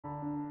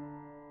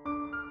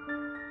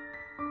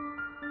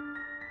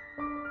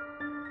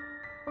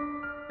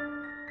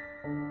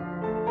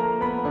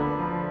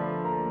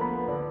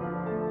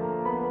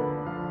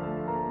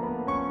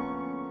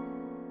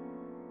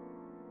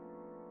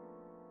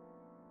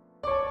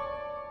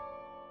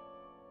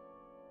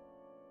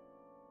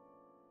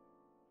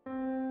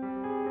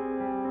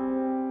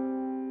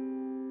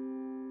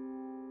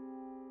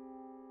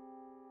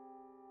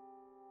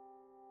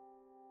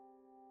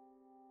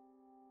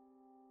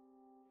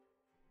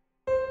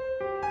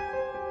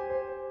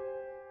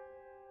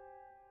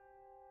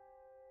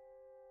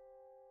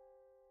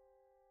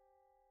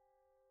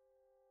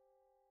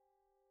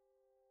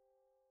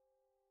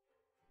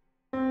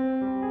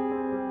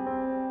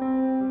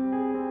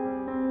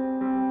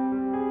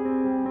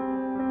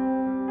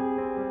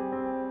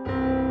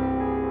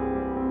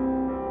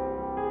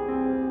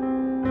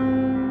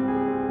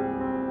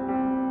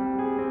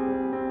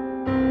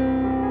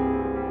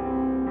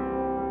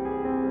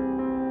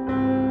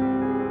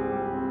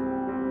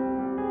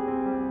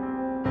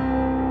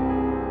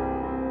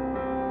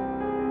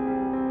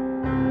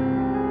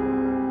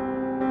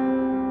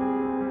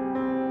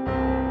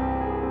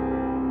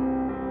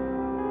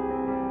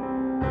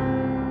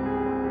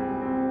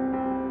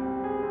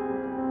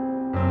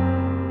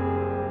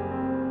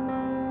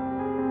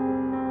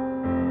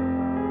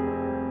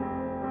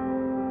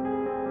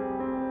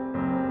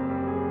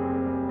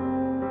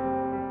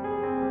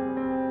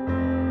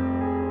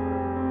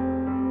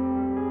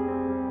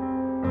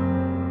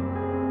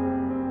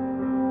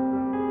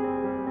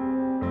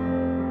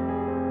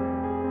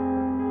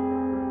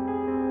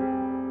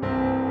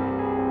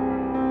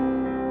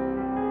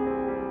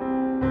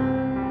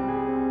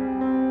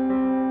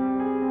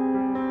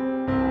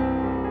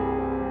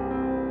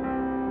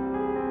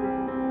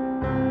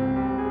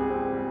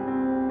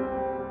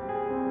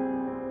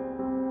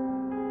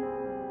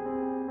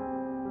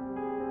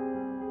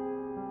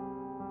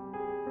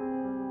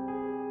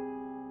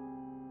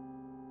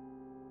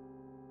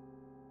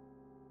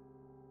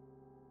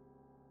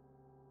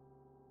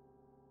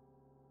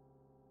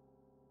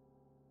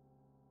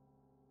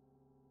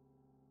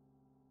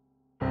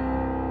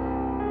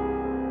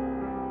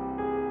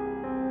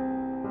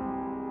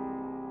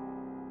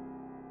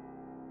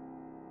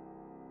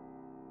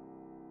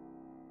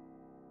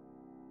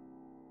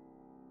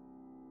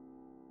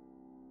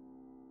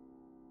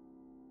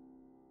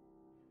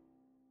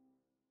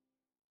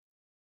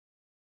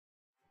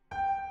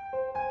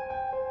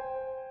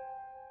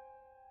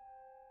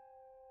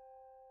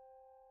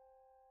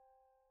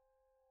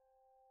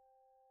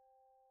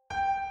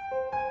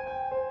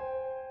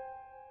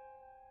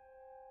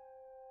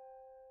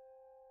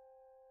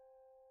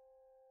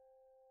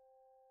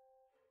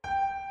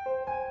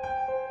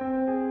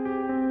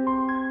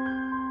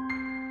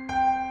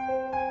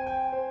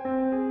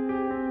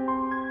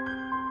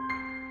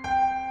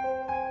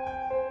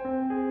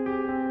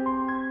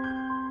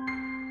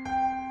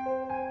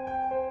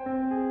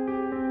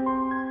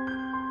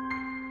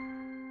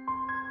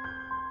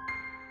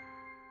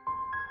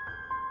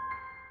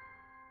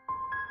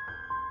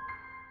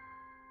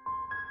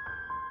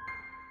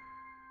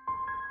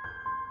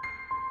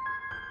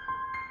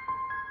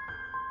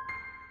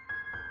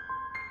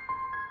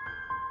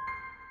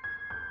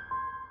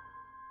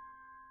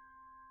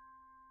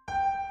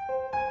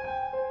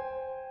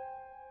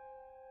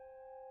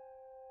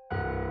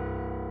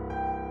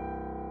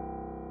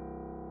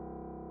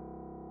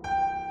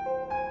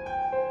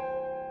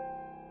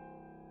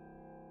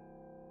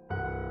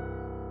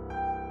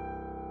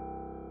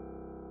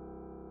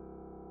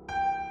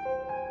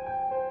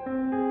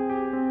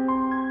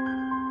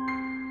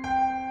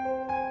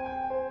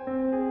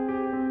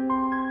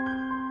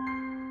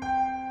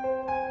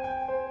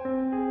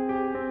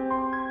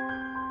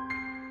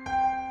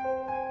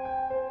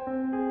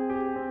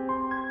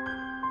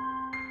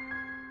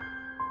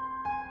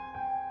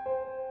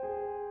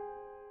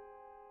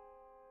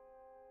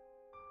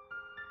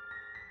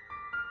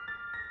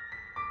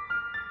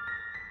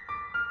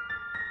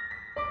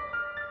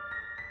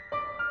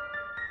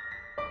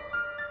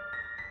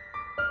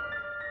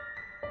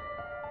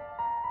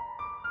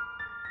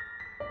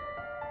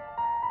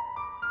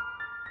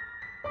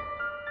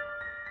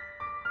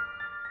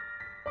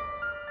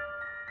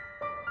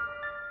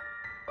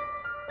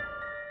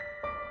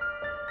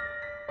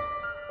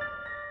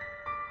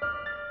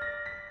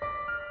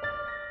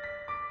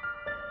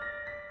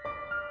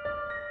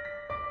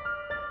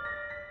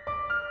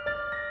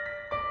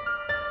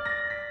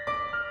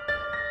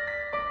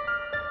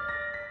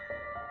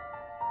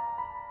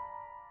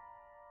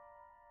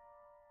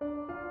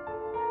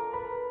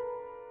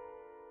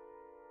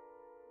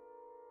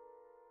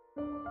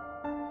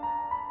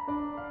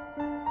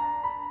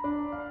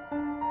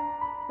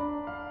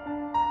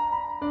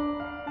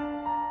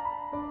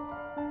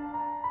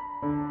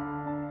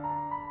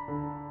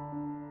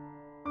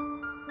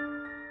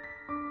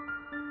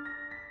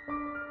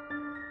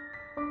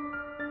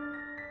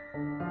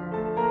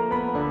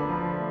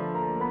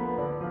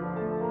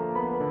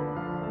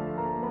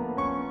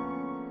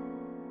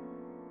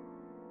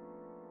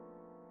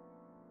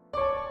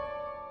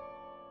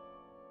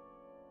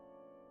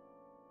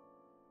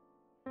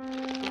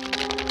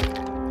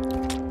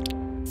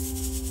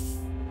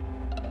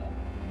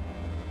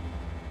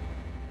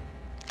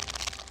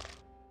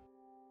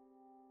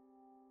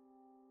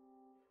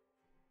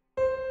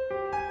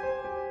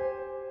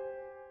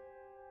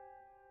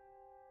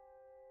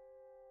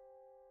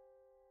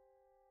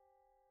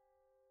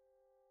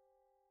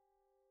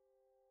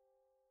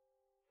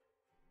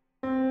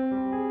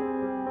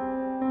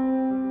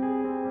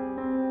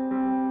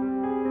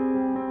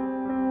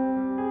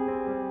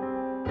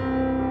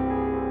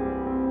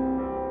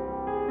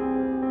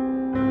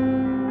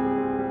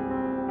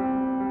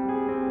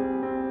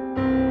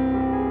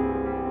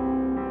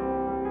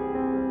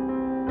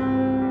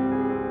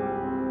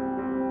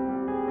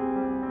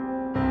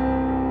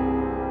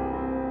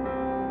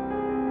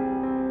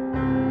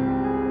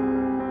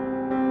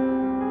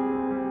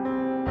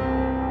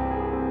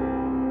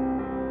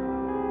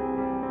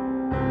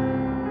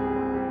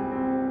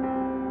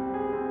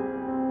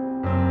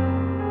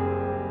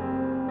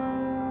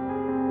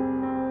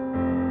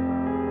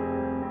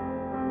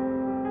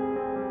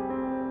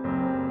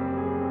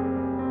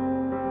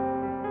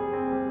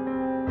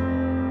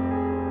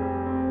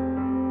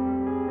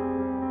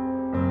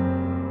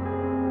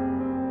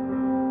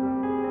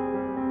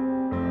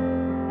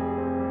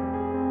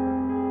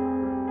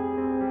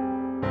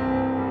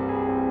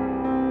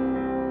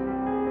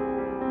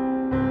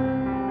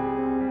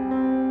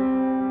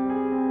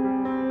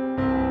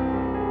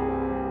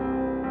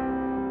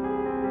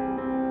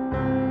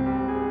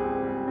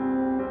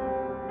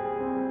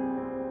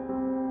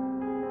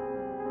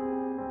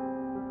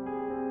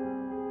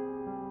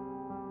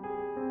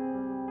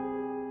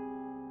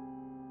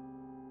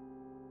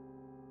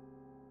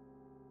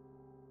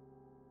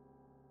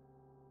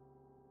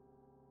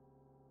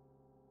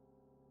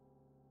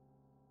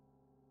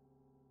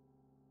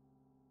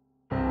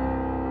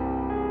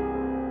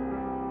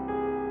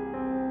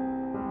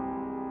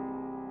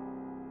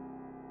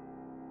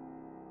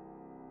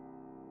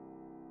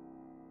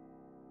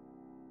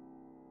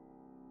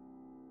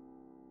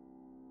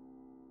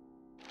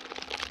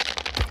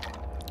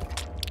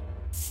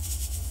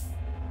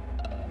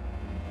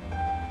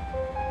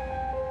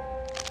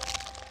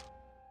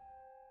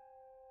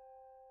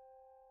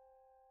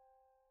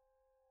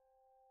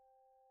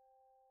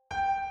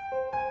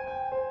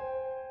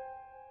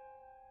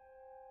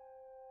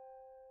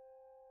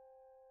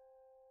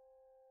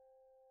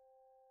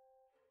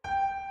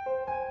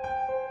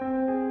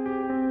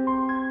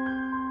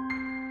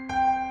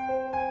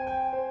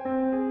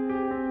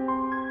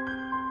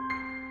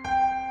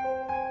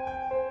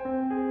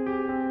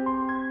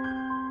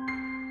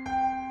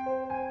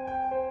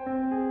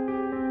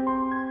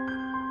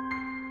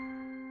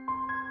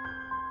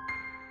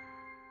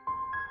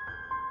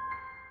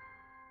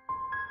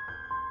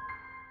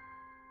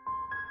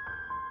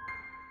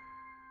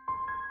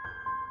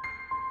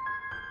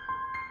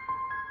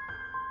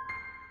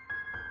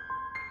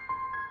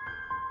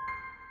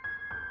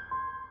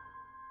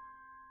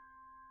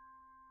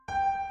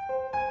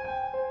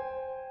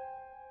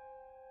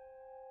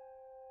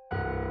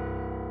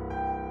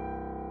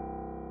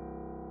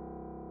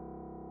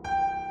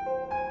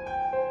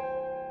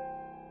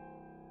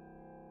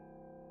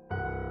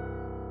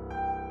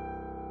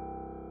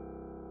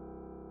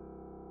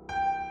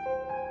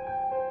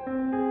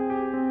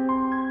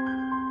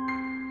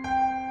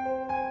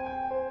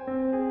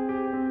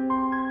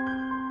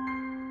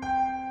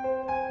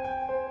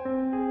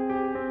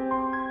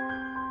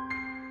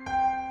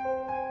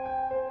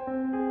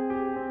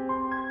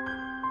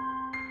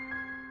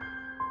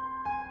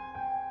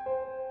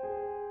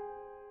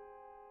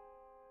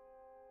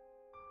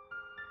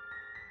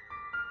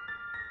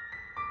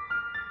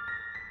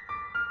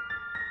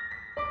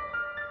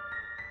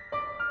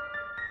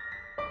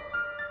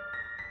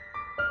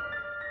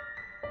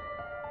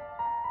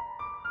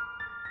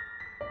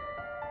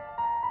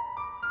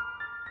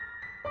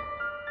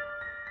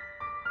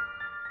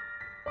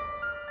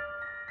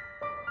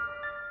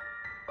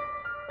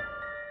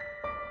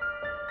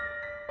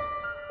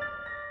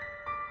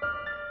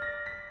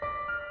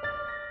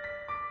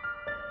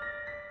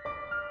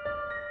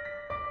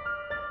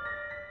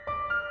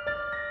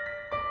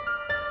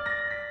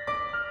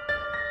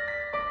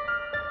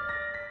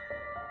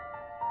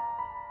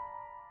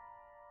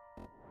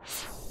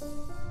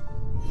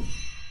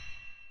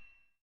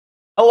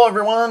Hello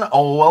everyone,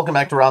 welcome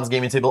back to Rob's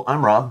Gaming Table.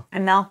 I'm Rob.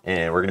 I'm Mel.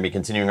 And we're going to be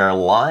continuing our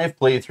live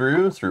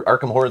playthrough through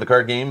Arkham Horror, the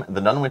card game,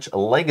 the Dunwich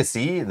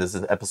Legacy. This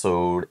is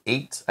episode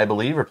 8, I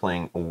believe. We're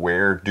playing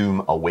Where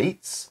Doom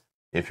Awaits.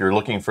 If you're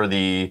looking for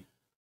the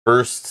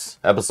first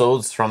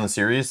episodes from the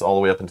series all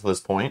the way up until this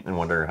point and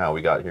wonder how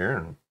we got here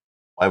and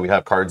why we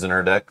have cards in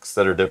our decks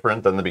that are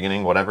different than the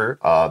beginning, whatever,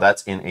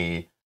 that's in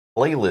a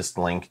playlist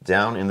link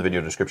down in the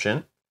video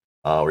description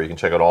where you can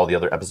check out all the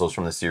other episodes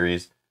from the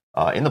series.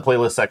 In the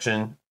playlist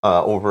section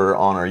over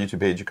on our YouTube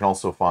page, you can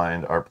also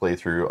find our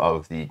playthrough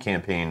of the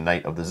campaign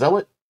Night of the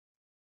Zealot.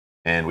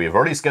 And we have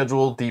already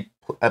scheduled the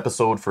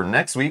episode for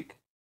next week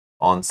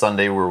on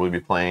Sunday, where we'll be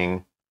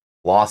playing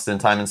Lost in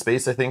Time and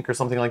Space, I think, or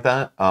something like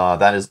that.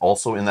 That is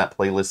also in that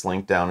playlist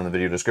link down in the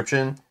video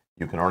description.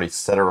 You can already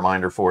set a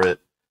reminder for it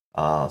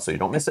so you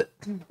don't miss it.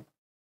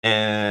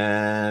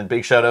 And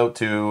big shout out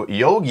to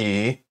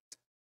Yogi,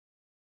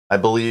 I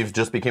believe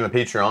just became a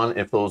Patreon,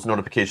 if those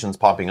notifications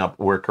popping up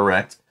were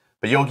correct.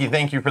 But Yogi,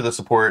 thank you for the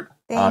support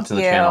to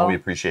the channel. We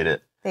appreciate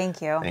it.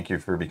 Thank you. Thank you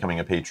for becoming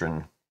a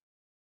patron.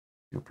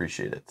 We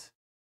appreciate it.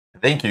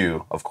 Thank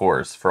you, of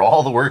course, for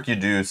all the work you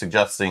do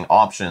suggesting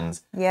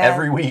options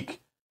every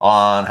week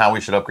on how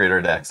we should upgrade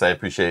our decks. I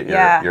appreciate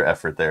your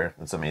effort there.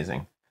 It's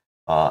amazing.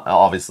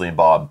 Obviously,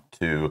 Bob,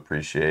 too,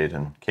 appreciate.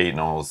 And Kate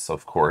knows,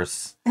 of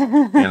course.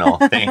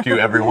 Thank you,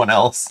 everyone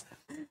else.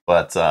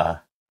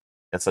 But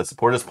it's a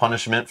support as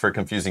punishment for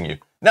confusing you.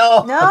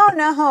 No,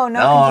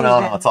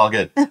 it's all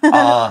good.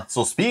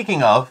 So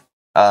speaking of,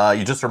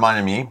 you just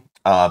reminded me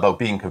about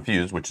being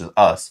confused, which is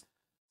us.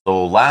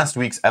 So last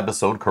week's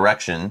episode,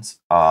 corrections,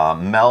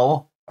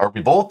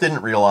 we both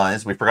didn't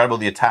realize, we forgot about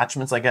the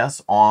attachments, I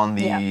guess, on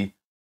the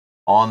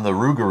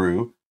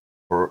Rougarou,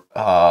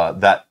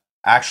 that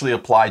actually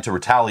applied to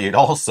retaliate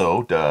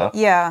also, duh.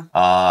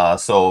 Yeah.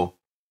 So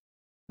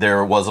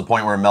there was a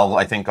point where Mel,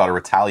 I think, got a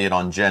retaliate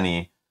on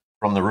Jenny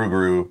from the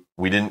Rougarou.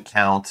 We didn't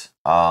count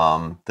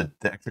the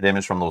extra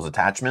damage from those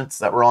attachments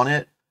that were on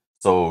it.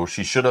 So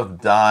she should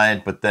have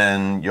died, but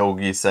then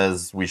Yogi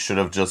says we should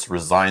have just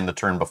resigned the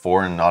turn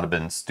before and not have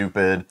been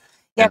stupid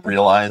and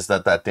realized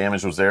that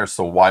damage was there,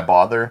 so why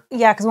bother?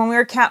 Yeah, because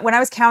when I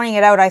was counting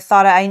it out, I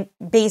thought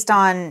based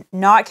on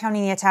not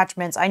counting the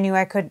attachments, I knew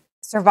I could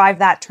survive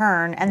that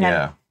turn, and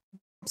then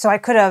so I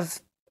could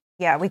have,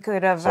 we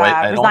could have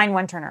resigned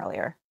one turn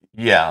earlier.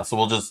 Yeah,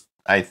 so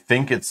I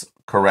think it's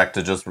correct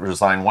to just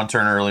resign one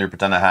turn earlier,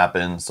 pretend it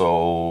happened,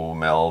 so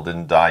Mel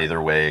didn't die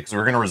either way, because we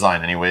were going to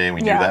resign anyway, and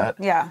we do that.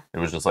 Yeah. It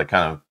was just like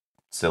kind of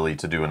silly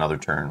to do another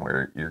turn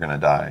where you're going to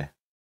die.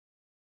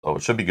 So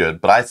it should be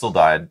good, but I still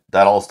died.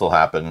 That all still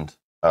happened.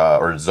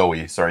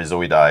 Zoe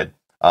died.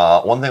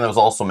 One thing that was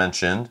also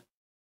mentioned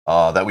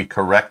that we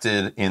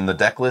corrected in the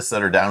deck lists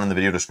that are down in the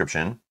video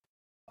description,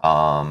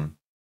 I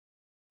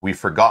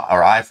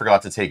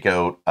forgot to take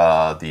out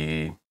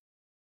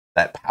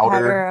that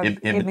powder,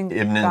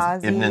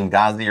 Ibn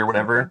Ghazi or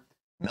whatever.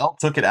 Mel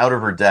took it out of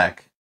her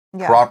deck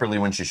properly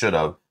when she should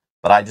have,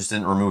 but I just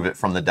didn't remove it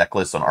from the deck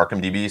list on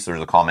Arkham DB, so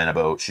there's a comment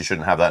about she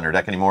shouldn't have that in her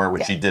deck anymore,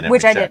 which she didn't.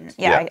 Which I didn't.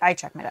 I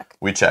checked my deck.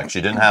 We checked. She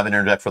didn't have it in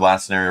her deck for the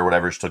last scenario or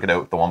whatever. She took it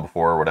out the one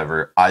before or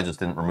whatever. I just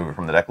didn't remove it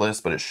from the deck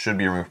list, but it should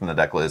be removed from the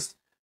deck list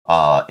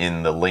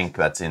in the link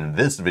that's in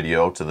this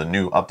video to the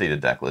new updated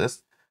deck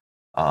list.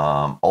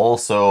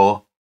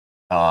 Also,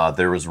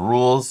 there was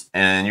rules,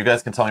 and you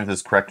guys can tell me if this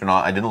is correct or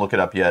not. I didn't look it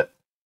up yet,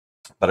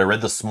 but I read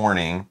this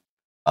morning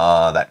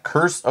that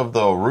Curse of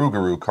the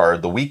Rougarou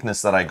card, the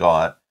weakness that I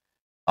got,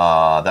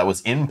 that was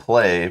in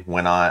play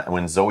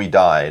when Zoe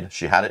died.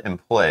 She had it in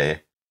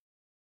play.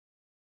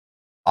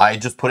 I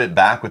just put it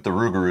back with the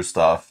Rougarou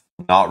stuff,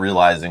 not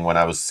realizing when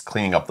I was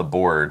cleaning up the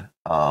board.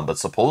 But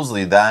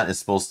supposedly that is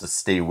supposed to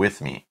stay with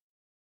me.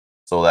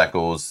 So that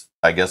goes,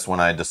 I guess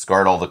when I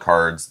discard all the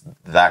cards,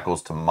 that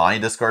goes to my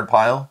discard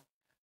pile.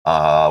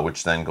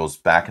 Which then goes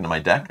back into my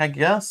deck, I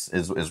guess,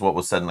 is what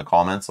was said in the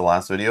comments the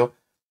last video.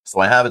 So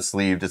I have it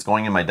sleeved. It's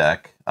going in my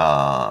deck.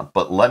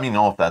 But let me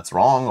know if that's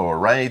wrong or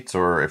right,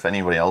 or if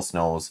anybody else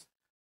knows.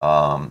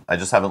 I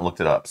just haven't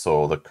looked it up.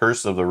 So the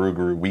Curse of the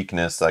Rougarou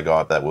weakness I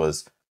got that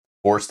was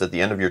forced at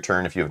the end of your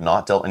turn. If you have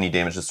not dealt any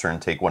damage this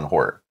turn, take one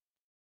horror.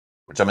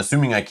 Which I'm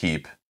assuming I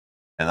keep.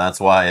 And that's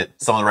why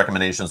some of the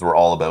recommendations were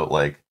all about,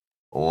 like,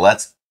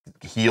 let's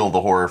heal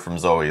the horror from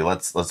Zoe.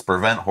 Let's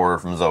prevent horror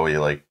from Zoe.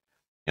 Like,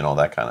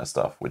 that kind of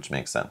stuff, which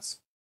makes sense.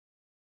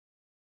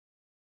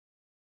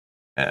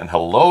 And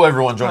hello,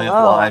 everyone joining us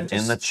live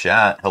in the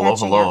chat.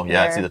 Hello.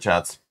 Yeah, I see the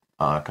chat's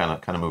kind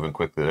of moving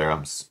quickly there.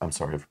 I'm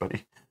sorry,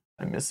 everybody.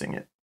 I'm missing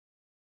it.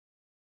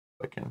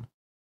 If I can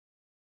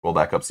roll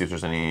back up, see if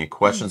there's any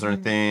questions or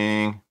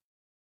anything.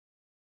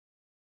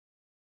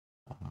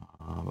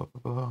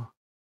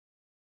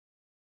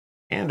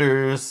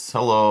 Anders,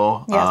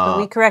 hello. Yes, but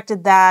we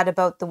corrected that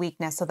about the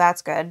weakness, so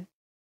that's good.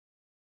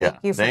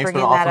 Thank you for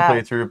bringing that up.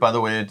 Playthrough. By the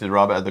way, did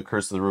Rob add the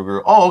Curse of the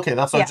Rougarou? Oh, okay,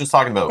 that's what I was just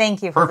talking about.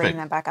 Thank you for bringing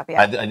that back up.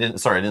 Yeah, I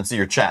didn't see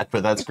your chat,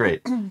 but that's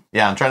great.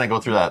 Yeah, I'm trying to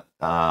go through that.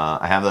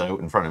 I have that out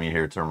in front of me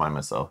here to remind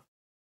myself.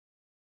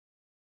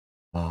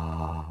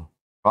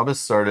 Rob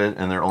has started,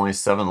 and there are only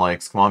 7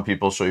 likes. Come on,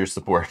 people, show your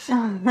support.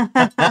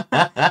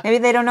 Maybe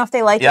they don't know if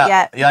they like it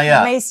yet.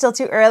 Yeah. Maybe it's still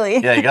too early.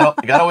 Yeah, you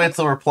gotta wait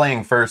till we're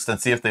playing first and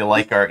see if they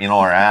like our,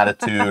 our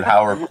attitude,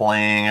 how we're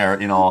playing, or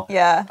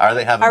Yeah.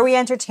 Are we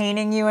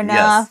entertaining you enough?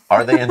 Yes.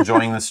 Are they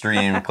enjoying the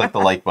stream? Click the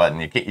like button.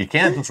 You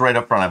can't just right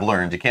up front. I've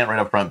learned you can't right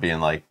up front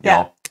being like,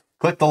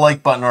 click the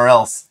like button or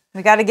else.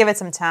 We got to give it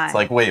some time. It's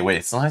like,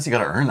 wait. Sometimes you got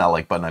to earn that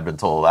like button. I've been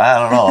told. I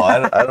don't know.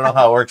 I don't know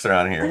how it works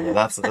around here.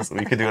 That's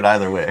we could do it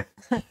either way.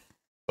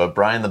 But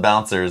Brian the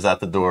bouncer is at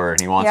the door, and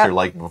he wants your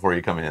like before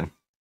you come in.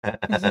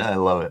 I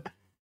love it.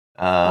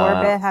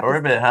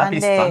 Orbit,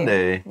 happy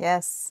Sunday.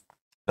 Yes.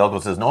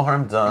 Delco says, no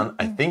harm done.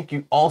 I think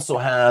you also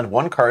had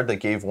one card that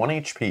gave 1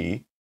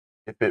 HP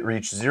if it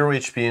reached 0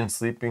 HP and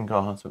sleeping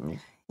costs with me.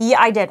 Yeah,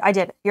 I did.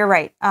 You're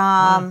right.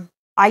 I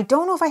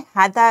don't know if I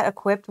had that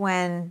equipped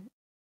when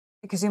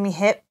Kazumi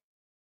hit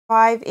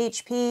 5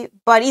 HP,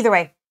 but either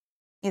way,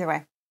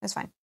 it's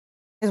fine.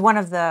 It was one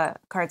of the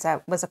cards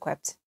that was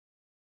equipped.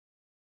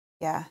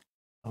 Yeah.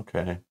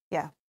 Okay.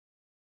 Yeah.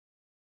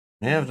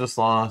 May have just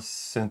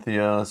lost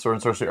Cynthia. Sword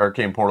and Sorcery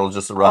Arcane Portal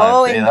just arrived.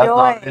 Oh, hey, enjoy. That's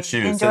not an issue.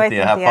 Enjoy,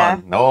 Cynthia, have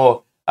fun.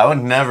 No, I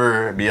would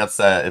never be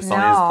upset if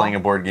somebody was playing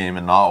a board game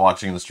and not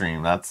watching the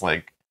stream. That's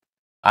like,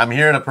 I'm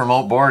here to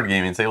promote board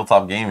gaming,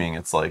 tabletop gaming.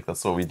 It's like,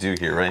 that's what we do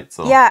here, right?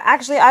 So yeah,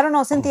 actually, I don't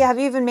know. Cynthia, have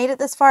you even made it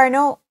this far? I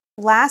know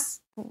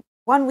last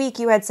 1 week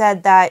you had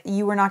said that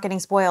you were not getting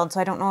spoiled, so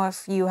I don't know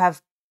if you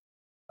have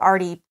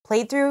already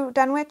played through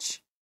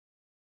Dunwich?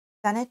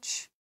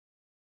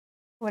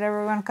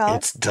 Whatever we want to call it.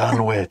 It's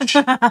Dunwich.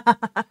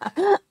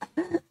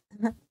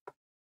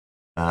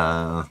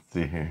 Let's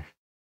see here.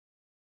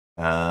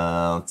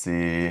 Let's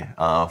see.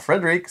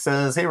 Frederick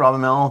says, "Hey, Rob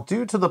and Mel,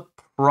 due to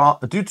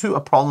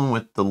a problem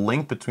with the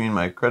link between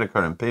my credit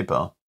card and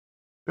PayPal,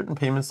 certain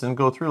payments didn't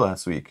go through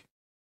last week.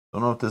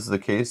 Don't know if this is the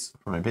case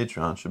for my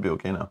Patreon. Should be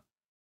okay now.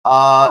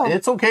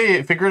 It's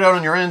okay. Figure it out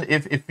on your end.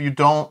 If it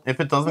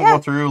doesn't go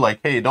through, like,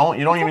 hey, you don't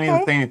even need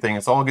to say anything.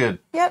 It's all good.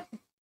 Yep.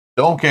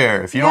 Don't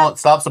care. If you don't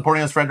stop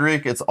supporting us,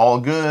 Frederick, it's all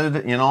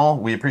good.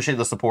 We appreciate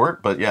the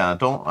support, but yeah,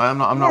 I'm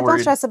not worried. Don't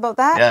stress about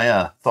that.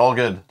 Yeah. It's all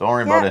good. Don't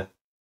worry about it.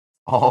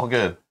 All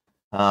good.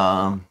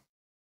 But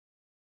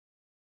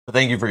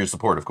thank you for your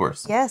support, of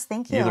course. Yes,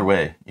 thank you. Either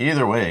way.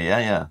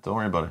 Yeah. Don't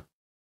worry about it.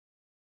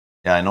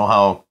 Yeah, I know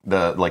how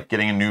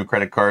getting a new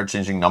credit card,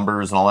 changing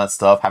numbers and all that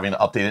stuff, having to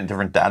update it in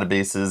different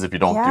databases. If you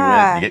don't do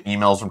it, you get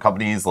emails from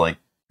companies like,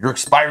 your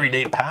expiry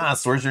date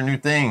passed. Where's your new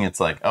thing? It's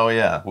like, oh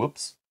yeah,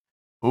 whoops.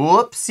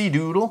 Whoopsie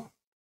doodle.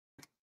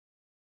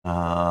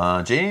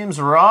 James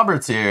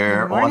Roberts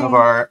here, one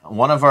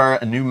of our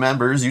new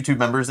members, YouTube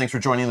members. Thanks for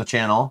joining the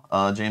channel,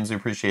 James. We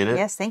appreciate it.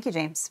 Yes, thank you,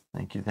 James.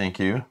 Thank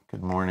you.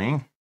 Good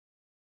morning.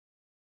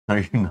 Are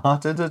you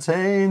not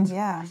entertained?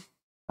 Yeah.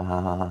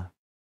 At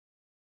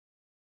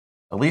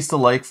least a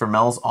like for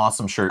Mel's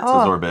awesome shirt,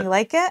 says Orbit. You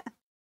like it?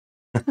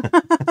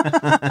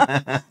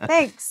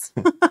 Thanks.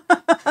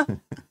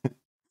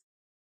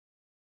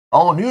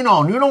 Oh,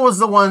 Nuno was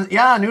the one.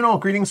 Yeah, Nuno,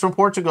 greetings from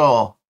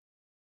Portugal.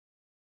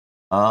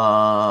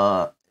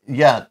 Yeah,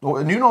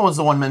 Nuno was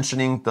the one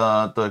mentioning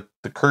the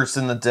curse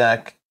in the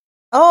deck.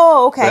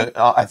 Oh, okay.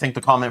 I think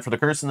the comment for the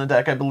curse in the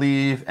deck, I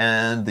believe,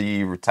 and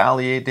the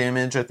retaliate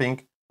damage, I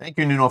think. Thank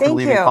you, Nuno, for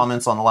leaving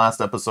comments on the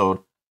last episode,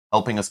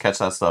 helping us catch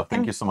that stuff.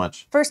 Thank you so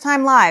much. First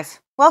time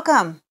live.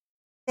 Welcome.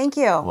 Thank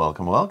you.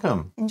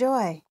 Welcome.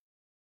 Enjoy.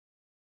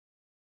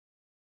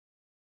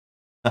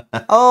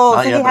 Oh,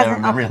 not yet, but I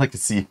remember like to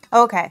see.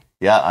 Okay.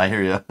 Yeah, I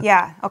hear you.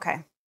 Yeah,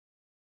 okay.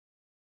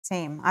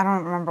 Same. I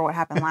don't remember what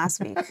happened last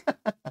week.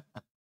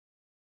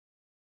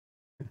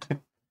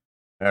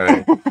 All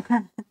right.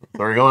 So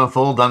we're going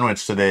full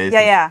Dunwich today.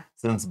 Yeah.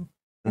 Since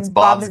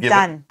Bob's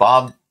given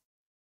Bob's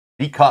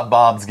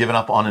given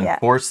up on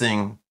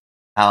enforcing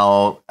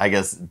how, I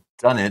guess,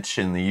 Dunwich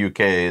in the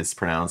UK is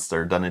pronounced,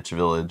 or Dunwich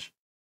Village.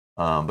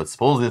 But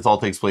supposedly this all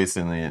takes place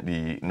in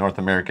the North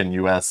American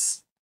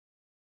US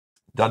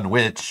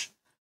Dunwich.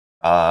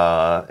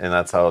 And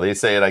that's how they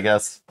say it, I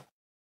guess.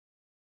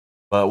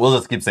 But we'll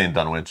just keep saying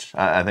Dunwich.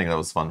 I think that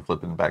was fun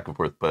flipping back and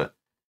forth, but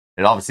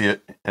it obviously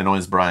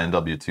annoys Brian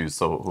W too,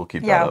 so we'll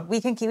keep that up.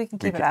 We can keep it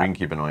up. We can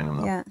keep annoying him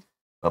though. Yeah.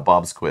 But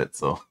Bob's quit,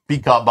 so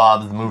Peacock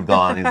Bob's moved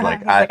on. He's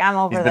like, I'm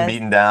over He's been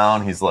beaten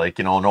down. He's like,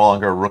 no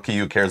longer a rookie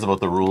who cares about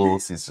the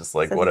rules. He's just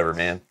like, whatever,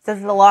 man. This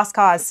is a lost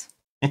cause.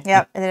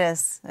 Yep, it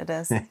is.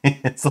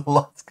 It's a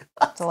lost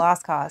cause. It's a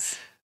lost cause.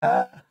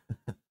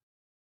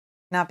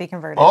 Not be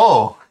converted.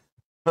 Oh.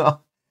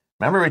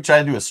 Remember we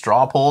tried to do a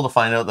straw poll to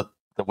find out the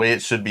way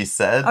it should be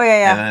said? Oh,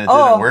 yeah. And then it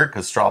didn't work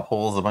because straw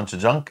poll is a bunch of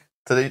junk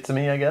to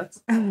me, I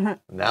guess.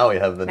 Now we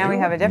have we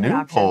have a different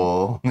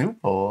option. New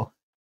poll.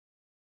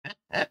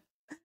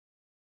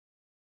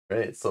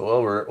 Great.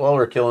 So while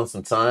we're killing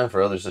some time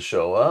for others to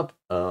show up,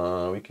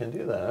 we can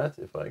do that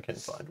if I can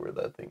find where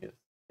that thing is.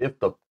 If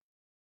the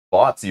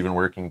bot's even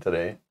working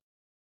today.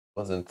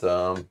 Wasn't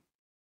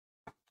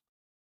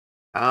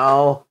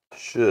how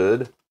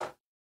should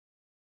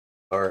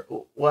or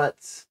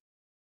what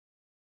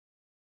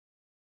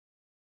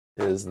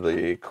is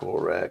the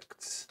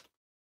correct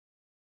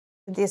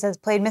It says,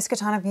 played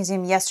Miskatonic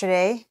Museum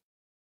yesterday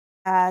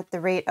at the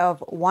rate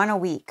of 1 a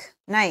week.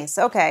 Nice.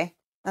 Okay.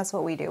 That's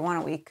what we do. 1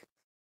 a week.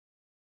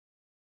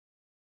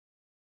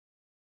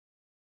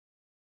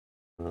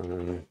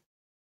 You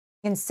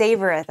can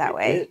savor it that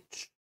way.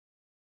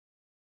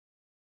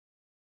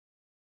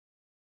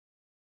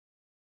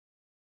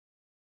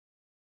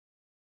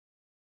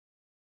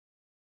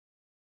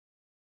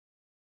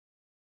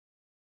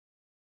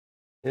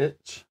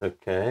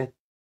 Okay.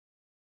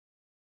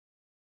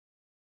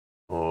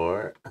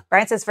 Or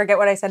Brian says, forget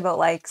what I said about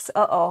likes.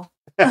 Uh-oh.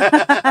 My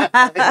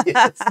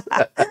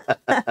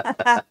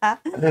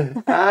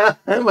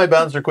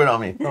bouncer quit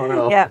on me. Oh,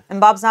 no. Yeah, and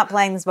Bob's not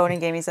playing this voting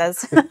game, he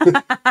says.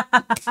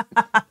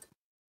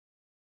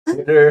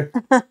 Twitter.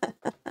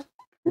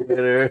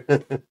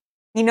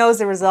 He knows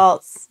the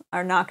results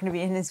are not going to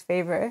be in his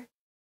favor.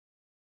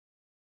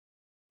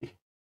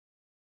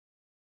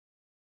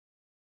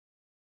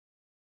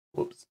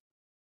 Whoops.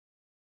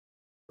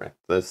 Right,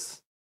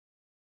 this.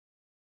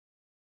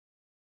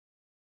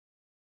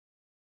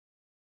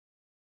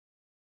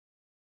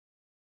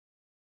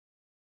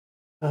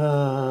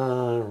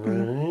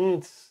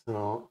 Right.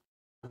 So,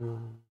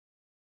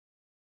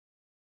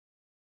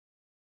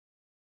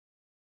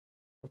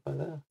 what by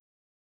that?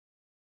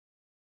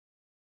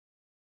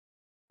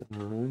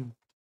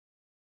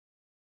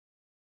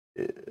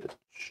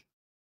 Itch.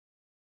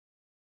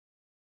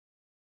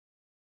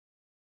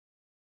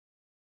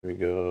 Here we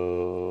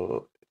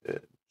go.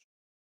 Itch.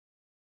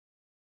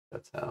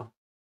 That's how.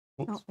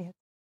 Oops. Oh, yeah.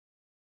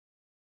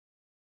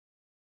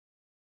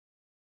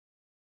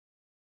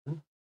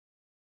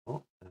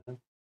 Oh,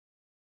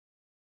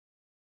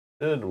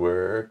 good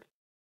work.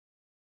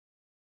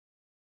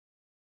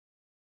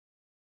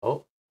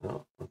 Oh,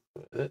 no, that's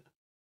it.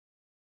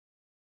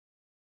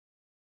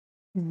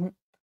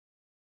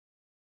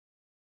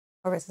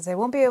 Orbit says, I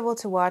won't be able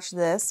to watch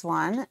this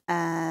one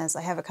as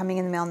I have it coming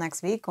in the mail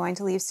next week. Going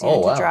to leave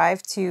soon to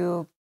drive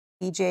to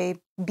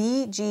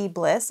BG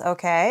Bliss.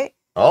 Okay.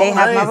 Oh, they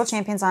have Marvel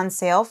Champions on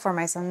sale for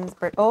my son's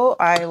birthday. Oh,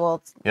 I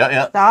will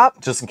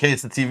stop. Just in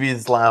case the TV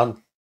is loud.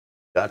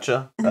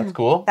 Gotcha. That's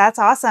cool. That's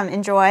awesome.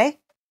 Enjoy.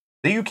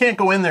 You can't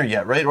go in there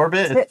yet, right,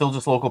 Orbit? It's still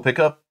just local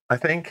pickup, I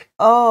think.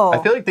 Oh.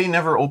 I feel like they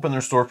never opened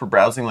their store for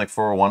browsing like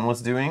 401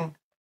 was doing.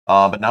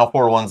 But now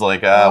 401's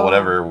like,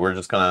 whatever. We're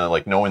just gonna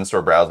like no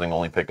in-store browsing,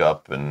 only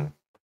pickup. And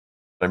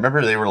I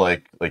remember they were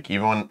like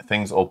even when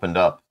things opened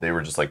up, they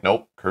were just like,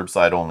 nope,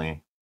 curbside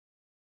only.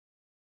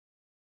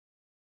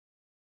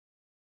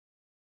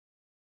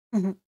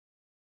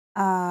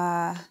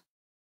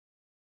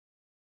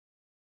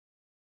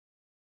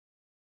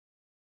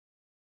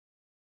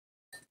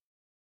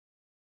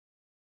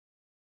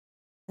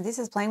 This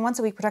is playing once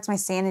a week protects my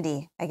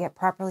sanity. I get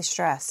properly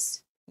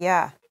stressed.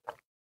 Yeah.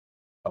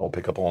 Oh,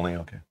 pickup only.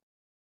 Okay.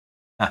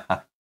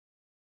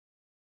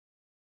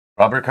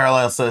 Robert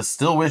Carlisle says,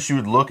 still wish you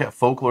would look at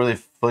Folklore the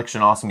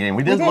Affliction. Awesome game.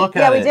 We did look at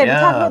it. Yeah, we did. We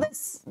talked about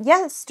this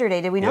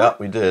yesterday, did we not? Yeah,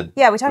 we did.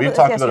 Yeah, we talked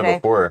about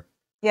it before.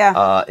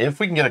 Yeah. If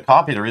we can get a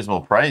copy at a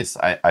reasonable price,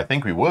 I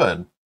think we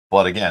would.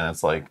 But again,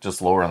 it's like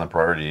just lower on the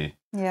priority.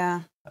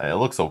 Yeah. It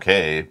looks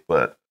okay,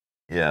 but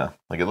yeah,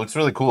 like it looks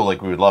really cool.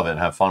 Like we would love it and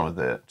have fun with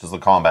it. Just the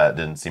combat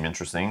didn't seem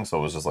interesting, so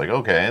it was just like,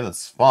 okay,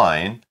 that's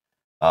fine.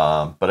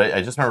 But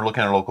I just remember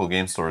looking at local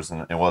game stores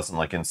and it wasn't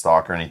like in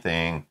stock or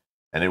anything.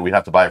 And we'd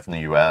have to buy it from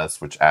the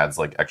US, which adds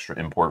like extra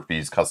import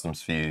fees,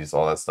 customs fees,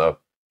 all that stuff.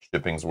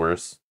 Shipping's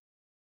worse.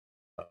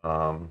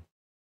 What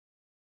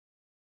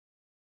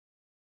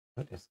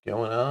is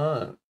going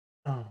on?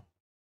 Oh.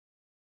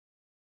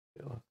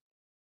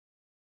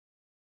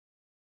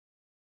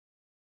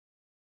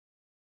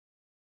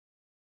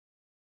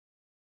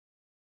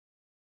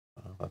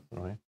 That's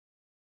annoying.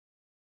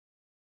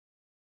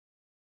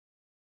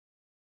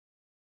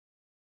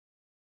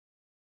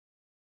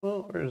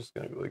 Well, we're just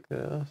gonna go like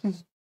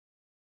this.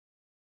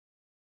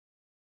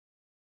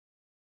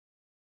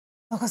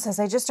 Local says,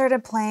 I just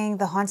started playing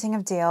The Haunting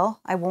of Dale.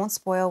 I won't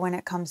spoil when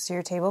it comes to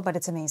your table, but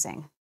it's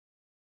amazing.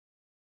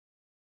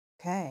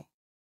 Okay.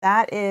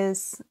 That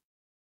is...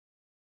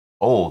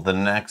 Oh, the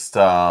next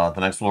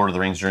Lord of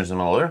the Rings Journeys in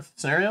Middle-earth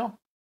scenario?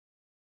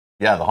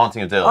 Yeah, The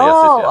Haunting of Dale.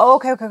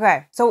 Oh, yes.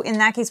 Okay. So in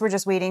that case, we're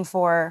just waiting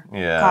for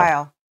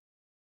Kyle.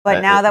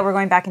 But now that we're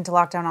going back into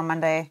lockdown on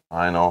Monday.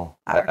 I know.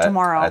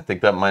 Tomorrow. I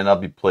think that might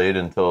not be played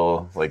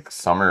until like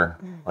summer.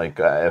 Like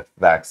if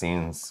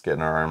vaccines get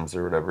in our arms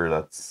or whatever,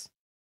 that's...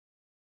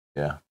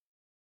 Yeah.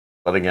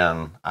 But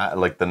again,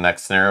 like the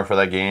next scenario for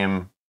that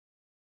game,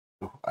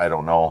 I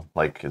don't know.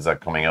 Like, is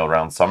that coming out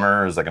around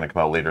summer? Is that going to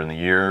come out later in the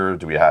year?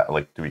 Do we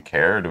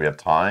care? Do we have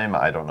time?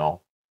 I don't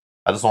know.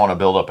 I just don't want to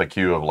build up a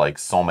queue of like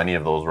so many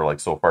of those we're like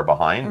so far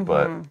behind,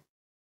 but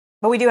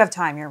we do have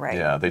time. You're right.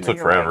 Yeah, they took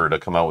forever to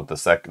come out with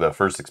the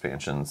first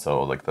expansion,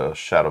 so like the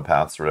Shadow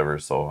Paths or whatever.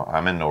 So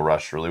I'm in no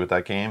rush really with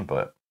that game,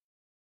 but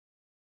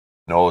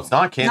no, it's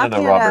not Canada,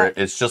 Robert.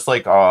 It's just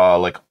like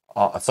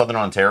Southern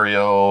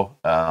Ontario,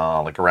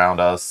 like around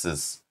us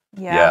is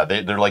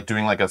they're like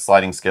doing like a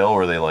sliding scale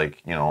where they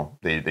like, you know,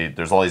 they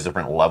there's all these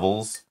different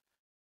levels.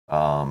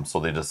 So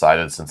they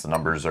decided, since the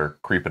numbers are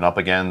creeping up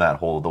again,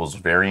 that those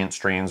variant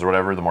strains or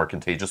whatever, the more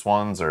contagious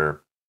ones,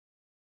 are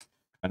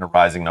kind of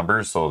rising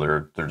numbers. So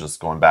they're just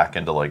going back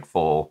into like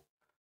full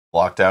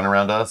lockdown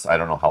around us. I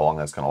don't know how long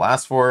that's going to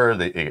last for.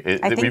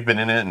 We've been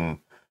in it, and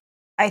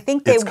I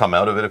think it's come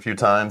out of it a few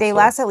times. They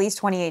last at least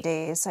 28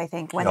 days, I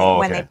think, when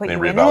they put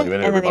you in it, and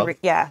then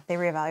they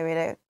reevaluate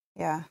it.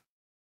 Yeah.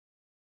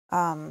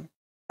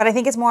 But I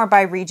think it's more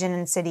by region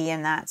and city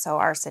in that. So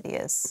our city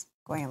is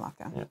going in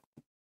lockdown. Yeah.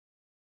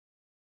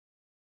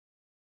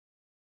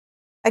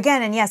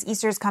 Again, and yes,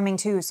 Easter's coming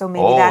too. So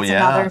maybe that's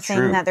another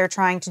thing that they're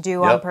trying to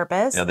do on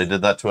purpose. Yeah, they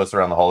did that to us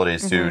around the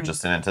holidays too,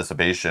 just in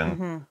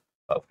anticipation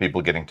of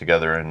people getting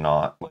together and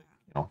not,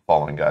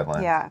 following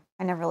guidelines. Yeah,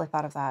 I never really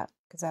thought of that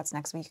because that's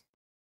next week.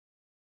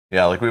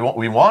 Yeah, like we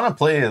want to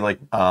play like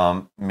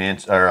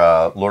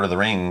Lord of the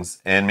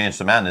Rings and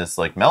Mansion of Madness.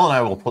 Like Mel and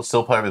I will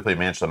still probably play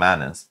Mansion of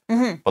Madness,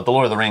 but the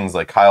Lord of the Rings,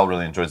 like Kyle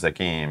really enjoys that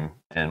game,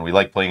 and we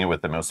like playing it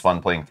with him. It was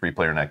fun playing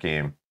 3-player in that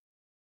game,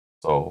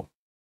 so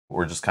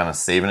we're just kind of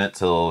saving it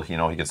till he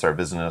can start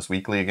visiting us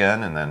weekly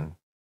again, and then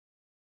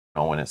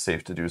when it's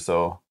safe to do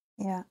so.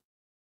 Yeah.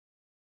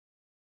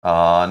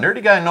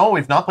 Nerdy Guy, no,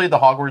 we've not played the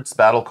Hogwarts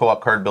Battle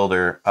Co-op Card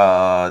Builder.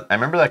 I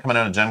remember that coming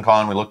out of Gen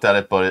Con. We looked at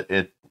it, but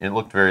it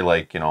looked very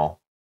like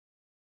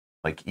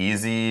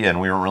easy,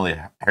 and we weren't really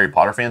Harry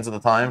Potter fans at the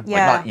time.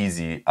 Yeah. Like not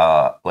easy.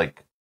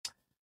 Like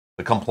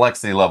the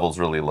complexity level's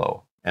really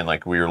low, and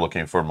like we were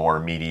looking for more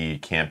meaty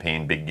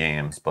campaign, big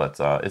games. But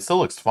it still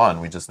looks fun.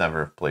 We just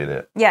never played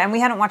it. Yeah, and we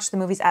hadn't watched the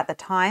movies at the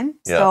time,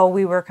 so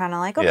we were kind of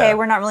like, okay,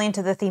 we're not really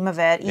into the theme of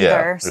it either. Yeah,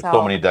 there's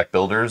so many deck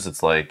builders.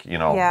 It's like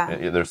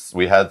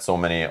we had so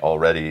many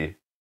already.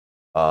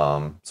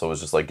 So it was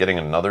just like getting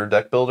another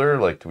deck builder.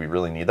 Like, do we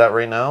really need that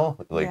right now?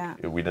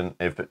 Like, we didn't.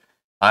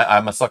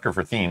 I'm a sucker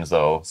for themes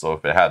though, so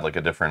if it had like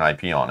a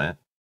different IP on it,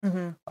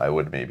 I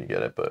would maybe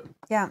get it. But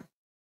yeah.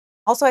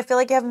 Also, I feel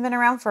like you haven't been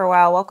around for a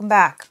while. Welcome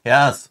back.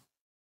 Yes,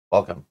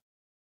 welcome.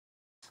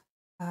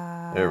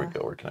 There we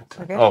go. We're connected.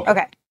 We're good?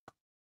 Okay.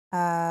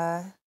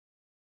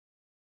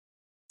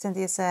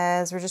 Cynthia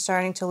says, we're just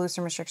starting to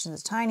loosen restrictions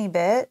a tiny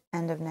bit.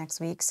 End of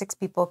next week. 6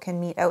 people can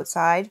meet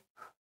outside at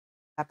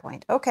that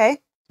point.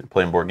 Okay. You're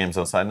playing board games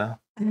outside now?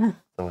 Is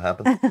that what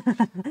happens?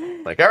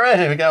 Like, all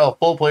right, we got a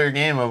full player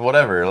game of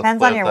whatever.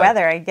 Depends on your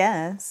weather, I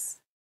guess.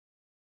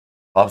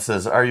 Bob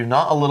says, are you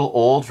not a little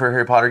old for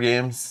Harry Potter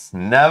games?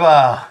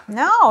 Never.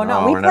 No.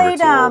 We played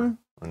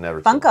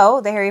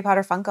Funko, the Harry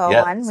Potter Funko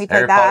one. We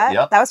played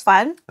that. That was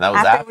fun. And that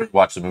was after we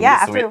watched the movie.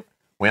 Yeah, so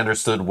we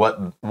understood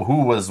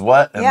who was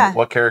what, and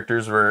what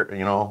characters were,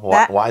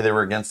 why they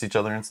were against each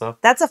other and stuff.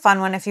 That's a fun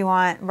one if you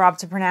want Rob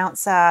to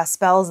pronounce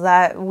spells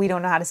that we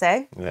don't know how to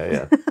say.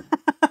 Yeah.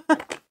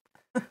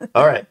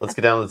 All right, let's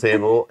get down to the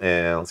table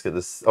and let's get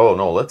this. Oh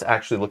no, let's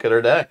actually look at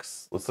our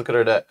decks. Let's look at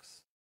our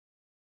decks.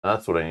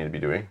 That's what I need to be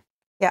doing.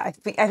 Yeah, I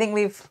think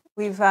we've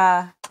We've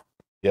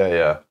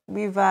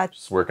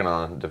just working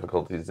on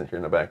difficulties here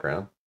in the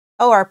background.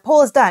 Oh, our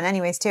poll is done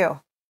anyways too.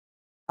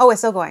 Oh,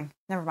 it's still going.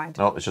 Never mind.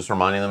 No, it's just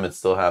reminding them it's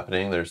still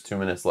happening. There's 2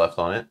 minutes left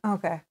on it.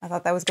 Okay, I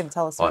thought that was going to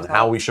tell us on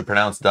how we should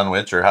pronounce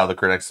Dunwich, or how the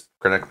correct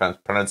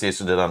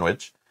pronunciation of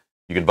Dunwich.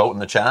 You can vote in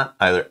the chat,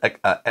 either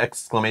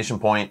exclamation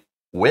point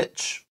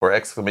witch or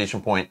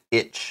exclamation point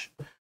itch.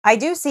 I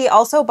do see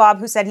also Bob,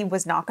 who said he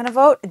was not going to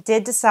vote,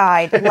 did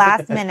decide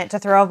last minute to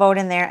throw a vote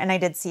in there, and I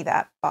did see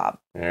that, Bob.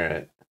 All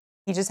right.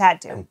 He just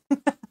had to.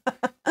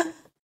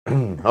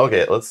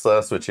 Okay, let's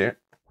switch here.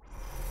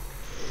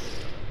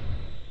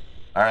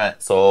 All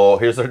right, so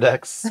here's our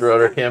decks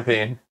throughout our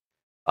campaign.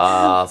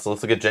 So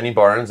let's look at Jenny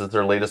Barnes. It's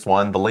our latest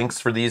one. The links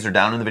for these are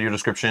down in the video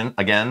description.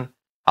 Again,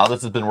 how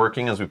this has been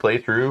working as we play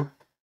through.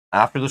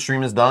 After the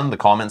stream is done, the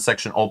comment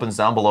section opens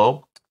down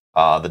below.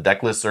 The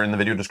deck lists are in the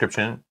video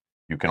description.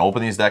 You can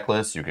open these deck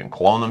lists. You can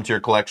clone them to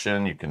your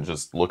collection. You can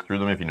just look through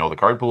them if you know the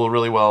card pool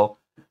really well.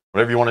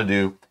 Whatever you want to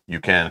do,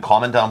 you can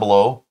comment down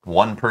below,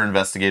 1 per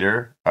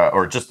investigator,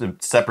 or just a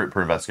separate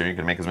per investigator. You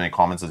can make as many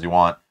comments as you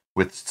want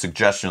with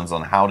suggestions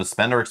on how to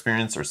spend our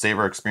experience or save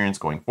our experience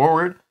going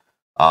forward.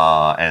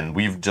 And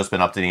we've just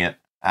been updating it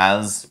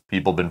as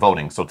people have been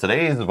voting. So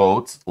today's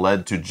votes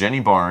led to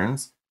Jenny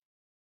Barnes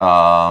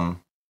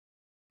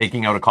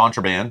taking out a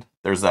contraband.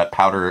 There's that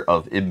powder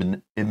of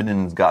Ibn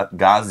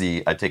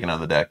Ghazi I'd taken out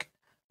of the deck.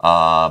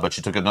 But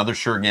she took another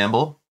sure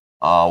gamble.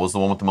 Was the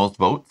one with the most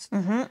votes.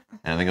 And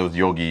I think it was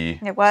Yogi.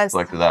 It was.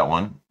 Selected that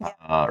one.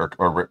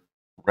 Or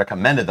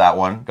recommended that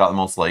one. Got the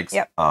most likes.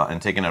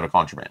 And taken out a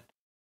contraband.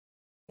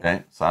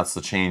 Okay, so that's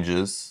the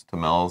changes to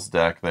Mel's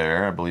deck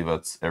there. I believe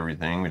that's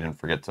everything. We didn't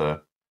forget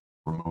to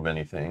remove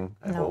anything,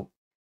 I hope.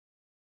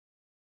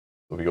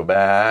 So we go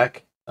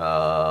back.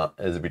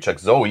 As we check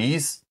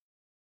Zoe's.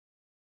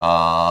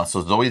 So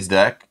Zoe's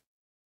deck,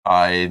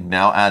 I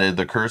now added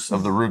the Curse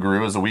of the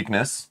Rougarou as a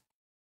weakness.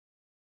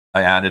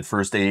 I added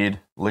First Aid,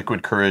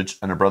 Liquid Courage,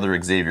 and a Brother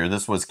Xavier.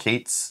 This was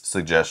Kate's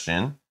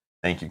suggestion.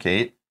 Thank you,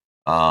 Kate.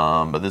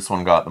 But this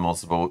one got the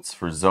most votes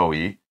for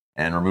Zoe.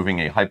 And removing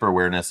a Hyper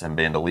Awareness and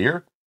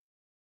Bandolier.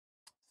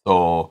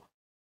 So,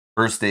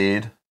 First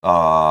Aid,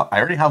 I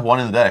already have one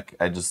in the deck.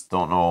 I just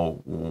don't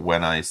know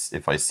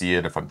if I see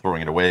it, if I'm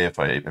throwing it away, if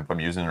I'm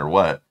using it or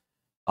what.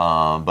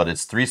 But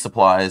it's 3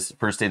 supplies.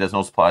 First aid has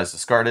no supplies.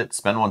 Discard it.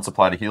 Spend 1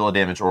 supply to heal a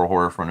damage or a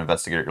horror from an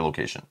investigator at your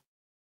location.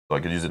 So I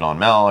could use it on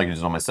Mel. I could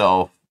use it on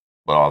myself.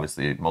 But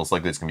obviously, most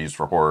likely it's going to be used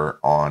for horror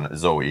on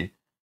Zoe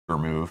to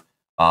remove.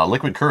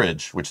 Liquid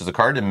Courage, which is a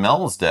card in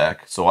Mel's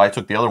deck. So I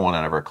took the other one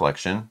out of our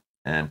collection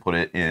and put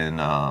it in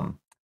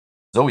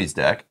Zoe's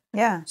deck.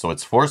 Yeah. So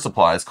it's 4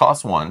 supplies,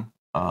 costs 1.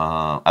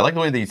 I like the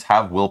way these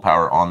have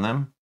willpower on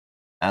them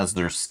as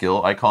their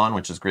skill icon,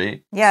 which is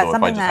great. Yeah. So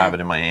if I just have it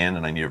in my hand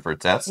and I need it for a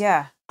test,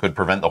 yeah, could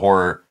prevent the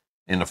horror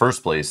in the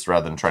first place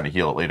rather than trying to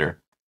heal it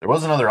later. There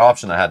was another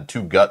option that had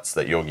 2 guts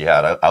that Yogi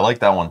had. I like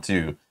that one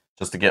too,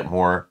 just to get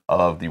more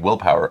of the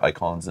willpower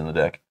icons in the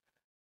deck.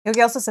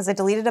 Yogi also says, I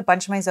deleted a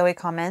bunch of my Zoe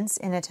comments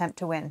in an attempt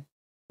to win.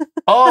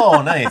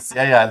 Oh, nice.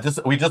 Yeah.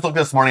 We just looked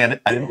this morning.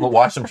 I didn't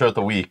watch them throughout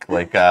the week.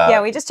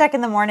 Yeah, we just check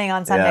in the morning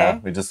on Sunday. Yeah,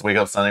 we just wake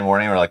up Sunday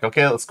morning. We're like,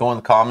 okay, let's go in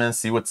the comments,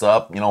 see what's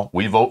up.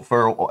 We vote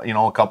for,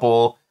 a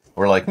couple.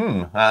 We're like,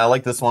 I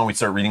like this one. We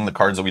start reading the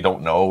cards that we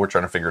don't know. We're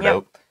trying to figure it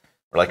out.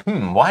 We're like,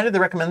 why did they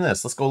recommend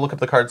this? Let's go look up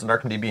the cards in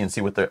Arkham DB and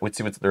see what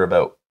they're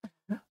about.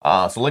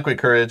 So Liquid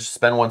Courage,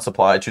 spend 1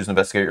 supply, choose an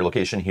investigator at your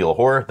location, heal a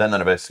horror. Then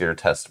that investigator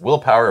tests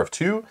willpower of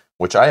 2,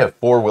 which I have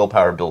 4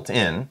 willpower built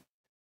in.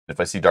 If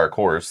I see Dark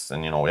Horse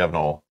and, we have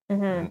no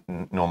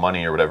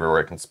money or whatever where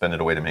I can spend it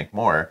away to make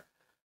more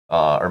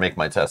or make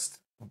my test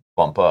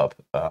bump up.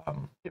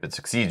 If it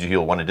succeeds, you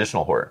heal 1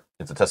 additional horror.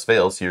 If the test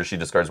fails, he or she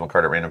discards 1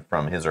 card at random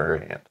from his or her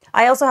hand.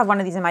 I also have one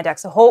of these in my deck,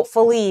 so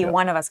hopefully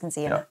one of us can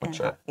see it. Which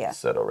I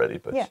said already,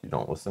 but you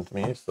don't listen to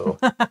me, so...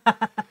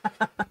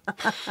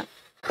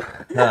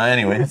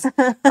 anyways,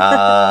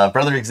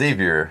 Brother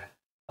Xavier...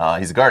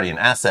 he's a guardian,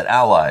 asset,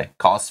 ally.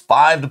 Costs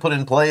 5 to put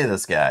in play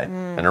this guy.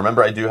 And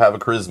remember, I do have a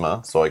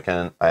charisma, so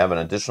I have an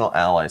additional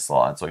ally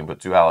slot, so I can put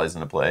 2 allies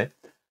into play,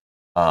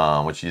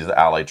 which he's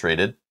ally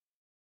traded.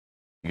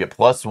 You get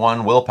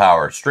 +1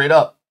 willpower, straight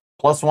up.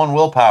 +1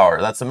 willpower.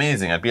 That's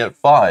amazing. I'd be at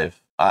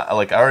 5. I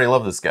already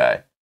love this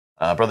guy.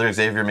 Brother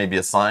Xavier may be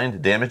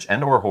assigned damage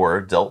and or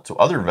horror dealt to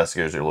other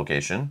investigators at your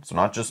location, so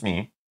not just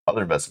me,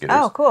 other investigators.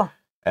 Oh, cool.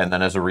 And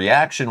then as a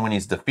reaction when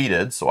he's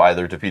defeated, so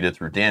either defeated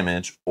through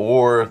damage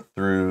or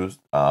through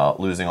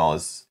losing all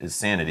his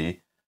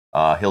sanity,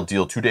 he'll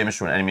deal 2 damage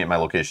to an enemy at my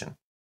location.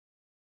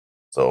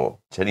 So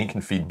Jenny can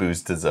feed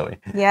booze to Zoe.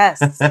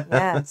 Yes,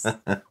 yes.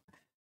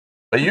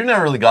 But you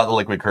never really got the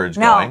Liquid Courage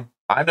going.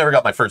 I've never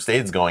got my first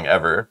aids going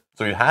ever.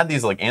 So you had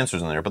these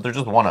answers in there, but they're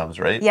just one-ofs,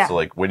 right? Yeah.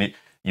 So when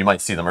you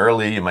might see them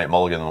early, you might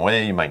mulligan them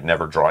away, you might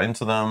never draw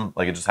into them.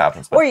 It just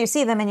happens. Or you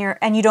see them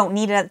and you don't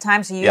need it at the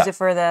time, so you use it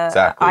for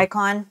the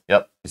icon.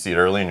 Yep. You see it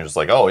early and you're just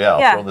like, oh yeah,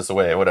 I'll throw this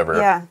away, whatever.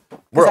 Yeah.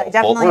 We're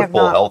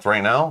full health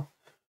right now.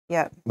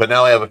 Yeah. But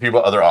now I have a few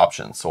other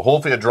options. So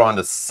hopefully I draw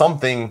into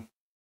something,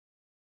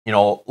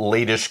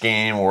 late-ish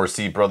game, or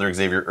see Brother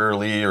Xavier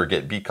early, or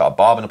get Beat Cop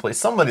Bob into play.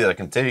 Somebody that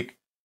can take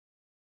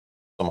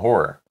some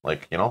horror.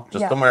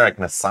 Somewhere I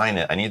can assign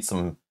it. I need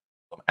some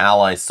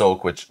ally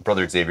soak, which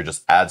Brother Xavier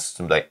just adds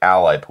to the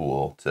ally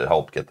pool to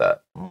help get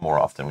that more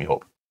often, we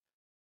hope.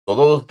 So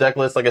those deck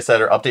lists, like I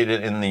said, are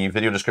updated in the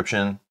video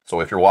description. So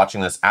if you're watching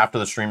this after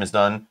the stream is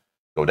done,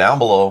 go down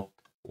below,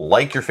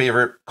 like your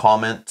favorite,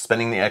 comment,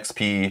 spending the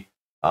XP,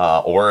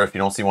 or if you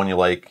don't see one you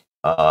like,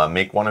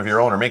 make one of your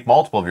own or make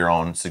multiple of your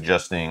own,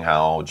 suggesting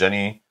how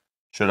Jenny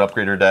should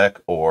upgrade her deck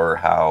or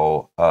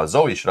how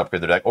Zoe should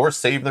upgrade their deck, or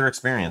save their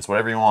experience,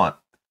 whatever you want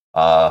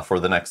for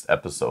the next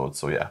episode.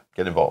 So yeah,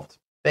 get involved.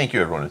 Thank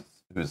you everyone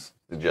who's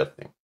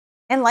suggesting.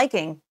 And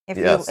liking if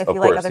you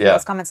like other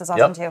people's comments. That's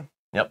awesome too.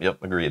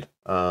 Yep, agreed.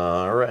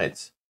 All right.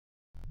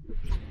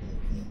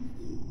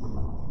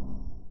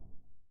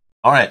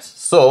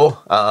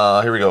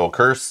 So here we go.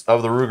 Curse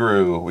of the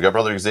Rougarou. We got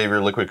Brother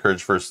Xavier, Liquid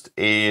Courage, First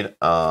Aid.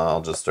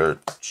 I'll just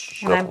start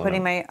shuffling. And I'm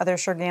putting my other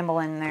Sure Gamble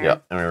in there.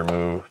 Yep, and we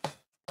removed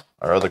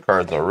our other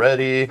cards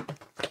already.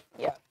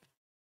 Yeah.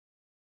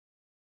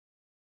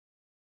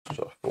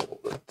 Shuffle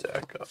the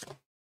deck up.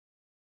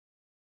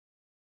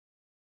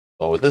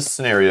 So with this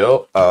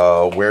scenario,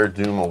 where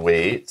Doom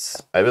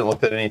awaits, I haven't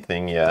looked at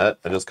anything yet.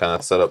 I just kind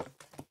of set up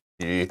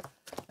the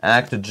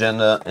act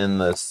agenda in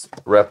this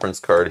reference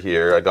card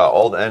here. I got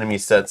all the enemy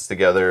sets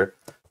together.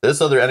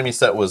 This other enemy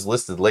set was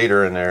listed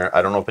later in there.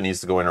 I don't know if it needs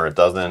to go in or it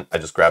doesn't. I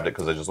just grabbed it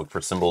because I just looked for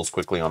symbols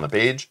quickly on the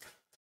page.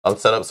 I'll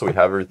set up so we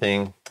have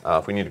everything.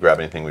 If we need to grab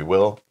anything, we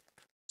will.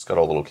 Just got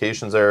all the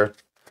locations there.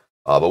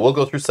 But we'll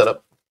go through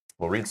setup.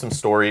 We'll read some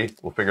story.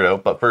 We'll figure it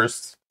out. But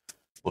first,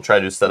 we'll try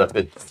to set up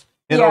it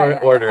in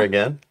order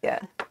again.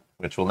 Yeah.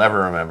 Which we'll never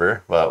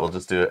remember, but we'll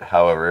just do it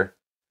however.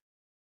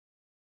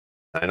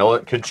 I know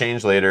it could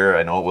change later.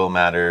 I know it will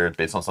matter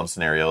based on some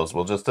scenarios.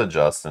 We'll just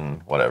adjust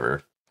and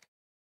whatever.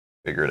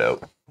 Figure it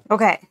out.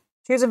 Okay.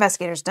 Choose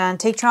investigators done.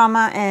 Take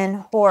trauma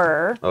and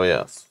horror. Oh,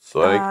 yes.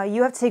 So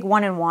you have to take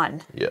 1 and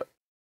 1. Yeah.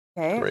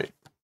 Okay.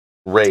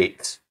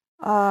 Great.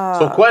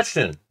 So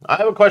question. I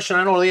have a question.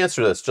 I don't know the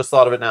answer to this. Just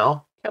thought of it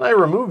now. Can I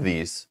remove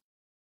these?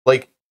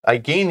 I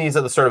gain these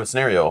at the start of a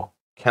scenario.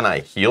 Can I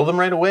heal them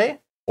right away?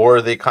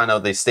 Or they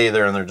they stay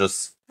there and they're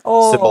just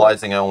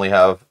symbolizing I only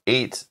have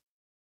 8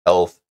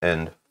 health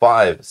and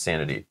 5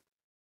 sanity.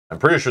 I'm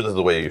pretty sure this is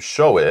the way you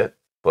show it,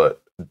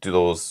 but are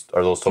those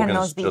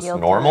tokens just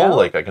normal?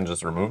 Like I can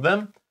just remove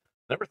them?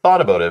 Never thought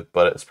about it,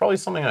 but it's probably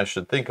something I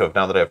should think of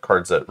now that I have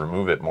cards that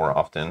remove it more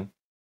often.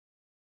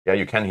 Yeah,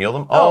 you can heal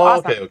them. Oh,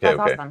 awesome. Okay. That's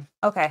awesome.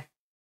 Okay.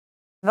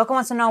 Vilka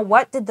wants to know,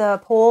 what did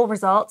the poll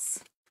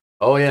results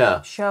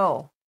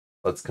show?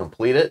 Let's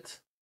complete it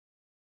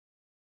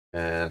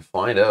and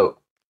find out.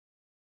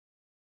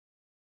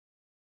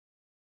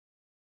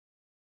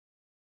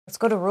 Let's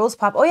go to rules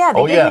pop. Oh yeah,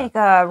 they did make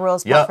a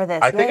rules pop for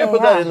this. I think I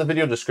put that in the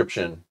video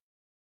description.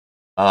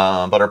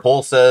 But our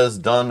poll says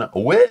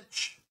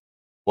Dunwich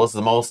was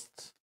the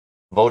most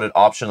voted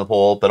option of the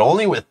poll, but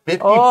only with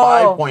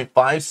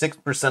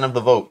 55.56% of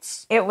the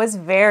votes. It was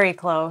very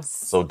close.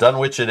 So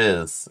Dunwich it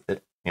is.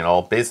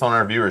 Based on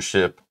our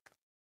viewership,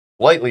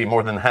 slightly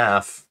more than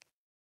half.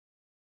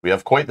 We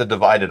have quite the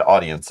divided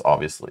audience,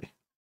 obviously.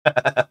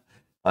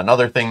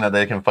 Another thing that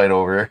they can fight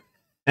over.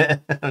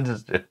 I'm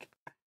just joking.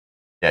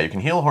 Yeah, you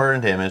can heal horror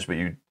and damage, but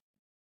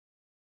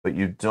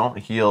you don't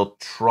heal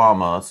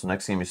trauma. So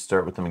next game you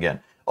start with them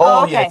again.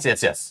 Oh, okay.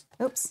 Yes.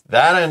 Oops.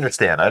 That I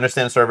understand. I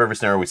understand the start of every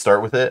scenario. We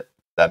start with it.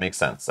 That makes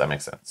sense.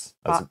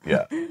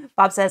 Yeah.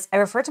 Bob says, I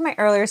refer to my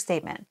earlier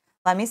statement.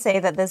 Let me say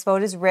that this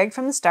vote is rigged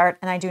from the start,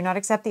 and I do not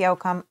accept the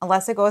outcome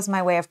unless it goes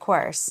my way, of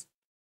course.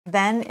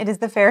 Then it is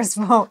the fairest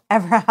vote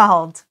ever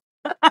held.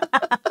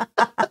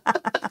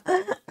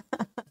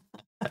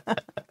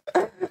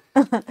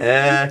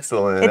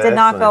 Excellent. It did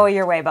not go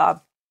your way,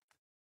 Bob.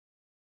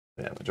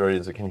 Yeah, majority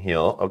of it can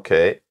heal.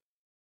 Okay.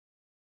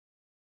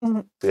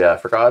 Yeah, I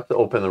forgot to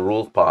open the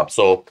rules pop.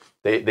 So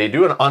they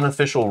do an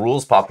unofficial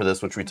rules pop for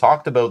this, which we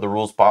talked about the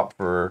rules pop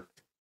for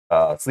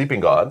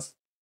Sleeping Gods.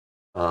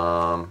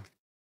 I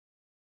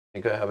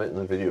think I have it in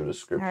the video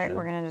description. All right,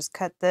 we're going to just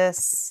cut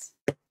this.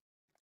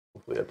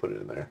 Hopefully I put it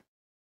in there.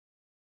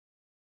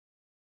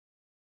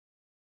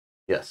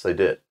 Yes, I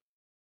did.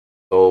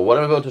 So what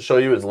I'm about to show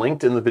you is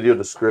linked in the video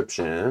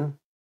description.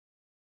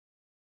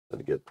 Let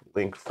me get the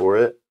link for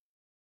it.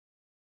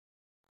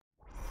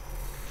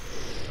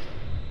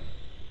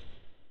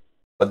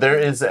 But there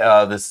is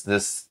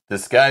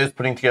this guy who's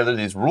putting together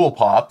these rule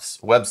pops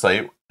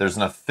website. There's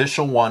an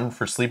official one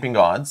for Sleeping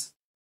Gods.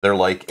 They're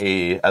like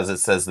as it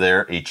says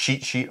there, a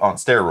cheat sheet on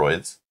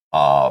steroids.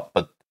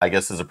 But I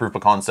guess as a proof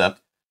of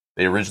concept,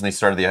 they originally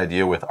started the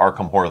idea with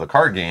Arkham Horror the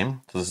card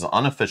game. So this is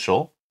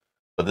unofficial,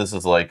 but this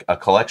is like a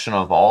collection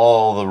of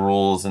all the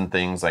rules and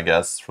things, I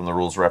guess, from the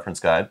rules reference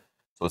guide.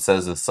 So it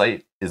says the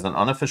site is an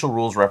unofficial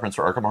rules reference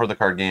for Arkham Horror the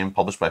card game,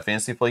 published by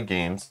Fantasy Flight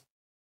Games.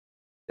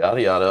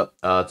 Yada yada.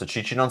 It's a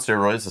cheat sheet on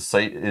steroids. The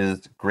site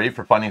is great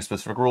for finding a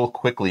specific rule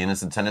quickly and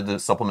is intended to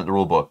supplement the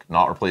rule book,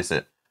 not replace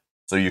it.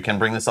 So you can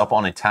bring this up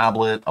on a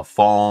tablet, a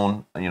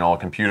phone, a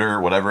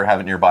computer, whatever, have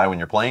it nearby when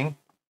you're playing.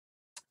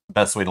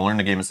 Best way to learn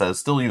the game, it says,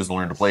 still use the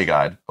Learn to Play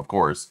guide, of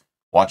course.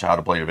 Watch how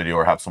to play a video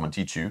or have someone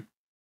teach you.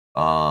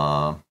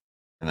 And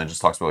then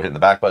just talks about hitting the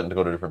back button to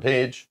go to a different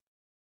page.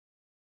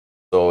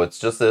 So it's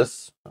just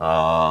this,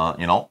 so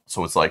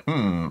it's like,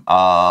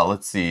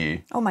 let's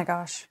see. Oh my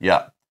gosh.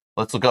 Yeah.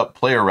 Let's look up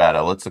player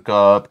rata. Let's look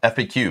up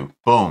FAQ.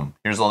 Boom.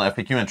 Here's all the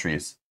FAQ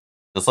entries.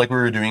 Just like we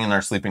were doing in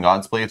our Sleeping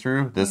Gods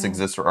playthrough, this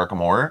exists for Arkham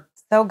Horror.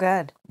 So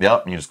good.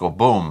 Yep. And you just go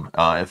boom.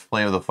 If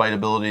play with the fight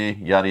ability,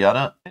 yada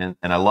yada. And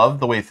I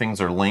love the way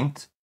things are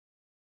linked.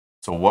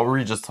 So what were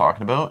we just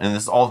talking about? And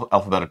this is all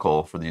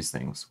alphabetical for these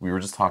things. We were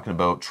just talking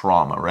about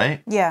trauma,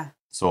 right? Yeah.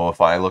 So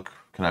if I look,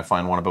 can I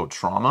find one about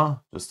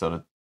trauma? Just out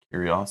of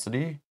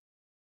curiosity.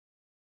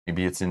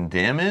 Maybe it's in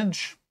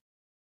damage.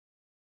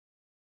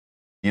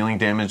 Dealing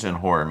damage and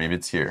horror. Maybe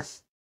it's here.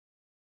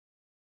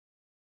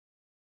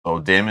 So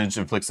damage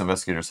inflicts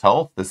investigators'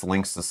 health. This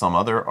links to some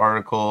other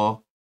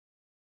article.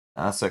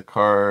 Asset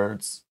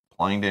cards.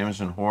 Applying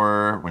damage and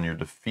horror when you're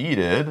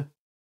defeated.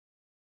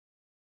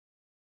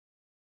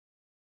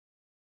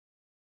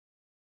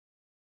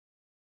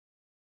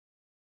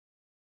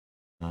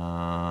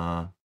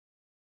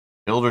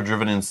 Killed or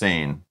driven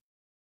insane.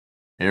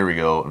 Here we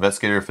go.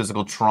 Investigator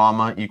physical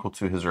trauma equal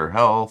to his or her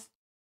health.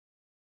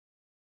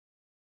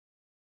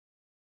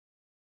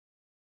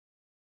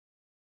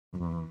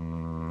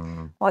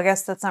 Well, I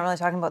guess that's not really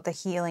talking about the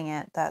healing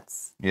it.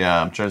 That's...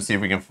 Yeah, I'm trying to see if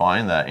we can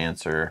find that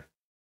answer.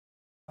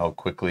 How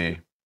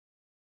quickly.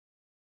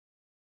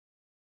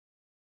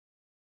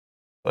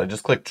 So I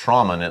just clicked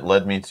trauma and it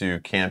led me to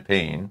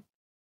campaign.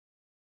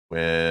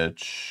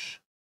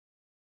 Which...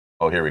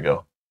 Oh, here we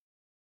go.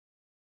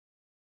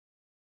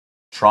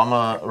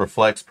 Trauma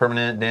reflects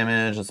permanent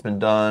damage that's been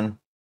done.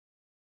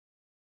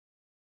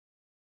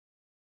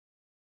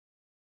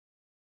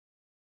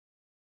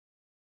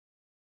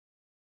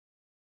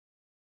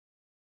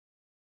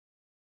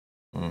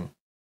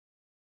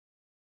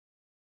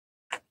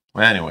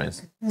 Well,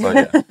 anyways, so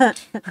yeah.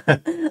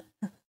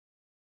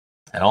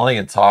 I don't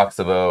think it talks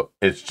about,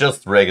 it's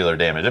just regular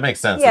damage. It makes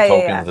sense. The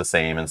token's the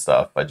same and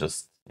stuff.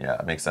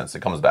 It makes sense.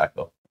 It comes back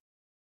though.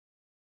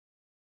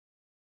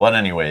 But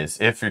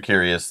anyways, if you're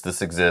curious,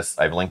 this exists.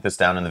 I've linked this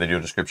down in the video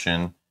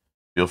description.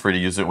 Feel free to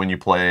use it when you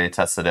play,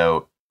 test it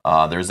out.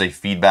 There's a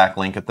feedback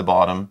link at the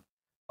bottom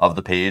of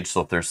the page,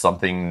 so if there's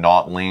something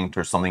not linked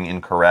or something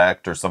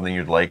incorrect or something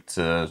you'd like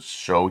to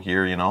show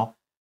here, you know,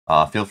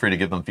 feel free to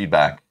give them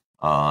feedback,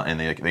 and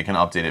they can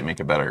update it, make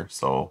it better.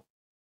 So,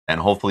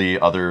 and hopefully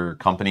other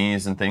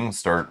companies and things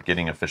start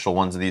getting official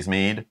ones of these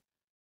made.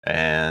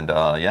 And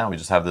yeah, we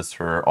just have this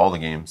for all the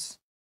games.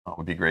 That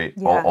would be great.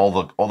 Yeah.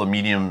 All the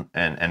medium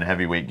and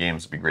heavyweight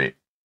games would be great.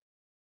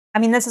 I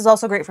mean, this is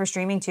also great for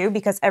streaming too,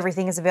 because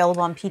everything is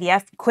available on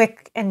PDF,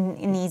 quick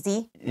and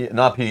easy. Yeah,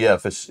 not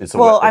PDF. It's a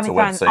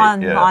website.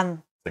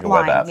 On like a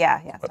web app.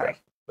 Yeah, web sorry. App.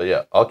 But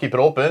yeah, I'll keep it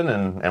open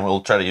and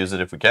we'll try to use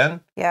it if we can.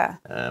 Yeah.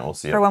 And we'll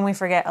see. For when we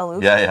forget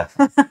Aloof. Yeah.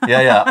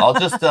 I'll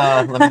just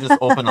let me just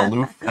open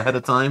Aloof ahead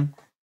of time.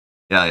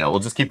 Yeah. We'll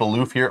just keep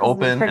Aloof here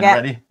open and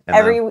ready.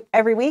 And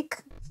every week.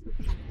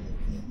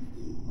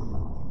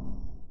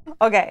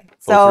 Okay,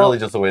 so it's really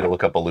just a way to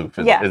look up Aloof.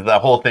 That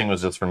whole thing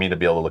was just for me to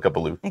be able to look up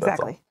Aloof.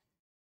 Exactly.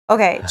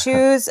 Okay,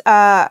 choose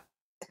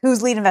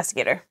who's lead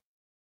investigator.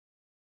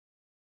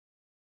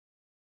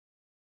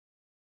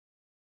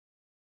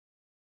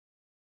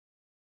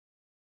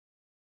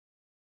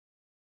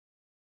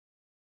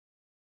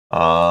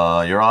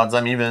 Your odds,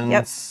 I'm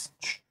evens.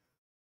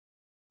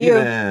 Yep.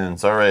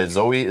 Evens. All right,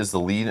 Zoe is the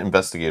lead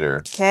investigator.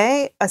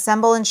 Okay,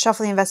 assemble and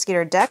shuffle the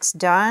investigator decks,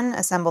 done.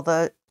 Assemble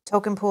the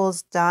token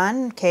pools,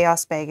 done.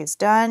 Chaos bag is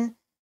done.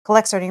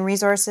 Collect starting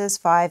resources,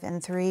 5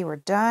 and 3, we're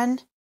done.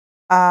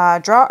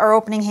 Draw our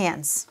opening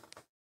hands.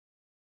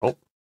 Oh.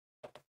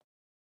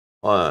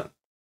 One.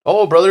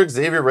 Oh, Brother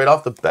Xavier right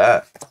off the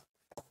bat.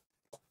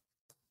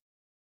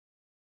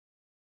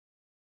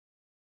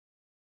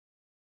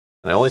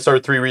 And I only start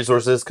with 3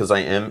 resources because I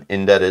am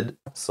indebted.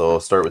 So I'll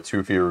start with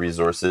 2 fewer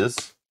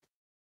resources.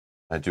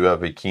 I do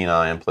have a keen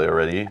eye in play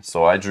already.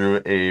 So I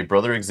drew a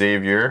Brother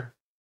Xavier.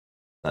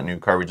 That new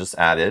card we just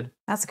added.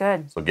 That's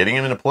good. So getting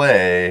him into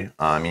play,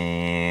 I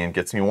mean,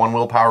 gets me 1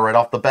 willpower right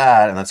off the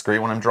bat, and that's great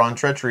when I'm drawing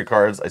treachery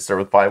cards. I start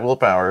with 5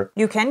 willpower.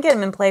 You can get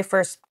him in play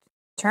first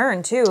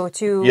turn, too.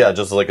 Yeah,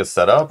 just like a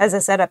setup. As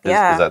a setup,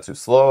 yeah. Is that too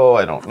slow?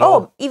 I don't know.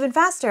 Oh, even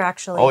faster,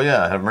 actually. Oh,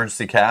 yeah, I have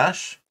emergency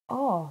cash.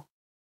 Oh.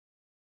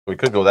 We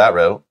could go that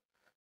route.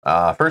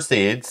 First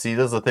aid, see,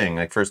 that's the thing.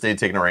 Like, first aid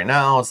taking it right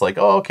now, it's like,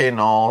 oh, okay,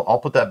 no, I'll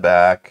put that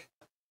back,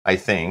 I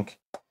think.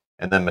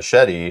 And then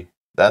machete,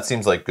 that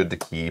seems like good to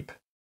keep.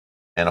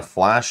 And a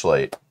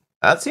flashlight.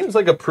 That seems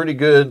like a pretty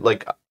good,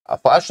 like, a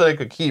flashlight I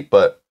could keep,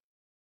 but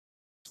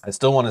I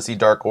still want to see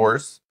Dark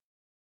Horse.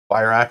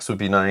 Fire axe would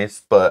be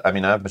nice, but, I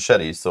mean, I have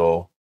machete,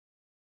 so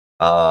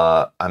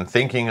I'm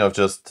thinking of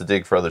just to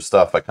dig for other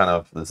stuff.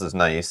 This is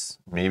nice.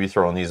 Maybe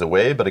throwing these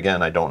away, but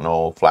again, I don't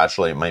know.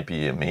 Flashlight might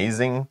be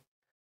amazing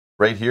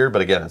right here,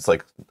 but again, it's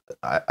like,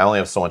 I only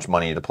have so much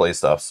money to play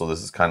stuff, so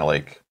this is kind of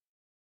like,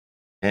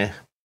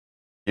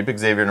 Keep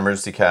Xavier in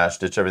emergency cash,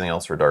 ditch everything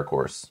else for Dark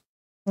Horse.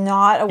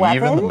 Not a weapon?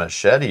 Even the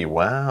machete,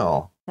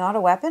 wow. Not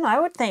a weapon? I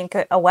would think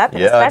a weapon.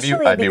 Yeah,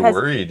 I'd be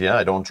worried. Yeah,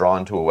 I don't draw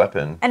into a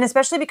weapon. And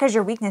especially because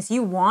your weakness,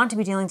 you want to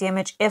be dealing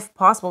damage if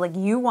possible. Like,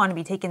 you want to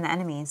be taking the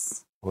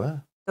enemies.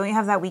 What? Don't you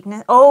have that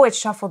weakness? Oh, it's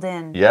shuffled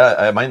in. Yeah,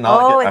 I might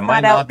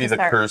not be the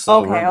curse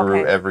of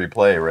every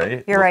play,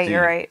 right? You're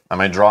right. I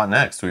might draw it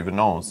next, who even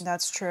knows?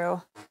 That's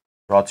true.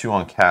 Draw 2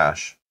 on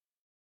cash.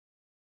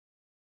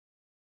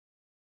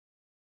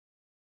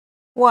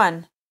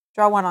 1.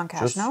 Draw 1 on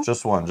cash, no?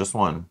 Just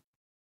one.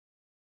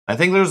 I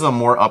think there's a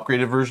more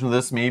upgraded version of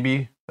this,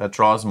 maybe, that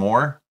draws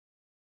more.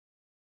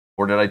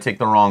 Or did I take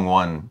the wrong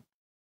one?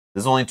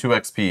 This is only 2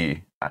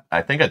 XP.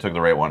 I think I took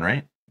the right one,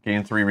 right?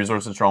 Gain 3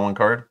 resources, draw 1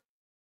 card. Is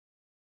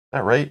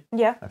that right?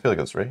 Yeah. I feel like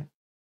that's right.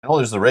 Oh,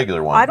 there's the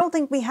regular one. I don't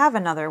think we have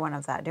another one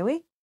of that, do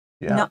we?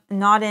 Yeah. No,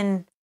 not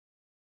in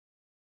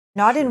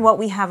what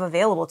we have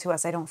available to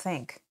us, I don't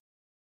think.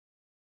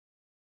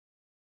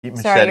 Keep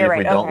machete if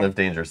we don't live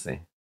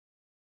dangerously.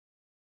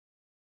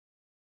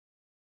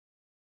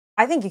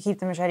 I think you keep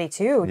the machete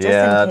too,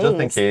 just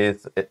in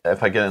case.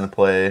 If I get into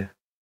play.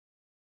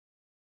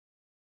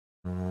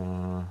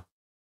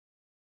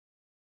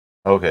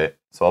 Okay,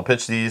 so I'll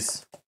pitch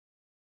these.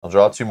 I'll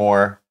draw 2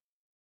 more.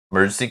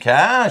 Emergency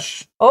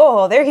cash.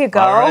 Oh, there you go.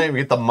 All right, we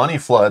get the money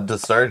flood to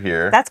start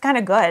here. That's kind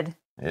of good.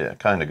 Yeah,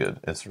 kind of good.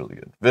 It's really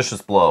good.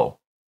 Vicious blow.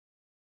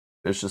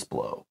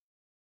 All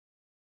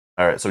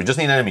right, so we just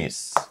need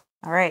enemies.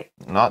 All right.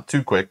 Not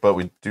too quick, but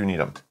we do need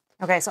them.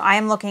 Okay, so I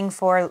am looking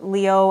for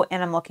Leo,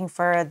 and I'm looking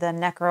for the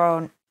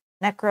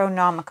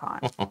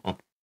Necronomicon.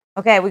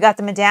 Okay, we got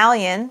the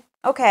medallion.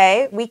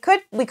 Okay, we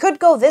could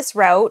go this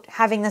route,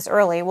 having this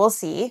early. We'll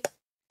see.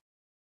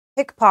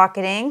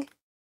 Pickpocketing.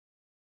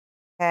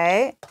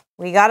 Okay,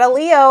 we got a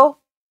Leo.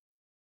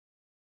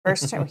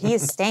 First turn, he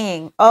is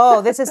staying.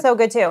 Oh, this is so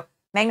good too.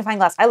 Magnifying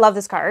glass. I love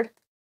this card.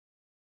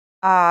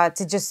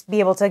 To just be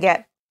able to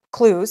get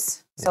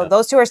clues. So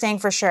those 2 are staying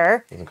for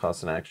sure. Doesn't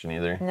cost an action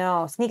either.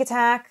 No, sneak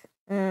attack.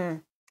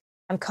 I'm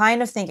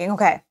kind of thinking,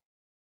 okay.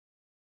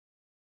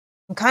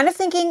 I'm kind of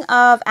thinking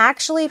of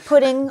actually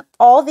putting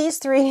all these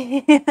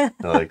 3.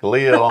 Like,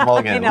 Leo, I'm all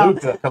again.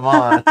 Luca, come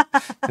on.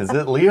 Is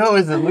it Leo?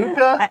 Is it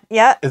Luca?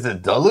 Yeah. Is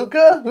it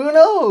DeLuca? Who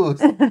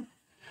knows?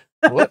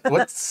 What name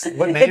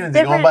is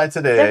he going by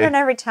today? Different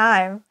every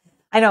time.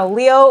 I know.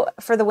 Leo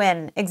for the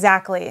win.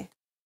 Exactly.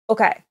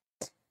 Okay.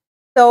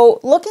 So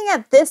looking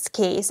at this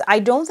case, I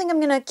don't think I'm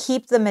going to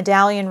keep the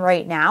medallion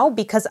right now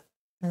because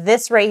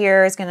this right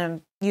here is going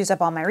to use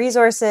up all my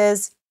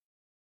resources.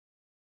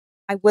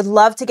 I would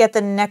love to get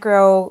the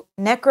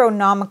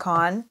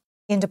Necronomicon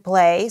into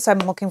play, so I'm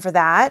looking for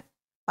that.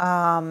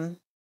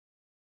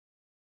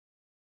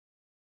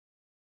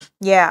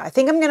 Yeah, I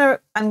think I'm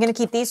gonna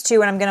keep these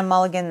two, and I'm gonna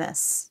mulligan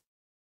this.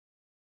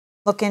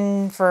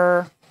 Looking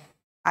for,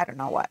 I don't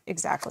know what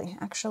exactly.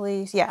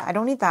 Actually, yeah, I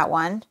don't need that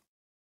one.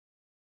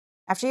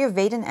 After you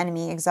evade an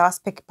enemy,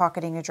 exhaust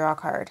pickpocketing to draw a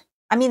card.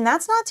 I mean,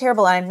 that's not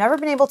terrible. I've never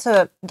been able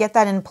to get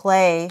that in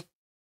play.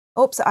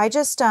 Oops, I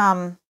just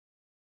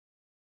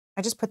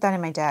put that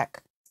in my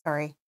deck.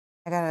 Sorry,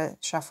 I gotta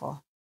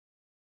shuffle.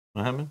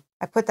 What happened?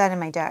 I put that in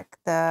my deck,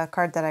 the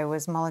card that I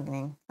was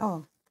mulliganing.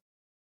 Oh,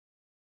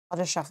 I'll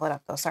just shuffle it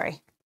up though.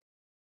 Sorry.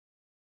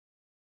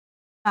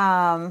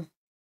 I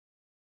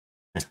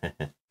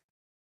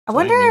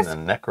wonder if the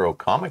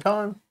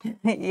Necronomicon.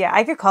 Yeah,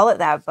 I could call it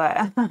that, but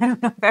I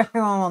don't know if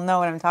everyone will know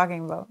what I'm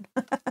talking about.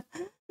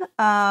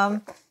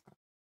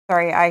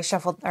 Sorry, I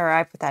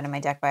put that in my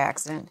deck by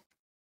accident.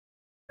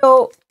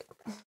 So,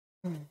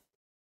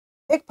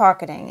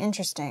 pickpocketing,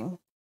 interesting.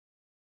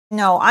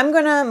 No, I'm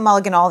gonna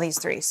mulligan all these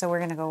three. So we're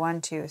gonna go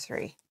 1, 2,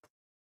 3.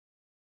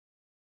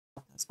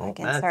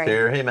 Matt's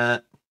here. Hey,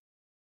 Matt.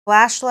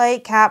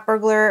 Flashlight, cat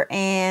burglar,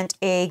 and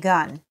a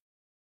gun.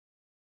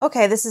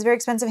 Okay, this is a very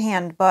expensive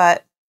hand,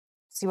 but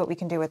let's see what we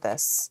can do with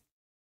this.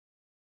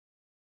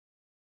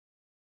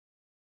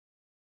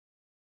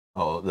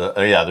 Oh,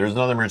 yeah. There's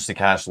another emergency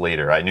cache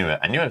later. I knew it.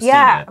 I've seen it.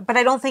 Yeah, but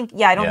I don't think.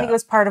 Yeah, I don't think it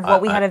was part of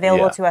what we had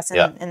available to us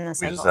in the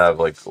cycle. We just have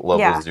like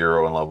level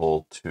 0 and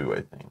level 2,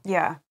 I think.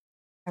 Yeah,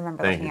 I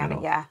remember looking at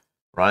it. Yeah.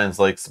 Ryan's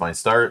likes my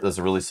start. That's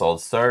a really solid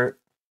start.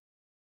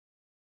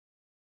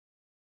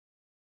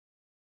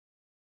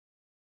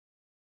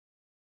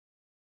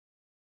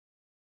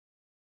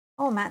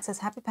 Oh, Matt says,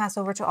 happy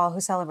Passover to all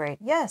who celebrate.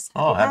 Yes.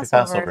 Happy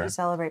Passover. Who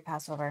celebrate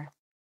Passover.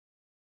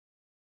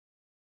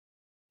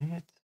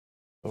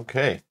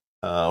 Okay.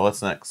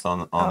 What's next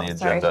on the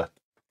agenda?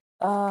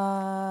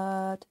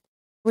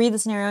 Read the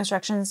scenario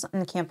instructions in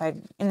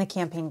the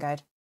campaign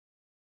guide.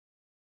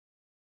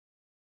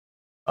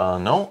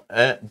 No.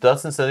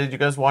 Dustin said, did you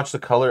guys watch the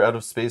Color Out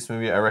of Space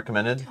movie I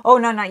recommended? Oh,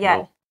 no, not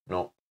yet.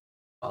 No.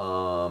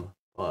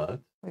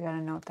 What? We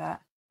gotta note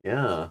that.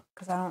 Yeah.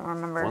 Because I don't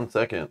remember. 1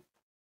 second.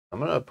 I'm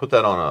going to put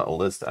that on a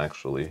list,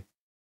 actually.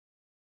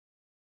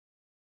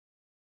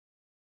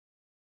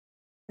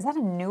 Is that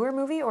a newer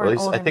movie or at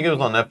least, an older I think movie? it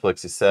was on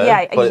Netflix, he said.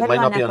 Yeah, but it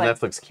might not be on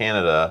Netflix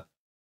Canada.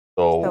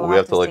 So we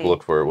have to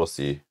look for it. We'll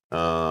see.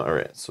 All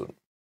right. So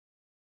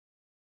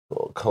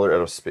Color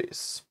Out of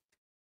Space.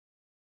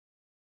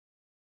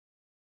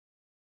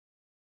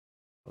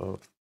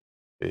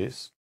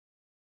 Space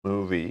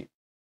movie.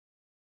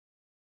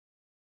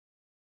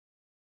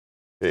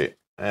 Okay.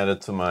 Add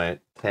it to my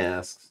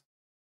tasks.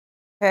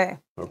 Okay.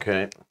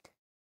 Okay.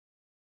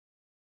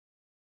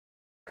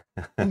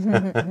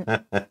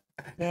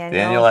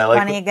 Daniel, I like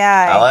funny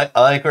guy.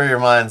 I like where your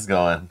mind's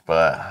going,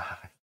 but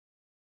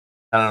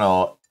I don't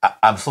know.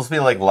 I'm supposed to be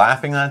like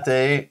laughing that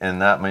day,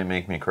 and that might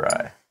make me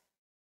cry.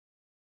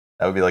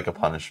 That would be like a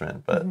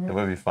punishment, but it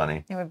would be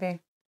funny. It would be.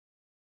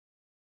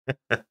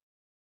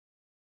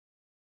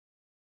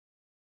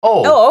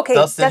 Okay.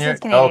 Dustin's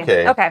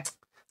Canadian. Okay.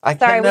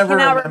 Sorry, we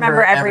cannot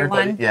remember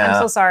everyone. Yeah.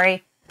 I'm so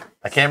sorry.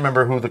 I can't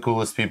remember who the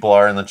coolest people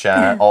are in the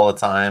chat all the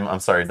time. I'm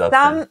sorry,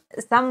 Dustin.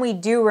 Some we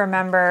do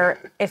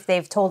remember if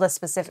they've told us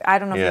specific. I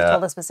don't know if they've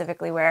told us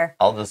specifically where.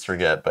 I'll just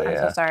forget, but I'm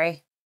so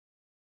sorry.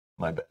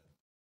 My bad.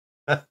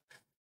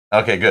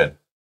 Okay, good.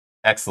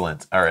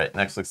 Excellent. All right,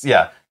 Netflix.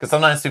 Yeah, because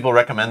sometimes people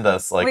recommend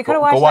us like go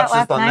watch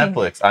this on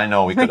Netflix. I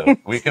know we could have.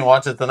 We can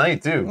watch it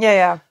tonight too.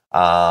 Yeah.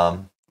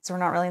 So we're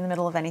not really in the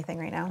middle of anything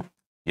right now.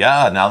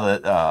 Yeah. Now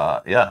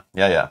that yeah.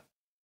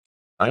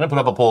 I'm gonna put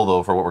up a poll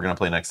though for what we're gonna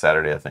play next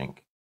Saturday, I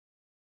think.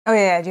 Oh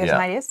yeah. Do you have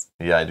some ideas?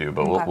 Yeah, I do.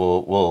 But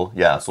we'll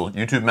So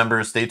YouTube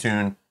members, stay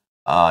tuned.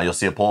 You'll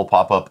see a poll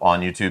pop up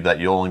on YouTube that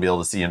you'll only be able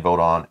to see and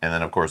vote on, and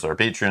then of course our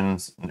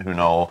patrons who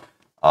know.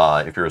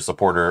 If you're a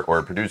supporter or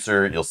a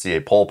producer, you'll see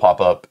a poll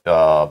pop up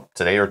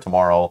today or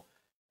tomorrow,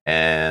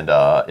 and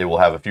it will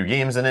have a few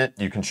games in it.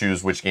 You can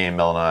choose which game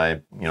Mel and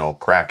I,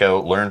 crack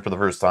out, learn for the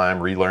first time,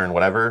 relearn,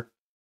 whatever,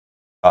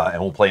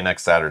 and we'll play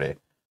next Saturday.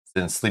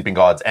 Since Sleeping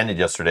Gods ended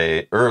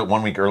yesterday, or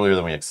 1 week earlier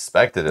than we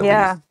expected, at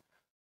least.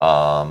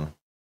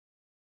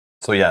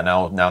 So yeah,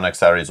 now next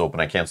Saturday is open.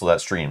 I canceled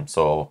that stream,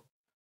 so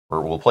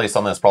we'll play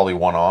something that's probably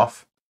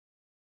one-off.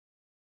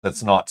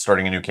 That's not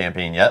starting a new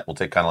campaign yet. We'll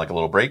take kind of like a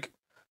little break.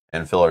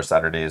 And fill our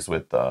Saturdays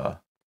with, for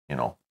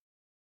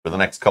the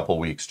next couple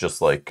weeks,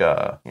 just like,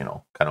 kind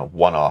of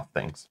one-off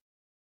things.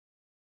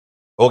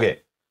 Okay.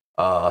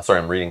 Sorry,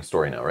 I'm reading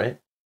story now, right?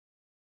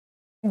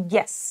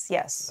 Yes.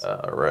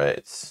 All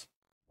right.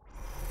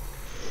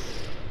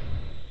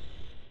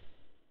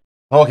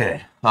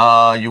 Okay.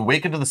 You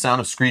waken to the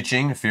sound of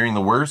screeching. Fearing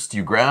the worst,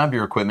 you grab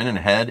your equipment and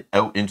head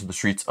out into the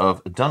streets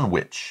of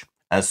Dunwich.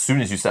 As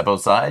soon as you step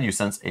outside, you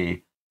sense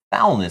a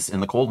foulness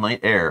in the cold night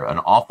air, an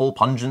awful,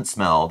 pungent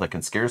smell that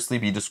can scarcely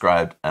be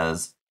described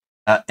as,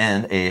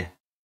 and a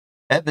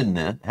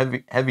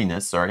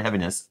heaviness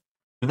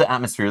to the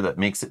atmosphere that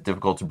makes it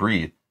difficult to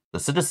breathe. The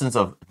citizens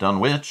of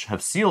Dunwich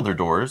have sealed their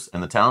doors,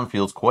 and the town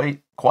feels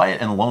quite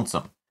quiet and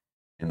lonesome.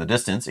 In the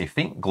distance, a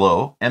faint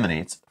glow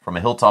emanates from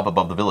a hilltop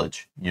above the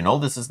village. You know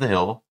this is the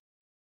hill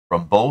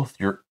from both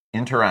your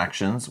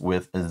interactions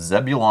with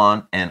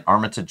Zebulon and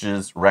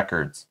Armitage's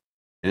records.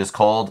 It is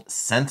called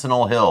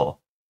Sentinel Hill,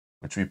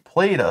 which we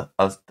played a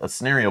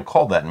scenario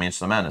called that in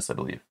Mansion of Madness, I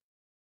believe.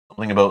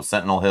 Something about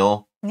Sentinel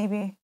Hill.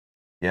 Maybe.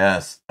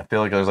 Yes. I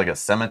feel like there's like a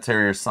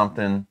cemetery or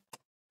something.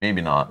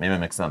 Maybe not. Maybe I'm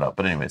mixing that up.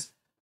 But anyways,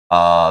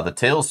 the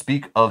tales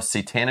speak of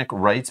satanic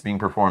rites being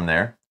performed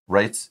there.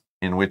 Rites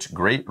in which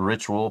great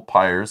ritual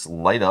pyres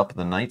light up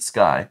the night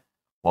sky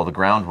while the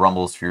ground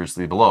rumbles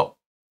fiercely below.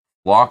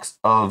 Flocks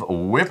of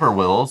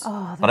whippoorwills.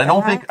 But I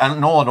don't think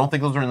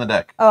those are in the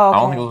deck. Oh, okay.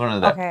 I don't think those are in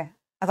the deck. Okay.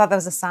 I thought that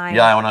was a sign.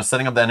 Yeah, when I was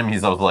setting up the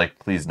enemies, I was like,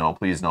 please no,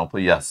 please no,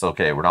 please yes.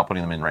 Okay, we're not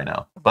putting them in right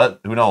now. But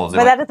who knows?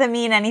 But that doesn't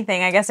mean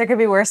anything. I guess there could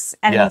be worse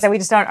enemies that we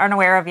just aren't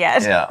aware of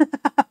yet. Yeah.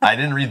 I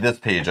didn't read this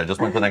page. I just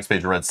went to the next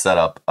page and read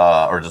setup,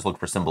 or just look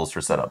for symbols for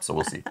setup. So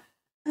we'll see.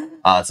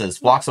 It says,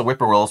 flocks of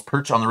whippoorwills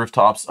perch on the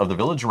rooftops of the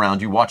village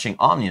around you, watching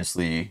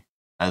ominously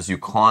as you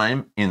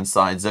climb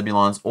inside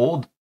Zebulon's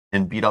old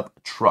and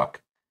beat-up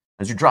truck.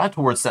 As you drive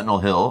towards Sentinel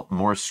Hill,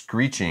 more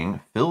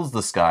screeching fills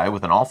the sky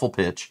with an awful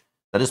pitch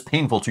that is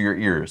painful to your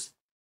ears.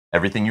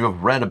 Everything you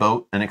have read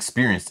about and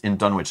experienced in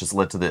Dunwich has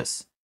led to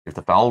this. If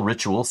the foul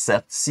ritual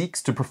Seth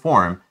seeks to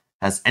perform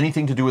has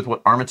anything to do with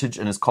what Armitage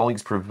and his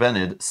colleagues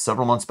prevented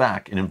several months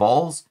back, it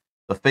involves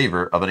the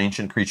favor of an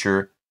ancient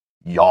creature,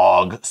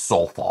 Yog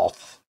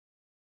Sothoth.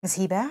 Is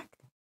he back?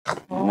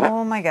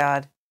 Oh my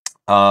god.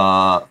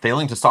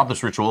 Failing to stop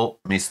this ritual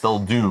may spell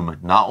doom,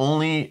 not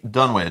only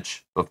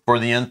Dunwich, but for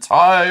the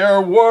entire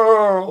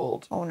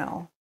world. Oh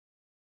no.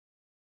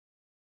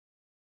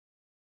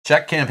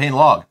 Check campaign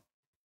log.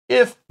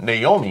 If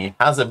Naomi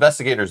has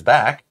investigators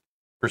back,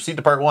 proceed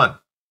to part 1.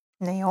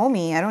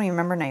 Naomi? I don't even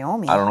remember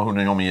Naomi. I don't know who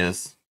Naomi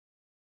is.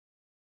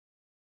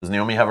 Does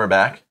Naomi have her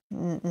back?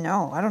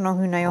 No, I don't know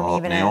who Naomi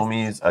even is.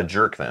 Naomi's a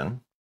jerk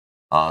then.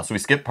 So we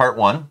skip part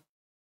 1.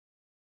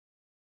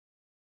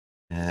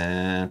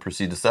 And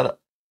proceed to setup.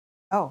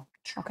 Oh,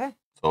 okay.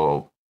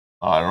 So,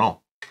 I don't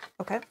know.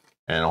 Okay.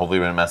 And hopefully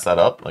we didn't mess that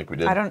up like we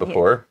did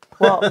before.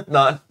 Well,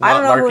 not I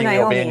don't know marking who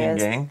Naomi the Albanian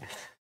is.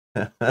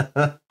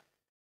 gang.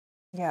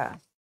 Yeah.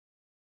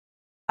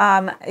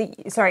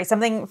 Sorry,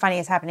 something funny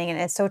is happening,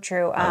 and it's so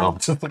true. I'm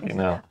just looking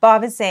now.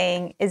 Bob is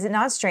saying, is it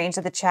not strange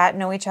that the chat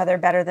know each other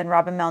better than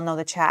Rob and Mel know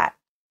the chat?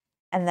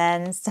 And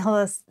then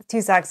Stella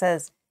Tusak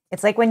says,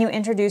 it's like when you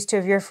introduce 2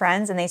 of your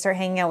friends and they start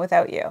hanging out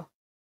without you.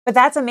 But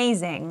that's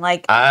amazing.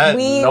 Like,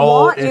 we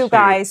want you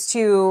guys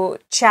to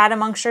chat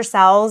amongst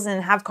yourselves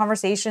and have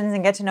conversations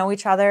and get to know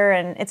each other,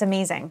 and it's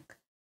amazing.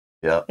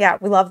 Yeah. Yeah,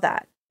 we love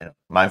that. Yeah.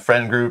 My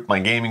friend group, my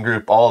gaming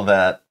group, all of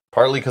that.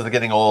 Partly because of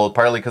getting old,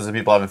 partly because of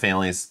people having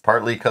families,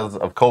 partly because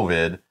of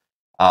COVID.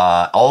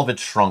 All of it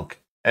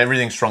shrunk.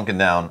 Everything's shrunken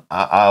down.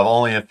 I have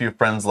only a few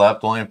friends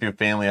left, only a few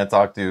family I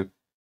talk to,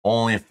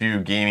 only a few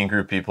gaming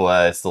group people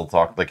I still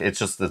talk. Like, it's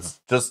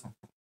just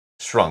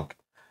shrunk.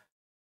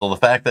 So the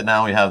fact that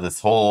now we have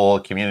this whole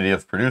community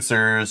of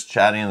producers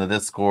chatting in the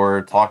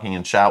Discord, talking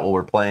in chat while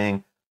we're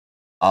playing,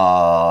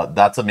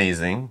 that's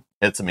amazing.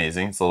 It's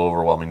amazing. It's a little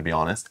overwhelming, to be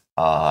honest.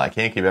 I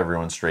can't keep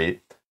everyone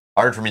straight.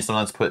 Hard for me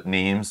sometimes to put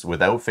names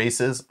without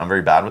faces. I'm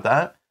very bad with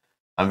that.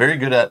 I'm very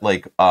good at,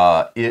 like,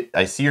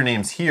 I see your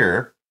names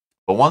here,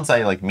 but once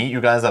I, like, meet you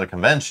guys at a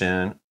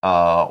convention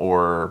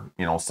or,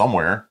 you know,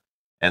 somewhere,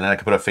 and then I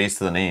can put a face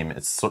to the name,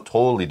 it's so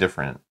totally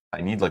different. I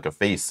need, like, a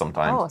face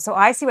sometimes. Oh, so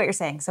I see what you're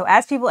saying. So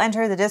as people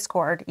enter the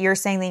Discord, you're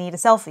saying they need a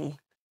selfie.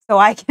 So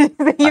I can...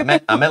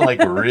 I meant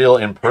like real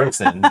in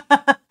person.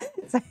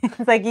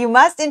 It's like, you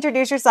must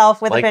introduce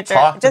yourself with a picture.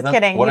 Just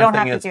kidding. You don't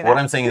have to do that. What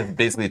I'm saying is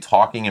basically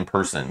talking in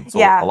person. So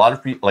a lot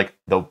of people, like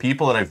the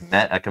people that I've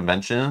met at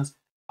conventions,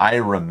 I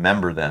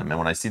remember them. And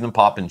when I see them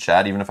pop in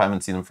chat, even if I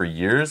haven't seen them for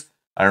years,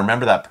 I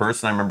remember that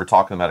person. I remember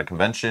talking to them at a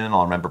convention.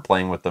 I'll remember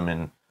playing with them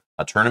in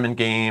a tournament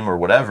game or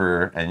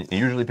whatever. And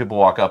usually people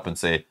walk up and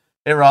say,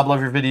 hey, Rob, love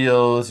your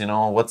videos. You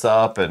know, what's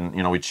up? And,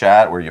 you know, we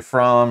chat. Where are you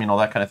from? You know,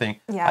 that kind of thing.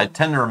 Yeah. I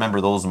tend to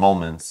remember those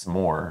moments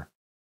more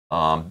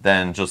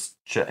than just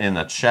in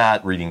a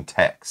chat reading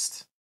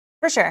text.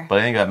 For sure. But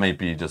I think that might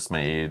be just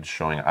my age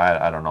showing.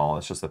 I don't know.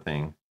 It's just a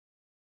thing.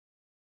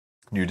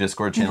 New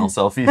Discord channel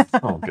selfies.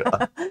 Oh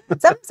god.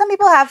 Some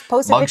people have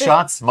posted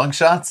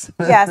mugshots.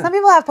 Yeah, some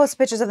people have posted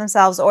pictures of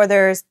themselves, or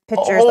there's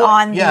pictures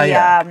on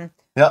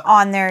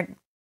on their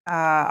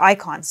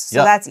icons.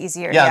 So that's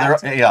easier.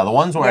 Yeah, the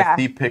ones where I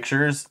see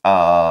pictures,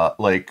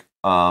 like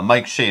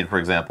Mike Shade, for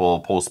example,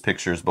 posts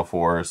pictures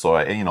before,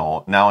 so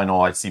now I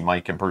know I see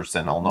Mike in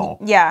person. I'll know.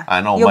 Yeah,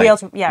 I know. You'll Mike, be able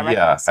to.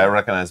 Yeah, I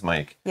recognize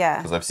Mike. Yeah,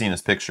 because I've seen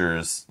his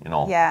pictures.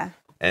 Yeah.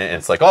 And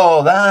it's like,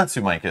 oh, that's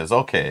who Mike is.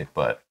 Okay,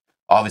 but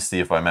obviously,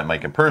 if I met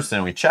Mike in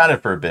person, we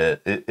chatted for a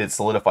bit, it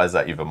solidifies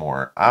that even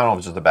more. I don't know if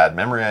it's just a bad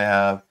memory I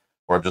have,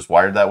 or I'm just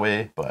wired that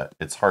way, but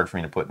it's hard for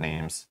me to put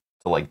names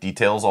to like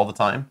details all the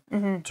time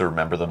to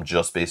remember them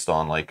just based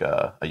on like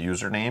a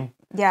username.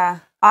 Yeah,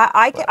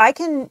 I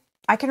can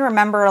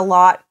remember a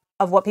lot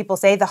of what people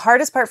say. The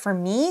hardest part for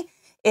me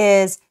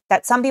is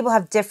that some people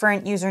have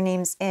different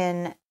usernames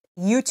in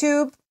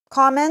YouTube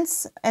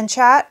comments and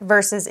chat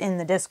versus in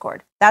the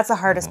Discord. That's the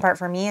hardest part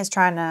for me, is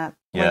trying to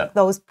link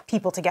those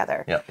people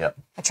together. Yeah.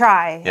 I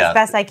try as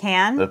best I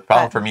can. The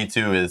problem for me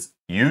too is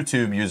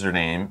YouTube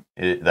username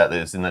that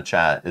is in the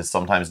chat is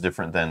sometimes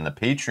different than the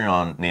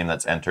Patreon name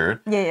that's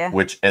entered. Yeah.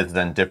 Which is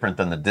then different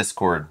than the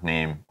Discord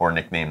name or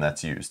nickname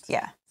that's used.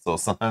 Yeah. So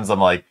sometimes I'm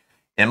like,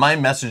 am I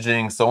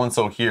messaging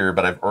so-and-so here,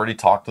 but I've already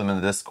talked to them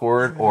in the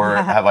Discord, or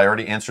have I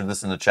already answered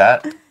this in the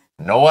chat?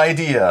 No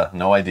idea,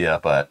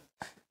 but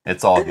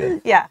it's all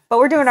good. Yeah, but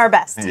we're doing our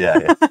best.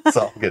 Yeah, it's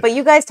all good. But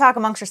you guys talk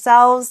amongst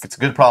yourselves. It's a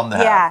good problem to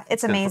have. Yeah,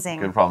 it's amazing.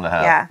 Good problem to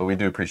have. Yeah. But we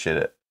do appreciate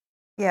it.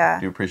 Yeah.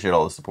 We do appreciate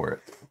all the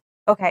support.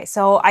 Okay,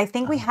 so I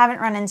think we haven't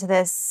run into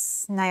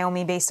this,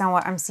 Naomi, based on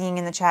what I'm seeing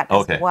in the chat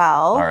as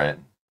well. All right.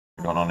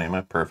 Going on,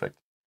 Naima. Perfect.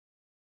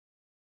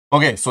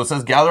 Okay, so it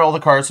says, gather all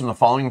the cards from the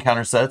following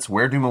encounter sets: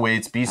 Where Doom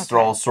Awaits, Beast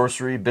Thralls,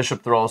 Sorcery,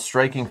 Bishop Thralls,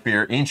 Striking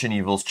Fear, Ancient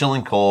Evils,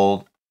 Chilling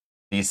Cold.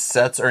 These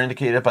sets are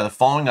indicated by the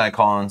following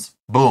icons.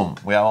 Boom.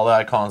 We have all the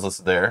icons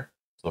listed there.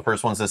 So the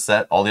first one's this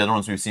set. All the other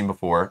ones we've seen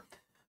before.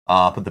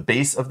 Put the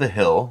base of the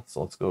hill.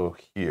 So let's go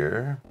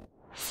here.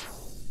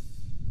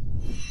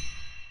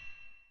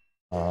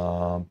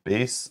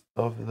 Base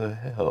of the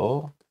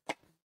hill.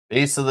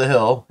 Base of the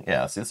hill.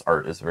 Yeah, see, this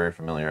art is very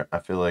familiar. I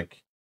feel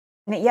like...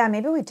 Yeah,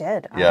 maybe we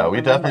did. Yeah,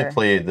 we definitely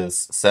played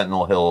this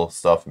Sentinel Hill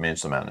stuff in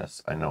Mansions of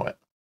Madness. I know it.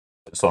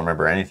 Just don't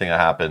remember anything that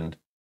happened.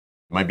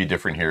 It might be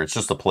different here. It's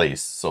just a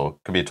place, so it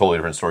could be a totally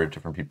different story of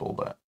different people,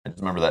 but I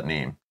just remember that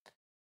name.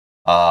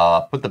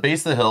 Put the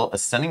base of the hill,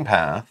 ascending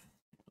path.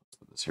 Let's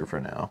put this here for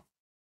now.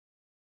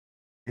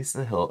 Base of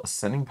the hill,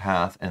 ascending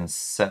path, and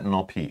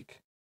Sentinel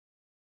Peak.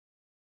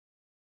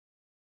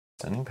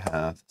 Ascending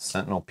path,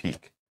 Sentinel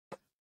Peak.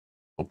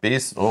 So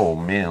base, oh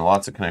man,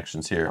 lots of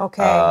connections here.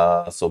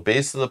 Okay. So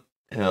base of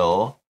the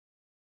hill.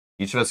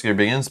 Each investigator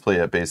begins play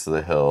at base of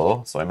the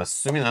hill. So I'm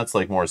assuming that's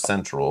like more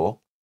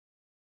central.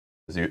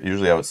 Is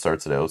usually how it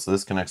starts it out. So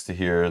this connects to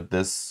here.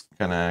 This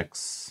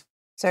connects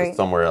to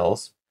somewhere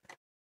else.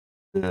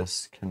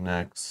 This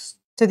connects.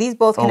 So these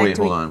both connect. Oh wait,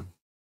 hold on.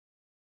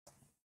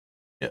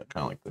 Yeah,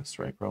 kind of like this,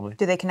 right? Probably.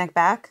 Do they connect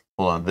back?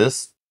 Hold on.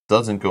 This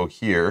doesn't go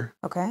here.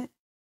 Okay.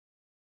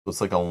 So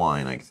it's like a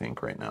line, I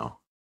think, right now.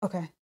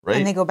 Okay. Right.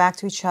 And they go back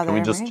to each other. Can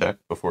we just check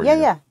before?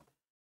 Yeah.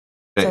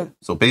 Okay.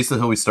 So base of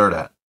the hill we start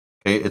at.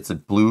 Okay, it's a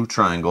blue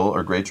triangle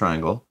or gray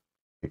triangle.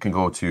 It can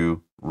go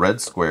to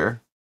red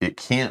square. It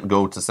can't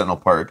go to Sentinel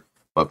Park,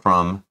 but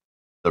from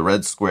the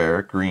red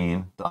square,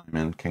 green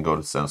diamond can go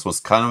to Sentinel. So it's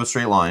kind of a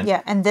straight line.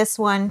 Yeah, and this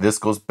one. This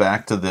goes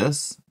back to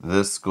this.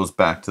 This goes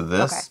back to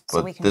this. Okay,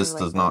 so but this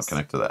does not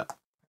connect to that.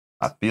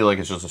 I feel like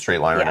it's just a straight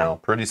line right now.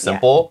 Pretty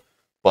simple,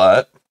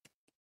 but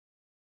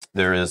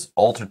there is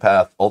altered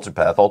path, altered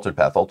path, altered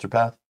path, altered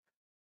path,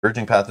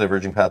 diverging path,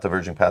 diverging path,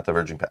 diverging path,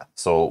 diverging path.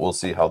 So we'll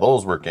see how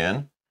those work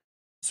in,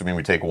 assuming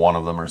we take one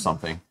of them or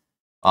something.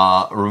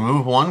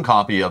 Remove one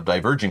copy of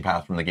Diverging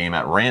Path from the game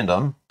at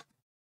random.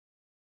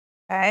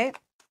 Okay.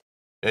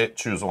 Okay,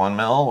 choose one,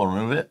 Mel. We'll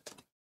remove it.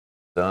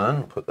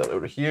 Done. Put that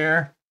over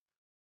here.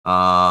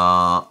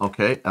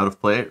 Okay, out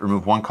of play.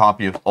 Remove one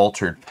copy of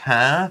Altered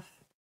Path.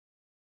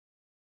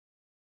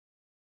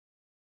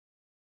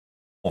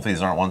 Hopefully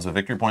these aren't ones with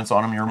victory points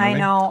on them you're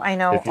removing. I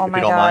know. If you don't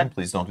mind,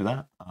 please don't do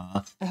that.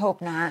 I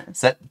hope not.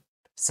 Set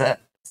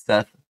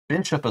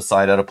Bishop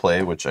aside out of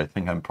play, which I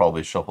think I'm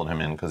probably shuffled him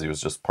in because he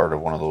was just part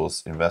of one of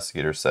those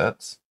investigator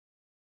sets.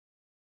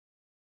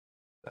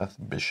 Seth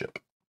Bishop.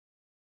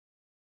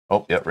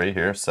 Oh, yep, right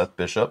here. Seth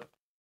Bishop.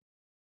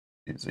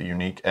 He's a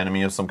unique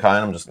enemy of some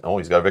kind. He's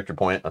got a victory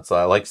point. That's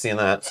I like seeing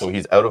that. So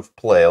he's out of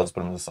play. I'll just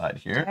put him to the side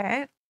here.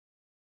 Okay.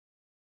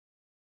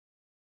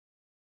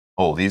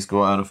 Oh, these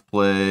go out of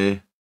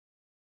play.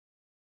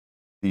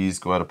 These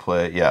go out of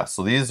play. Yeah,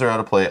 so these are out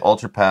of play.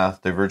 Altered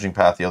Path, Diverging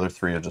Path. The other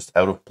three are just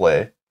out of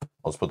play.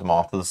 I'll just put them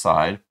off to the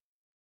side.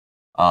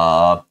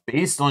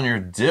 Based on your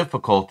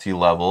difficulty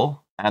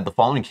level, add the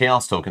following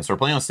chaos tokens. So we're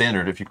playing on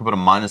standard. If you could put a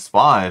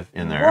 -5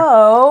 in there,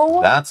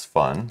 whoa, that's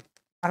fun.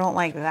 I don't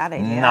like that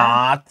idea.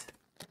 Not.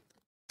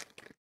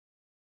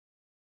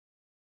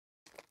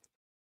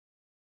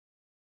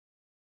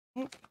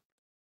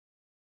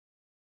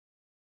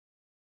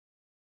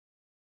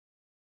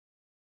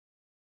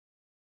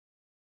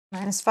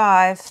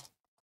 -5.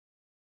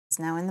 It's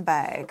now in the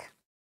bag.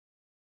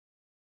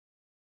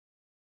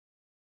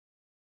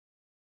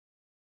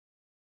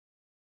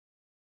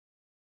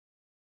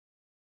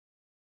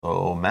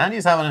 So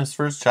Maddie's having his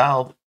first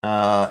child in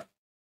a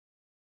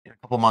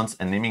couple months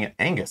and naming it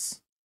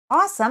Angus.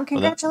 Awesome.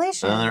 Congratulations.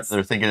 So then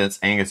they're thinking it's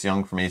Angus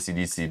Young from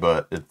AC/DC,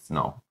 but it's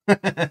no.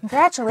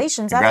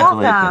 Congratulations. That's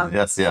awesome.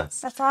 Yes.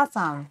 That's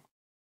awesome.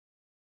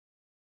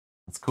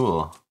 That's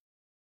cool.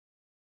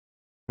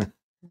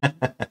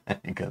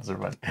 You guys are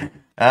funny.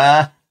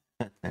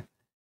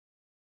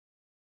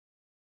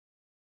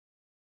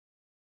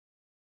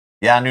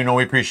 Yeah, Nuno,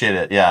 we appreciate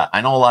it. Yeah,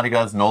 I know a lot of you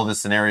guys know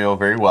this scenario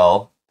very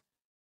well.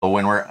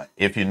 But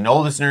if you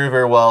know the scenario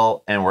very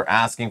well and we're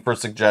asking for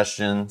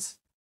suggestions,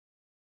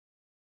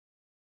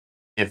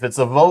 if it's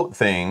a vote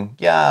thing,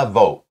 yeah,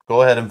 vote.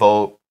 Go ahead and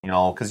vote,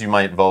 because you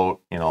might vote,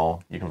 you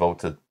can vote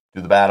to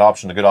do the bad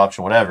option, the good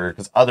option, whatever,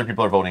 because other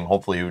people are voting,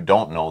 hopefully, who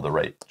don't know the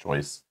right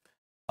choice.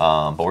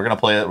 But we're going to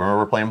play it. Remember,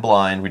 we're playing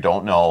blind. We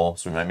don't know,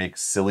 so we might make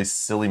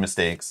silly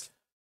mistakes.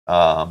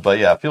 But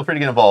yeah, feel free to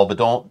get involved,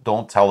 but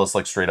don't tell us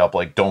like straight up,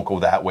 like, don't go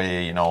that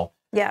way,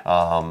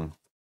 Yeah.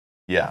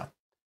 Yeah.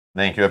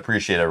 Thank you. I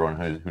appreciate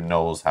everyone who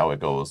knows how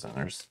it goes.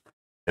 And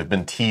I've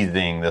been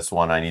teasing this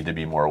one I need to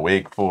be more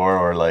awake for,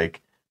 or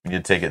like we need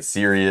to take it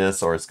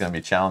serious, or it's going to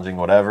be challenging,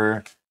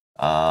 whatever.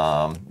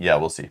 Yeah,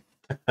 we'll see.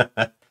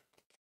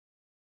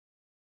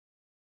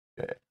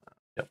 Okay.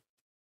 Yep.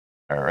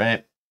 All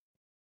right.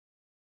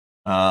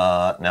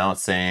 Now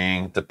it's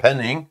saying,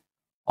 depending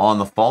on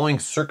the following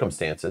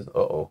circumstances.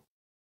 Oh.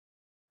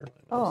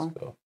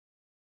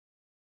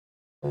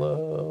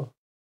 Hello.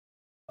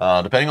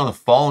 Depending on the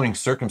following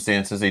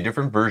circumstances, a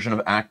different version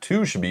of Act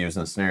 2 should be used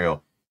in the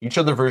scenario. Each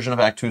other version of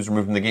Act 2 is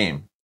removed from the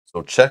game.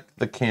 So check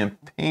the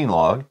campaign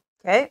log.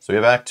 Okay. So we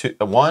have Act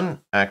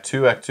 1, Act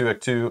 2, Act 2,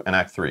 Act 2, and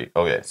Act 3.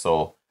 Okay,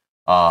 so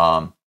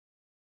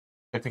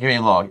check the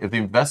campaign log. If the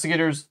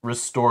investigators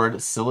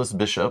restored Silas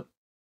Bishop,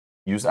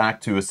 use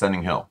Act 2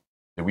 Ascending Hill.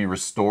 Did we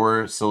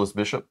restore Silas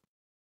Bishop?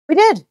 We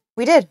did.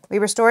 We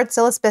restored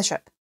Silas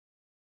Bishop.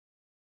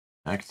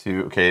 Act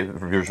 2, okay,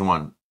 version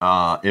 1.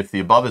 If the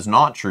above is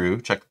not true,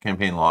 check the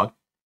campaign log.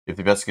 If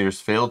the investigators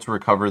failed to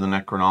recover the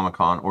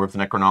Necronomicon, or if the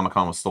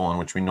Necronomicon was stolen,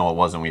 which we know it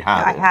wasn't, we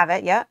have it. I have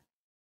it, yeah.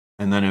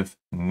 And then if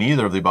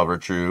neither of the above are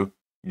true,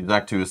 use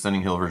Act 2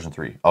 Ascending Hill version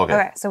 3. Okay.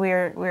 Okay, so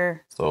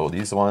we're... So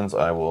these ones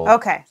I will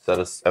set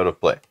us out of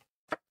play.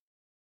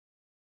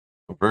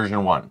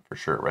 Version 1, for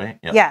sure, right?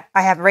 Yep. Yeah,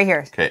 I have it right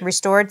here. Okay.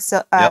 Restored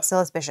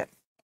Silas Bishop.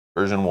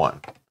 Version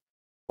 1.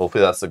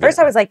 Hopefully that's the good First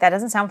one. I was like, that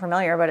doesn't sound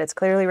familiar, but it's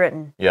clearly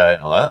written. Yeah,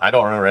 I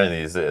don't remember any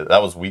of these.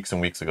 That was weeks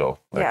and weeks ago.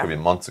 That could be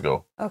months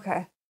ago.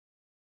 Okay.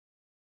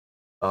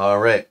 All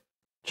right.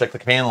 Check the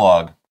campaign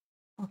log.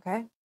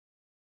 Okay.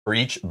 For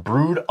each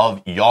brood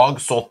of Yog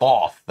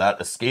Sothoth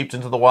that escaped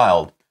into the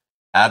wild,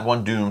 add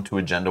 1 doom to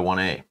Agenda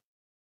 1A.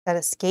 That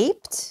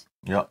escaped?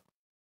 Yep.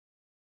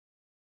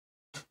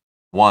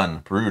 1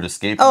 brood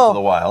escaped into the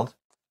wild.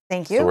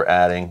 Thank you. So we're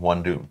adding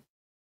 1 doom.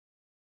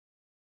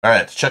 All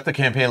right, check the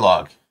campaign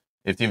log.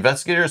 If the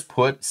investigators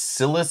put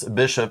Silas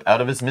Bishop out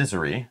of his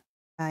misery,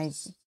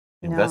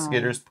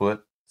 investigators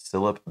put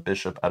Silas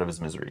Bishop out of his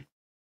misery.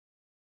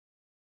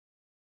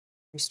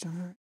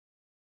 Restore?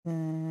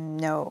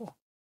 No.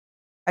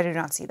 I do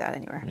not see that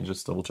anywhere. Let me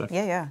just double check.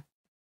 Yeah.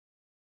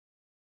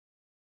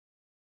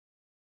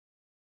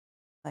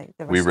 Like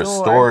we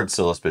restored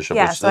Silas Bishop,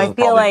 which so I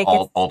feel like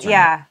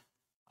alternate.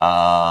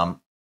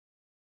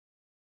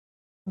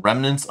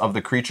 Remnants of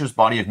the creature's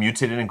body have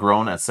mutated and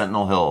grown at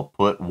Sentinel Hill.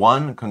 Put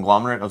 1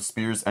 conglomerate of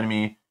Spear's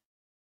enemy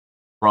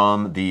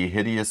from the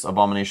hideous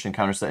abomination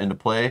encounter set into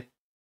play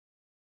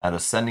at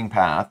Ascending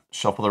Path.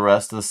 Shuffle the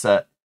rest of the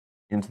set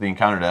into the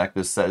encounter deck.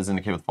 This set is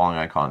indicated with the following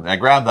icons. I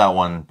grabbed that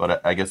one,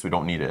 but I guess we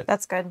don't need it.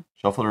 That's good.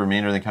 Shuffle the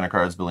remainder of the encounter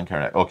cards, build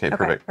encounter deck. Okay,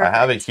 perfect. I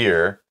have it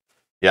here.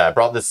 Yeah, I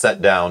brought this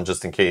set down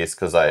just in case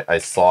because I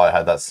saw I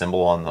had that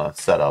symbol on the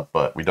setup,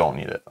 but we don't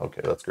need it.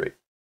 Okay, that's great.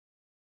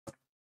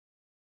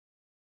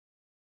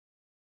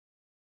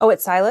 Oh,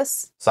 it's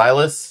Silas?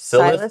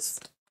 Silas.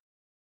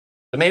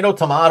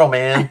 Tomato,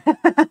 man.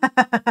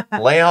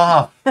 Lay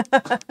off.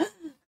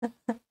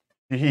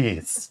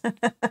 Jeez.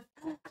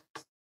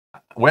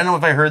 When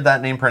have I heard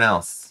that name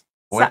pronounced?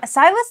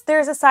 Silas?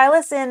 There's a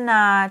Silas in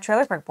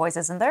Trailer Park Boys,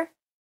 isn't there?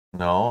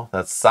 No,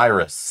 that's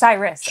Cyrus.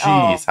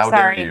 Jeez, how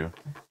dare you?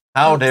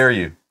 How dare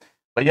you?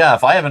 But yeah,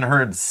 if I haven't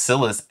heard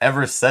Silas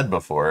ever said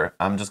before,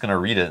 I'm just going to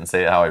read it and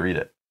say it how I read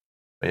it.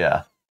 But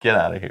yeah, get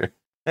out of here.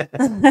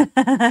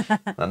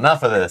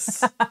 Enough of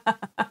this.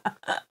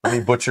 Let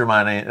me butcher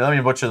my name. Let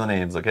me butcher the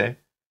names, okay?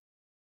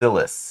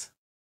 Silas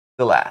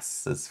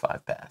is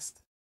 5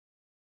 past.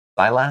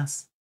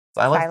 Silas,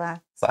 I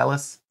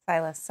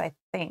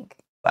think.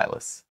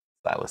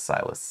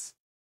 Silas.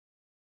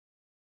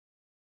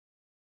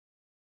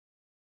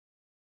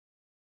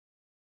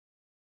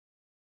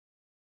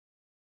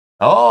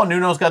 Oh,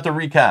 Nuno's got the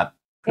recap.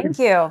 Thank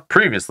you.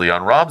 Previously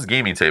on Rob's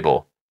gaming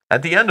table.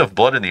 At the end of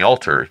Blood in the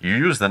Altar, you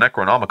use the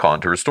Necronomicon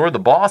to restore the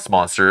boss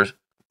monster,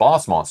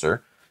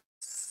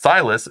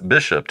 Silas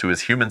Bishop, to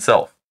his human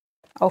self.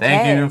 Okay.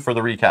 Thank you for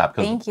the recap,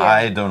 because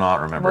I do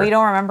not remember. Well, you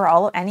don't remember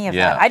any of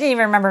that. I didn't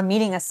even remember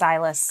meeting a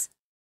Silas.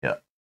 Yeah.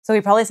 So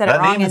we probably said it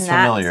wrong in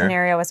that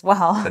scenario as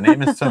well. The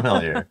name is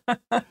familiar,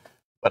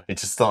 but I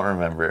just don't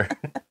remember.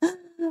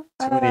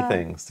 Too many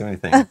things.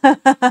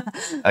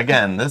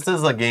 Again, this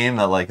is a game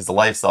that is a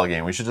lifestyle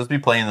game. We should just be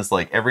playing this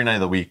every night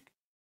of the week.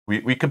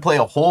 We could play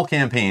a whole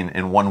campaign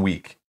in 1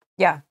 week.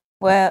 Yeah.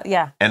 Well,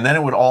 yeah. And then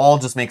it would all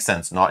just make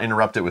sense, not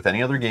interrupted with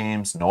any other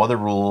games, no other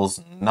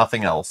rules,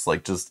 nothing else.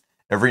 Like just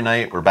every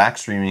night we're back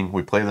streaming,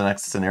 we play the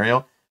next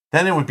scenario.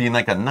 Then it would be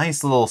like a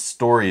nice little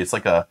story. It's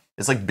like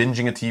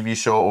binging a TV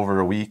show over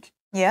a week.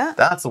 Yeah.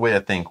 That's the way I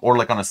think. Or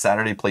like on a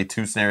Saturday, play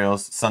 2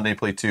 scenarios, Sunday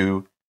play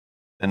 2,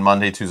 then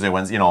Monday, Tuesday,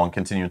 Wednesday, and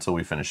continue until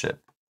we finish it.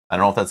 I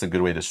don't know if that's a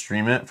good way to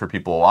stream it for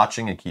people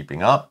watching and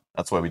keeping up.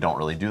 That's why we don't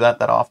really do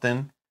that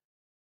often.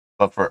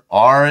 But for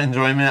our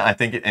enjoyment, I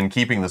think, and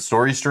keeping the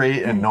story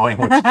straight and knowing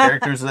which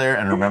characters are there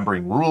and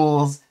remembering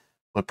rules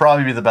would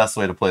probably be the best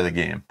way to play the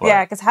game. But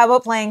yeah, because how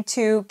about playing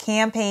 2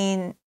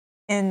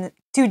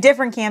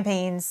 different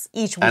campaigns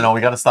each week? I know,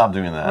 we got to stop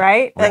doing that.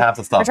 Right? We have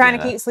to stop. We're trying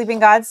to keep Sleeping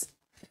Gods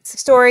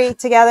story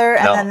together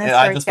and then this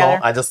story together.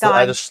 I just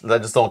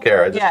don't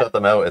care. I just shut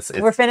them out.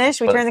 We're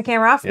finished. We turn the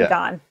camera off. We're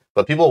gone.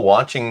 But people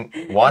watching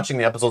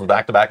the episodes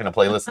back to back in a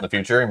playlist in the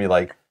future and be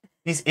like,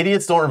 these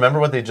idiots don't remember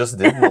what they just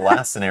did in the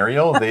last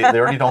scenario. They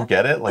already don't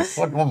get it. Like,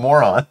 what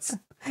morons?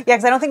 Yeah,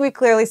 because I don't think we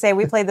clearly say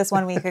we played this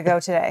 1 week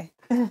ago today.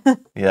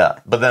 Yeah,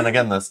 but then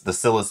again, the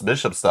Silas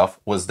Bishop stuff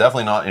was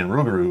definitely not in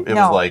Rougarou. It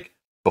was like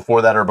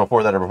before that or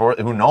before that or before.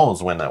 Who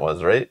knows when that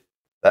was, right?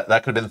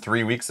 That could have been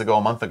 3 weeks ago,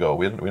 a month ago.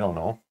 We don't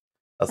know.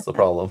 That's the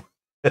problem.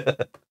 All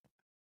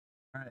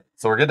right,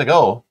 so we're good to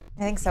go.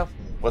 I think so.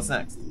 What's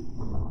next?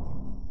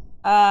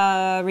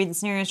 Read the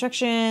scenario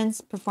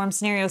instructions, perform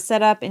scenario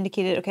setup,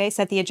 indicated, okay,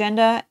 set the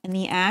agenda and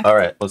the act. All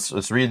right,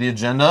 let's read the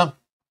agenda.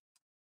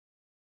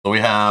 So we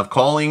have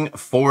calling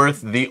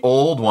forth the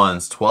old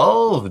ones.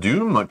 12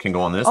 doom can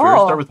go on this. We're going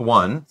to start with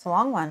 1. It's a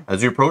long one.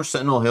 As you approach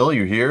Sentinel Hill,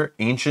 you hear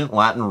ancient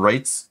Latin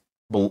rites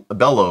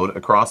bellowed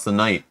across the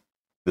night.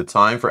 The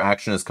time for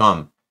action has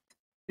come.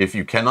 If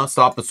you cannot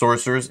stop the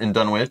sorcerers in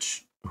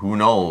Dunwich, who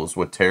knows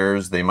what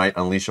terrors they might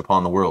unleash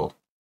upon the world.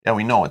 Yeah,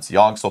 we know. It's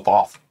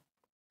Yog-Sothoth.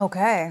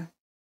 Okay.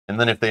 And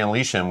then if they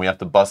unleash him, we have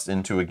to bust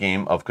into a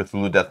game of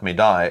Cthulhu Death May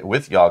Die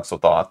with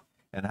Yog-Sothoth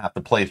and have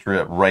to play through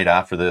it right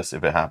after this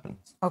if it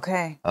happens.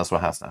 Okay. That's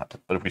what has to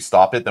happen. But if we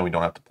stop it, then we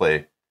don't have to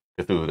play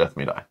Cthulhu Death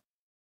May Die.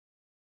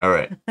 All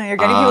right. You're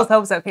getting people's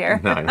hopes up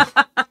here. Nice.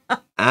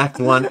 Act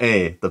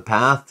 1A, The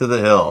Path to the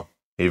Hill.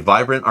 A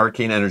vibrant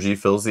arcane energy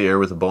fills the air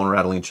with a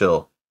bone-rattling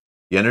chill.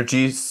 The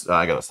energy...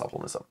 I gotta stop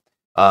holding this up.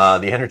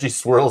 The energy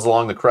swirls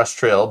along the crushed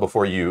trail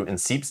before you and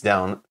seeps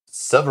down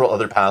several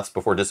other paths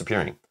before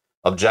disappearing.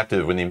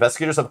 Objective: when the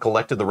investigators have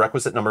collected the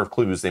requisite number of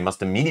clues, they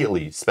must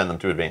immediately spend them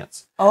to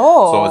advance.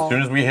 Oh. So as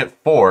soon as we hit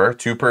 4,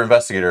 2 per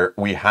investigator,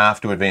 we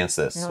have to advance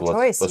this. No So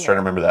choice. Let's try to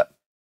remember that.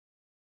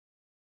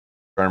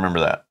 Try to remember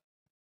that.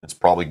 It's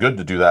probably good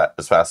to do that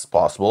as fast as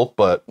possible,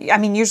 but... I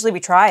mean, usually we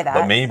try that.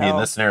 But maybe in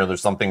this scenario,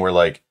 there's something where,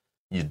 like,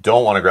 you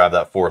don't want to grab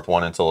that 4th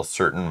one until a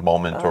certain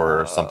moment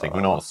or something.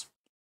 Who knows?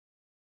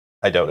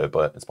 I doubt it,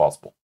 but it's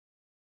possible.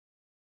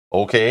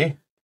 Okay.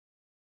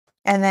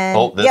 And then,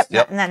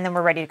 and then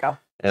we're ready to go.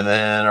 And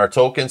then our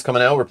tokens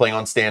coming out, we're playing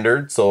on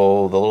standard.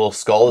 So the little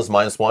skull is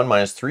 -1,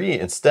 -3.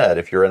 Instead,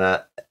 if you're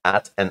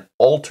at an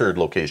altered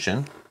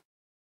location,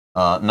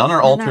 none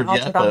are altered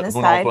yet, but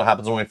who knows what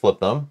happens when we flip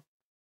them.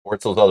 Or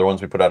it's those other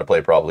ones we put out of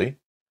play, probably.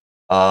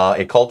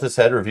 A cultist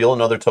head, reveal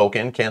another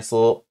token,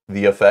 cancel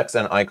the effects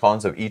and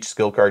icons of each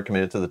skill card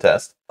committed to the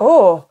test.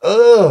 Oh,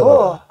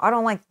 I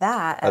don't like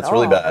that at all. That's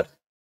really bad.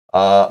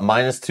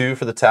 -2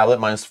 for the tablet,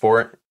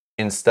 -4.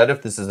 Instead,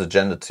 if this is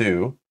Agenda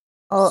 2,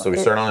 so we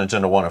start on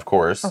Agenda 1, of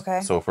course.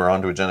 Okay. So if we're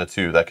on to Agenda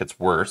 2, that gets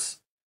worse.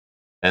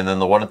 And then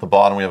the one at the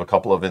bottom, we have a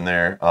couple of in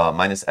there.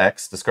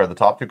 -X, discard the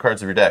top 2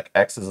 cards of your deck.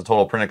 X is the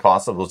total printed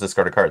cost of those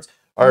discarded cards.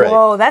 All right.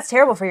 Whoa, that's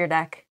terrible for your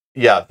deck.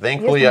 Yeah,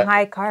 thankfully.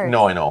 High cards.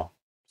 No, I know.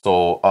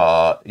 So,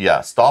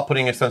 yeah, stop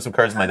putting expensive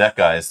cards in my deck,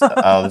 guys.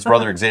 This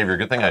brother Xavier,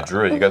 good thing I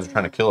drew it. You guys are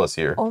trying to kill us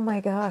here. Oh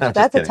my gosh,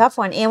 that's a tough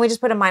one. And we just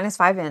put a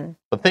 -5 in.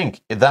 But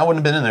think, if that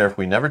wouldn't have been in there if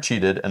we never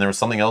cheated, and there was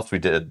something else we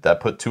did that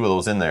put 2 of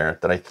those in there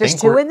that I think There's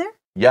 2 in there?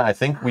 Yeah, I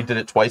think we did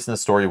it twice in the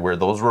story where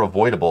those were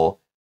avoidable,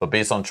 but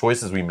based on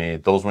choices we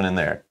made, those went in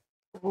there.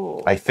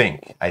 Ooh. I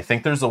think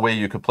there's a way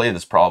you could play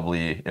this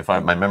probably, if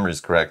my memory is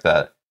correct,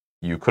 that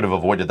you could have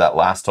avoided that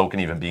last token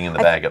even being in the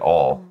bag at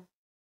all.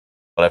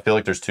 But I feel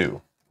like there's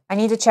 2. I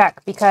need to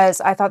check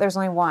because I thought there was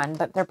only 1,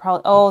 but there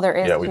probably... Oh, there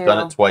is 2. Yeah, we've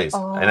done it twice.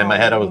 And in my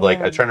head, I was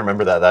like, I trying to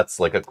remember that. That's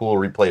like a cool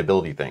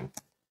replayability thing.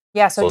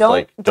 Yeah, so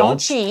don't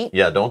cheat.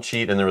 Yeah, don't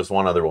cheat. And there was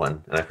one other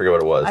one, and I forget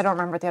what it was. I don't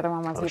remember what the other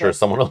one was I'm sure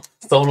someone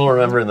will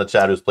remember in the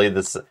chat who's played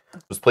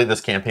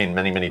this campaign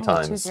many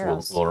times.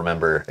 Will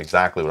remember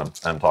exactly what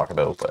I'm talking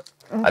about. But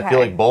I feel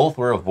like both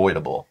were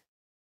avoidable,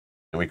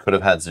 and we could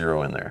have had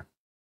 0 in there.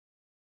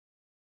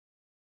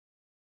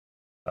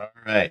 All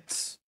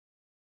right.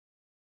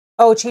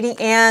 Oh, cheating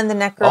and the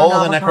Necronomicon.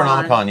 Oh, the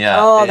Necronomicon, yeah.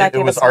 Oh,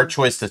 it was our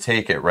choice to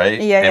take it, right?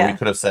 Yeah, and we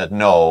could have said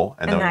no,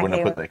 and then we wouldn't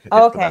have put the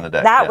in the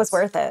deck. That was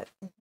worth it.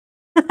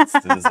 This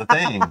is the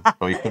thing. But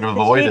we could have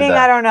avoided cheating,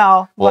 that. I don't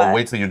know. Well,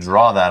 wait till you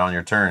draw that on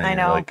your turn. And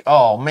you're like,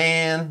 oh,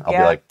 man. I'll be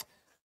like,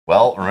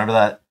 well, remember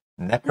that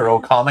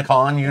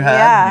Necronomicon you had?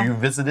 Yeah. You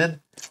visited?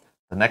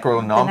 The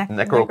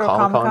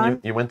Necronomicon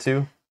you went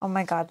to? Oh,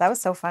 my God. That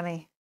was so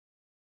funny.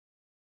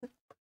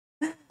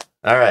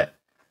 All right.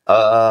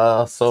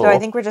 So I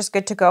think we're just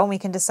good to go. And we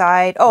can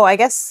decide. Oh, I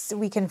guess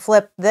we can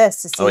flip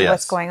this to see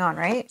what's going on,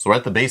 right? So we're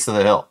at the base of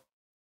the hill.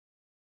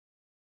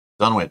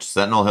 Dunwich,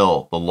 Sentinel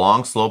Hill. The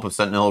long slope of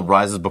Sentinel Hill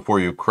rises before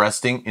you,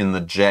 cresting in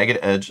the jagged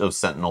edge of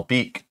Sentinel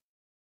Peak.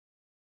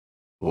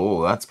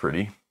 Oh, that's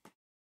pretty.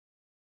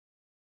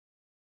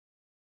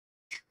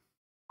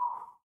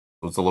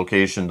 What's the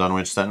location?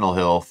 Dunwich, Sentinel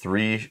Hill.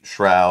 3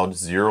 shrouds,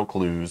 0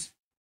 clues.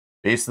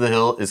 Base of the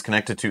hill is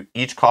connected to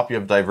each copy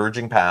of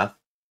Diverging Path.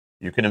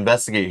 You can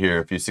investigate here.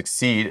 If you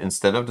succeed,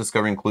 instead of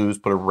discovering clues,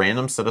 put a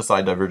random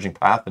set-aside Diverging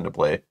Path into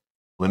play.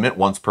 Limit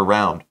once per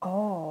round.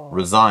 Oh.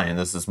 Resign.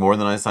 This is more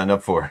than I signed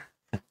up for.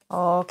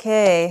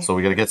 Okay. So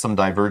we got to get some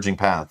Diverging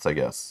Paths, I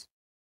guess.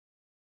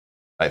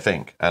 I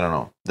think. I don't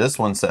know. This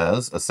one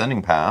says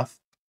Ascending Path.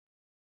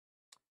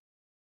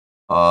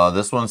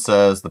 This one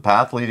says the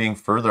path leading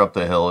further up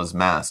the hill is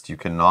masked. You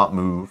cannot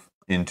move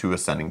into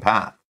Ascending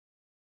Path.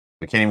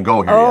 We can't even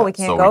go here yet. We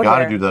can't so go we got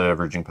to here. do the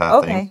Diverging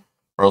Path thing,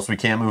 or else we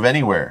can't move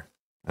anywhere.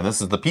 And this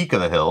is the peak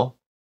of the hill.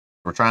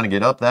 We're trying to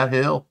get up that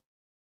hill.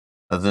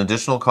 As an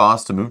additional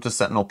cost to move to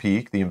Sentinel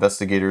Peak, the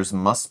investigators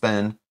must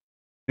spend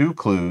 2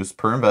 clues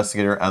per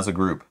investigator as a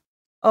group.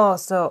 Oh,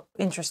 so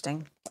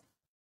interesting.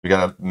 We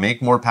got to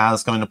make more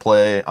paths come into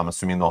play. I'm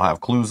assuming they'll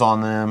have clues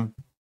on them.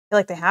 I feel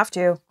like they have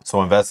to.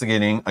 So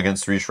investigating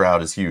against 3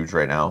 shroud is huge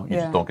right now. You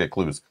just don't get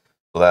clues.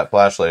 So that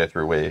flashlight I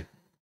threw away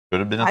could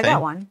have been a thing. I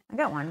got one.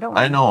 Don't worry.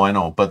 I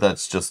know. But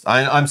that's just...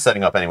 I'm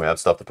setting up anyway. I have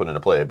stuff to put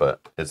into play.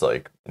 But it's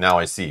like, now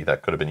I see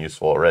that could have been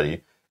useful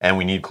already. And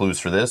we need clues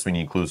for this. We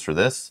need clues for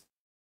this.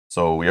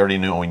 So we already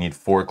know we need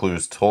 4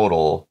 clues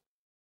total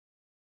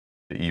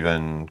to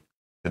even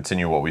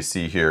continue what we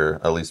see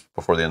here, at least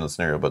before the end of the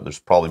scenario. But there's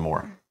probably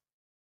more.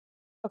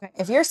 Okay,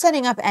 if you're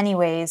setting up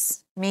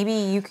anyways, maybe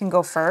you can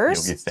go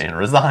first. You'll be saying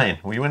resign.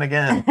 We win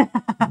again.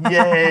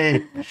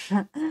 Yay!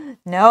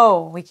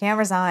 No, we can't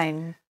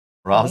resign.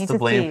 Rob's to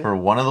blame for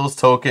one of those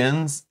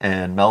tokens,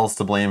 and Mel's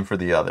to blame for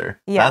the other.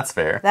 Yeah, that's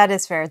fair. That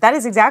is fair. That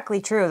is exactly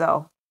true,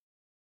 though.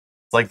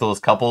 It's like those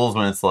couples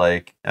when it's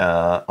like,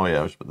 oh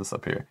yeah, we should put this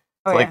up here.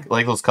 It's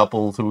like those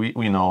couples who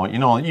we know, you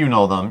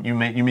know them. You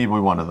may be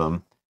one of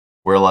them.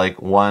 Where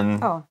like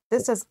one. Oh,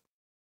 this is.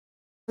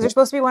 Was there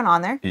supposed to be one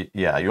on there?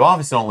 Yeah, you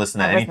obviously don't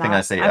listen to anything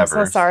I say ever. I'm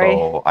so sorry.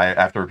 So I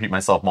have to repeat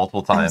myself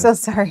multiple times. I'm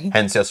so sorry.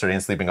 Hence yesterday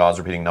in Sleeping Gods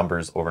repeating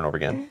numbers over and over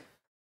again.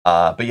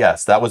 But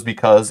yes, that was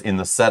because in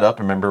the setup,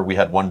 remember we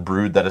had one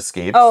brood that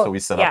escaped, so we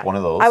set up one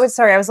of those. I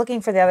was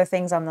looking for the other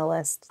things on the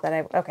list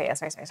that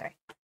sorry.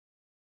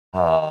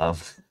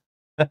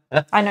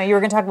 I know you were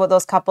going to talk about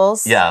those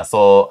couples. Yeah,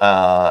 so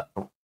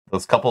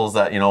those couples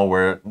that,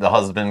 where the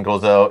husband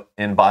goes out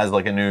and buys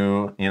like a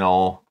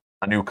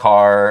new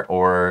car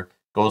or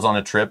goes on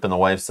a trip and the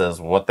wife says,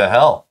 "What the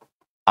hell?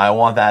 I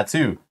want that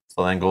too."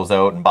 So then goes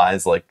out and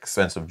buys like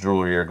expensive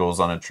jewelry or goes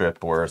on a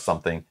trip or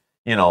something.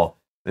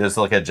 There's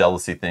like a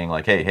jealousy thing,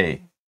 like,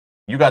 hey,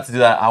 you got to do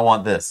that. I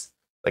want this.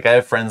 Like I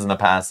have friends in the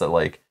past that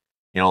like,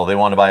 they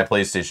want to buy a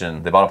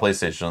PlayStation. They bought a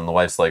PlayStation and the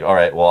wife's like, "All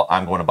right, well,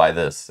 I'm going to buy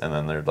this." And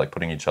then they're like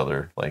putting each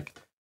other like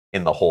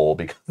in the hole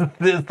because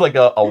it's like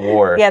a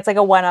war. Yeah, it's like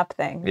a one-up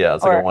thing. Yeah,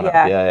 it's like a one-up.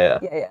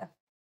 Yeah.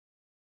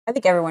 I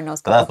think everyone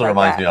knows. That's what it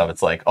reminds me of.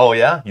 It's like, oh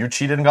yeah, you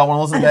cheated and got one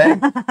of those in the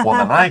bag? Well,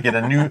 then I get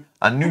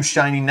a new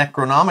shiny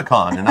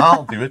Necronomicon, and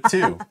I'll do it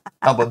too.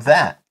 How about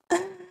that?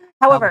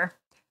 However,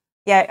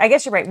 yeah, I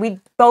guess you're right. We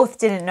both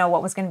didn't know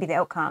what was going to be the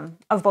outcome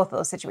of both of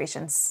those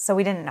situations, so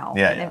we didn't know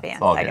in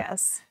advance. I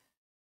guess.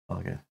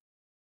 Okay.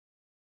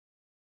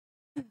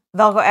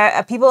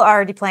 Velgo, people are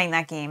already playing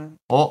that game.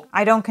 Well,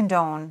 I don't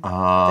condone.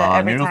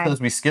 Noodle says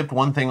we skipped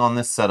one thing on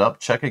this setup.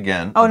 Check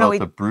again about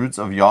the broods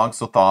of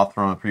Yog-Sothoth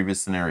from a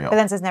previous scenario. But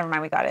then says never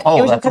mind, we got it. Oh,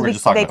 it was that's what we're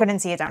just talking they about. Couldn't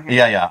see it down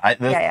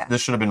here.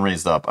 This should have been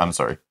raised up. I'm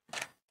sorry.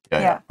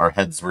 Yeah. Our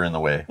heads were in the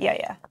way.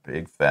 Yeah.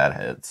 Big fat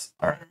heads.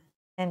 All right.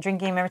 And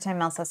drink game every time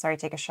Mel says sorry,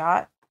 take a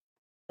shot.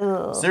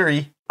 Ugh.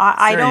 Siri.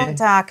 I don't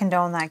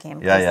condone that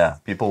game. Yeah.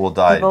 People will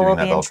die doing that. People will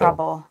be in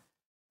trouble.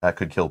 That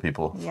could kill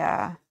people.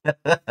 Yeah.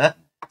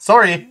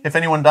 Sorry if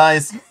anyone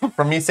dies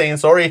from me saying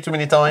sorry too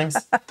many times.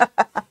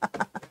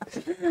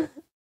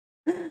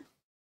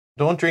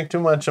 Don't drink too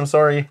much. I'm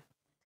sorry.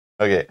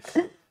 Okay.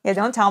 Yeah,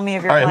 don't tell me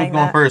if you're playing playing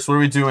who's going first? What are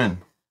we doing?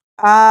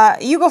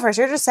 You go first.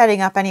 You're just setting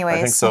up anyways.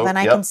 I think so. Then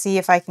I can see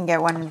if I can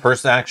get one.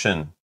 First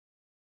action.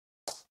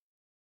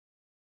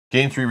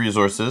 Gain 3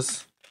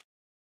 resources.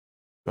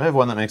 Do I have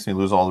one that makes me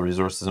lose all the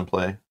resources in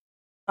play?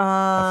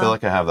 I feel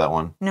like I have that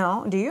one.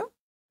 No, do you?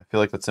 I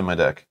feel like that's in my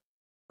deck.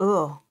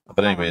 Ooh.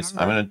 But anyways,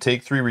 I'm going to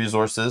take 3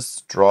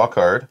 resources, draw a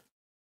card,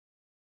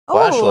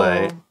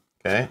 flashlight,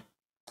 okay.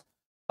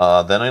 Then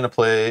I'm going to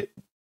play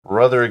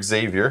Brother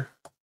Xavier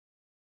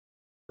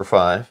for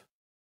 5.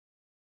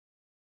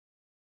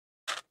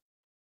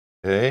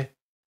 Okay.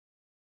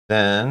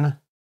 Then...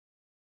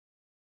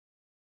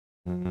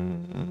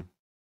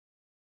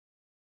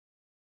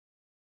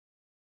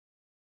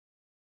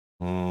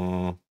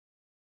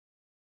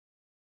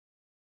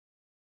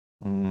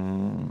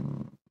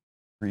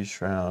 Free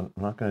Shroud.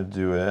 I'm not going to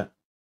do it.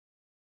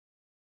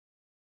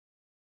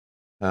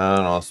 I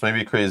don't know. This may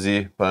be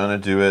crazy, but I'm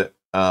going to do it.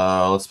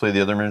 Let's play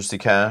the other emergency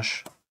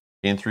cache.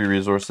 Gain 3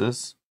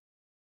 resources.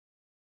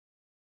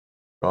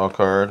 Draw a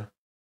card.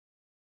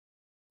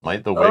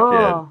 Might the Wicked.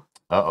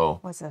 Uh-oh.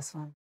 What's this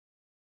one?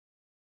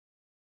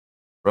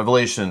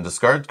 Revelation.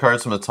 Discard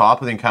cards from the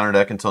top of the encounter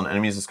deck until an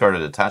enemy is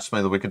discarded. Attach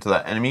Might the Wicked to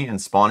that enemy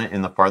and spawn it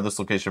in the farthest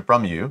location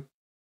from you.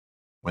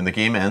 When the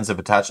game ends, if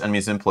attached enemy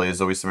is in play,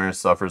 Zoe Samara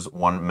suffers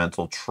 1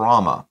 mental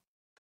trauma.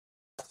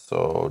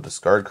 So,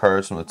 discard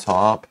cards from the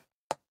top.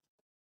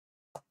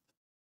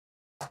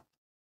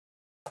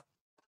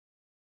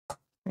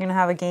 You're gonna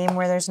have a game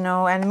where there's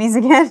no enemies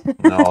again?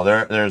 No,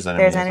 there's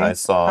enemies. I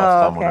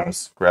saw some when I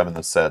was grabbing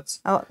the sets.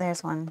 Oh,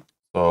 there's one.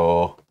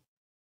 So,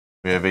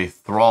 we have a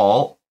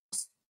Thrall.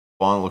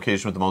 Spawn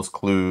location with the most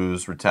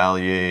clues.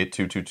 Retaliate.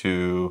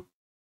 2/2/2.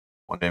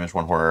 1 damage,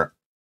 1 horror.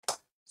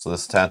 So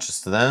this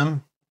attaches to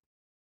them.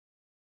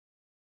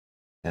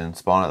 And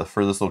spawn at the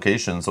furthest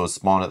location. So it's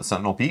spawn at the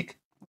Sentinel Peak.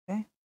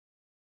 Okay.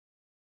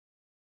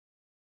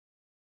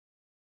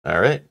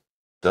 Alright.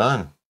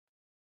 Done.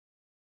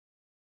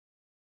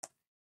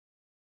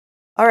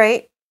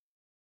 Alright.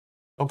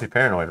 Don't be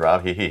paranoid,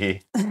 Rob.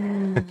 Is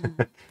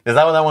that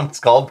what that one's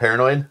called?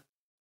 Paranoid?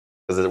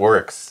 Because it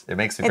works. It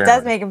makes me paranoid. It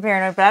does make him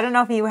paranoid, but I don't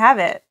know if you have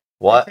it.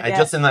 Well, I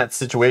just, in that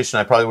situation,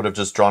 I probably would have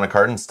just drawn a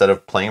card instead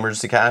of playing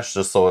emergency cache,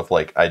 just so if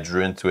like I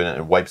drew into it and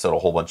it wipes out a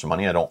whole bunch of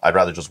money, I'd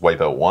rather just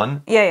wipe out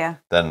one. Yeah.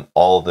 Than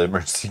all the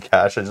emergency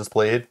cache I just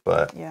played.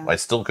 But I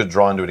still could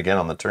draw into it again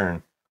on the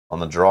turn, on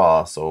the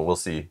draw, so we'll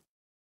see.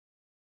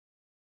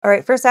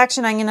 Alright, first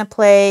action, I'm gonna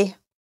play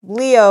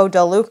Leo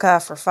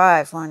DeLuca for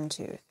 5. 1,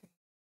 2, 3.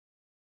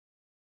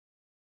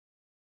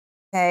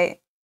 Okay.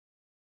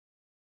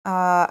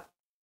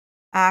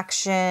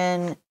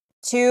 Action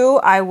 2,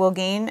 I will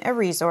gain a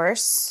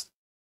resource.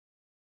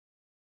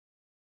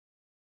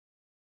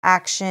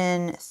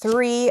 Action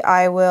 3,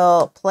 I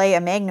will play a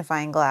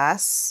magnifying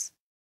glass.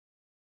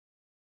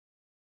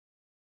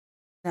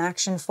 And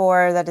action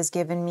 4, that is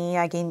given me,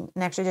 I gain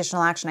an extra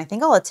additional action. I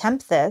think I'll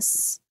attempt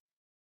this.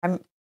 I'm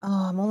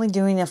only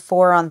doing a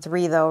 4 on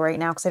 3 though right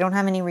now because I don't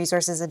have any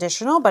resources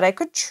additional, but I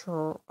could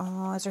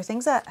is there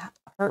things that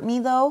hurt me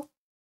though?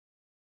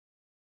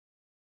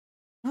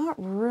 Not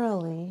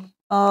really.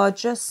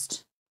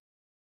 Just...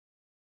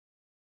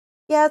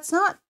 Yeah, it's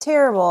not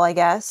terrible, I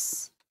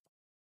guess.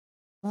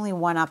 Only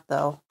 1 up,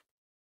 though.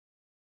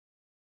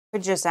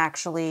 Could just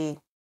actually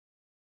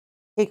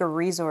take a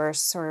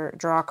resource or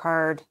draw a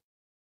card.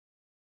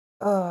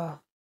 Ugh.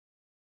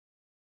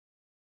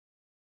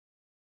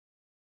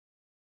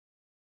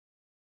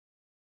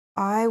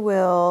 I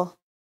will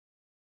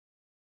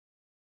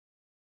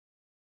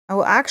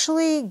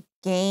actually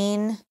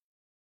gain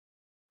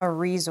a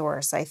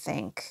resource, I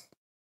think.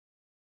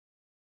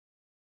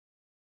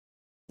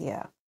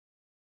 Yeah.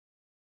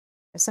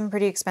 There's some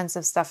pretty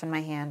expensive stuff in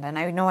my hand, and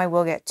I know I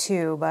will get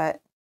 2, but...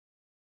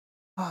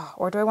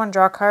 or do I want to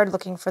draw a card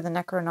looking for the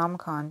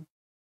Necronomicon?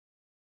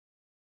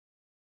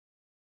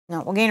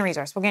 No, we'll gain a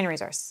resource. We'll gain a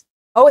resource.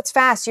 Oh, it's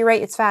fast. You're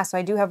right. It's fast, so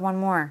I do have 1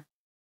 more.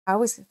 I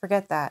always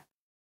forget that.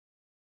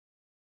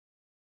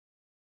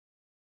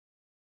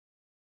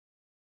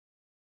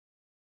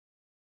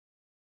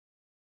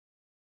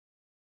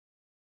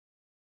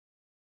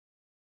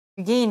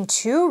 You gain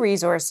 2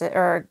 resources,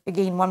 or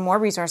gain 1 more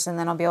resource, and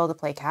then I'll be able to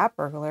play Cat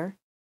Burglar.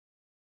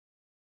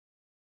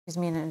 Gives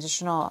me an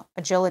additional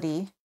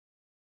agility.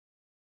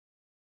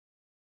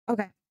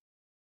 Okay.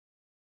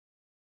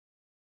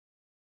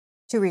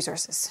 2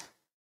 resources.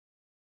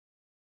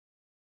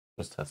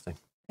 Just testing.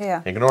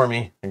 Yeah. Ignore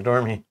me.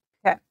 Ignore me.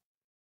 Okay.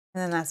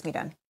 And then that's me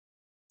done.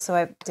 So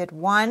I did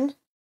 1,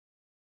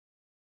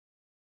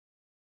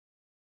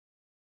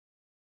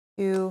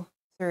 2,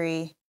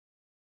 3,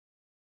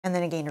 and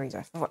then I gained a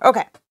resource.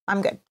 Okay,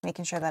 I'm good.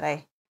 Making sure that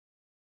I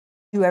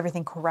do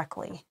everything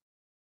correctly.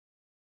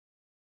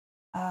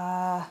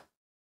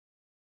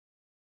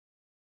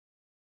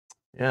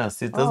 Yeah,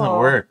 see, it doesn't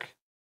work.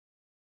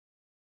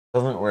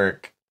 Doesn't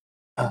work.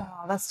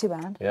 Oh, that's too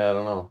bad. Yeah, I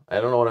don't know.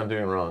 I don't know what I'm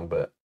doing wrong,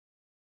 but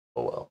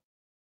oh well.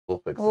 We'll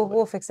fix it.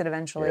 We'll fix it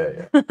eventually.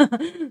 Yeah.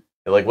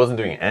 It like wasn't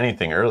doing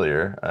anything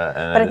earlier.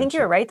 But I think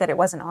you're right that it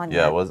wasn't on yet.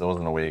 Yeah, it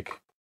wasn't awake.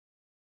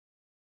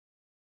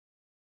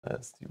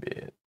 That's too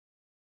bad.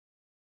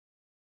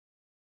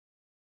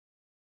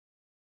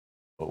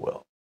 Oh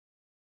well.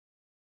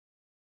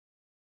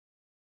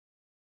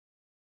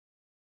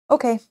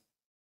 Okay.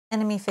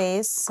 Enemy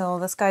phase. So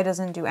this guy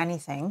doesn't do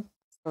anything.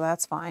 So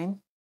that's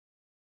fine.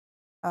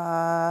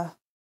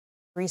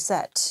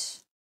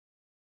 Reset.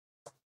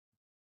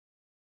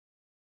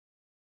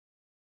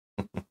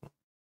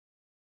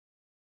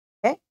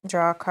 Okay.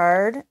 Draw a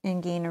card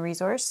and gain a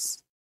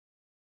resource.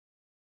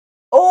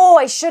 Oh,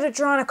 I should have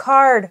drawn a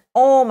card.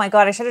 Oh my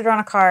god, I should have drawn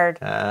a card.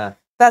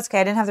 That's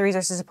okay. I didn't have the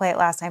resources to play it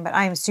last time, but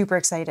I am super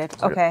excited.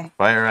 Okay.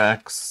 Fire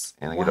axe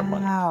and I get a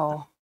money.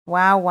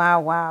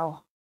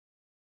 Wow.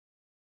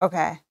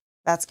 Okay.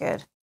 That's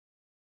good.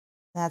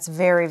 That's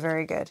very,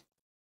 very good.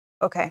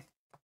 Okay.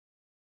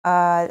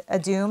 A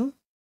Doom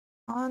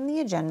on the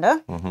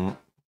agenda.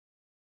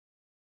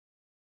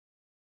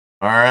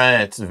 All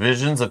right,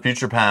 Visions of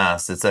Future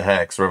Past. It's a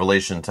hex.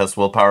 Revelation. Test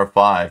willpower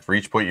 5. For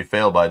each point you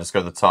fail by,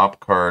 discard the top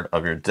card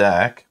of your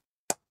deck.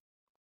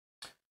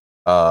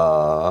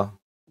 I'm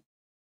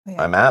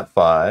at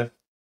 5.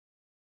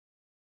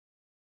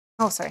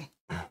 Oh, sorry.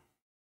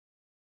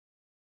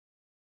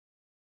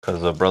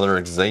 Because of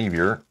Brother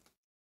Xavier.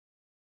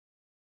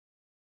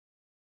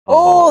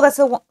 Oh, that's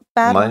a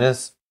bad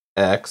minus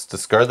one. X.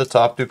 Discard the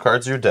top 2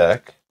 cards of your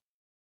deck.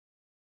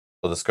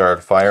 So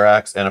discard Fire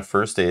Axe and a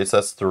First Aid. So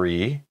that's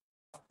 3.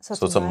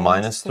 So it's a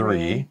minus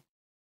 3.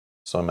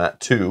 So I'm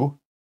at 2.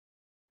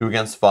 2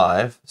 against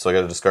 5. So I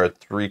got to discard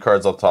 3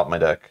 cards off the top of my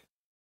deck.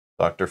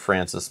 Dr.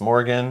 Francis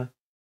Morgan,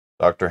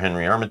 Dr.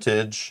 Henry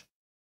Armitage,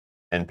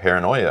 and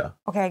Paranoia.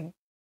 Okay.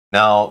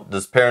 Now,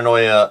 does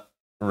Paranoia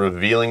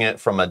revealing it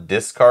from a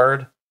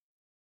discard?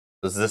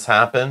 Does this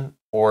happen?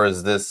 Or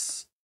is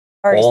this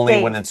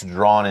only when it's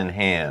drawn in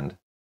hand?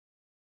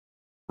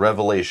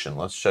 Revelation.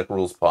 Let's check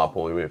rules pop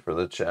while we wait for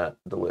the chat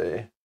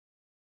delay.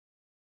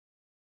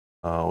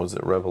 Was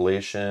it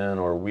Revelation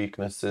or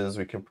weaknesses?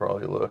 We can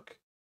probably look.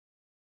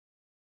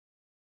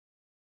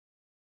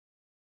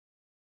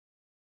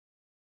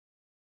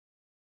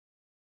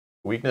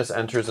 Weakness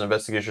enters an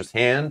investigator's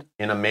hand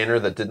in a manner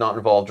that did not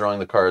involve drawing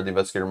the card. The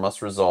investigator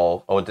must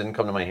resolve. Oh, it didn't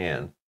come to my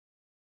hand.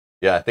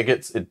 Yeah, I think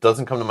it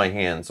doesn't come to my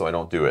hand, so I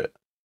don't do it.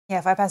 Yeah,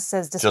 if I pass it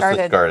says discarded.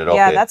 Just discarded. Okay.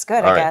 Yeah, that's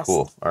good, I guess. All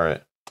right, cool. All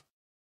right.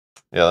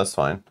 Yeah, that's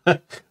fine.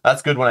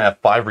 That's good when I have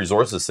 5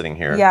 resources sitting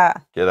here. Yeah.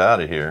 Get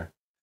out of here.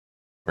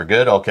 We're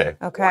good? Okay.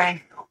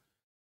 Okay.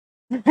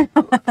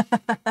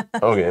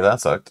 Okay,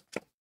 that sucked.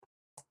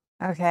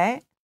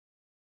 Okay.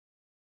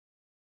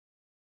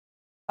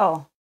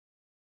 Oh.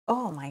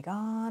 Oh my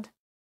god.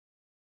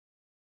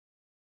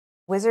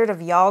 Wizard of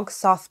Yogg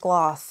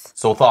Sothgloth.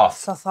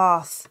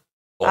 Sothoth.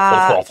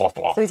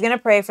 So he's going to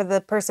pray for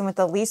the person with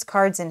the least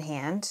cards in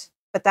hand.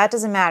 But that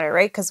doesn't matter,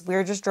 right? Because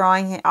we're just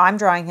drawing him. I'm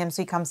drawing him,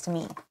 so he comes to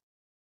me.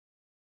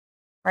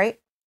 Right?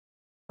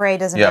 Pray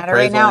doesn't matter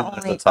right now.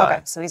 Only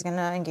okay, so he's going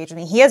to engage with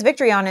me. He has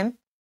victory on him.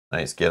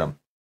 Nice. Get him.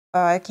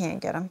 I can't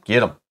get him.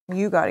 Get him.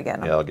 You got to get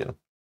him. Yeah, I'll get him.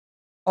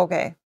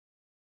 Okay.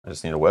 I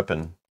just need a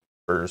weapon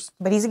first.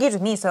 But he's engaged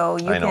with me, so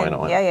you can... I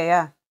know.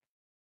 Yeah.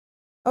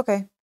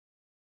 Okay.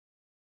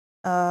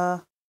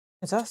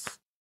 It's us.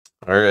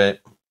 All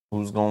right.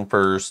 Who's going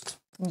first?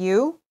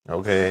 You.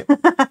 Okay.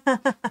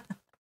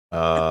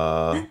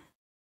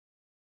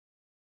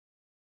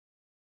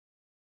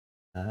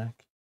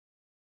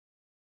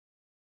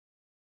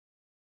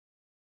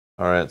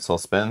 All right, so I'll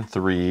spend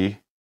 3. I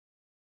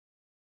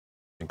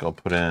think I'll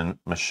put in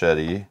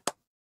Machete.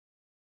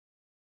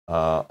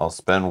 I'll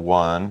spend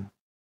 1.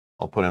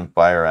 I'll put in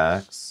Fire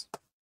Axe.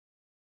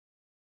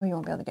 Oh, you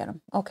won't be able to get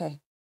him. Okay.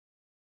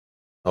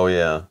 Oh,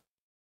 yeah.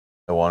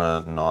 I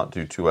want to not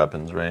do 2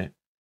 weapons, right?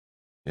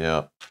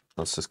 Yeah.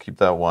 Let's just keep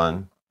that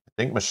 1. I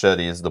think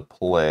Machete is the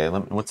play.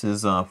 What's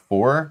his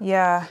 4?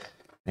 Yeah.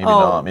 Maybe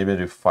not. Maybe I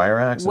do Fire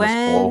Axe and just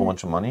blow a whole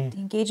bunch of money. The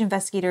engaged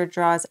investigator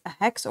draws a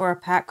hex or a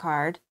pack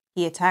card.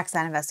 He attacks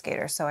that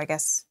investigator. So I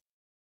guess.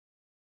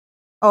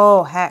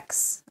 Oh,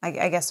 hex.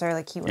 I guess they're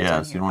like keywords.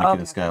 Yeah, so you don't want to keep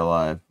this guy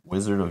alive.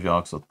 Wizard of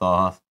Yogg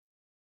Sothgloth.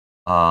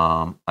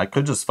 I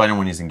could just fight him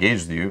when he's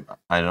engaged with you.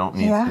 I don't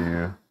need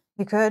to.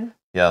 You could.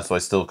 Yeah, so I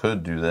still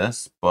could do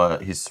this,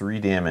 but he's 3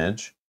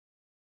 damage.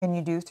 Can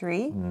you do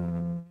 3?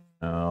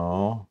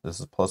 No. This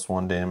is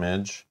 +1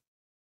 damage.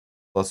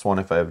 +1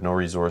 if I have no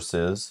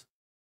resources.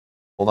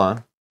 Hold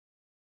on.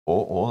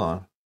 Hold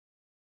on.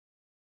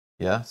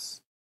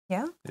 Yes.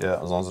 Yeah?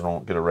 Yeah, as long as I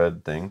don't get a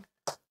red thing.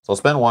 So I'll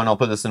spend 1. I'll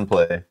put this in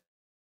play.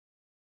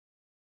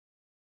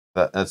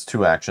 That's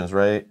 2 actions,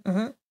 right?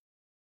 Mm-hmm.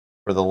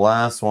 For the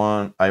last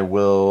one, I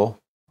will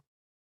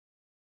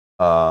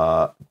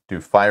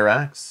do Fire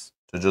Axe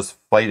to just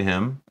fight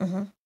him.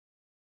 Mm-hmm.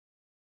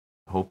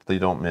 Hope they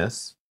don't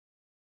miss.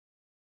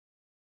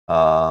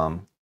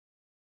 I'll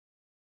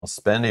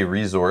spend a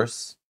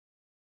resource.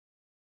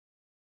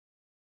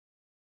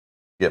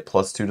 Get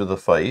 +2 to the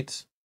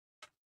fight.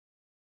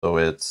 So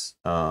it's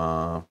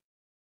 2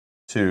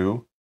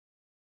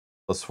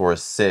 +4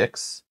 is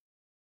 6.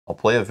 I'll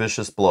play a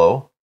Vicious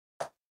Blow.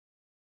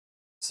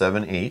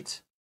 7,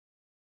 8.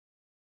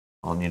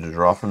 I'll need to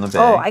draw from the bag.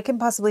 Oh, I can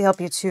possibly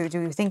help you too. Do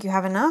you think you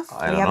have enough?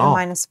 I don't have know. a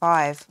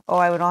 -5. Oh,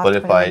 I would have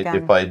to put it down.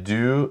 If I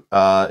do,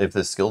 if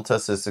the skill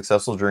test is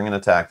successful during an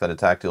attack, that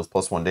attack deals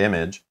 +1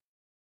 damage.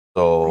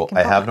 So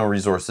I have no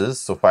resources.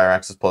 So Fire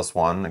Axe is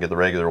 +1. I get the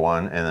regular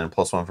one, and then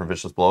 +1 for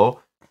Vicious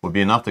Blow would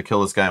be enough to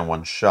kill this guy in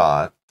 1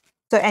 shot.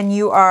 So and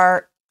you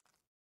are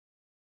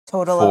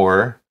total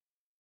 4,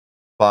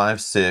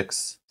 5,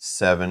 6,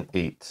 7,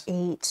 8.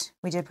 8.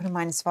 We did put a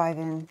 -5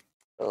 in.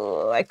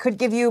 I could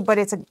give you, but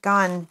it's a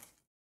gun.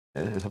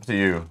 It's up to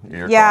you.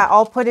 Yeah,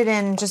 I'll put it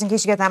in just in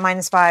case you get that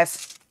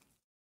 -5.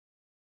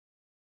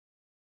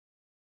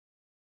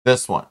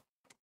 This one.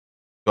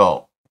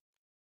 Go.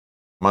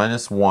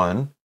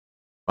 -1.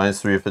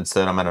 -3 if it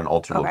said I'm at an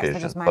altered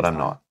location, so but I'm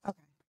not. Okay.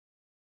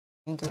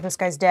 Thank you. This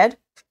guy's dead?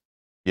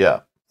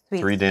 Yeah.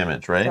 Sweet. 3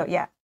 damage, right? So,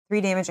 yeah.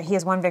 3 damage. He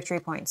has 1 victory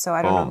point, so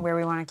I don't know where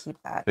we want to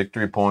keep that.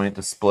 Victory point,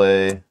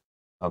 display.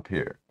 up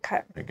here.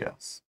 Okay. I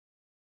guess.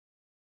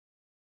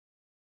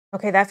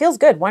 Okay, that feels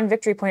good. 1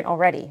 victory point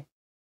already.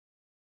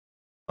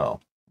 Oh,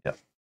 yeah.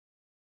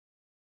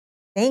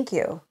 Thank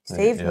you.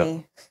 Saved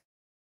me. That's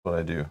what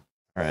I do.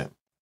 All right.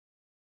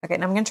 Okay,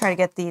 and I'm going to try to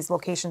get these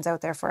locations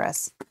out there for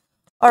us.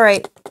 All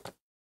right.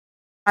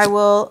 I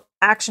will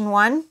action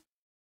 1.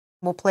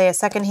 We'll play a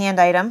second-hand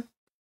item.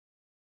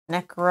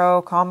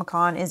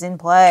 Necronomicon is in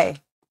play.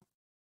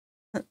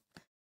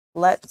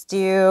 Let's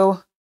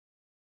do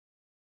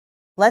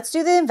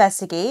the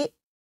investigate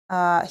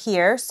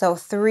here. So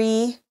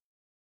 3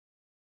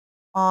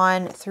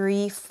 on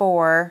 3,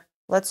 4.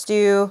 Let's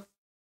do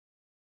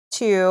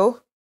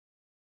 2.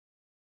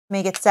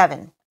 Make it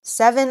 7.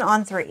 7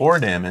 on 3. 4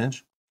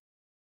 damage.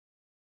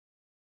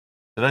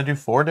 Did I do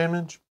 4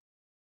 damage?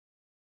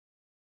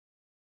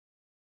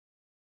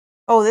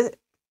 Oh, is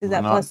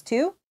that plus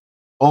 2?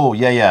 Oh,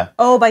 yeah.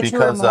 Oh, by 2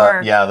 or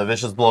more. Yeah, the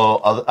vicious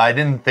blow. I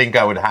didn't think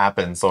that would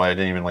happen, so I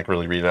didn't even like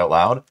really read it out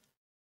loud.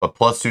 But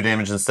plus 2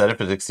 damage instead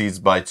if it exceeds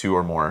by 2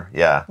 or more.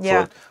 Yeah.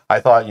 Yeah. So I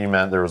thought you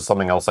meant there was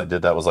something else I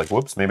did that was like,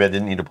 whoops, maybe I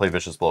didn't need to play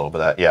vicious blow. But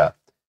that, yeah,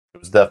 it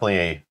was definitely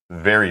a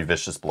very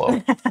vicious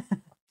blow.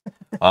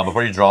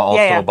 Before you draw,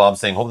 also Bob's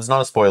saying, hope this is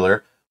not a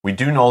spoiler. We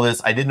do know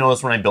this. I did know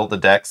this when I built the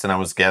decks and I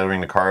was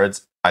gathering the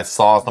cards. I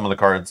saw some of the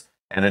cards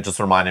and it just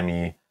reminded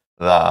me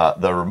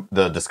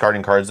the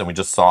discarding cards, and we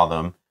just saw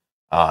them.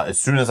 As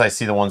soon as I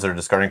see the ones that are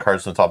discarding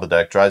cards from the top of the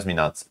deck, drives me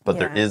nuts. But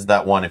there is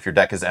that one, if your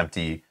deck is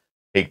empty,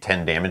 take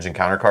 10 damage and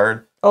counter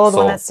card. Oh, the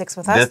one that sticks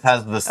with us? This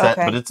has the set,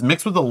 but it's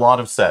mixed with a lot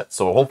of sets.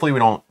 So hopefully we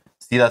don't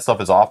see that stuff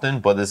as often,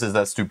 but this is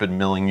that stupid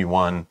milling you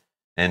one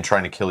and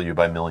trying to kill you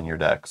by milling your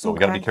deck. So we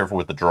got to be careful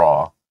with the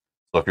draw.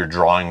 So if you're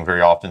drawing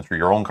very often through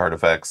your own card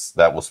effects,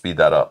 that will speed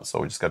that up. So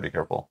we just got to be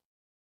careful.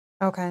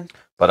 Okay.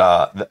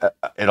 But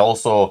it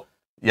also,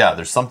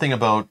 there's something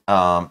about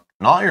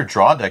not your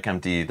draw deck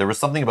empty. There was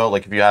something about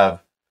like if you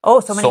have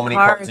so many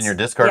cards in your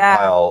discard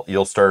pile,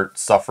 you'll start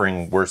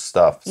suffering worse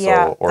stuff.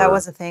 Yeah, that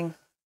was a thing.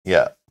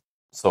 Yeah.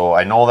 So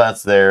I know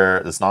that's there.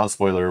 It's not a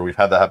spoiler. We've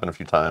had that happen a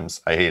few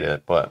times. I hate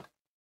it, but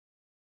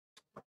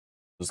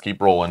just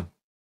keep rolling.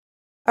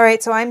 All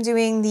right, so I'm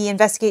doing the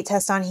investigate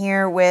test on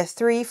here with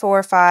 3,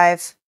 4,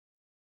 5,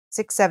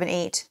 6, 7,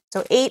 8.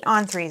 So 8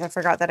 on 3s. I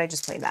forgot that I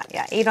just played that.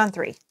 Yeah, 8 on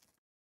 3.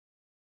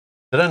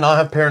 Did I not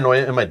have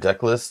paranoia in my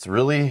deck list?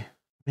 Really?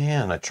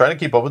 Man, I try to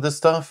keep up with this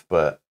stuff,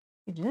 but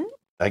you didn't?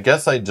 I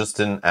guess I just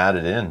didn't add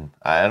it in.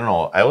 I don't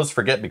know. I always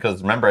forget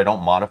because remember, I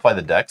don't modify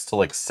the decks till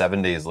like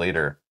 7 days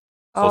later.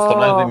 So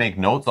sometimes we make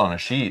notes on a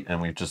sheet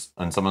and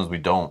and sometimes we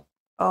don't.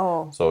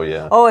 Oh. So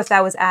yeah. Oh, if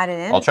that was added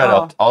in? I'll try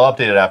to, I'll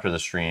update it after the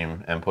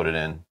stream and put it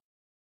in.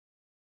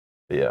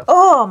 But yeah.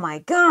 Oh my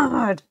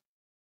God.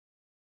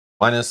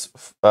 Minus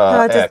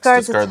X,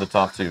 discard the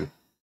top 2.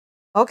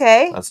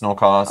 Okay. That's no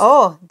cost.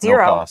 Oh, 0.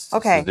 No cost.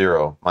 Okay.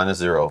 0. Minus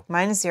 0.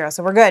 Minus 0.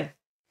 So we're good.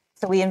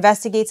 So we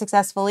investigate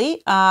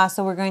successfully.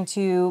 So we're going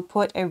to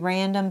put a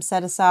random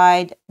set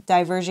aside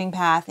diverging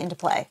path into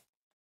play.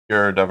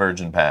 Your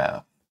divergent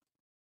path.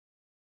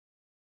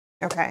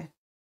 Okay.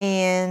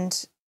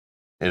 And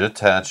it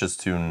attaches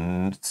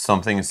to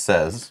something it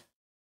says.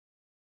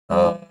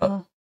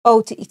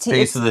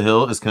 Base of the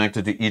hill is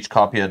connected to each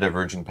copy of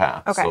diverging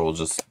path. Okay. So we'll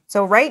just.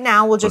 So right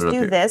now we'll just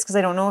do this because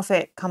I don't know if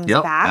it comes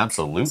back.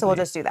 Absolutely. So we'll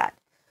just do that.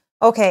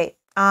 Okay.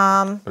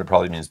 But it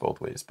probably means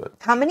both ways. But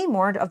how many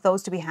more of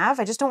those do we have?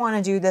 I just don't want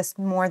to do this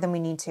more than we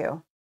need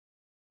to.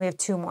 We have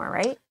 2 more,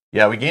 right?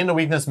 Yeah, we gained a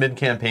weakness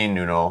mid-campaign,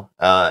 Nuno.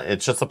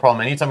 It's just a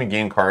problem. Anytime we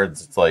gain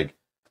cards, it's like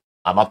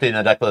I'm updating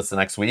the deck list the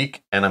next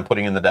week, and I'm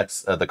putting in the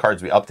decks, the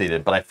cards we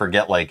updated, but I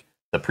forget like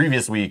the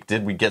previous week,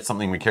 did we get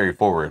something we carry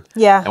forward?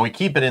 Yeah. And we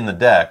keep it in the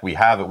deck. We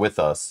have it with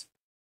us.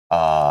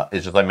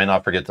 It's just I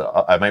might forget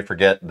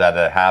that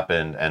it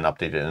happened and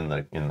update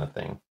it in the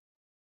thing.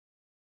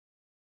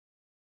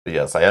 But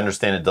yes, I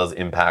understand it does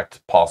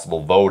impact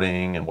possible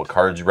voting and what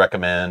cards you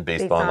recommend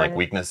based on like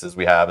weaknesses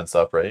we have and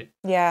stuff, right?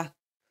 Yeah.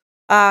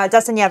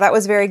 Dustin, yeah, that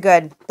was very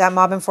good. That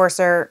Mob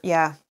Enforcer,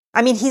 yeah.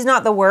 I mean, he's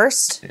not the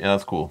worst. Yeah,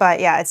 that's cool. But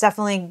yeah, it's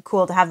definitely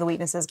cool to have the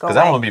weaknesses go away.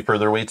 Because that one would be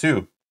further away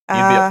too. He'd be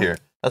up here.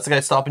 That's the guy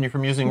stopping you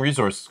from using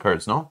resource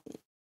cards, no?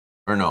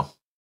 Or no?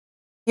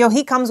 You know,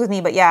 he comes with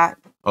me, but yeah.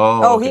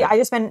 Oh, okay. I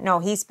just spend, no,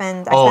 he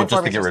spend. Oh,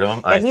 just to get rid of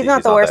him? Yeah, he's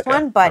not the worst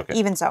one, but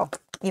even so.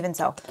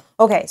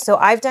 Okay, so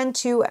I've done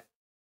 2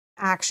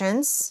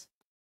 actions.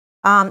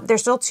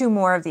 There's still 2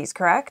 more of these,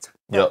 correct?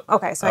 Yep.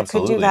 Okay, so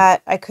absolutely.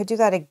 I could do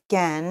that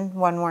again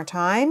one more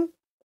time.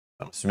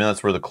 I'm assuming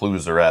that's where the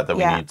clues are at that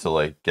we need to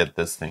like get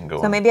this thing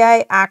going. So maybe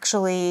I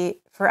actually,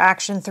 for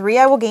action 3,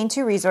 I will gain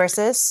 2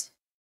 resources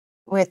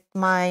with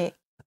my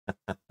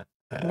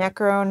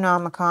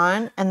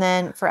Necronomicon. And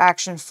then for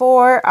action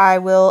 4, I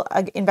will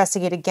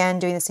investigate again,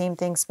 doing the same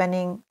thing,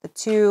 spending the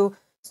 2.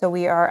 So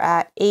we are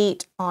at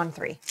 8 on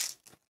 3.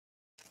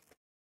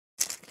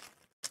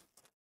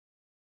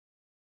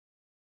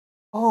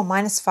 Oh,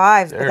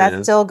 -5, but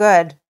that's still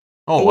good.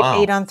 Oh,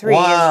 wow. 8 on 3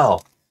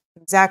 is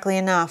exactly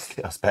enough.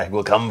 Chaos bag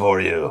will come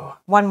for you.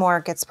 1 more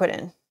gets put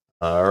in.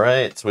 All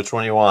right. So which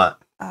one do you want?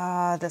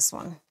 This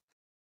one.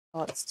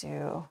 Let's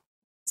do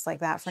just like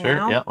that for sure,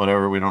 now. Yeah,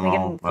 whatever. We don't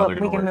know. We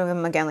can move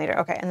them again later.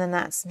 Okay, and then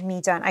that's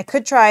me done. I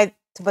could try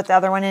to put the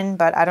other one in,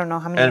 but I don't know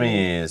how many.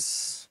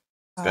 Enemies.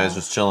 This guy's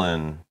just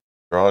chilling.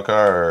 Draw a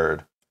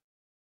card.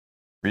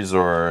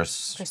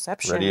 Resource.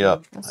 Perception. Ready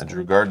up. I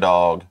drew guard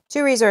dog.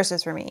 2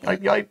 resources for me.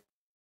 Yipe.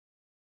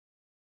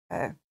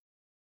 Okay.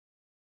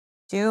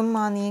 Doom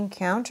on the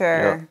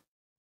encounter. Yep.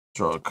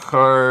 Draw a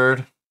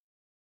card.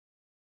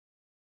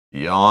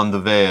 Beyond the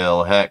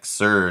Veil. Hex.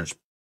 Surge.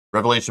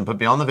 Revelation. Put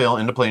Beyond the Veil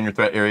into play in your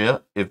threat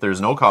area. If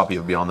there's no copy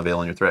of Beyond the Veil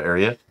in your threat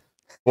area.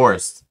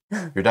 Forced.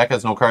 Your deck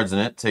has no cards in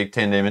it. Take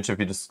 10 damage if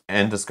you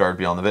and discard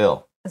Beyond the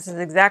Veil. This is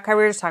the exact card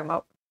we were just talking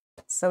about.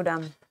 So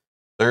dumb.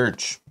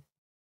 Search.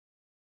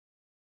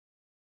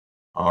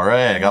 All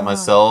right, I got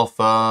myself,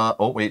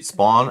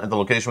 spawn at the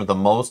location with the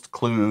most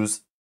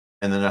clues,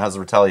 and then it has to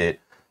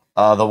retaliate.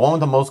 The one with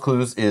the most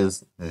clues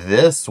is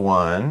this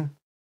one,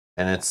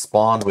 and it's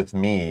spawned with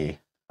me.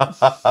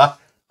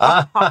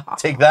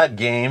 Take that,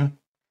 game.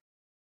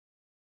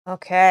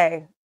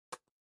 Okay.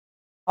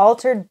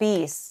 Altered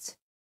Beast.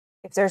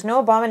 If there's no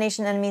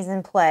abomination enemies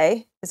in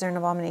play, is there an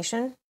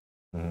abomination?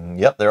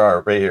 Yep, there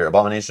are, right here.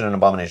 Abomination and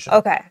abomination.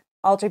 Okay.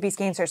 Altered Beast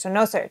gain search, so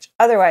no search.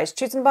 Otherwise,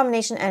 choose an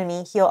abomination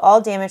enemy, heal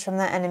all damage from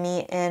that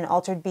enemy, and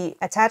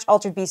attach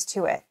Altered Beast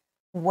to it.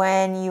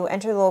 When you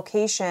enter the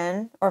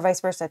location, or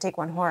vice versa, take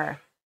 1 horror.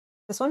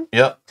 This one?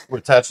 Yep, we're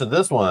attached to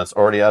this one. It's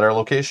already at our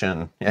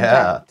location.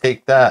 Yeah, okay.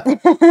 Take that.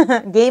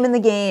 Game in the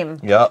game.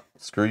 Yep,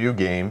 screw you,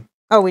 game.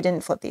 Oh, we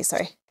didn't flip these,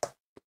 sorry.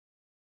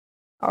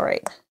 All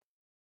right.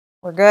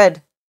 We're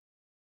good.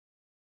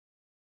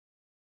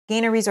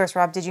 Gain a resource,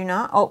 Rob, did you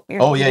not? Oh,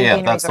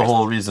 yeah. That's the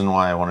whole reason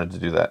why I wanted to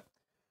do that.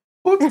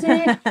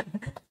 Oopsie.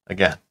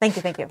 Again. Thank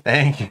you.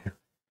 Thank you.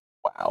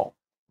 Wow.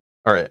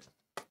 All right.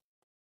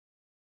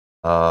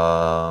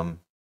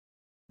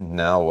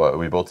 Now what?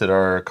 We both did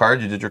our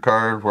card. You did your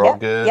card. We're all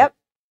good. Yep.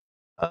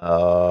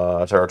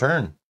 It's our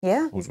turn.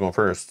 Yeah. Who's going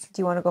first?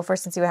 Do you want to go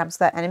first and see what happens to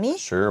that enemy?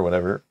 Sure,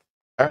 whatever.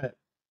 All right.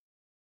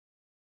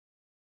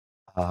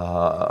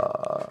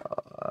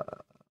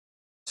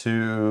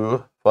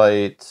 2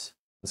 fight.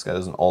 This guy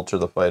doesn't alter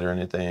the fight or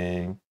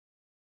anything.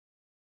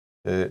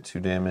 Okay, 2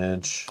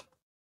 damage.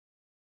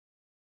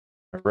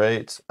 All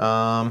right.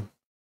 Plus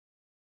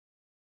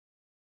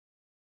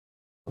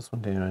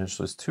 1 damage.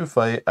 So it's 2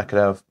 fight. I could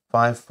have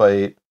 5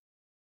 fight,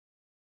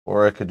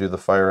 or I could do the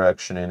fire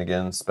action and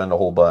again spend a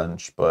whole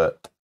bunch,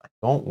 but I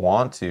don't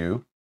want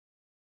to.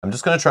 I'm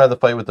just gonna try the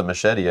fight with the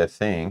machete, I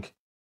think,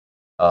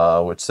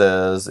 which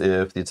says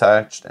if the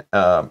attacked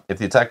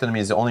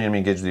enemy is the only enemy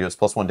engaged with you, it's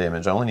plus 1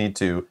 damage. I only need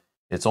 2.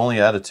 It's only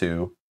at a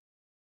 2.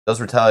 It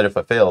does retaliate if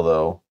I fail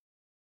though,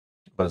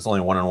 but it's only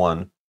 1 and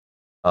 1.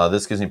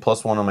 This gives me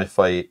plus 1 on my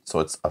fight, so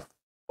it's a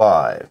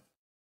 5.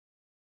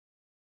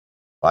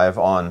 5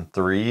 on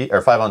 3,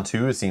 or 5 on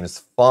 2, it seems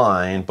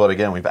fine, but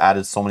again, we've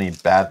added so many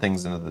bad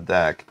things into the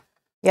deck.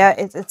 Yeah,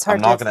 it's hard to say.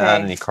 I'm not going to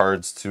add any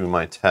cards to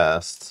my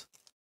test.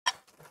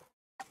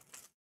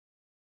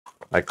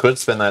 I could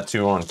spend that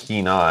 2 on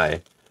Keen Eye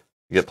to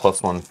get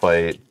plus 1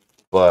 fight,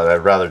 but I'd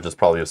rather just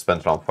probably have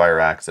spent it on Fire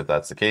Axe if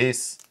that's the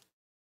case.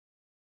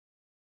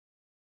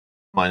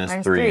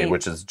 Minus 3,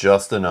 which is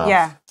just enough.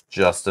 Yeah.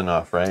 Just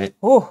enough, right?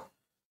 Ooh.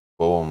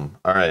 Boom.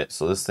 All right,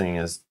 so this thing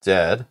is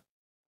dead.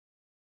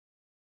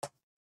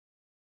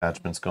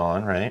 Attachment's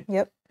gone, right?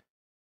 Yep.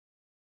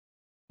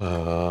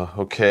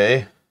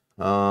 Okay.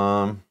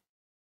 Now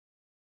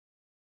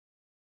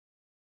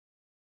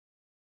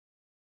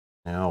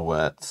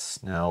what?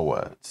 Now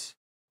what?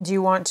 Do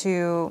you want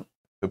to...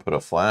 Could put a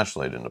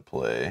flashlight into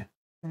play.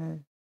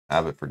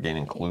 Have it for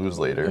gaining clues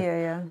later.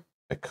 Yeah.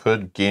 I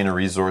could gain a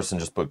resource and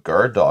just put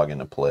Guard Dog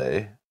into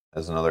play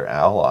as another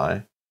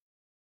ally.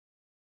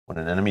 When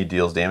an enemy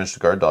deals damage to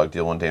Guard Dog,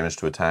 deal 1 damage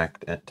to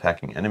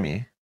attacking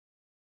enemy.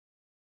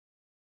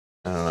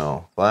 I don't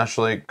know.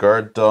 Flashlight,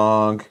 Guard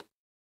Dog,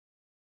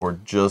 or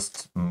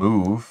just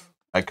move.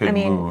 I could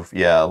move.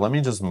 Yeah, let me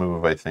just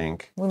move, I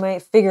think. We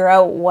might figure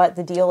out what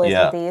the deal is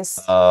with these.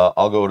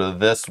 I'll go to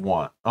this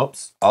one.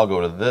 Oops. I'll go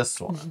to this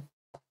one.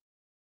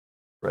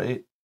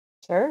 Right?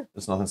 Sure.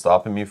 There's nothing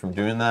stopping me from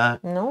doing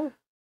that. No.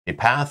 A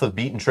path of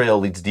beaten trail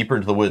leads deeper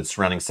into the woods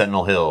surrounding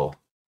Sentinel Hill.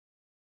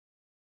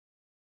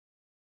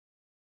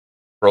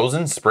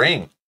 Frozen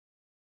Spring.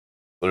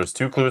 So there's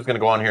 2 clues going to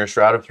go on here.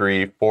 Shroud of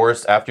 3.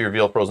 Forced. After you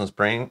reveal Frozen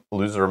Spring,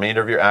 lose the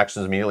remainder of your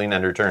actions immediately and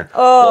end your turn.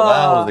 Oh. Well,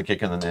 that was the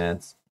kick in the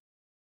nuts.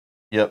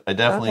 Yep, I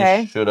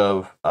definitely should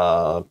have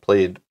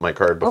played my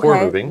card before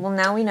moving. Well,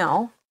 now we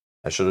know.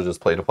 I should have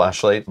just played a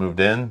flashlight, moved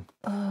in.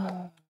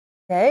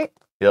 Okay.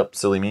 Yep,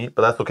 silly me,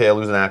 but that's okay. I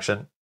lose an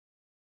action.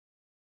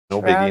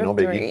 No biggie, no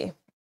biggie. 3.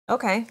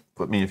 Okay.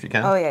 Flip me if you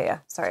can. Oh, yeah.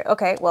 Sorry.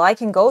 Okay, well, I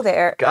can go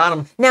there. Got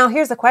him. Now,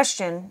 here's the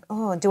question.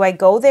 Oh, do I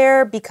go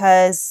there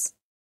because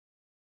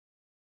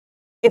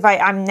if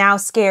I'm now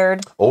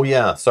scared? Oh,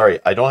 yeah. Sorry.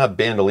 I don't have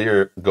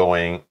Bandolier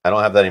going. I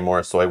don't have that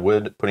anymore, so I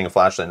would, putting a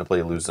flashlight into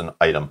play, lose an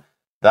item.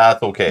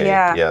 That's okay.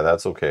 Yeah,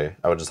 that's okay.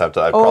 I would just have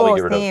to, I'd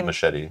probably get rid of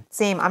machete.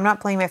 Same. I'm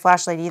not playing my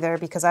flashlight either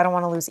because I don't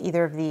want to lose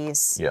either of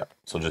these. Yeah,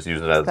 so just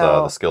use it as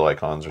the skill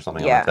icons or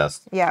something on the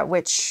test. Yeah,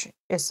 which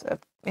is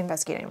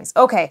investigate enemies.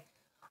 Okay.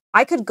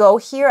 I could go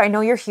here. I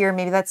know you're here.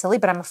 Maybe that's silly,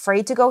 but I'm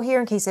afraid to go here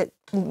in case it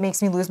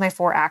makes me lose my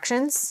 4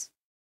 actions.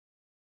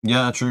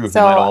 Yeah, true.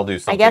 So you might all do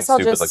something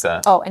stupid like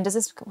that. Oh, and does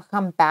this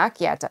come back?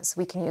 Yeah, it does.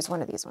 We can use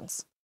one of these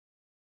ones.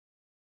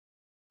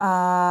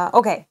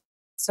 Okay.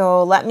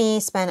 So let me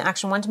spend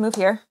action 1 to move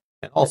here.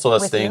 And also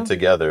us staying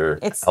together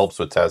helps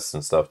with tests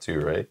and stuff too,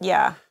 right?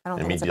 Yeah. I don't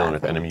think it's a dealing bad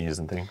with thing. enemies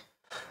and things.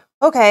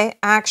 Okay.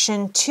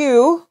 Action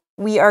 2,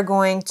 we are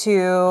going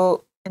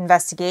to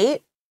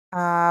investigate. We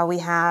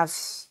have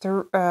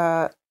 3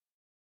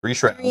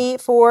 shrouds. 3,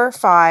 4,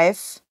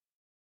 5.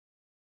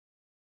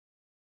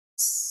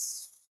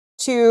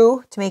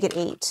 2 to make it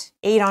 8.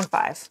 8 on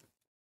 5.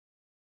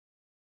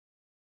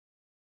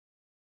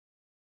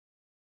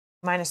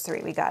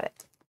 -3. We got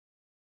it.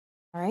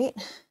 All right.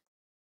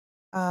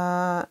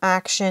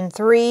 Action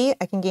 3.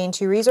 I can gain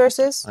 2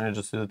 resources. I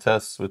just do the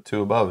tests with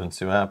 2 above and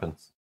see what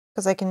happens.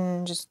 Because I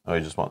can just. Oh,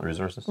 you just want the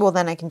resources? Well,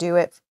 then I can do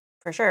it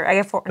for sure. I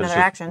get another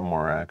action.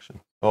 More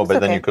action. Oh,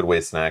 but then you could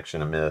waste an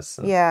action and miss.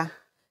 And... Yeah.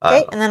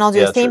 Okay, and then I'll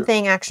do the same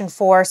thing. Action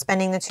 4,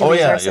 spending the 2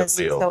 resources.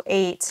 Yeah, so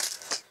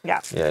 8. Yeah.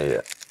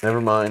 Yeah.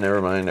 Never mind.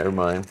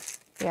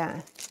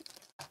 Yeah.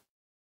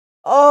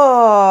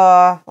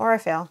 Oh, or I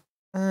fail.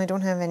 I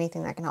don't have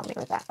anything that can help me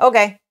with that.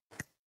 Okay.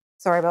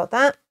 Sorry about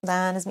that.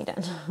 That is me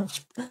done.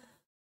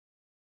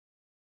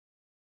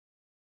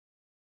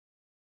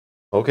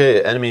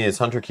 Okay, enemy is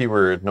hunter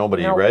keyword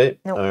nobody, right?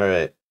 Nope. All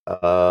right.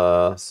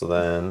 So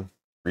then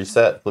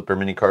reset, flip our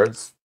mini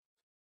cards.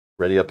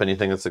 Ready up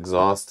anything that's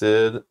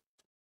exhausted.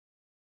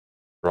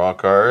 Draw a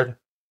card.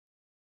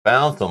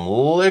 Found some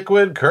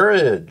liquid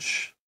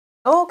courage.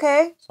 Oh,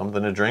 okay.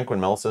 Something to drink when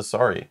Mel says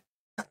sorry.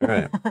 All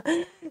right.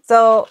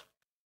 So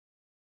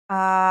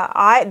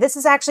this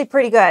is actually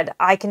pretty good.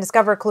 I can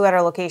discover a clue at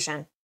our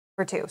location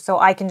for 2. So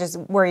I can just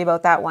worry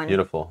about that one.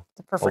 Beautiful.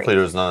 For free. Hopefully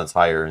there's none that's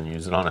higher and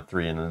use it on a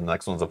 3 and then the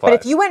next one's a 5. But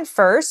if you went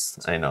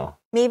first, I know.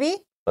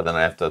 Maybe. But then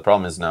the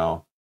problem is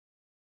now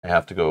I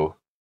have to go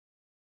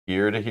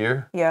here to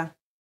here. Yeah.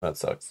 That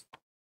sucks.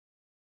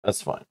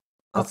 That's fine.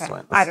 That's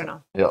fine. I don't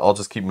know. Yeah, I'll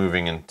just keep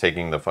moving and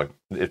taking the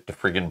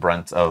friggin'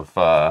 brunt of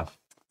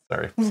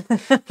sorry.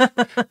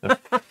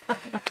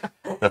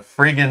 The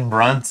friggin'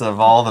 brunt of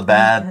all the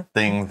bad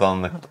things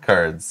on the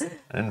cards.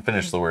 I didn't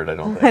finish the word, I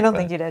don't think. I don't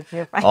think you did.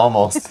 You're fine.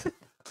 Almost.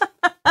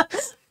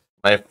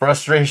 My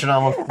frustration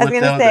almost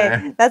flipped out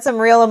there. That's some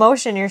real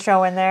emotion you're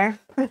showing there.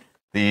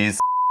 These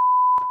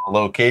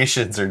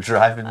locations are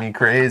driving me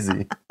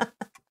crazy.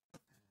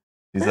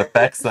 These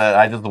effects that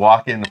I just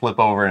walk in, flip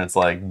over, and it's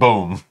like,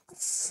 boom,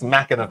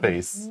 smack in the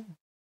face.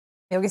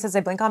 Yogi says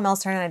I blink on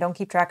Mel's turn and I don't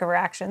keep track of her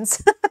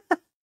actions.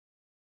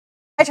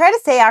 I try to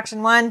say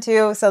action 1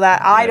 too, so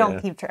that I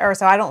don't keep or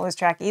so I don't lose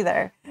track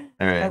either. All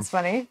right. That's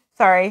funny.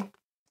 Sorry.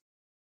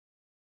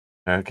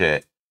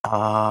 Okay.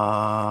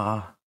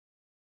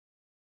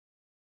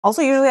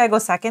 Also, usually I go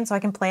second, so I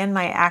can plan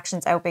my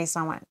actions out based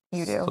on what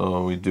you do.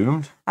 So we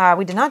doomed?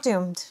 We did not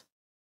doomed.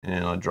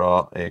 And I'll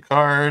draw a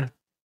card.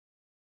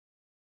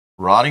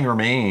 Rotting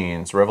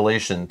Remains.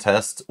 Revelation.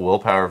 Test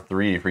willpower of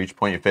 3. For each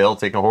point you fail,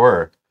 take a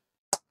horror.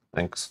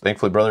 Thanks.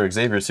 Thankfully, Brother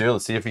Xavier's here.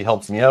 Let's see if he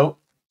helps me out.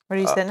 What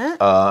are you sitting at?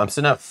 I'm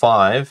sitting at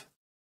 5.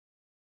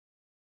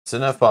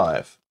 Sitting at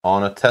 5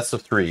 on a test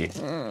of 3.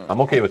 I'm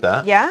okay with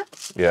that. Yeah?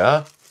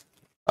 Yeah.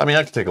 I mean,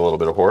 I could take a little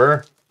bit of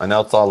horror. I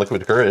now saw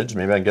liquid courage.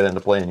 Maybe I can get it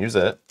into play and use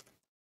it.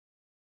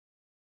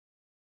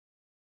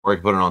 Or I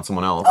can put it on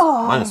someone else.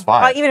 Oh,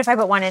 -5. Even if I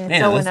put 1 in.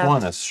 Yeah, this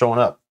one is showing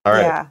up. All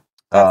right. Yeah.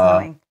 That's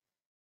annoying.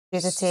 You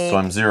have to take... So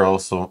I'm 0,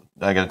 so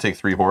I got to take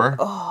 3 horror.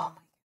 Oh.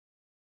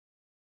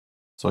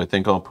 So I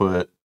think I'll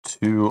put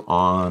 2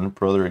 on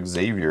Brother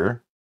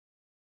Xavier.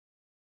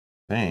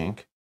 I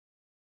think.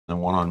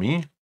 And 1 on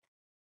me.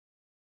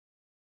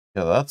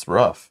 Yeah, that's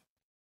rough.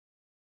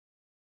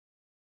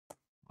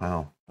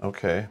 Wow.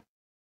 Okay.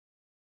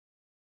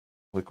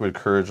 Liquid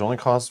courage only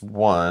costs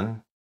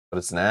 1, but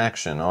it's an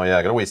action. Oh yeah,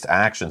 I gotta waste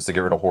actions to get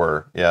rid of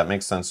horror. Yeah, it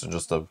makes sense to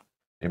just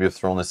maybe have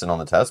thrown this in on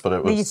the test, but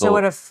it would still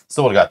would have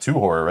got 2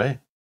 horror,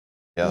 right?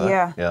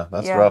 Yeah. Yeah,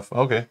 that's rough.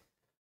 Okay.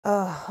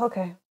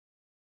 Okay.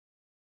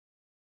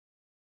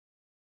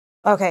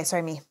 Okay,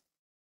 sorry, me.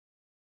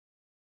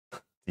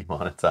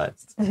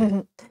 Demonetized.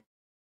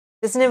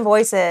 Dissonant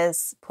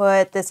voices.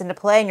 Put this into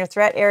play. In your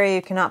threat area,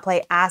 you cannot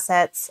play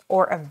assets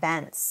or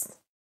events.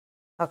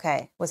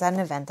 Okay. Was that an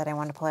event that I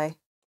wanted to play?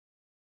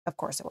 Of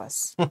course it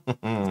was.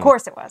 Of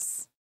course it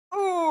was.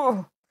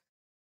 Ooh.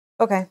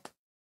 Okay.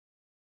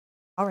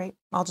 All right.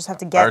 I'll just have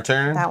to get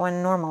that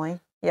one normally.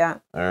 Yeah.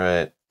 All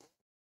right.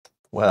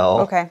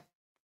 Well. Okay.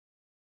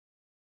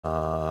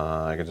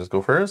 I could just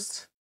go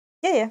first?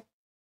 Yeah.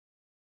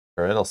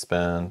 All right, I'll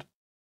spend...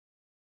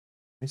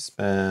 We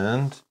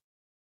spend...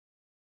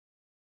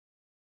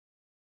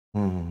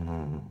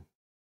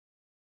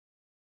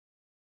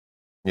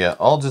 Yeah,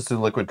 I'll just do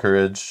liquid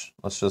courage.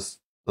 Let's just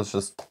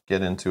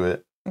get into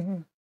it.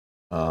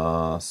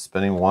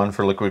 Spending 1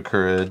 for liquid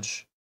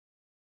courage.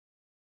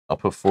 I'll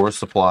put 4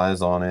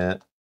 supplies on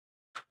it.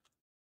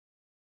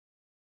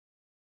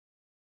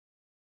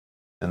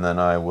 And then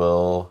I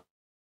will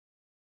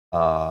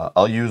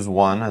I'll use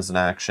one as an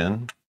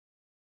action.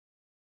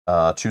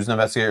 Choose an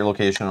investigator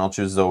location. I'll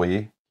choose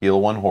Zoe. Heal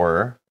 1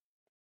 horror.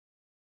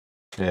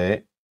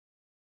 Okay.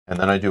 And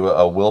then I do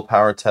a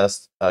willpower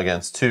test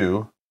against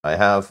 2. I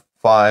have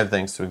 5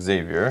 thanks to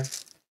Xavier.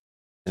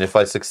 And if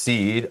I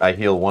succeed, I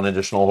heal 1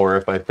 additional horror.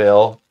 If I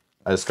fail,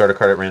 I discard a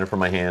card at random from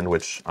my hand,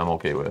 which I'm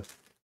okay with.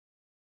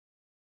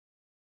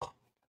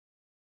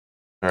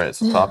 Alright,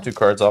 so top 2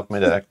 cards off my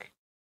deck.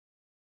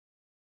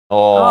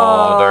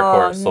 Oh, Dark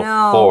Horse. So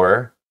no.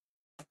 4.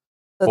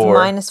 So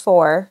it's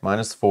 -4.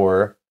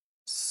 -4.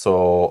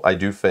 So I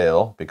do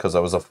fail because I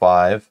was a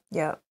 5.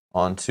 Yeah.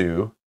 On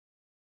 2.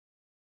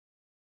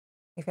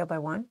 You failed by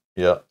 1?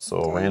 Yeah, so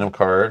okay. Random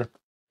card.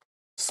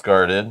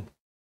 Discarded.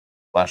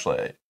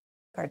 Flashlight.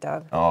 Guard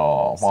dog.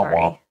 Oh, sorry.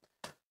 Womp.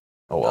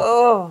 Oh, well.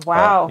 Oh,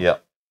 wow.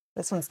 Yep.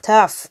 This one's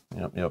tough.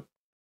 Yep.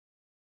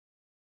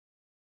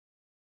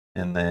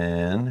 And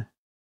then...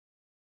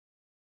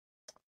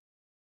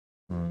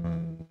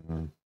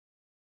 I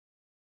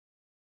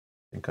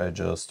think I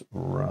just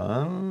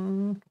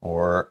run,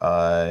 or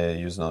I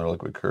use another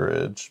liquid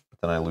courage, but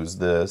then I lose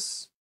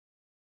this.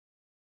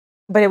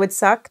 But it would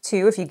suck,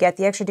 too, if you get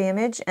the extra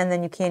damage, and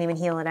then you can't even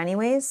heal it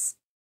anyways.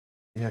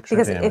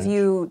 Because if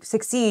you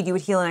succeed, you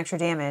would heal an extra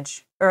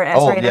damage. Or,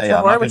 sorry, an extra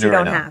horror, which you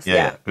don't have.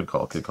 Yeah. Good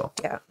call.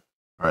 Yeah.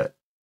 All right.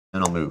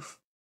 And I'll move.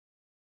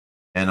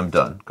 And I'm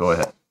done. Go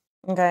ahead.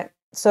 Okay.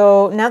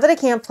 So now that I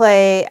can't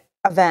play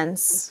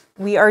events,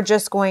 we are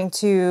just going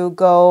to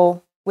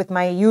go with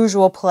my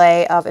usual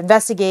play of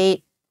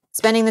investigate,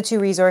 spending the 2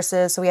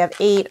 resources. So we have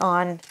 8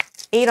 on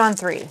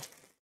 3.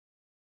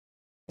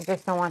 I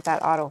just don't want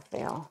that auto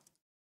fail.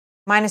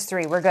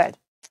 -3, we're good.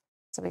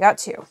 So we got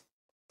 2.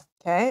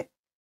 Okay.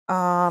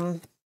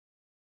 I'm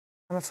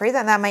afraid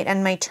that might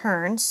end my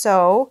turn.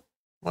 So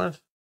what?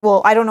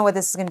 Well, I don't know what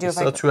this is going to do. You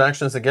still have 2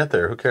 actions to get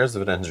there. Who cares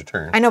if it ends your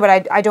turn? I know, but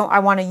I don't. I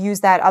want to use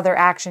that other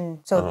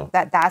action, so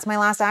that's my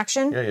last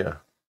action. Yeah.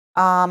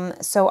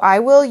 So I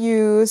will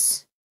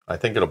use. I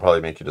think it'll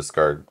probably make you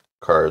discard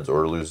cards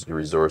or lose your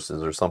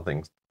resources or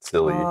something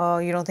silly. Oh,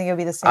 you don't think it'll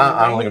be the same?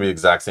 I don't think it'll be the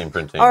exact same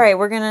printing. All right,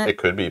 we're gonna. It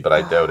could be, but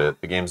I doubt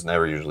it. The game's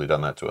never usually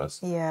done that to us.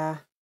 Yeah.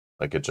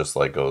 Like it just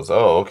like goes,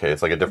 oh, okay.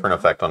 It's like a different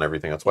effect on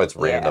everything. That's why it's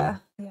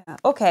random. Yeah.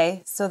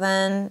 Okay, so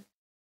then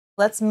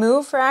let's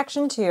move for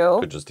action 2.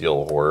 Could just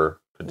deal horror.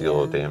 Could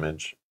deal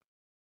damage.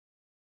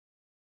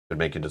 Could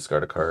make you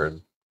discard a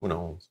card. Who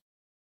knows?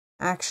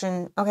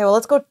 Action. Okay, well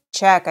let's go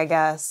check. I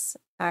guess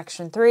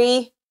action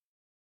 3.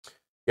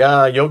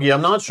 Yeah, Yogi,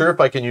 I'm not sure if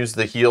I can use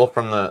the heal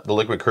from the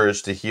liquid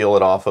courage to heal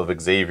it off of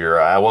Xavier.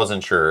 I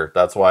wasn't sure.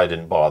 That's why I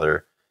didn't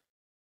bother.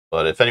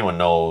 But if anyone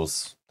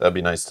knows, that'd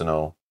be nice to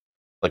know.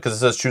 Like, because it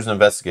says choose an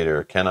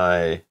investigator. Can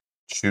I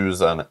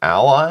choose an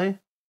ally?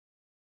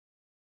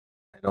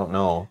 I don't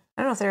know.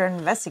 I don't know if they're an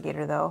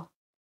investigator, though.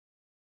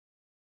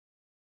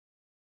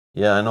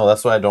 Yeah, I know.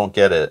 That's why I don't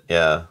get it.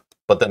 Yeah.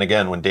 But then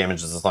again, when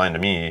damage is assigned to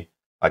me,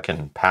 I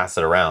can pass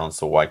it around.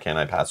 So why can't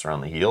I pass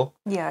around the heal?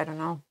 Yeah, I don't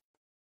know.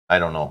 I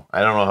don't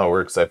know how it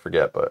works. I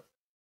forget, but.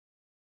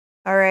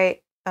 All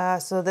right.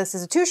 So this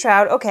is a 2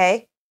 shroud.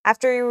 Okay.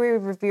 After you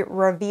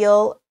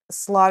reveal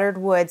Slaughtered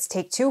Woods,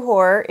 take 2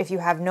 horror if you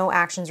have no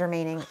actions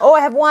remaining. Oh, I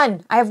have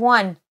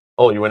 1.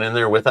 Oh, you went in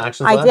there with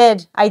actions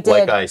left? I did.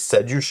 Like I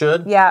said you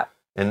should? Yeah.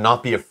 And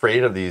not be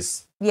afraid of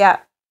these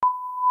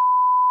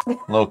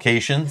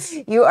locations?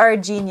 You are a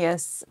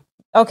genius.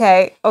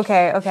 Okay.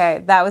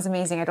 That was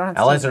amazing. I don't have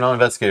to Allies are not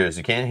investigators.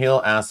 You can't heal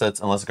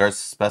assets unless the card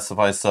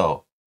specifies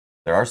so.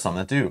 There are some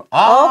that do.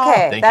 Oh,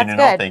 okay. Thank you,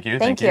 Nuno.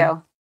 Thank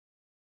you.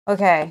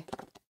 Okay.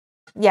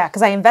 Yeah,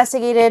 because I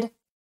investigated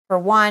for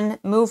 1,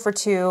 move for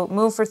 2,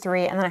 move for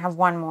 3, and then I have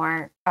 1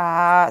 more.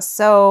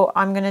 So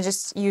I'm going to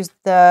just use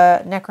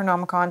the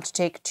Necronomicon to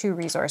take 2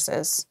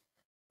 resources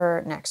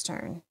for next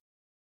turn.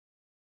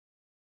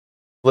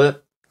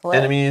 Flip.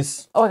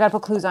 Enemies. Oh, I got to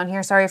put clues on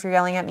here. Sorry if you're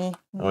yelling at me.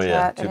 Oh,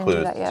 yeah. 2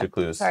 clues. 2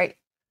 clues. Sorry.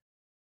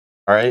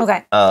 All right.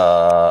 Okay.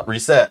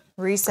 Reset.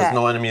 Reset. Because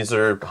no enemies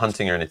are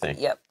hunting or anything.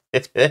 Yep.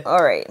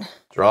 All right.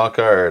 Draw a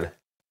card.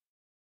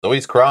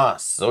 Zoe's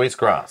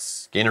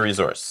Cross. Gain a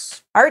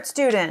resource. Art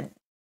student.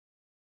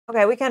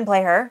 Okay, we can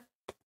play her.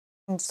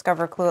 And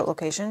discover a clue at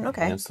location.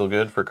 Okay. And still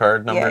good for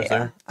card numbers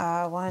there?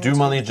 1, Doom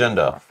 2, on the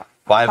agenda.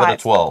 5 out of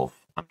 12.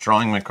 I'm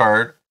drawing my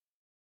card.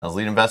 As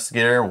lead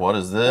investigator, what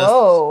is this?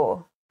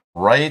 Whoa.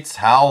 Rights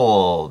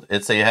Howled.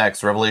 It's a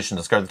hex. Revelation.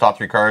 Discard the top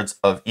 3 cards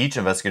of each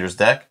investigator's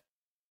deck.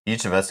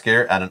 Each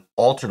investigator at an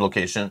altered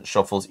location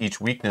shuffles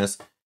each weakness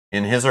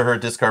in his or her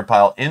discard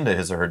pile into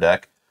his or her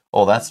deck.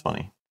 Oh, that's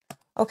funny.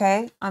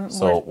 Okay.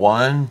 So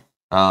 1,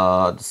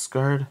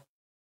 discard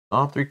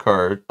top 3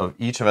 cards of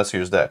each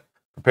investigator's deck.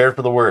 Prepare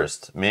for the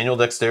worst. Manual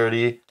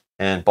Dexterity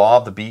and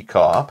Bob the Beat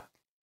Cop.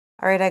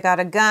 All right, I got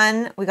a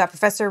gun. We got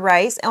Professor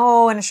Rice.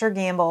 Oh, and a sure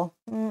gamble.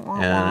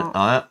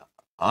 And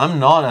I'm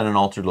not at an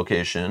altered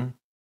location.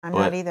 I'm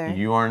not either.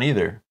 You aren't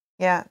either.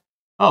 Yeah.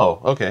 Oh,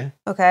 okay.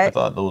 Okay. I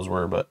thought those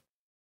were, but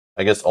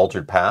I guess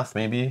altered path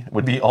maybe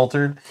would be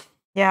altered.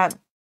 Yeah.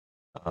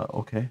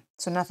 Okay.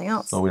 So nothing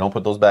else. So we don't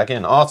put those back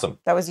in. Awesome.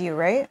 That was you,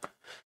 right?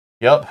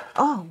 Yep.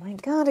 Oh my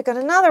God, I got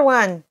another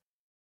one.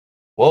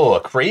 Whoa, a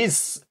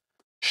craze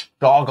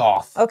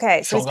Shoggoth.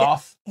 Okay, so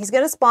he's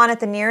going to spawn at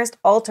the nearest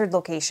altered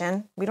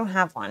location. We don't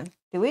have one,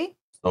 do we?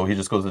 So he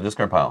just goes to the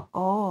discard pile.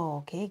 Oh,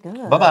 okay,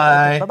 good.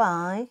 Bye-bye.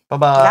 Bye-bye.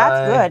 Bye-bye.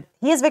 That's good.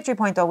 He has victory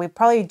point, though. We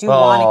probably do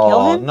want to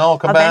kill him. No,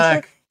 come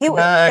back.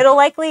 It'll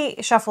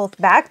likely shuffle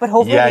back, but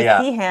hopefully we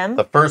see him.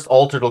 The first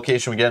altered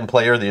location we get in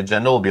play, or the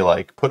agenda will be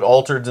like, put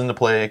altereds into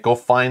play, go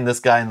find this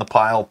guy in the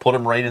pile, put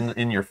him right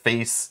in your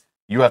face.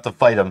 You have to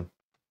fight him.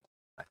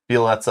 I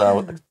feel that's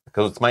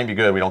because it might be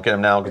good. We don't get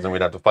him now because then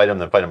we'd have to fight him,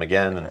 then fight him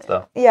again and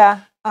stuff. Yeah.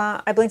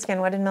 I blinked again.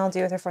 What did Mel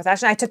do with her fourth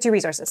action? I took 2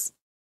 resources.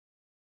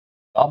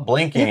 Stop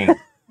blinking.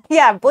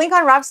 Yeah, blink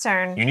on Rob's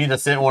turn. You need to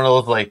sit in one of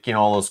those, like, you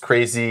know, those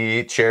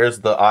crazy chairs,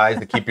 the eyes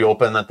that keep you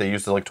open that they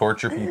used to, like,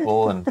 torture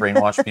people and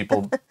brainwash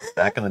people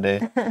back in the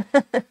day. You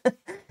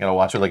gotta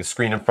watch it like a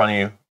screen in front of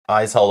you,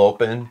 eyes held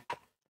open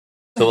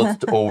till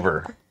it's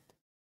over.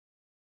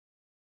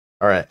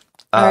 All right.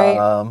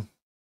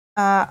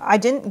 I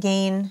didn't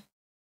gain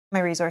my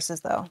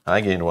resources, though.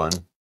 I gained 1.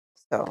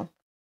 So,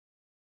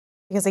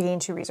 because I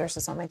gained 2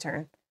 resources on my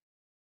turn.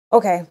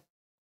 Okay.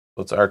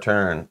 So it's our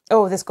turn.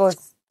 Oh, this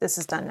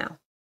is done now.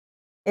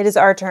 It is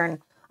our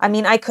turn. I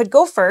mean, I could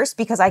go first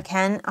because I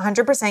can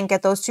 100%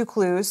 get those 2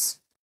 clues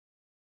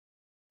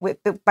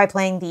by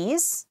playing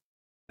these.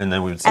 And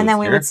then we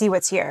would see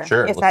what's here.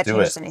 Sure, if that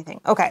changes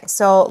anything. Okay,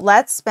 so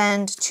let's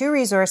spend 2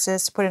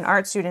 resources to put an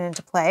art student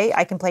into play.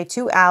 I can play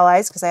 2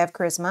 allies because I have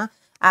charisma.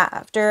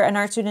 After an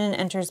art student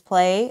enters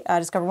play,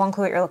 discover 1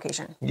 clue at your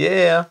location.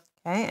 Yeah.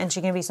 Okay, and she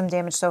can be some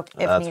damage soak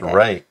if needed. That's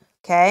right.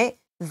 Okay,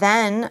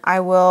 then I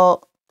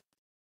will.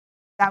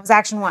 That was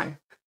action 1.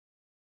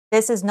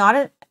 This is not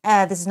an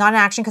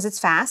action because it's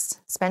fast.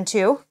 Spend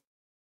 2.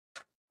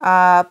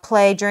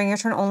 Play during your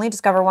turn only.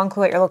 Discover 1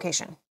 clue at your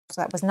location.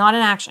 So that was not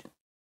an action.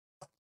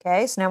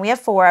 Okay, so now we have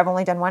 4. I've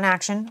only done 1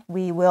 action.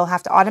 We will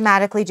have to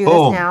automatically do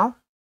this now.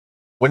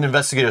 When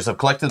investigators have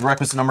collected the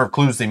requisite number of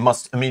clues, they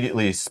must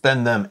immediately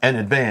spend them in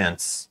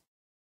advance.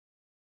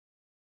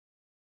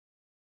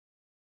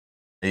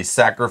 A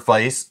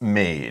sacrifice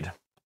made.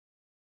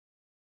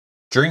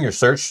 During your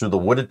search through the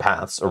wooded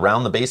paths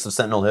around the base of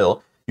Sentinel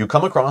Hill, you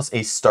come across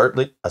a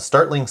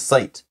startling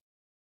sight.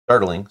 A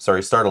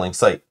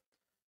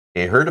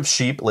herd of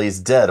sheep lays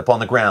dead upon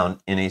the ground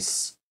in a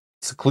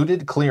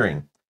secluded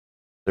clearing.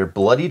 Their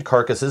bloodied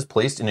carcasses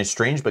placed in a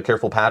strange but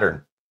careful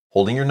pattern.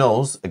 Holding your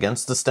nose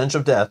against the stench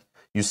of death,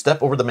 you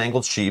step over the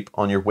mangled sheep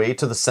on your way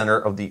to the center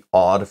of the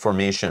odd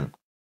formation.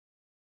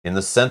 In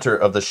the center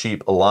of the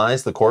sheep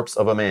lies the corpse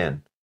of a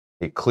man.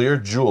 A clear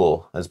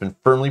jewel has been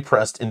firmly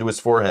pressed into his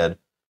forehead,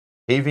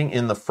 paving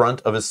in the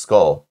front of his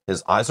skull.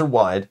 His eyes are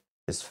wide,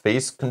 his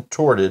face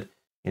contorted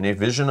in a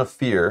vision of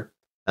fear,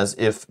 as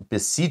if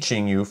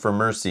beseeching you for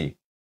mercy.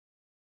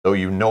 Though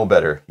you know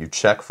better, you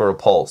check for a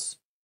pulse.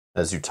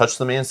 As you touch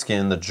the man's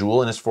skin, the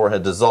jewel in his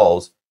forehead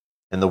dissolves,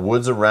 and the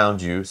woods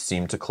around you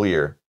seem to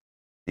clear.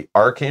 The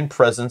arcane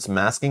presence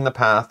masking the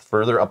path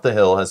further up the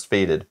hill has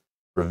faded.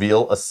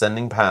 Reveal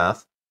ascending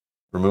path.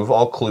 Remove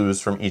all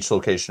clues from each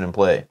location in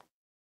play.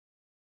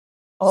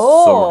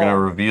 Oh. So we're going to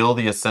reveal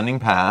the ascending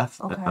path.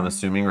 Okay. I'm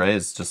assuming, right?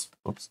 It's just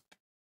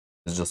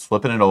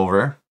flipping it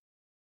over.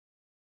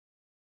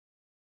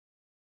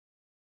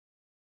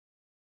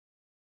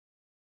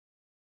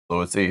 So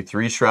it's a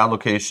 3 shroud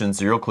location,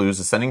 0 clues.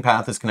 Ascending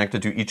path is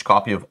connected to each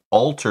copy of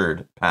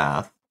altered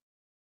path.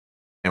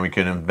 And we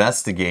can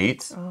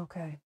investigate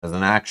as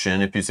an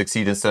action. If you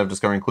succeed, instead of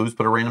discovering clues,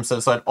 put a random set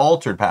aside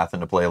altered path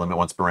into play limit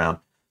once per round.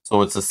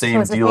 So it's the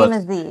same deal. The same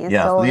as these.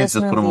 Yeah, so these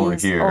just put them over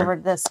here. Over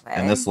this way.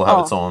 And this will have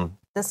its own.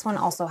 This one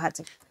also had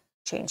to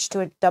change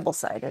to a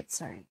double-sided.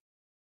 Sorry.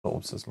 Oh,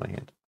 this is my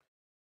hand.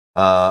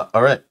 All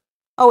right.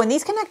 Oh, and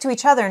these connect to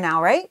each other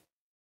now, right?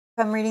 If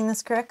I'm reading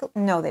this correctly?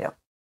 No, they don't.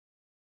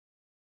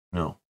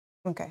 No.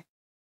 Okay.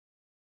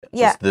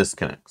 Just this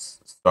connects.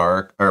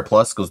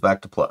 Plus goes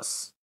back to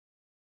plus.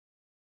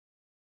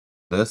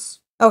 This.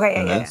 Okay,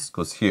 and this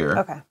goes here.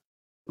 Okay.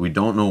 We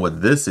don't know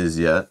what this is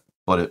yet,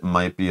 but it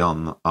might be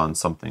on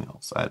something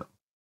else.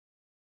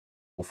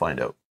 We'll find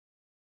out.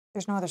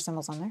 There's no other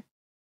symbols on there.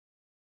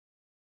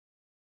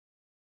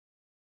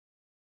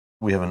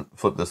 We haven't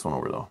flipped this one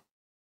over though,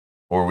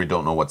 or we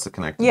don't know what's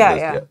connected to this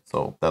yet.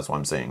 So that's why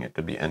I'm saying it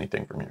could be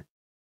anything from here.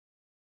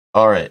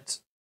 All right.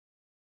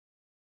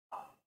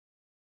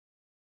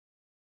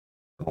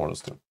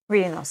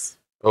 Reading those.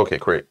 Okay,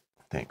 great.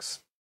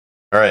 Thanks.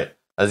 All right.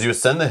 As you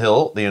ascend the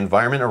hill, the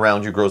environment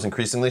around you grows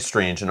increasingly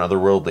strange and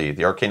otherworldly.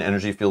 The arcane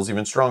energy feels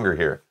even stronger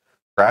here,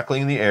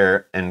 crackling in the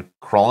air and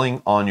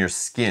crawling on your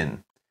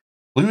skin.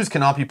 Clues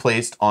cannot be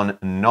placed on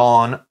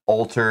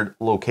non-altered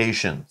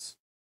locations.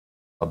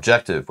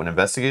 Objective: when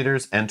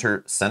investigators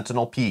enter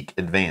Sentinel Peak,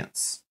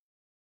 advance.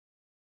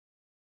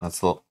 That's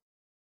the...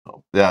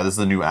 Oh, yeah, this is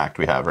the new act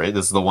we have, right?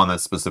 This is the one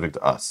that's specific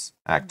to us.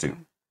 Act 2.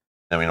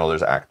 Then we know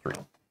there's Act 3.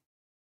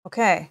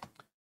 Okay.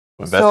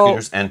 When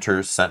investigators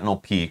enter Sentinel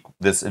Peak,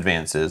 this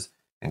advances,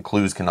 and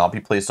clues cannot be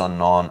placed on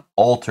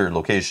non-altered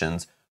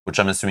locations, which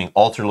I'm assuming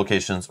altered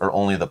locations are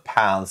only the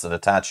paths that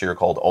attach here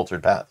called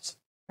altered paths.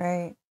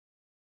 Right.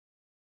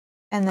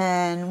 And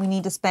then we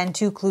need to spend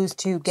 2 clues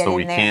to get in there. So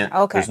we can't.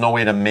 Okay. There's no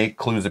way to make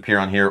clues appear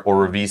on here or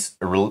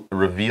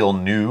reveal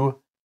new.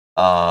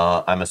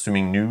 I'm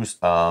assuming new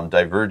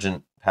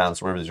divergent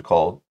paths, whatever these are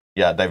called.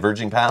 Yeah,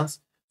 diverging paths.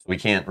 So we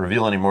can't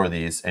reveal any more of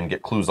these and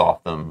get clues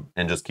off them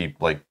and just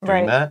keep like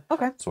doing that.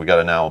 Okay. So we got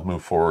to now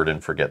move forward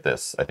and forget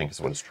this, I think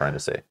is what it's trying to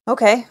say.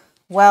 Okay.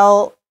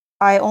 Well,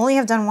 I only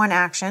have done 1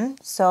 action,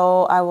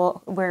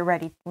 so we're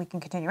ready. We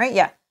can continue, right?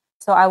 Yeah.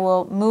 So I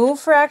will move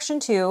for action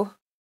 2.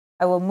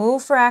 I will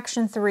move for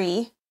action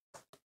 3.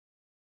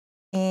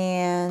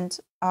 And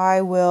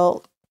I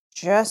will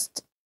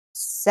just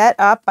set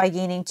up by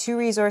gaining 2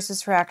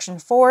 resources for action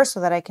 4 so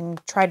that I can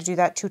try to do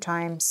that 2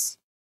 times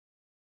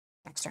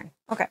next turn.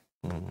 Okay.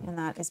 And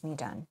that is me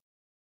done.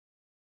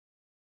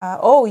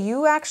 Oh,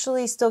 you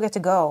actually still get to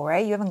go,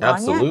 right? You haven't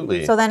gone yet?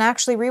 Absolutely. So then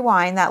actually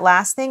rewind. That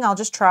last thing, I'll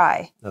just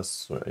try.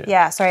 That's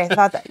yeah, sorry. I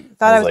thought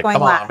I was like, going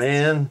last. Come on,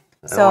 man.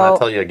 I don't want to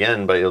tell you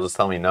again, but you'll just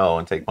tell me no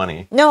and take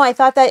money. No, I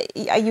thought that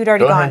you'd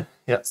already gone.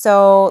 Yeah.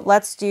 So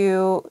let's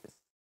do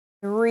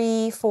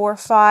 3, 4,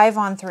 5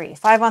 on 3.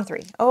 5 on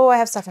 3. Oh, I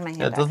have stuff in my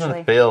hand. It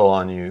doesn't fail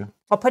on you.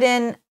 I'll put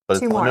in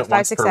 2 more.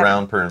 5, 6, 7. Per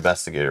round per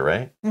investigator,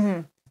 right?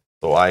 Mm-hmm.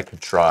 So I could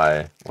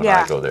try when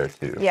I go there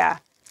too. Yeah.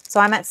 So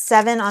I'm at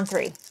 7 on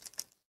 3.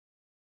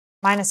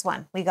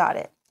 -1. We got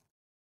it.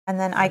 And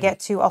then I get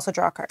to also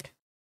draw a card.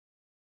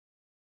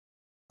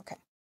 Okay.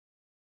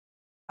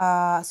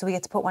 So we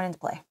get to put 1 into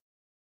play.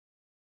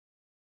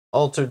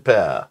 Altered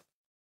path.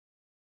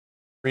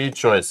 3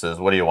 choices.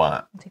 What do you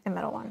want? I'll take the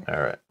middle one.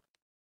 All right.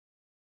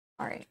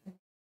 All right.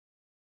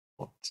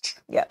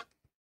 Yep.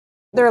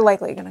 They're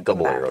likely going to come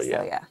double back, arrow,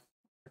 so yeah.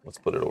 Let's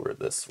put it over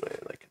this way,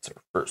 like it's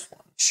our first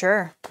one.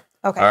 Sure.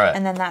 Okay. All right.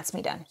 And then that's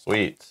me done.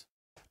 Sweet.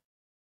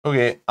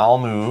 Okay, I'll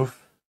move.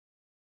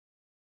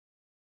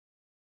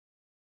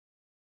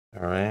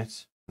 All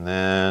right. And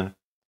then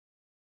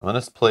I'm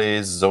going to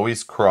play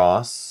Zoe's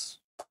Cross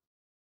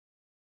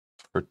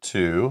for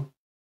 2.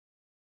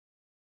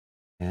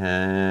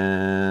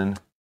 And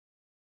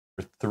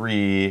for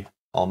 3,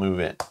 I'll move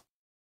in.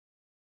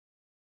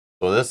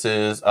 So this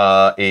is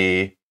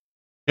a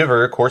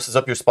Shiver courses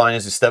up your spine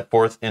as you step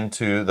forth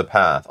onto the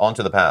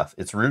path.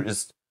 Its root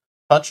is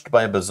touched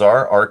by a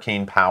bizarre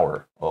arcane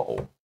power.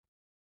 Uh-oh.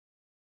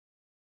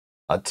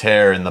 A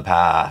tear in the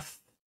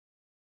path.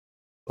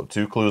 So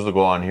 2 clues will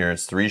go on here.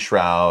 It's 3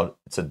 shroud.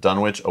 It's a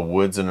Dunwich, a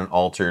woods, and an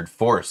altered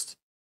forest.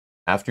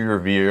 After you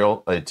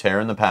reveal a tear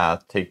in the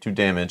path, take 2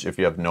 damage if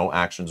you have no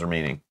actions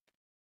remaining.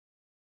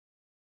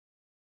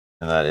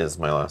 And that is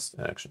my last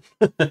action.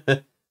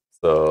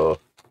 So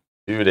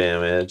 2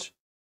 damage.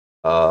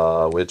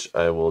 Which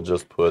I will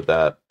just put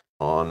that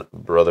on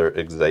Brother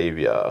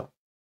Xavier.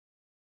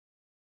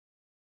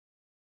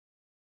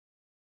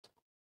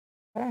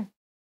 Okay.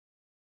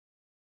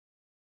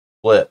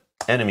 Flip.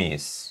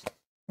 Enemies.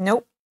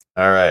 Nope.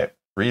 All right.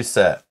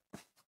 Reset.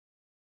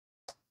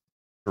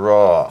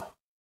 Draw.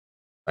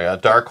 I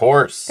got Dark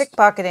Horse.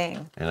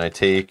 Pickpocketing. And I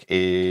take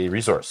a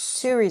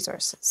resource. 2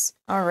 resources.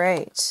 All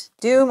right.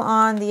 Doom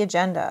on the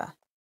agenda.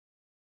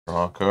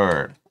 Draw a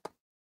card.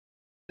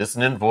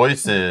 Dissonant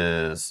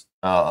Voices.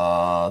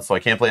 So I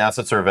can't play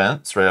assets or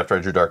events right after I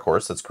drew Dark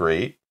Horse. That's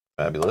great.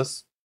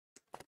 Fabulous.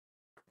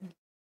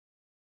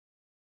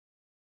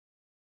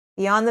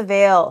 Beyond the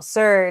Veil.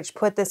 Surge.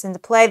 Put this into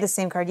play. The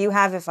same card you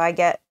have. If I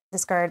get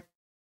this card,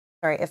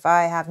 if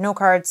I have no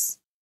cards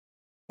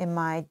in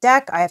my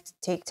deck, I have to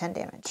take 10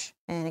 damage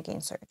and again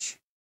Surge.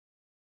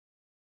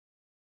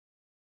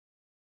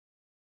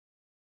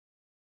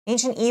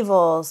 Ancient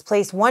Evils.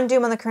 Place 1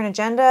 Doom on the current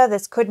agenda.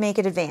 This could make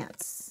it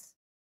advance.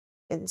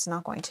 It's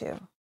not going to.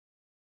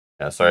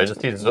 Yeah, sorry, I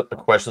just need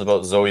questions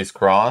about Zoe's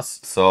Cross.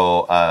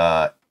 So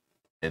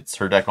it's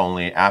her deck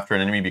only. After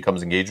an enemy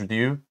becomes engaged with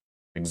you,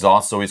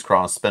 exhaust Zoe's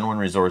Cross, spend 1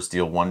 resource,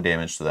 deal 1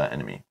 damage to that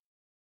enemy.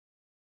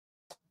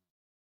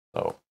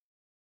 So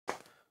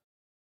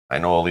I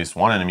know at least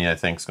 1 enemy I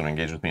think is going to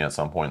engage with me at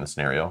some point in the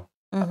scenario.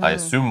 Mm-hmm. I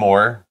assume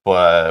more,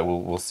 but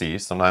we'll see.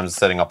 Sometimes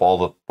setting up all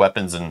the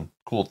weapons and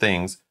cool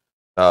things,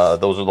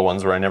 those are the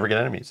ones where I never get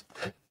enemies.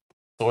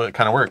 So it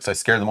kind of works. I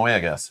scare them away, I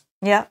guess.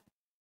 Yeah.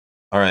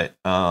 All right,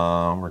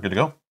 we're good to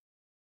go?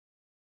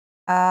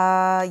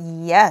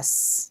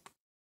 Yes.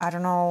 I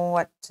don't know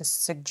what to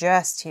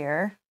suggest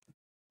here.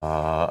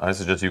 I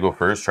suggest you go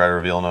first, try to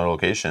reveal another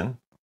location.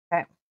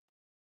 Okay.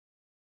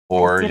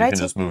 Or you can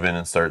just move in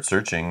and start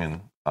searching,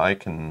 and I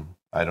don't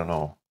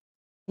know.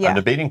 Yeah. I'm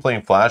debating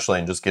playing Flashlight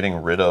and just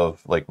getting rid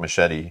of, like,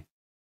 Machete.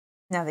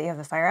 Now that you have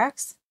the Fire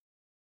Axe?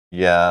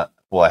 Yeah,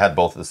 well, I had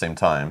both at the same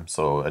time,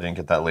 so I didn't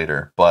get that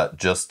later. But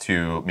just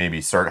to maybe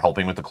start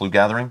helping with the clue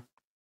gathering.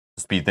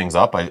 Speed things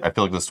up. I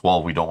feel like this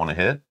 12 we don't want to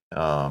hit.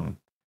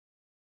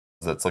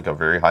 That's like a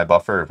very high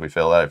buffer. If we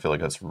fail that, I feel like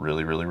that's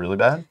really, really, really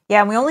bad.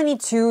 Yeah, and we only need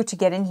 2 to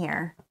get in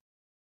here.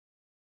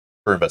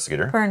 Per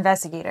investigator. Per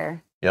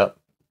investigator. Yep.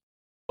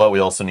 But we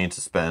also need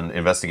to spend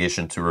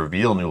investigation to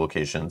reveal new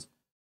locations.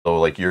 So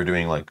like you're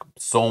doing like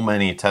so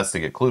many tests to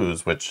get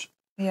clues, which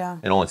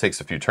it only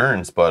takes a few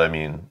turns. But I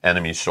mean,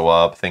 enemies show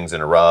up, things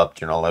interrupt.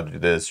 You're not allowed to do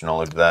this. You're not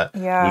allowed to do that.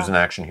 Yeah. Lose an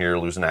action here,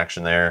 lose an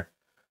action there.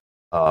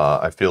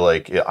 I feel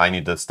like I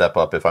need to step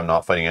up. If I'm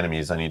not fighting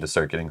enemies, I need to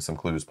start getting some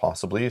clues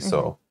possibly.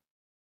 So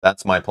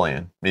that's my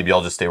plan. Maybe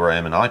I'll just stay where I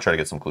am and I'll try to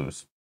get some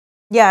clues.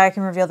 Yeah, I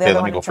can reveal the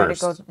other one and try to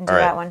go into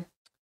that one.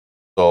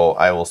 So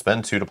I will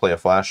spend 2 to play a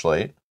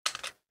flashlight.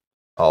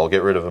 I'll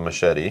get rid of a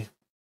machete.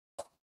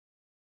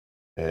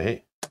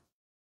 Okay.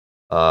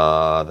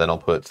 Then I'll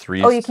put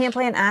 3. Oh, you can't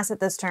play an asset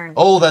this turn.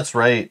 Oh, that's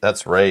right.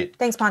 That's right.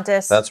 Thanks,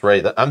 Pontus. That's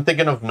right. I'm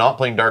thinking of not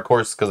playing Dark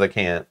Horse because I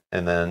can't.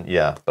 And then,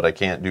 yeah, but I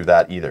can't do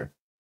that either.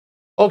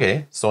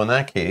 Okay, so in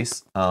that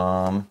case, you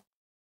want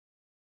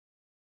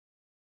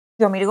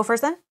me to go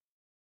first then?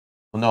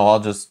 Well, no, I'll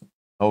just.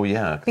 Oh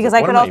yeah. Because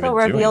I could also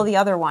reveal the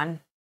other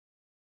one.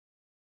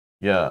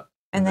 Yeah.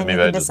 And then you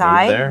can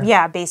decide.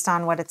 Yeah, based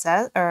on what it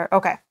says. Or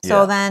okay.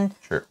 So then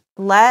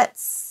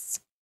let's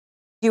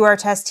do our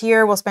test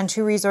here. We'll spend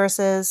 2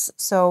 resources.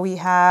 So we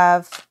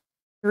have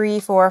 3,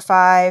 4,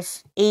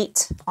 5,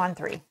 8 on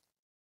 3.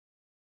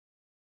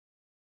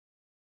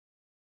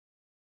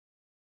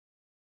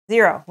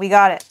 0. We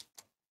got it.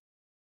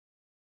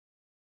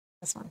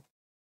 This one.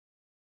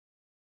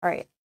 All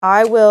right.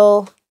 I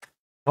will.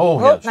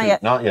 Oh, yeah,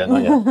 not yet.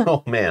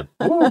 Oh, man.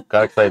 Ooh,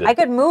 got excited. I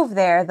could move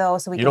there, though,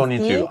 so we can see. You don't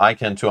need to. I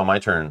can, too, on my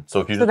turn.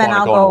 So if you just want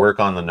to go and work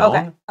on the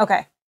gnome.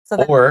 Okay.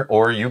 So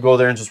or you go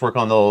there and just work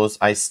on those.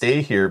 I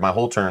stay here my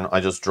whole turn.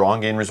 I just draw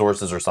and gain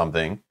resources or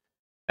something.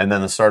 And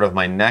then the start of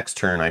my next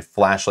turn, I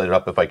flashlight it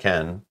up if I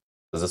can.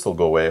 Because this will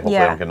go away. Hopefully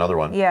I don't get another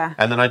one. Yeah.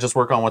 And then I just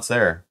work on what's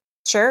there.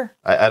 Sure.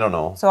 I don't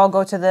know. So I'll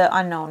go to the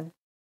unknown.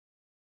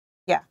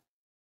 Yeah.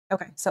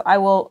 Okay. So I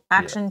will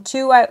action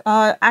 2.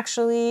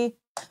 Actually,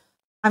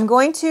 I'm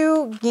going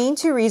to gain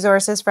 2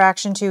 resources for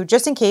action 2,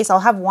 just in case. I'll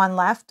have 1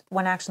 left,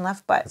 1 action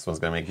left, but this one's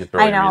gonna make you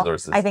throw your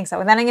resources. I think so.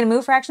 And then I'm gonna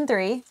move for action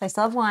 3. So I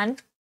still have 1.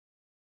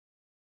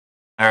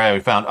 All right, we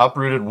found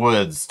uprooted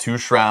woods, 2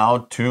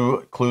 shroud,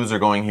 2 clues are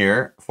going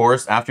here.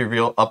 Forest, after you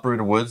reveal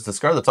uprooted woods,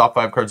 discard the top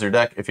 5 cards of your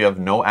deck if you have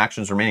no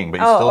actions remaining,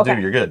 but you still do.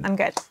 You're good. I'm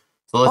good.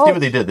 So let's see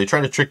what they did. They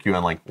tried to trick you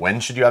on like,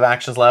 when should you have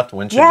actions left?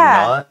 When should you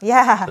not?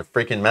 Yeah. They're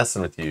freaking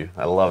messing with you.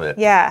 I love it.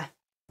 Yeah.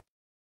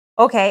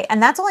 Okay,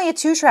 and that's only a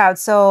 2 shroud,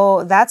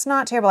 so that's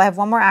not terrible. I have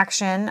 1 more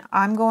action.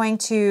 I'm going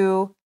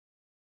to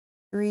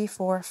 3,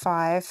 4,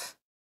 5.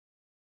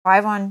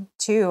 5 on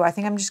 2. I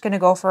think I'm just going to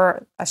go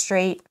for a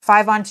straight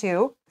 5 on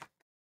 2.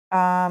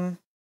 Yeah,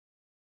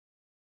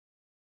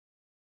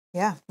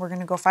 we're going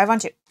to go 5 on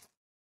 2. See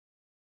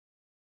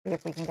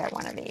if we can get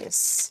one of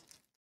these.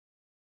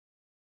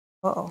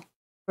 Uh-oh.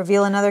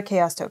 Reveal another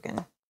chaos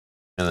token.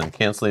 And then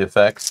cancel the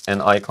effects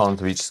and icons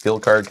of each skill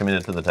card coming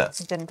into the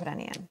test. Didn't put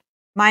any in.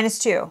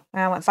 -2.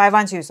 And I went 5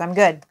 on 2, so I'm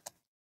good.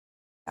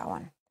 That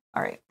one.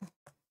 All right.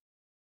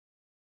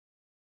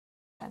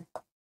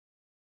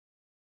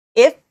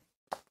 If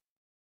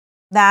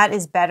that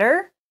is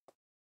better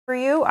for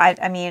you,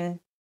 I mean,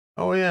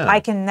 oh yeah, I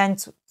can then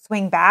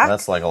swing back.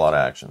 That's like a lot of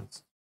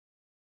actions,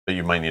 but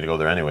you might need to go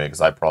there anyway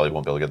because I probably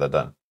won't be able to get that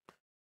done.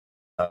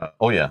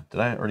 Oh yeah, did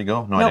I already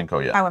go? No, I didn't go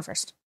yet. I went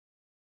first.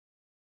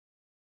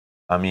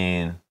 I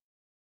mean,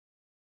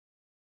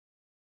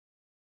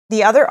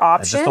 the other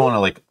option. I just don't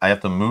want to I have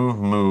to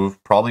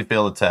move, probably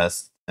fail the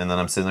test, and then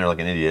I'm sitting there like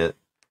an idiot.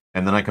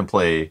 And then I can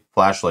play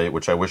flashlight,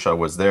 which I wish I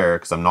was there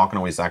because I'm not going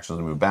to waste actions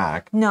to move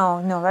back. No,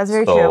 that's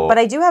very true. But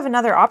I do have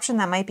another option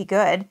that might be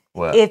good.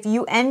 What? If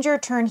you end your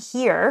turn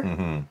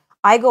here,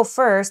 I go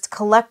first,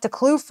 collect a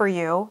clue for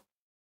you,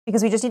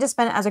 because we just need to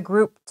spend it as a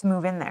group to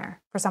move in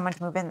there, for someone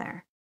to move in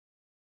there.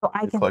 So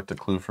I can collect a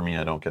clue for me.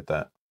 I don't get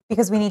that.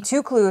 Because we need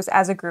 2 clues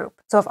as a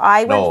group. So if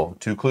I No,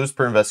 2 clues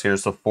per investigator.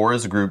 So 4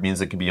 as a group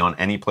means it can be on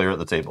any player at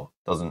the table.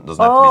 Doesn't have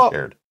to be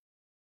shared.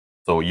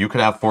 So you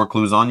could have 4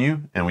 clues on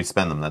you, and we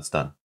spend them. That's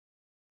done.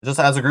 Just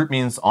as a group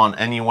means on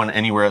anyone,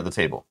 anywhere at the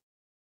table.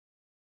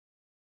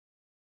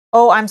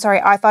 Oh, I'm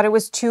sorry. I thought it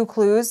was 2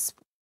 clues.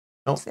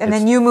 No, and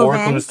then you move in.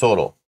 4 clues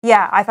total.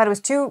 Yeah, I thought it was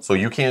 2. So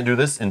you can't do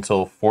this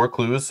until 4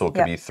 clues. So it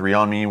could be 3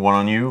 on me, 1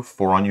 on you,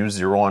 4 on you,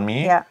 0 on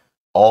me. Yeah.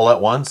 All at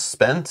once,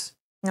 spent.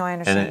 No, I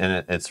understand.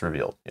 And it's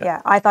revealed.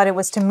 Yeah, I thought it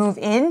was to move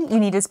in, you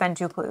need to spend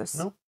 2 clues.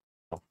 No.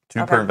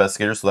 2 per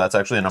investigator, so that's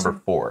actually a number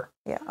 4.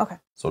 Yeah, okay.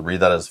 So read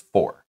that as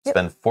 4. Yep.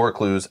 Spend 4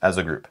 clues as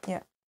a group.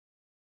 Yeah.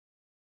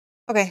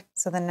 Okay,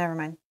 so then never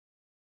mind.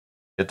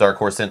 Get Dark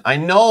Horse in. I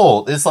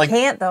know! It's like...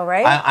 Can't though,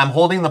 right? I'm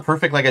holding the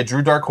perfect... Like, I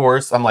drew Dark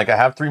Horse. I'm like, I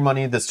have 3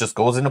 money. This just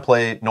goes into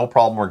play. No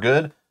problem. We're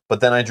good.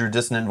 But then I drew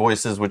Dissonant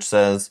Voices, which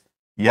says,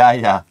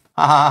 yeah.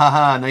 Ha ha ha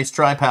ha. Nice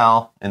try,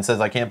 pal. And says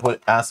I can't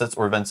put assets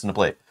or events into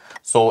play.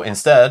 So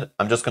instead,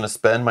 I'm just going to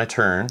spend my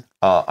turn.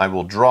 I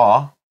will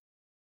draw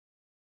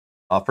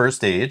a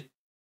first aid.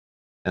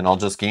 And I'll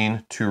just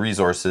gain 2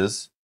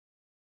 resources.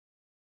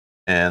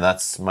 And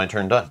that's my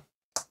turn done.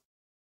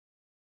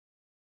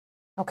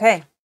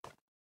 Okay.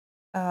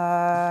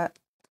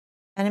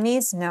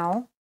 Enemies?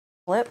 No.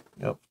 Flip.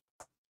 Yep.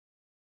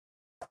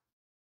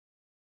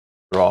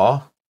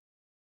 Draw.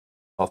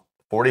 A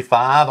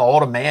 45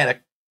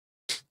 automatic.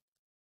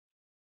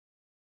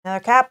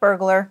 Another cat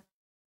burglar.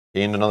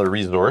 Gained another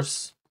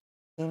resource.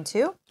 Gain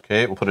 2.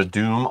 Okay, we'll put a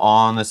doom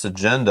on this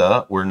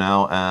agenda. We're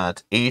now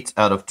at 8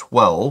 out of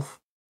 12.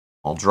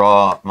 I'll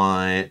draw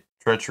my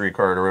treachery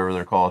card, or whatever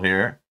they're called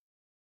here.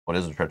 What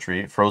is a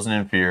treachery? Frozen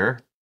in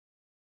Fear.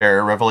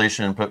 Error,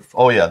 Revelation.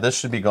 Oh yeah, this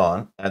should be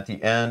gone at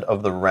the end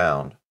of the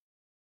round.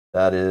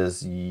 That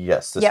is,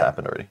 yes, this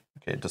happened already.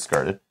 Okay,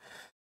 discarded.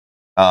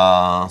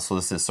 So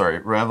this is, sorry,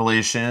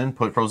 Revelation.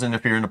 Put Frozen in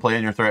Fear into play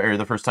in your threat area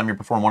the first time you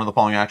perform one of the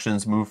following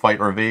actions: move, fight,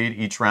 or evade.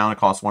 Each round it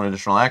costs 1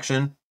 additional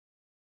action.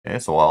 Okay,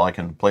 so while I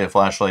can play a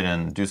flashlight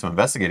and do some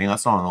investigating,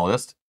 that's not on the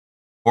list.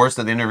 Forced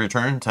at the end of your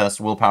turn, test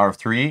willpower of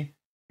 3.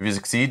 If you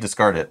succeed,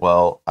 discard it.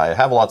 Well, I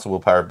have lots of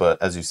willpower,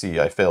 but as you see,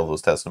 I fail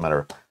those tests no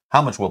matter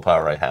how much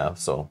willpower I have,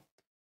 so.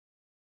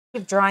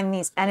 Keep drawing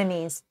these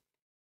enemies.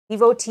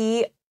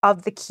 Devotee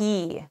of the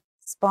Key.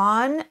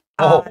 Spawn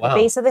at the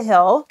base of the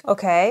hill.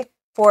 Okay.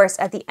 Force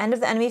at the end of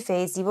the enemy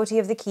phase, Devotee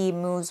of the Key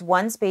moves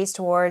 1 space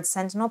towards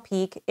Sentinel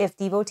Peak. If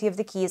Devotee of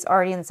the Key is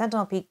already in the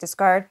Sentinel Peak,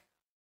 discard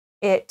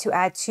it to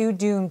add 2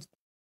 doom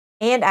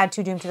and add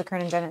 2 doom to the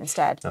current agenda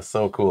instead. That's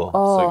so cool.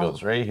 Oh. So he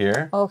goes right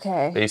here.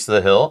 Okay. Base of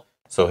the hill.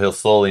 So he'll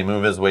slowly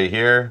move his way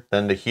here,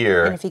 then to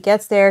here. And if he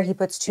gets there, he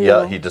puts 2.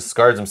 Yeah, he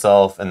discards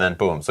himself, and then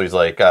boom. So he's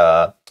like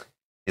the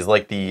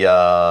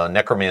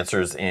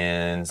necromancers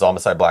in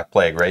Zombicide Black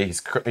Plague, right?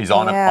 He's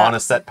on a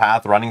set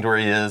path, running to where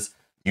he is.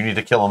 You need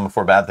to kill him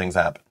before bad things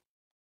happen.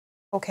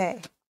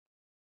 Okay.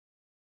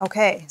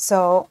 Okay,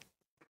 so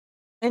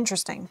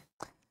interesting.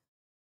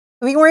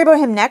 We can worry about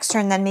him next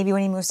turn, then maybe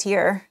when he moves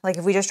here. Like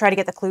if we just try to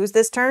get the clues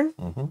this turn,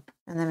 and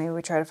then maybe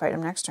we try to fight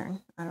him next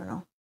turn. I don't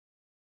know.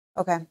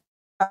 Okay.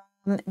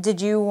 Did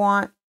you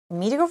want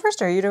me to go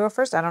first or you to go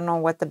first? I don't know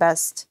what the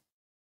best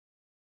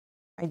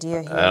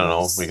idea here I don't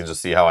know. We can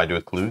just see how I do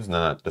with clues, and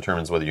then that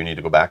determines whether you need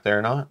to go back there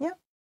or not. Yeah.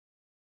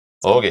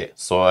 Okay,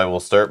 so I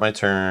will start my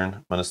turn.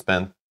 I'm going to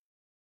spend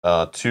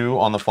 2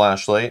 on the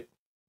flashlight,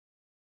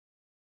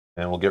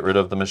 and we'll get rid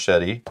of the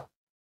machete.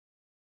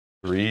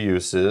 3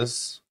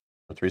 uses,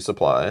 or 3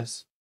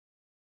 supplies.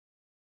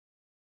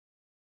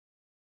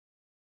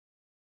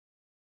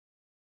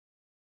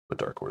 Put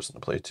Dark Horse into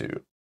play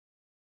too.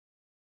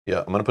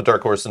 Yeah, I'm going to put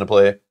Dark Horse into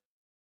play.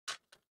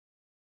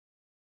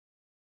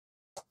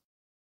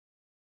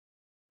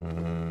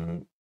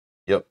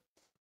 Yep,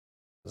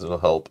 because it'll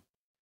help.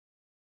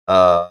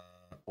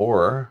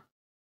 Or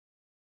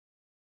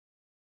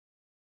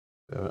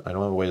I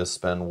don't have a way to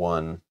spend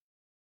 1.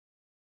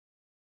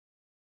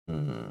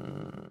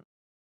 Do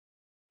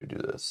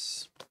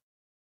this.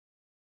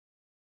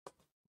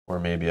 Or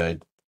maybe I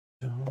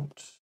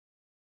don't.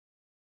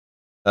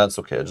 That's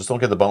okay. I just don't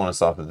get the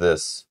bonus off of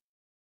this.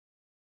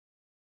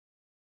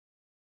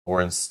 Or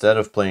instead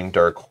of playing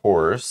Dark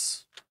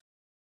Horse,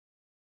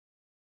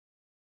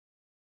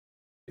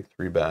 take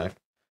 3 back.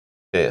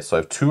 Okay, so I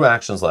have 2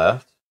 actions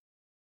left.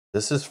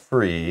 This is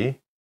free.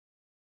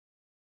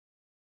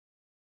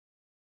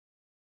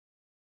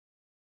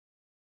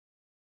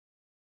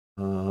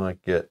 I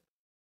get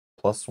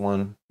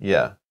 +1.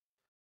 Yeah.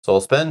 So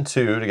I'll spend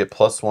 2 to get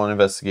 +1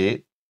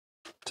 investigate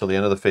till the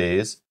end of the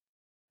phase.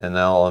 And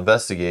now I'll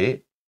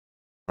investigate.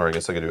 Or I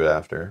guess I could do it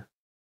after.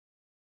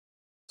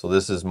 So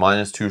this is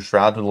 -2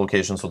 shroud to the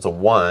location, so it's a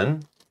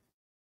 1.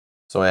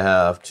 So I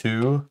have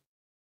 2,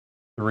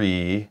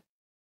 3.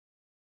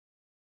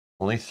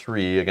 Only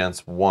 3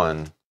 against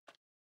 1.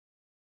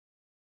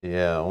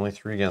 Yeah, only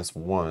 3 against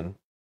 1.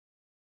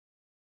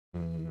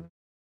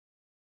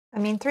 I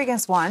mean, 3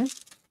 against 1.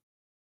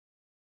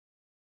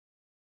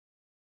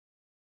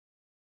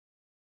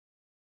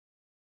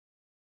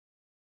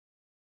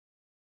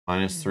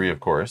 -3, of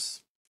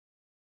course.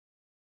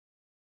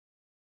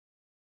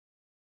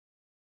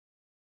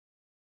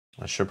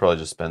 I should probably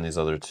just spend these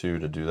other 2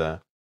 to do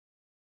that.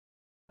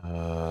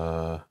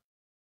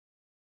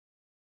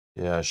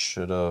 Yeah, I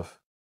should have.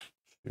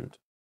 Shoot.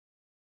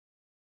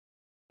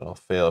 I'll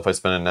fail. If I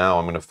spend it now,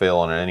 I'm going to fail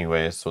on it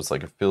anyway. So it's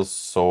like, it feels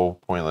so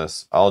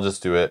pointless. I'll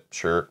just do it.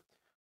 Sure.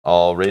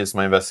 I'll raise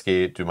my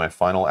investigate, do my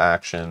final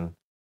action.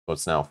 So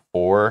it's now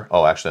 4.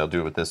 Oh, actually, I'll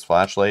do it with this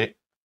flashlight.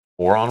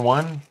 4 on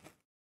 1.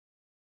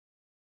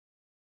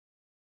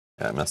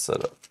 Yeah, I messed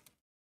that up.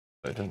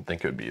 I didn't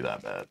think it would be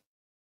that bad.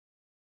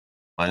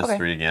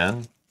 -3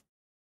 again.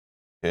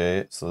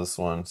 Okay, so this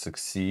one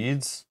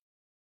succeeds.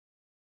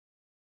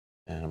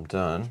 And I'm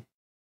done.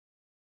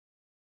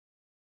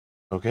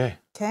 Okay.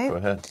 Okay. Go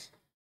ahead.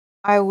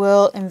 I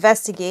will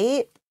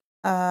investigate.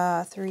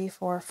 3,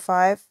 4,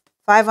 5.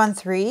 5 on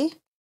 3.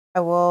 I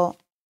will.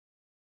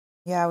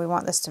 Yeah, we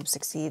want this to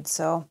succeed.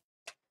 So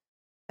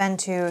spend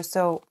 2.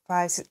 So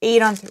 5, 6,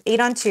 8 on 8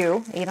 on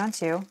 2. 8 on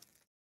 2.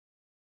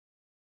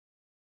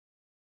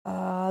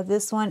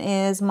 This one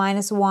is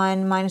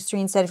 -1,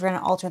 -3 instead if you're in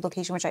an altered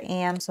location, which I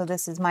am. So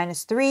this is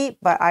 -3,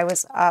 but I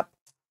was up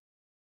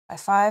by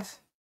 5.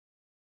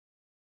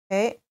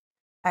 Okay.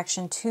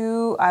 Action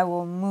 2, I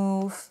will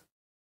move.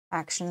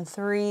 Action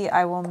 3,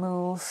 I will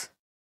move.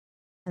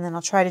 And then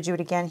I'll try to do it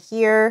again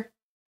here.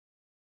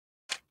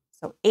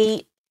 So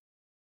 8.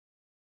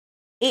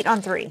 8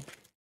 on 3.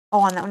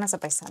 Oh, on that one, I was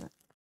up by 7.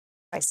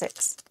 By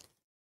 6.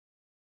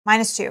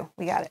 -2.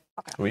 We got it.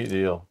 Okay. Sweet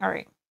deal. All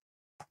right.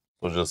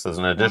 So just as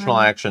an additional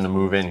action to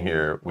move in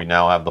here, we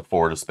now have the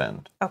 4 to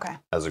spend. Okay.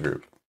 As a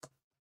group.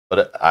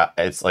 But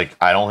it's like,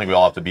 I don't think we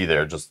all have to be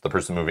there. Just the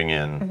person moving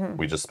in.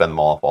 We just spend them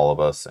all of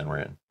us, and we're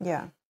in.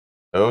 Yeah.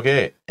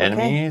 Okay.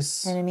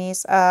 Enemies.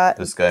 Enemies.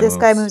 This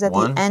guy moves at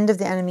the end of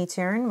the enemy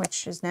turn,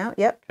 which is now.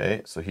 Yep.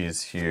 Okay, so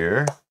he's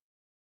here.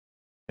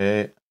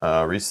 Okay.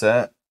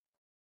 Reset.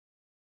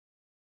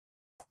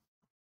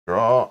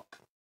 Draw.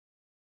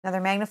 Another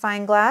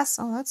magnifying glass.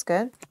 Oh, that's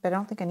good. But I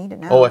don't think I need it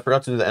now. Oh, I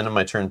forgot to do the end of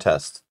my turn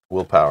test.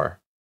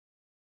 Willpower.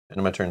 End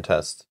of my turn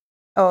test.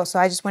 Oh, so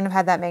I just wouldn't have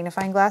had that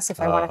magnifying glass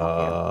if I want to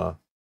help you.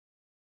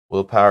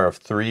 Willpower of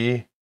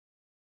 3.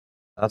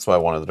 That's why I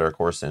wanted the dark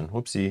horse in.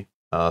 Whoopsie.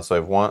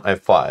 So I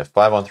have 5.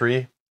 5 on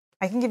 3.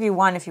 I can give you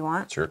 1 if you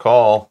want. It's your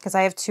call. Because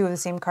I have 2 of the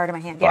same card in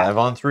my hand. 5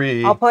 on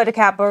 3. I'll put a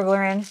cat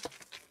burglar in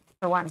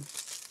for 1.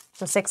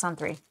 So 6 on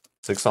 3.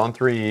 6 on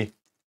 3.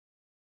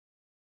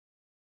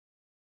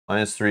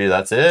 -3.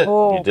 That's it.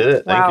 Oh, you did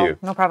it. Wow. Thank you.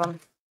 No problem.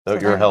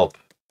 Without your help,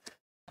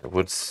 I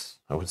would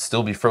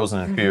still be frozen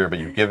in fear, but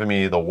you've given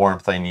me the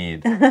warmth I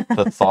need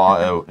to thaw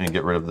out and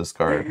get rid of this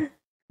card.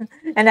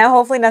 And now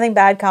hopefully nothing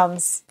bad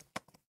comes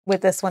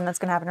with this one that's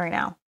going to happen right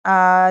now.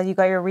 You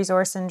got your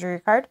resource and drew your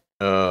card?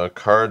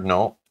 Card,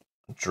 no.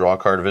 Draw a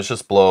card,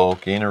 Vicious Blow,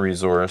 gain a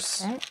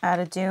resource. Okay. Add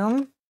a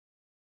Doom.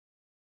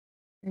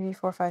 3,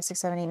 4, 5, 6,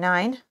 7, 8,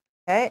 9.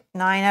 Okay,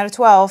 9 out of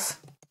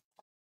 12.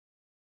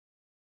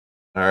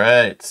 All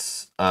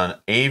right. An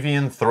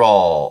Avian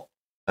Thrall.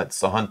 That's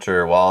the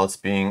hunter. While it's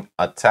being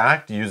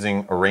attacked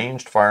using a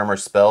ranged firearm or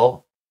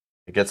spell,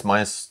 it gets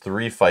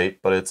 -3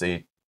 fight, but it's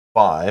a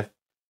 5.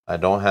 I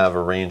don't have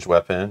a ranged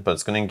weapon, but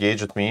it's going to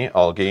engage with me.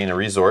 I'll gain a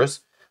resource.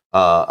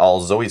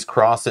 I'll Zoe's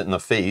Cross it in the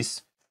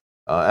face.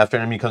 After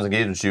an enemy comes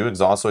engaged with you,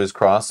 exhaust Zoe's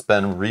Cross,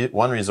 spend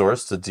 1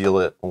 resource to deal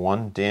it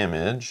 1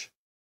 damage.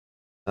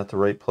 Is that the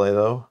right play,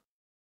 though?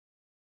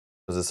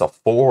 Because it's a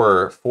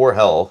 4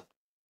 health.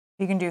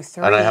 You can do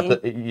 3. And I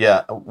have to,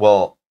 yeah,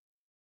 well,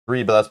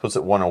 3, but that puts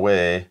it 1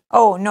 away.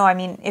 Oh, no, I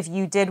mean, if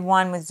you did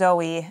 1 with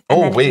Zoe. And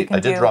oh, then wait,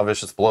 I did draw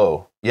Vicious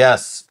Blow.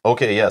 Yes,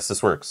 okay, yes,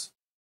 this works.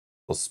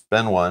 We'll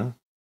spend 1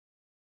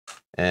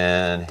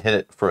 and hit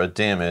it for a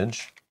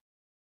damage.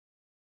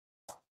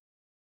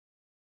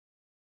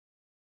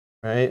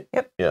 Right?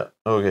 Yep. Yeah,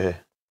 okay.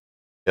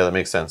 Yeah, that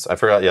makes sense. I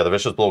forgot, yeah, the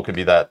Vicious Blow could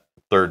be that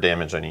 3rd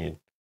damage I need,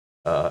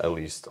 at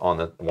least, on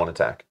the 1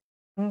 attack.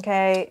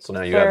 Okay. So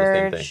now you have the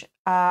same thing.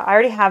 I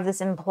already have this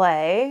in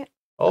play.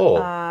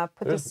 Oh.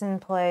 Put this in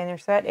play in your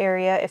threat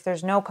area if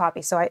there's no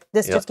copy. So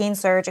this just gains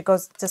surge. It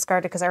goes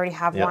discarded because I already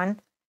have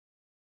 1.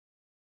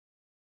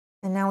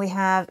 And now we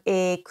have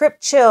a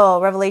Crypt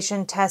Chill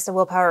Revelation Test of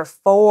Willpower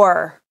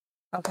 4.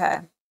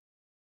 Okay.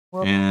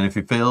 And if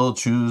you fail,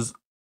 choose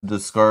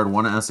discard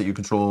 1 asset you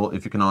control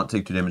if you cannot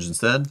take 2 damage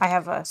instead. I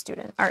have a art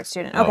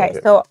student. Okay,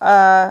 so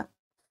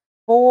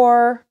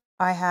 4,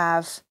 I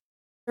have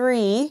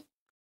 3.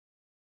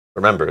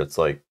 Remember, it's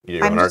like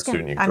you have an art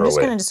student you can throw away. I'm just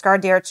going to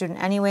discard the art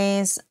student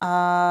anyways.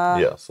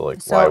 Yeah, so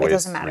like why it waste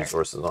doesn't matter.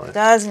 Resources on it?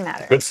 Doesn't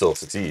matter. Could still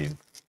succeed.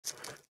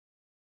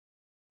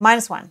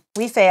 -1.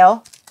 We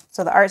fail,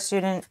 so the art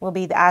student will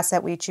be the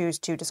asset we choose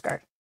to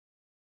discard.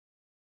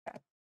 Okay.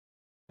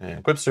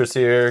 And Quipster's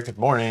here. Good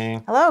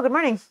morning. Hello, good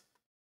morning.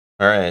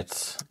 All right.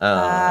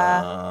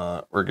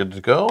 We're good to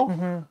go?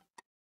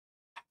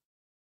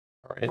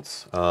 All right.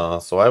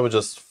 So I would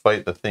just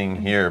fight the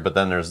thing here, but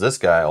then there's this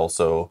guy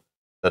also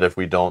that if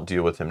we don't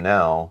deal with him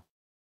now,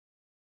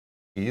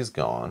 he's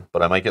gone.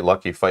 But I might get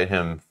lucky, fight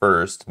him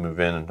first, move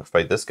in and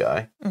fight this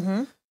guy.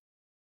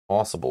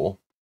 Possible.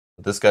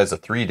 But this guy's a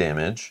 3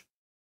 damage.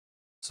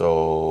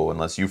 So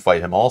unless you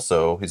fight him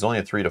also, he's only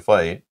a 3 to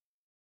fight.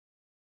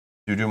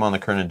 Do him on the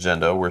current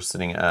agenda. We're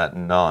sitting at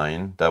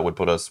 9. That would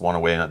put us 1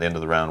 away, and at the end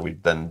of the round,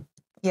 we'd then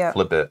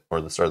flip it, or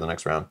the start of the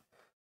next round.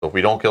 So if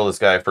we don't kill this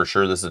guy, for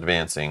sure this is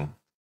advancing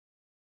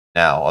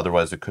now.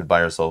 Otherwise, we could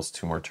buy ourselves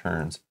 2 more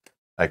turns.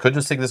 I could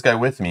just take this guy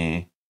with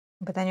me.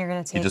 But then you're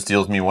going to take... He just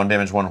deals me 1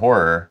 damage, 1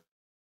 horror.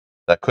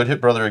 That could hit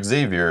Brother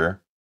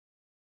Xavier.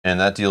 And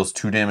that deals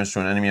 2 damage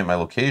to an enemy at my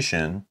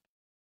location.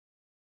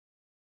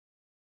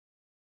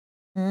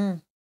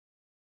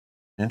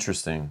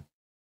 Interesting.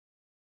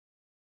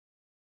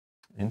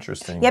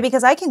 Interesting. Yeah,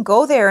 because I can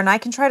go there and I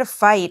can try to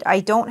fight.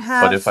 I don't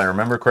have... But if I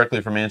remember correctly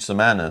from Mansions of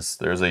Madness,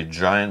 there's a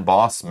giant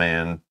boss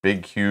man,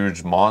 big,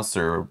 huge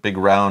monster, big,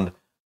 round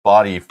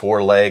body,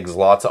 4 legs,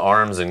 lots of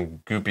arms,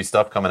 and goopy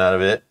stuff coming out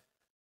of it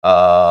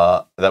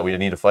that we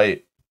need to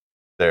fight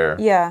there.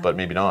 Yeah. But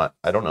maybe not.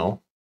 I don't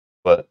know.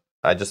 But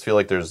I just feel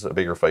like there's a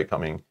bigger fight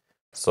coming.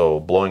 So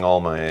blowing all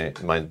my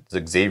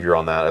Xavier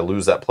on that, I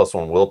lose that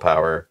 +1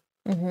 willpower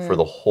for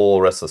the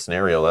whole rest of the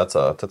scenario. That's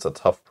a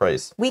tough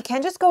price. We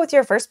can just go with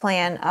your first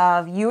plan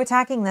of you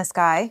attacking this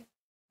guy,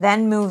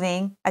 then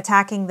moving,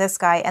 attacking this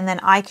guy, and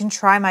then I can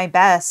try my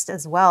best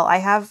as well. I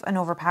have an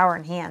overpower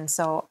in hand,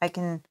 so I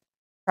can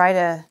try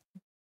to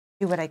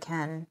do what I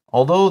can.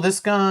 Although this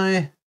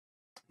guy,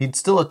 he'd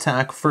still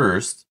attack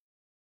first.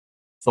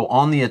 So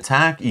on the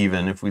attack,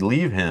 even if we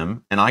leave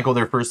him and I go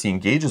there first, he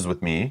engages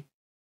with me.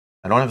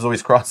 I don't have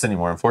Zoe's Cross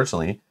anymore,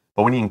 unfortunately.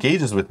 But when he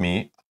engages with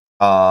me,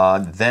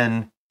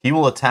 then he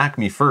will attack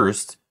me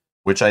first,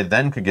 which I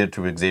then could get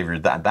to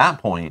Xavier. At that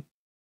point,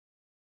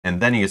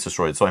 and then he gets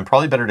destroyed. So I'm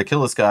probably better to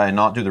kill this guy and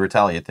not do the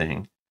retaliate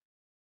thing.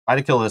 Try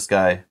to kill this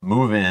guy,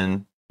 move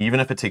in, even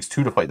if it takes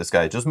 2 to fight this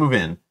guy, just move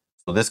in.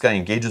 So this guy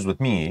engages with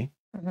me.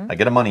 I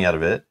get a money out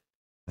of it.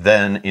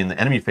 Then in the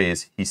enemy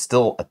phase, he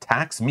still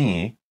attacks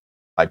me.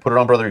 I put it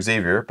on Brother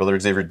Xavier. Brother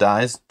Xavier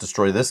dies,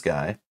 destroy this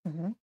guy.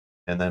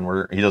 And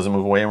then he doesn't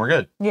move away and we're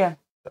good. Yeah.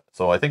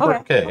 So I think we're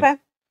okay.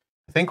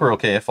 I think we're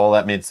okay if all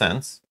that made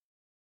sense.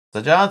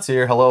 Sajad's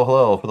here. Hello,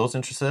 hello. For those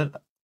interested.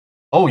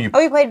 Oh, you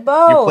played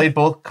both. You played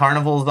both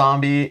Carnival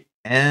Zombie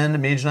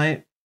and Mage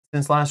Knight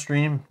since last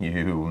stream?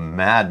 You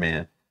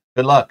madman.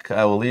 Good luck.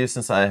 I will leave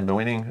since I have been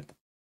waiting.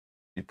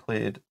 You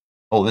played...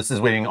 Oh, this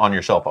is waiting on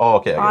your shelf. Oh,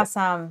 okay.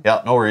 Awesome.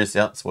 Yeah, no worries.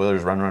 Yeah,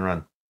 spoilers. Run, run,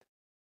 run.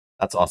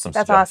 That's awesome.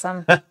 That's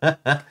awesome.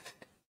 That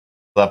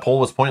poll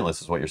was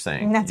pointless, is what you're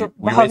saying. That's what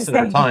we wasted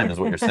our time, is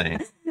what you're saying.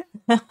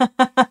 It's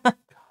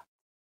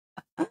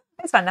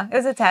fun, though. It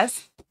was a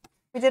test.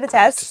 We did a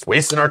test. Just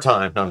wasting our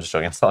time. No, I'm just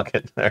joking. It's all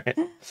good. All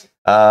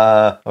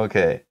right.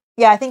 Okay.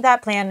 Yeah, I think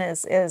that plan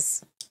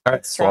is all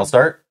right, strong. So I'll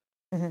start.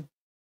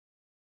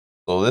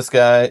 So this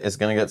guy is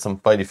going to get some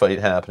fighty fight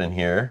happening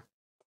here.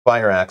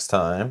 Fire axe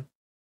time.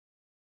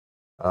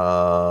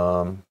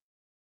 I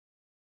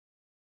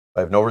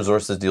have no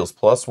resources, deals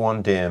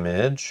 +1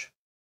 damage.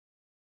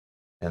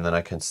 And then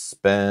I can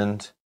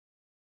spend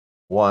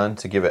 1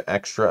 to give it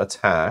extra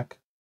attack,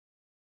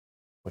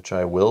 which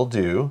I will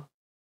do.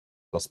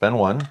 I'll spend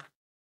 1.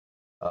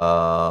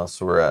 So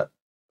we're at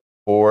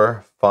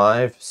 4,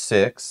 5,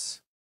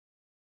 6,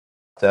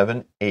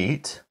 7,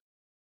 8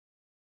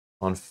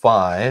 on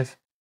 5.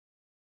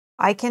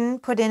 I can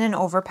put in an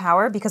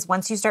overpower because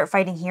once you start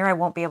fighting here, I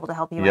won't be able to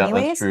help you yeah,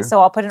 anyways. That's true. So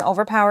I'll put an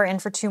overpower in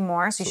for 2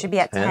 more. So you should be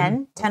at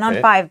 10. 10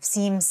 on 5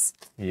 seems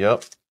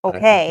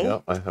okay.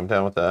 Yep, I'm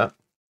down with that.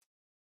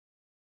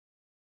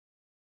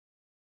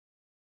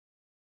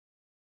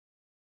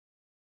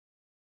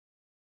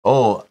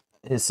 Oh,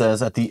 it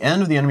says, at the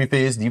end of the enemy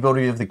phase,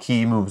 Devotee of the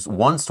Key moves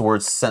once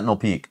towards Sentinel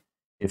Peak.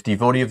 If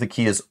Devotee of the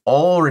Key is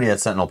already at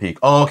Sentinel Peak.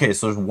 Oh, okay,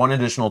 so there's 1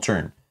 additional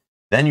turn.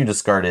 Then you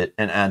discard it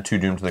and add 2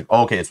 doom to the...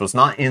 Okay, so it's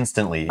not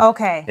instantly.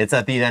 Okay. It's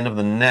at the end of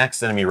the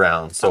next enemy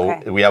round.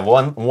 So we have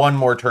one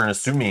more turn,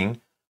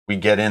 assuming we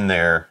get in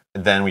there,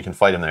 then we can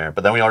fight him there.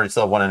 But then we already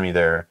still have 1 enemy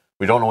there.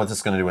 We don't know what this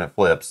is going to do when it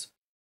flips.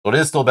 So it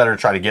is still better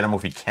to try to get him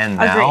if we can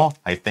now,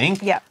 I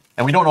think. Yeah.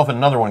 And we don't know if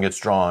another one gets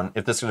drawn.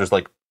 If there's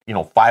like,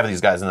 5 of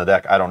these guys in the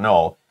deck, I don't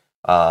know.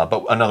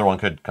 But another one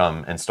could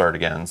come and start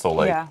again. So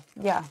like...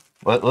 Yeah.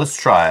 Let's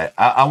try.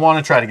 I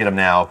want to try to get him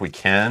now if we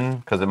can,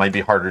 because it might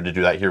be harder to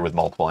do that here with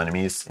multiple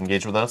enemies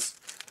engaged with us.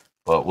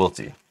 But we'll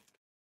see.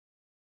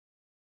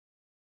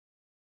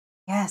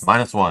 Yes.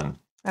 -1.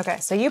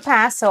 Okay, so you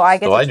pass, so I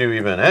get I do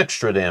even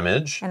extra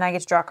damage. And I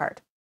get to draw a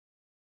card.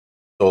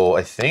 So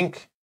I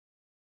think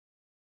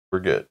we're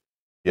good.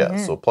 Yeah,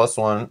 so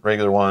 +1,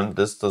 regular 1.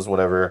 This does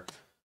whatever.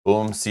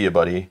 Boom, see ya,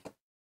 buddy.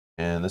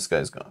 And this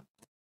guy's gone.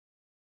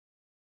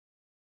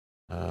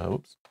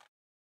 Oops.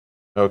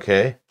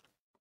 Okay.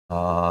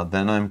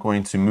 Then I'm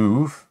going to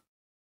move.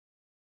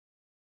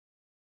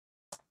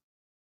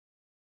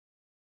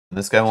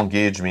 This guy will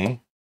engage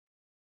me.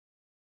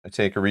 I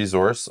take a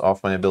resource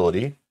off my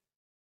ability.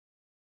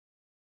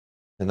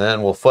 And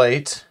then we'll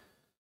fight.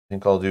 I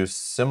think I'll do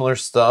similar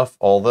stuff,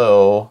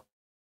 although...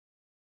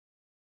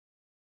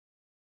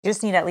 You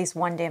just need at least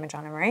 1 damage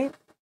on him, right?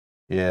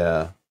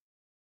 Yeah.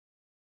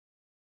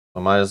 I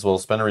might as well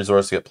spend a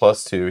resource to get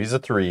 +2. He's a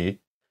 3.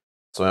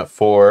 So I'm at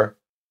 4,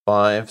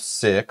 5,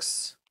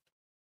 6...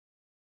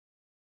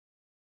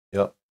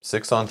 Yep,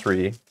 6 on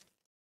 3.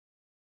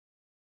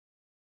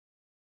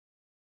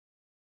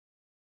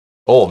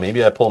 Oh,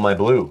 maybe I pull my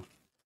blue.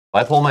 If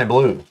I pull my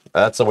blue,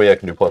 that's a way I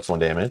can do +1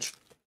 damage.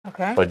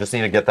 Okay. So I just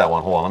need to get that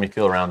one. Hold on, let me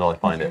feel around till I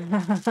find it.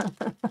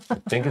 I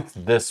think it's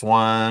this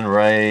one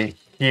right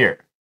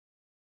here.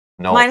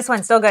 No.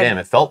 -1, still good. Damn,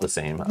 it felt the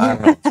same. I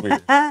don't know, it's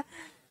weird.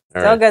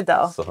 Still good,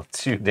 though. So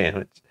 2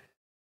 damage.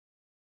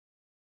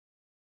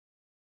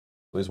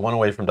 So he's 1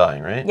 away from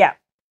dying, right? Yeah.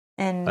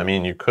 And I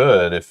mean, you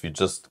could if you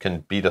just can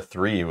beat a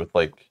 3 with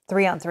like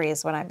 3 on 3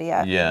 is what I'd be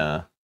at.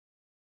 Yeah.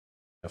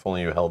 If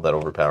only you held that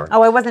overpower.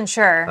 Oh, I wasn't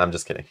sure. I'm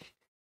just kidding.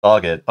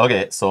 All good.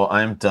 Okay, so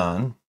I'm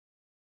done.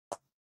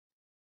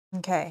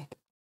 Okay.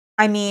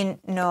 I mean,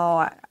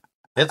 no.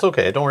 It's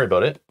okay. Don't worry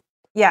about it.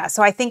 Yeah,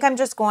 so I think I'm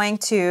just going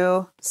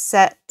to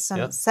set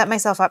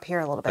myself up here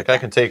a little bit. Like I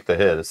can take the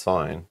hit. It's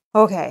fine.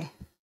 Okay.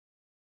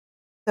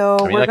 So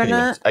I mean,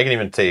 we're I can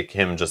even take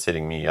him just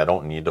hitting me. I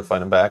don't need to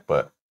fight him back,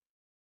 but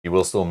he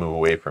will still move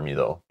away from me,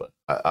 though. But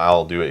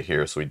I'll do it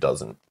here so he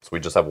doesn't. So we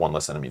just have 1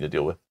 less enemy to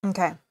deal with.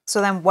 Okay. So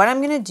then what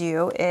I'm going to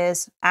do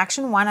is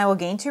action 1, I will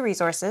gain 2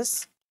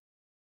 resources.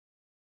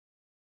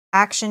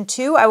 Action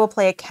 2, I will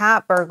play a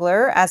cat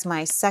burglar as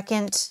my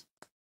second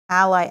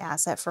ally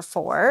asset for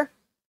 4.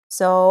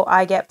 So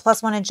I get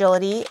 +1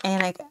 agility,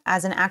 and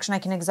as an action, I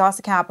can exhaust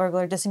the cat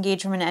burglar,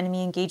 disengage from an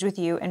enemy, engage with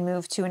you, and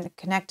move to a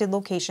connected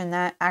location.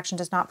 That action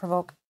does not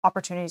provoke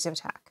opportunities of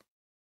attack.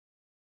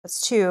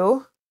 That's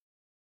 2.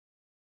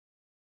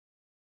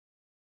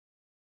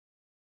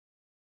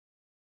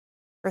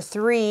 For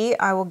 3,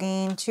 I will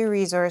gain 2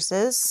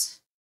 resources.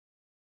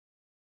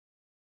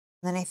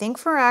 And then I think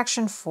for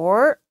action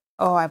 4,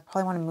 oh, I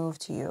probably want to move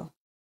to you.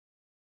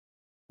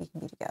 We can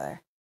be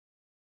together.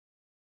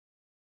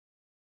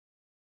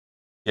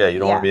 Yeah, you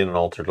don't want to be in an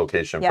altered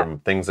location from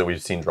things that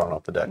we've seen drawn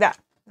off the deck. Yeah,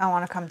 I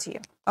want to come to you.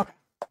 Okay,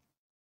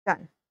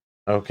 done.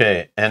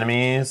 Okay,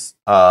 enemies.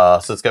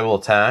 So this guy will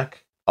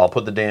attack. I'll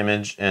put the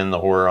damage and the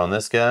horror on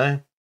this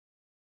guy.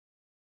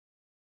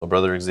 So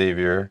Brother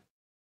Xavier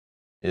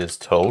is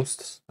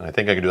toast. And I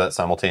think I could do that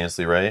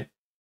simultaneously, right?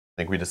 I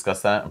think we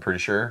discussed that, I'm pretty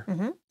sure.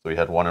 Mm-hmm. So we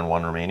had 1 and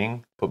 1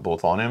 remaining. Put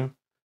both on him.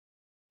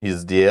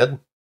 He's dead.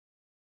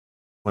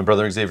 When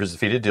Brother Xavier is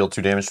defeated, deal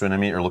 2 damage to an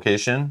enemy or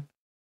location.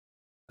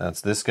 That's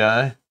this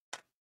guy.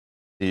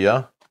 See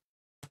ya.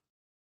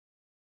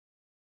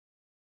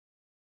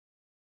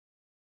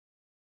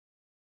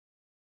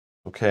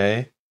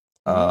 Okay.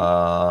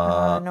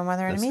 No more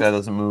other enemies? This guy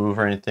doesn't move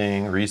or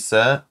anything.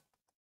 Reset.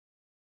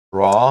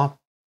 Draw.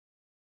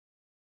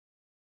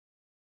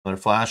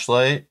 Another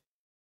flashlight.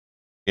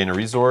 Gain a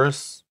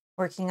resource.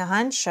 Working a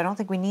hunch. I don't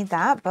think we need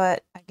that,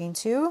 but I gain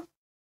 2.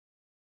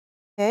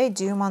 Okay,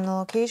 Doom on the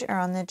location or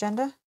on the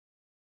agenda.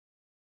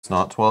 It's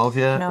not 12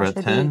 yet. No, we're it at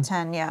should 10. Be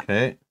 10, yeah.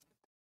 Okay.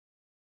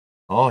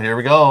 Oh, here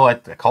we go. I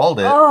called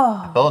it.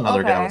 Oh, I felt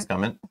another guy was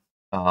coming.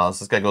 So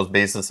this guy goes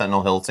base to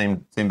Sentinel Hill,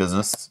 same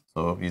business.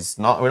 So he's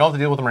not. We don't have to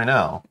deal with him right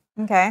now.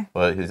 Okay.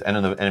 But he's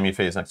ending the enemy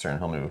phase next turn.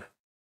 He'll move.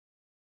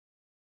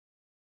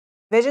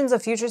 Visions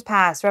of futures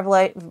past.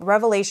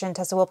 Revelation.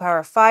 Test a willpower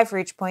of 5 for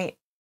each point.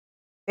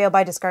 Fail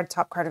by discard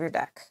top card of your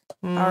deck.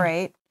 All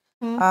right.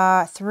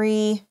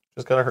 3.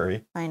 Just gotta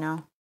hurry. I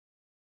know.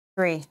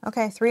 3.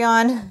 Okay. 3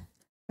 on.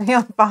 3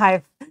 on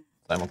 5.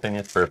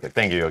 Simultaneous. Perfect.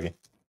 Thank you, Yogi.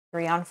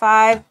 3 on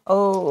 5.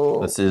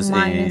 Oh. This is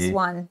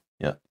 -1.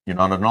 Yeah. You're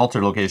not at an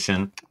altered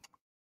location.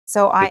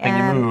 So Good I thing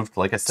am you moved,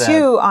 like I said.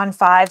 2 on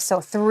 5. So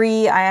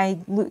 3 I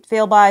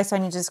fail by, so I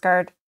need to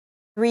discard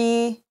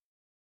 3.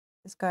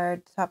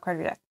 Discard top card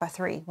of your deck by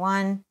 3.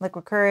 1,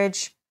 Liquid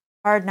Courage,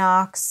 Hard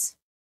Knocks,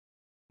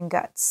 and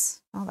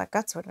Guts. Oh, that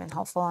Guts would have been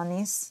helpful on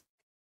these.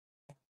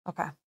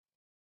 Okay.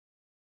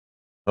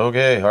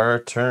 Okay, our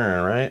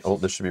turn, right? Oh,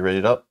 this should be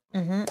rated up.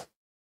 Mm-hmm.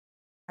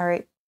 All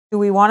right. Do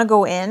we want to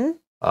go in?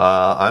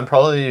 I'm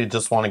probably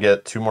just want to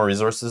get 2 more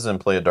resources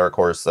and play a Dark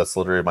Horse. That's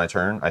literally my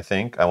turn, I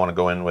think. I want to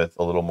go in with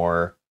a little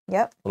more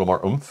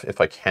oomph if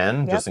I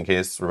can, just in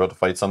case we're about to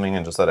fight something,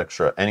 and just that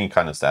extra, any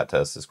kind of stat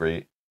test is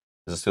great.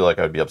 I just feel like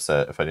I would be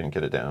upset if I didn't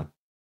get it down.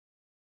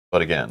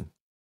 But again,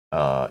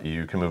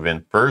 you can move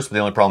in first, but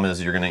the only problem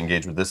is you're going to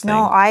engage with this thing.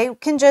 No, I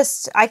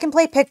can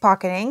play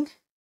pickpocketing,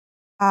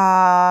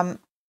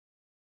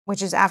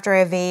 which is after I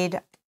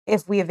evade,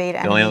 if we evade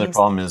enemies. The only other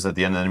problem is at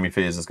the end of the enemy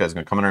phase, this guy's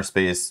going to come in our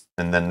space,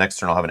 and then next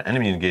turn I'll have an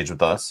enemy engage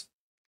with us.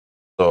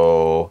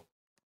 So,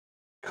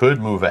 could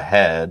move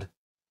ahead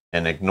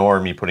and ignore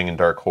me putting in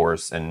Dark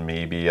Horse, and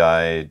maybe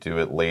I do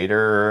it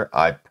later.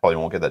 I probably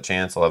won't get that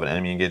chance. I'll have an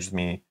enemy engage with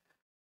me.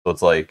 So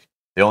it's like,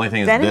 the only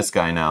thing is this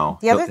guy now.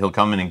 He'll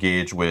come and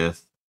engage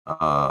with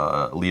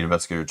lead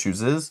investigator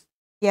chooses.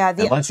 Yeah.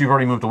 Unless you've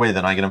already moved away,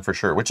 then I get him for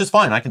sure, which is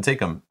fine. I can take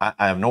him. I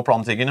have no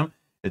problem taking him.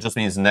 It just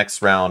means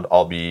next round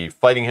I'll be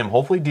fighting him,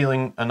 hopefully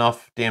dealing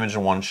enough damage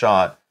in one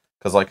shot,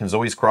 because I can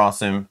always cross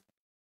him,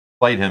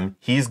 fight him,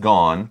 he's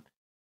gone,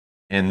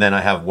 and then I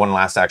have one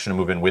last action to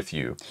move in with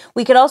you.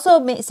 We could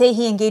also say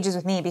he engages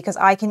with me, because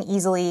I can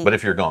easily... But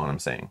if you're gone, I'm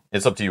saying.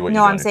 It's up to you what you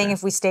do. No, I'm saying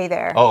if we stay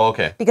there. Oh,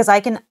 okay. Because I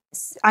can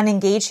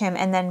unengage him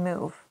and then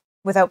move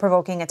without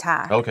provoking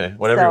attack. Okay,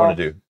 whatever you want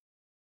to do.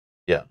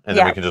 Yeah, and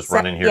then we can just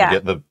run in here to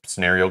get the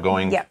scenario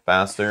going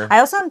faster. I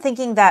also am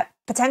thinking that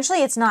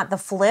potentially it's not the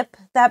flip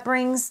that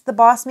brings the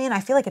boss man. I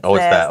feel like it's it's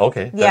that.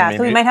 Okay. Yeah,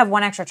 so we might have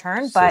one extra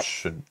turn, but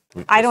should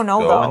we I don't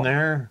know go in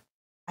there?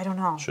 I don't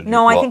know.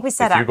 No, I think we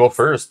set up. If you go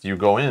first, you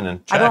go in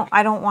and check.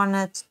 I don't want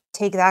to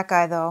take that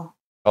guy though.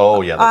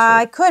 Oh yeah, that's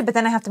right. I could, but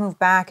then I have to move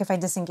back if I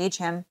disengage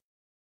him.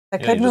 I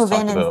could move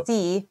in and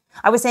see.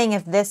 I was saying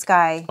if this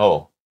guy.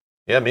 Oh,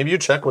 yeah, maybe you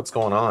check what's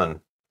going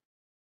on.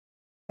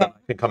 I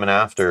can come in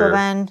after, so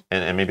then,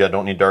 and maybe I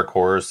don't need Dark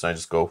Horse, and I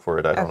just go for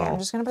it. I don't know. I'm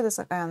just gonna put this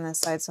guy on this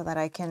side so that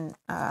I can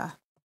like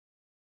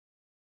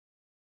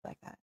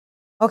that.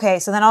 Okay,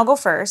 so then I'll go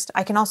first.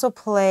 I can also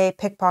play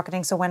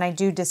pickpocketing, so when I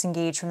do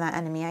disengage from that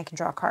enemy, I can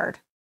draw a card.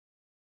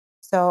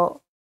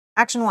 So,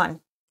 action 1.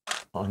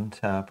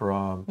 Untap,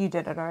 Rob. You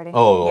did it already.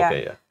 Oh,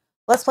 okay, yeah.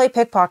 Let's play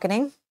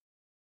pickpocketing.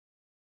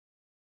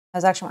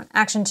 As action 1.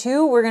 Action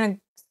 2, we're gonna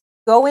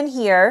go in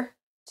here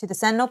to the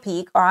Sentinel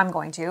Peak, or I'm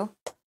going to.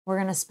 We're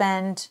going to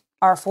spend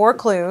our 4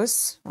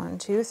 clues. 1,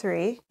 2,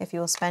 3. If you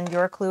will spend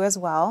your clue as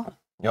well.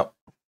 Yep.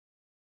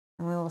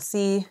 And we will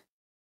see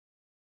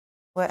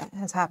what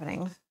is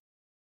happening.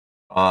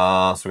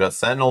 So we got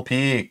Sentinel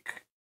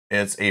Peak.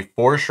 It's a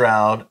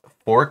 4-shroud,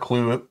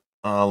 4-clue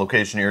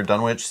location here.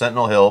 Dunwich,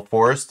 Sentinel Hill,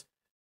 Forest.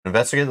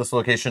 Investigate this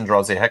location,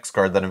 draws a hex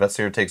card. That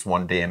investigator takes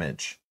 1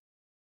 damage.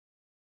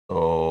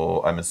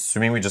 So I'm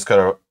assuming we just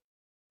gotta...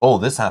 Oh,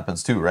 this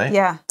happens too, right?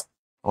 Yeah.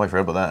 Oh, I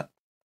forgot about that.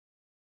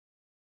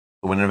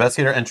 When an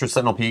investigator enters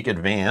Sentinel Peak,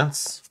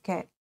 advance.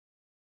 Okay.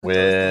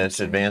 which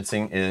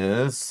advancing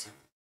is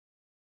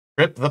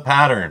Trip the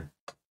Pattern.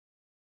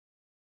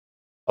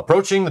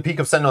 Approaching the peak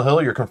of Sentinel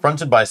Hill, you're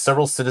confronted by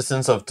several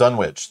citizens of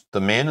Dunwich. The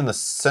man in the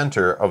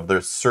center of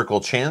their circle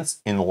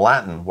chants in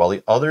Latin, while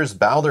the others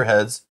bow their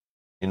heads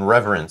in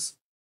reverence.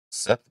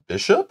 Seth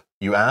Bishop?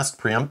 You ask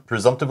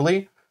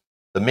presumptively.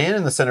 The man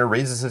in the center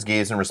raises his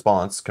gaze in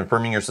response,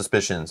 confirming your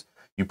suspicions.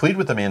 You plead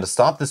with the man to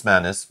stop this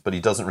madness, but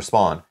he doesn't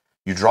respond.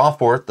 You draw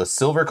forth the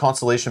silver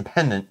constellation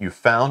pendant you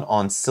found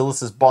on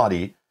Silas's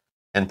body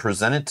and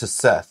present it to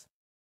Seth.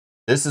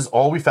 This is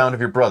all we found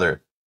of your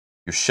brother.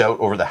 You shout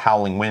over the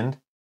howling wind.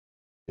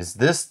 Is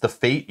this the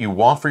fate you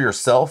want for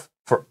yourself,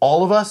 for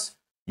all of us?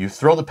 You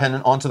throw the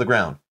pendant onto the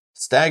ground.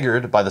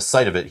 Staggered by the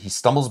sight of it, he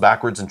stumbles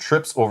backwards and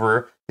trips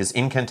over his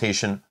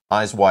incantation,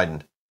 eyes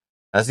widened.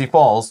 As he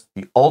falls,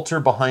 the altar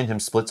behind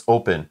him splits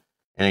open,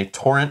 and a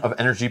torrent of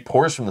energy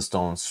pours from the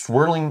stone,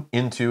 swirling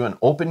into an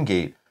open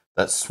gate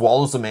that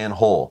swallows the man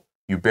whole.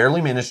 You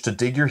barely manage to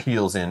dig your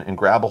heels in and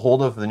grab a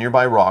hold of the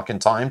nearby rock in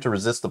time to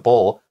resist the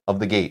pull of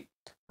the gate.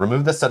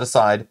 Remove the set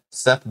aside,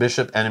 Seth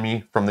Bishop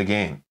enemy from the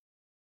game.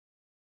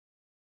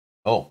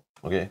 Oh,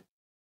 okay.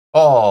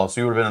 Oh,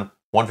 so you would have been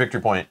 1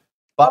 victory point.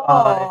 Bye-bye.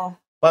 Oh.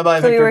 Bye-bye,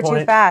 so victory we were point.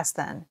 too fast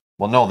then.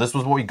 Well, no, this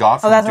was what we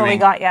got from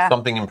doing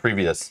something in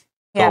previous.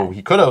 Yeah. So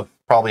he could have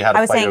probably had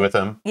a fight with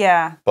him.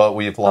 Yeah. But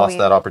we've lost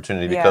that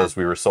opportunity because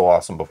we were so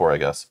awesome before, I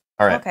guess.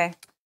 All right. Okay.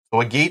 So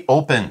a gate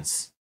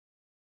opens.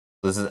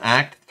 This is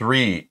Act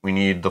 3. We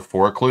need the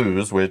 4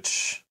 clues,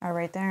 which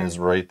right there. is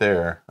right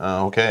there.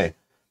 Okay.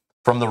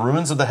 From the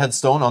ruins of the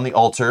headstone on the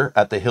altar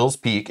at the hill's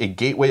peak, a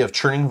gateway of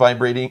churning,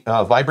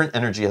 vibrant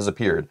energy has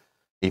appeared.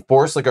 A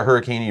force like a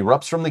hurricane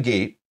erupts from the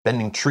gate,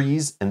 bending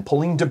trees and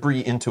pulling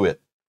debris into it.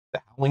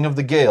 The howling of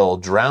the gale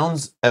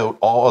drowns out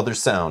all other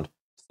sound.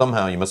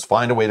 Somehow you must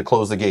find a way to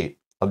close the gate.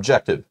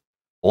 Objective.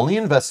 Only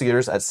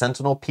investigators at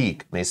Sentinel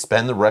Peak may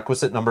spend the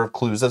requisite number of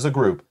clues as a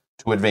group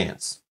to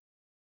advance.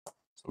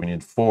 So we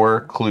need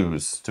 4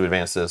 clues to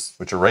advance this,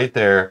 which are right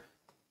there.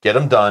 Get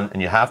them done,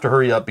 and you have to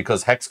hurry up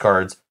because hex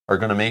cards are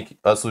going to make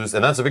us lose.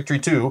 And that's a victory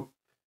 2.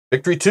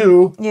 Victory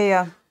 2.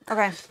 Yeah.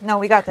 Okay. No,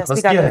 we got this.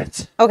 We got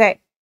this. Okay.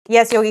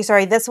 Yes, Yogi,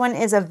 sorry. This one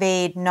is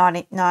evade, not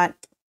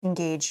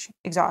engage.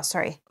 Exhaust,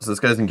 sorry. So this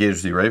guy's engaged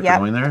with you, right? For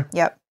going there?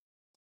 Yep.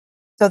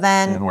 So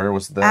then... And where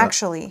was that?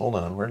 Actually... Hold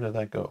on. Where did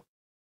that go?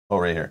 Oh,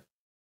 right here.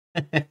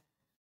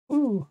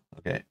 Ooh.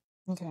 Okay.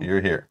 So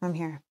you're here. I'm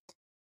here.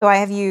 So I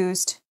have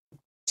used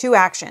 2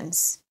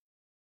 actions.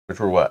 Which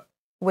were what?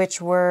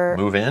 Which were...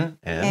 Move in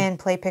and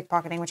play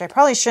pickpocketing, which I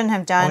probably shouldn't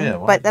have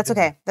done, but that's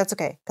okay. That's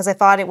okay. Because I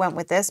thought it went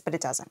with this, but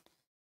it doesn't.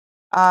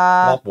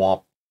 Womp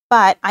womp.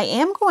 But I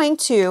am going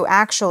to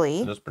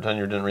actually... Just pretend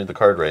you didn't read the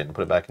card right and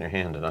put it back in your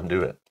hand and undo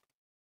it.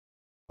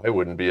 I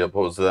wouldn't be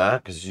opposed to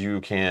that because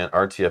you can't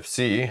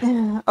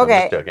RTFC.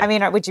 Okay. I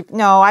mean, would you...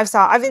 No, it's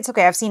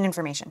okay. I've seen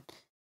information.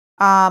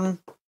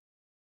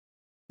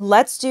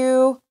 Let's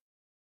do...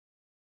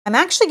 I'm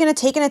actually going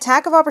to take an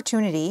attack of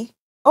opportunity.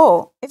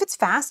 Oh, if it's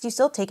fast, you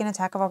still take an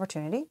attack of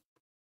opportunity?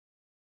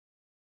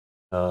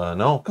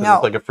 No, because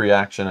it's like a free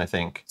action, I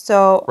think.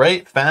 So...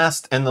 Right?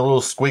 Fast and the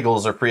little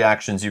squiggles are free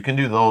actions. You can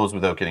do those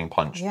without getting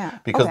punched. Yeah.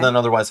 Because then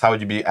otherwise, how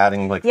would you be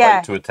adding like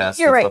fight to a test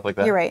and stuff like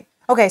that? You're right.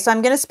 Okay, so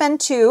I'm going to spend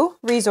 2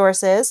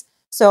 resources.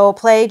 So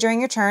play during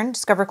your turn,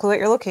 discover a clue at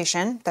your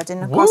location. That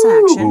didn't cost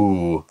an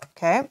action.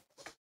 Okay.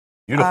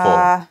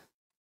 Beautiful.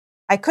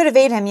 I could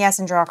evade him, yes,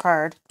 and draw a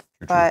card.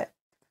 But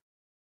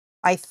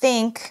I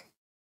think,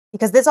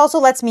 because this also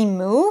lets me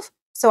move,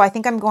 so I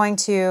think I'm going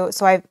to,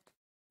 so I've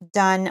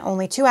done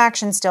only 2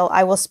 actions still.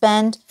 I will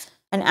spend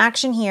an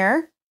action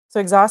here, so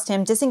exhaust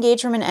him,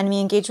 disengage from an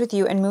enemy, engage with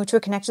you, and move to a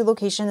connected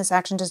location. This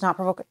action does not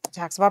provoke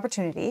attacks of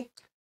opportunity.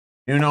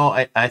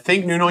 I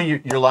think,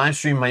 your live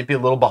stream might be a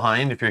little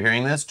behind if you're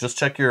hearing this. Just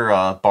check your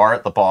bar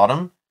at the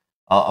bottom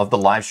of the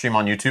live stream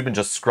on YouTube and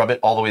just scrub it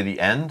all the way to the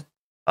end.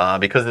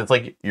 Because it's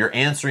like you're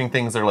answering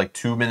things that are like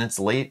 2 minutes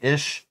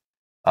late-ish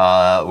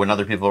when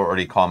other people have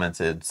already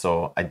commented.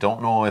 So I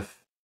don't know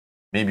if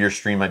maybe your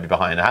stream might be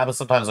behind. It happens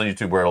sometimes on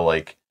YouTube where it'll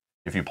like,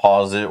 if you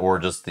pause it or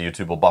just the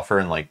YouTube will buffer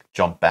and like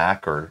jump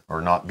back or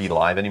not be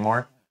live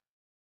anymore.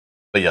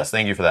 But yes,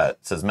 thank you for that.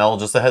 It says, Mel,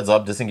 just a heads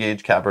up,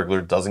 disengage cat burglar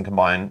doesn't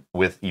combine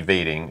with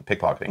evading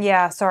pickpocketing.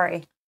 Yeah,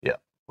 sorry. Yeah,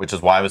 which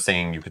is why I was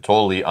saying you could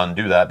totally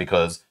undo that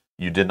because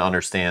you didn't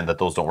understand that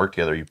those don't work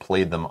together. You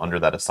played them under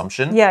that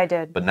assumption. Yeah, I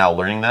did. But now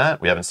learning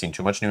that, we haven't seen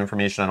too much new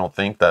information. I don't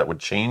think that would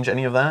change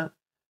any of that.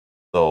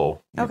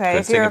 So okay,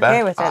 if you're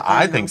okay with it.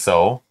 I think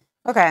so.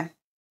 Okay.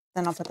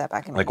 Then I'll put that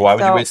back in. Like, why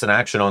would you waste an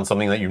action on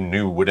something that you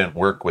knew wouldn't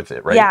work with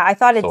it, right? Yeah, I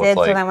thought it did.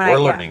 Like, so then when we're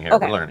learning here.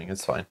 Okay. We're learning.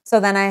 It's fine.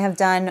 So then I have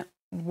done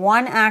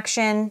one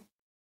action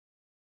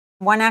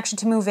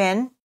to move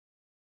in,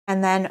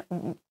 and then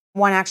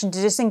 1 action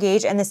to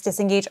disengage, and this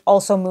disengage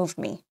also moved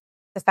me.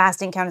 The fast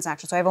didn't count as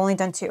action, so I've only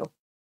done 2.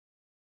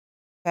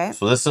 Okay.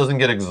 So this doesn't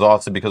get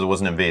exhausted because it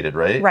wasn't invaded,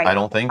 right? Right. I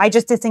don't think. I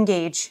just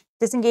disengage.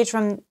 Disengage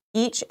from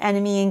each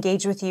enemy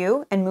engaged with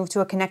you and move to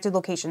a connected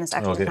location. This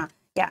action does not.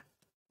 Yeah.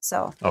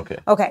 So. Okay.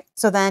 Okay.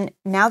 So then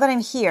now that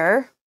I'm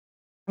here,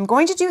 I'm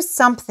going to do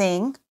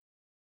something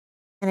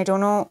and I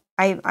don't know,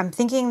 I'm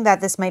thinking that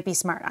this might be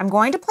smart. I'm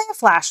going to play a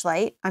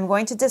flashlight. I'm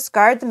going to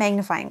discard the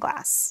magnifying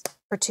glass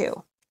for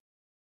 2.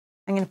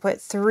 I'm going to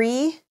put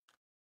 3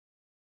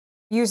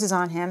 uses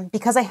on him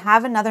because I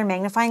have another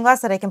magnifying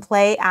glass that I can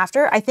play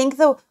after. I think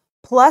the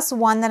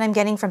 +1 that I'm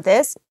getting from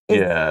this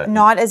is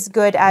not as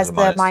good as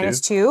the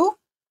 -2,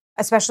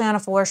 especially on a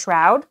fuller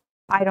shroud.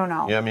 I don't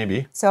know. Yeah,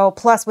 maybe. So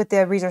plus with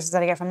the resources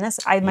that I get from this,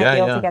 I might be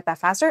able to get that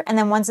faster. And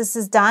then once this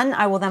is done,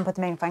 I will then put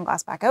the magnifying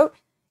glass back out.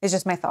 It's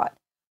just my thought.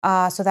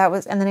 So that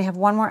was, and then I have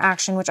one more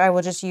action, which I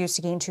will just use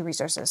to gain 2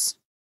 resources.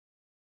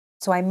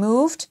 So I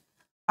moved,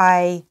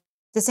 I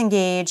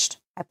disengaged,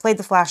 I played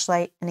the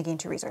flashlight, and I gained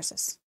 2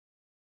 resources.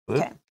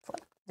 Okay.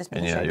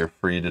 And yeah, you're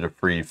free. Did a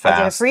free fast. I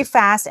did a free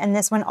fast, and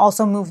this one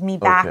also moved me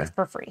back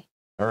for free.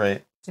 All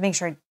right. To make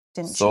sure I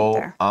didn't cheat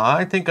there.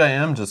 I think I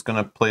am just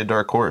going to play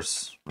Dark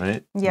Horse,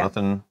 right? Yeah.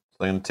 Nothing. So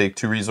I'm going to take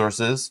 2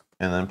 resources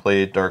and then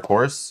play Dark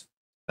Horse,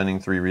 spending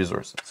 3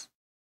 resources.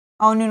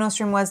 Oh, Nuno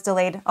stream was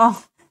delayed.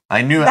 Oh.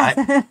 I knew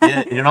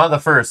it. You're not the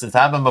first. It's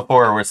happened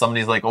before where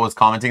somebody's like, oh, it's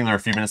commenting and they're a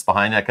few minutes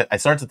behind. I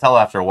started to tell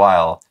after a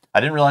while. I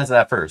didn't realize it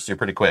at first. You're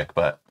pretty quick,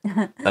 but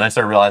then I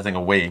started realizing,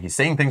 oh, wait, he's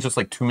saying things just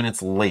like 2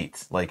 minutes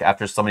late, like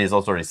after somebody's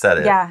also already said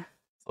it. Yeah.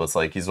 So it's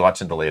like he's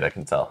watching delayed, I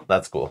can tell.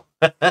 That's cool.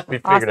 We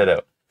figured it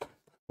out.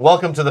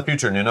 Welcome to the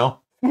future,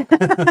 Nuno.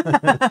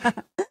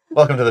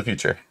 Welcome to the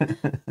future.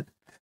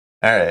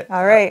 All right.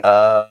 All right.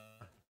 So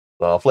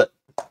I'll flip.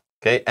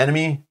 Okay,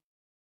 enemy.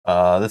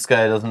 This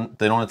guy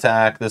they don't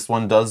attack. This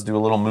one does do a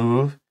little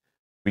move.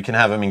 We can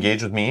have him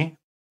engage with me,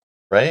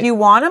 right? Do you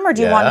want him or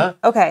do you want him?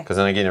 Okay. Because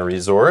then I gain a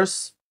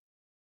resource.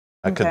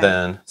 I could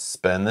then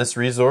spend this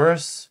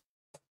resource,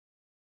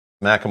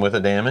 smack him with a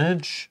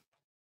damage,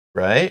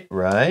 right?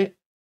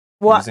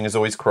 What? Using his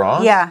always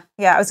cross. Yeah.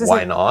 I was gonna say,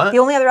 why not? The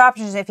only other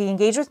option is if he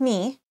engaged with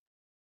me,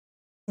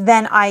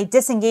 then I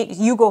disengage.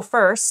 You go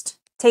first.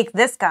 Take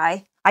this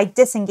guy. I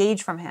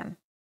disengage from him.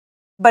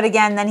 But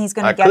again, then he's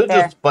gonna get there.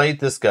 I could just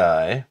fight this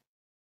guy.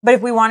 But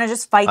if we want to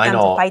just fight them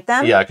to fight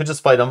them, yeah, I could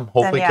just fight him.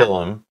 Hopefully,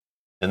 kill him,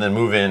 and then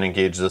move in,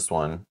 engage this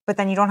one. But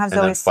then you don't have Zoe's.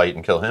 And then fight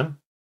and kill him.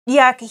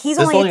 Yeah, he's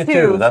only a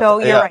 2, so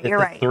you're right. You're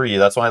right. 3.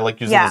 That's why I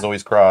like using his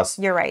always cross.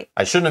 You're right.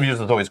 I shouldn't have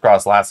used his always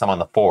cross last time on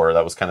the 4.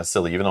 That was kind of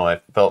silly, even though I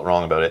felt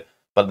wrong about it.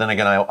 But then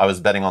again, I was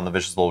betting on the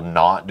vicious blow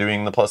not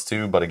doing the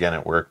 +2, but again,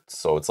 it worked.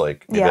 So it's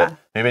like maybe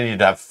I need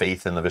to have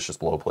faith in the vicious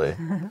blow play.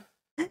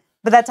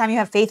 But that time you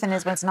have faith in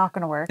is when it's not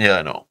going to work. Yeah,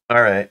 I know.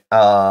 All right.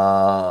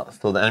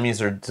 So the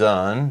enemies are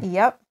done.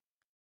 Yep.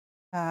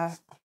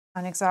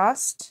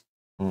 Unexhaust.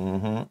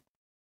 Mm-hmm.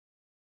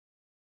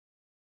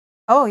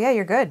 Oh yeah,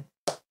 you're good.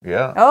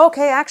 Yeah.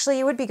 Okay, actually,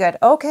 you would be good.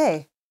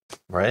 Okay.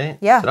 Right?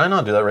 Yeah. Did I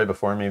not do that right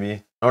before,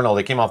 maybe? Oh, no,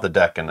 they came off the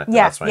deck. And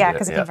that's when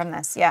because it came from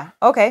this. Yeah.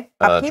 Okay.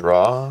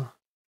 Draw.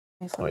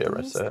 Oh, yeah,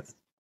 reset.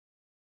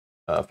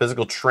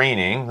 Physical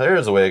training.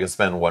 There's a way I can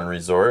spend 1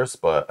 resource,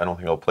 but I don't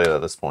think I'll play it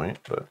at this point.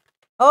 But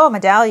oh,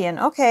 medallion.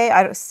 Okay.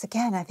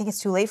 Again, I think it's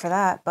too late for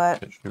that,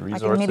 but I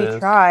can maybe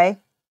try.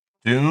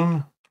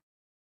 Doom.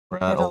 We're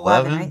at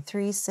 11. Right?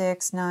 3,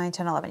 6, 9,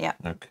 10, 11. Yeah.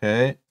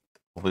 Okay.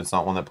 Hopefully it's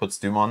not one that puts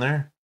Doom on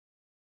there.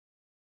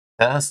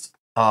 Test.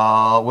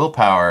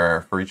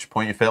 Willpower. For each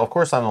point you fail. Of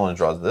course, I'm the one who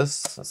draws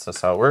this. That's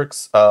just how it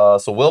works.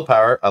 So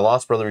willpower. I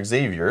lost Brother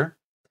Xavier.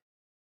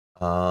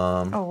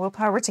 Oh,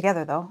 willpower. We're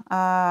together though.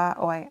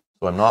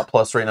 So I'm not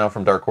plus right now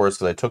from Dark Horse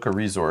because I took a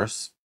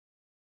resource.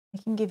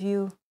 I can give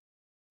you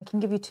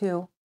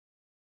 2.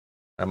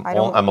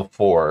 I'm a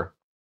 4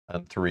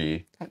 and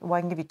 3. Well,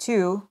 I can give you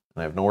 2.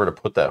 And I have nowhere to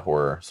put that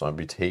horror, so I'd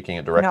be taking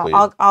it directly.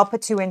 No, I'll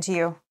put 2 into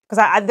you because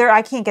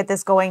I can't get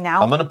this going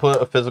now. I'm gonna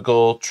put a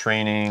physical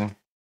training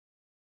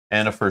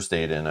and a first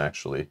aid in,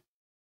 actually.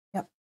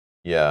 Yep.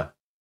 Yeah.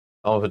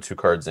 I'll put 2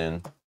 cards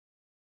in.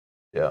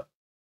 Yeah.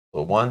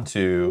 So 1,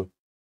 2,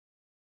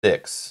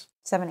 6.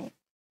 7, 8.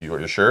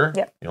 You're sure?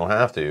 Yep. You don't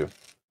have to.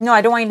 No,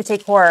 I don't want you to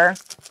take horror.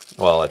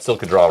 Well, I still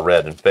could draw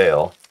red and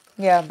fail.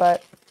 Yeah,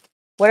 but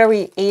what are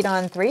we? 8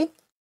 on 3?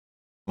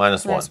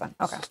 -1. -1.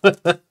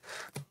 Okay.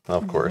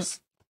 Of course.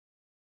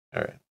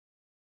 All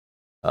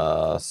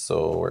right.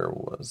 So where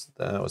was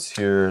that? It was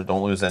here.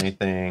 Don't lose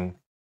anything.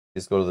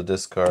 Please go to the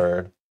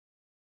discard.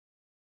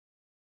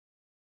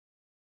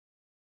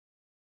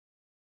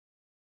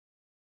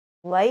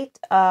 Light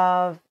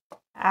of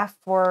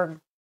Afor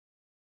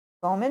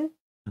Bowman?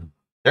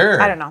 Sure.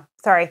 I don't know.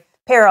 Sorry.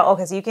 Peril.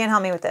 Okay, so you can't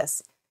help me with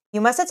this.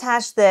 You must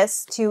attach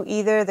this to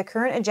either the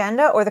current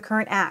agenda or the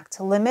current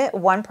act. Limit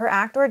 1 per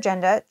act or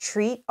agenda.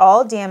 Treat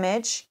all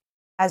damage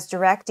as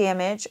direct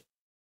damage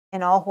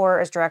and all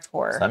horror as direct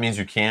horror. So that means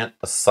you can't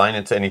assign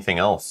it to anything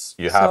else.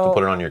 You have to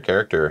put it on your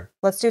character.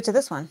 Let's do it to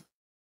this one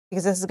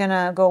because this is going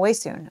to go away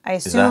soon. I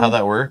assume. Is that how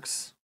that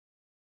works?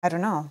 I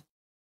don't know.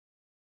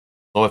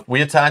 So if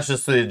we attach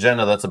this to the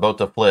agenda that's about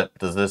to flip,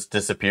 does this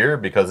disappear?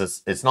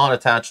 Because it's not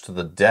attached to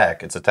the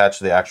deck. It's attached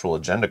to the actual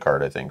agenda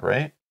card, I think,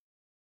 right?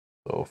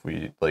 So if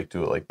we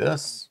do it like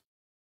this,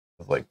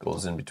 it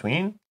goes in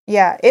between.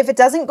 Yeah, if it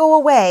doesn't go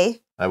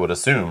away. I would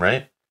assume,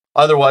 right?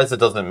 Otherwise,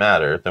 it doesn't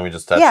matter. Then we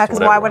just attach yeah, because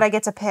why would I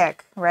get to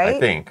pick, right? I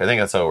think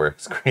that's how it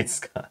works. Great,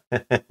 Scott.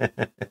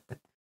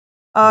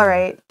 All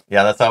right.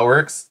 Yeah, that's how it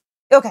works.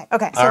 Okay.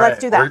 Okay. So let's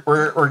do that.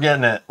 We're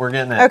getting it. We're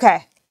getting it.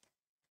 Okay.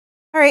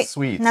 All right.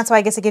 Sweet. And that's why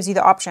I guess it gives you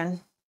the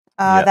option.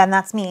 Then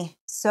that's me.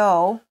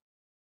 So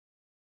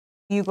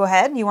you go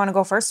ahead. You want to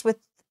go first with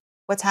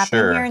what's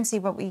happening here and see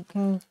what we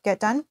can get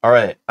done? All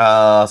right. So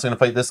I'm going to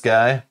fight this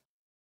guy.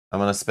 I'm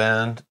going to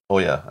spend... Oh,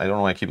 yeah. I don't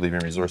know why I keep leaving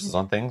resources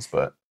on things,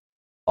 but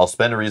I'll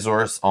spend a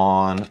resource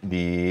on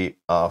the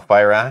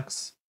fire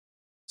axe.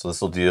 So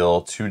this will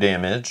deal 2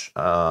 damage.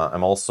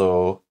 I'm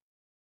also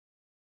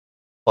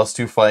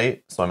 +2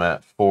 fight. So I'm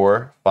at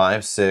 4,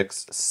 5,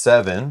 6,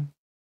 7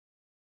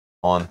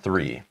 on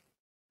 3.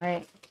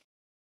 Right.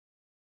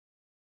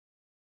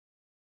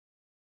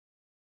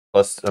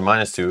 Plus or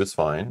 -2 is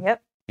fine.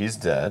 Yep. He's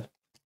dead.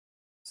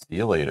 See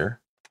you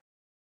later.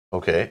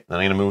 Okay, then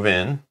I'm gonna move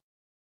in.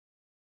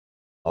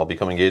 I'll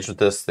become engaged with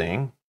this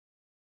thing.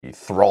 The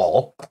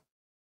thrall.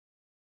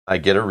 I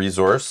get a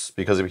resource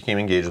because it became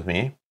engaged with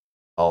me.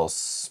 I'll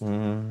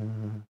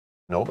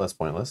nope, that's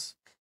pointless.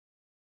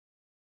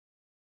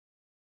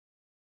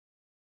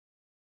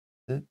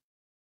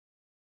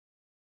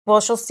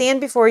 Well, she'll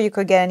stand before you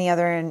could get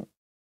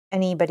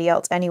anybody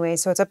else anyway,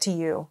 so it's up to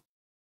you.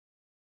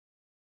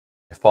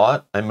 I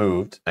fought, I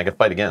moved, I can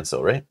fight again,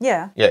 so right?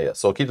 Yeah. Yeah.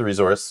 So I'll keep the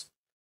resource.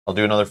 I'll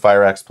do another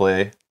fire axe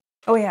play.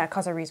 Oh yeah, it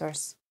costs a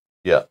resource.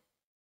 Yeah.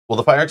 Well,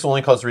 the fire axe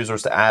only costs a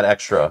resource to add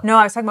extra. No,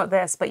 I was talking about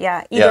this, but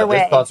yeah, either way.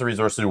 This costs a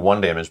resource to do 1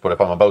 damage, but if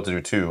I'm about to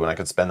do 2, and I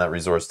could spend that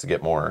resource to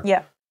get more.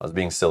 Yeah. I was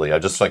being silly. I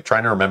just like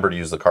trying to remember to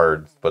use the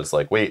card, but it's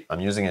like, wait, I'm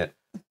using it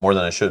more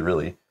than I should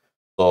really.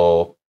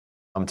 So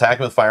I'm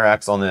attacking with fire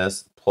axe on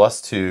this,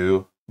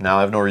 +2. Now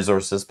I have no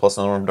resources, plus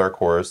another one from Dark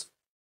Horse,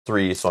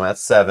 3. So I'm at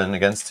 7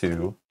 against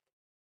 2.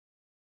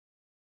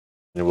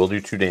 It will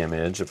do 2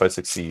 damage if I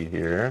succeed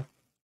here.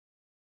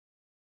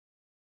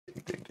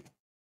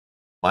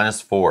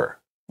 -4.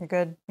 You're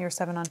good. You're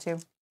 7 on 2.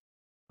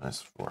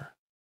 -4.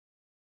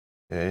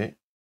 Okay.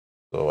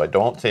 So I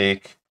don't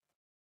take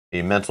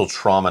a mental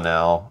trauma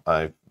now.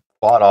 I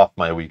fought off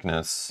my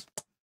weakness.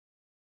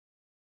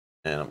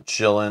 And I'm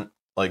chilling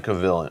like a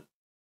villain.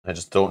 I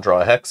just don't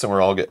draw a hex and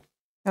we're all good.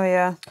 Oh,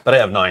 yeah. But I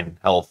have 9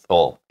 health,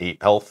 well,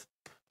 8 health.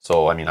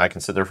 So, I mean, I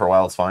can sit there for a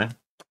while. It's fine.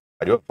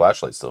 I do have a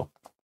flashlight still.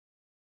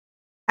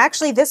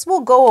 Actually, this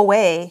will go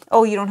away.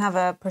 Oh, you don't have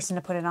a person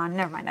to put it on.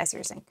 Never mind. I see what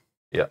you're saying.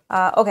 Yeah.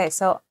 Okay,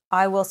 so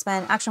I will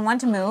spend action 1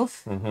 to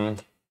move.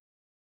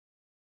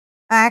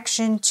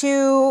 Action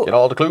 2. Get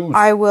all the clues.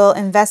 I will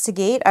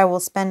investigate. I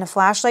will spend a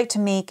flashlight to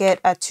make it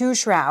a 2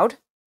 shroud.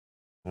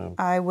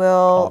 I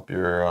will... Pop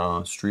your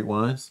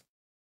streetwise.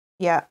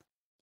 Yeah.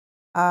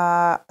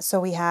 So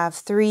we have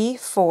 3,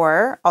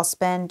 4. I'll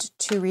spend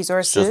 2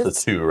 resources. It's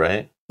just the 2,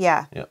 right?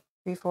 Yeah. Yeah.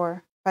 3,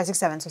 4, 5, 6,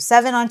 7. So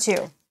 7 on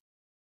 2.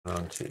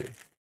 On 2.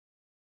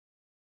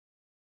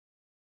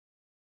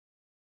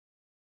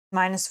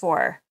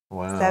 -4.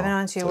 Wow. 7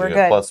 on 2. So We're you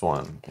good.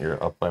 +1.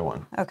 You're up by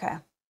 1. Okay.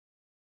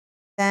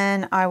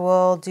 Then I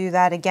will do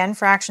that again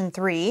for action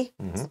 3.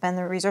 Spend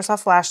the resource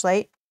off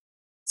flashlight.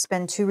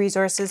 Spend 2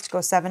 resources to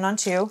go 7 on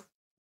 2.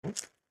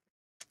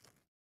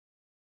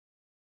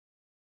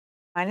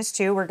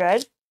 -2. We're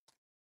good.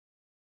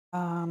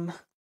 Don't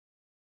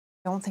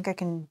think I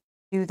can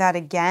do that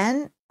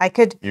again. I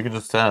could. You could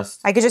just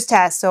test. I could just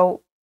test.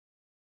 So.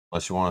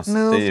 Unless you want to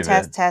move, save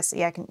it. test.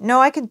 Yeah, I can. No,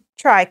 I could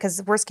try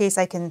because worst case,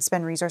 I can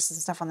spend resources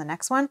and stuff on the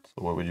next one.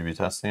 So what would you be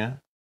testing at?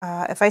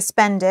 If I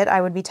spend it, I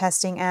would be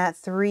testing at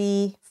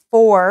 3,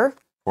 4,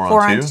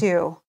 4 on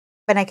 2.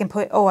 But I can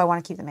put. Oh, I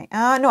want to keep the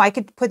no, I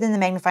could put in the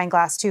magnifying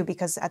glass too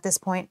because at this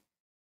point,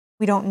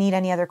 we don't need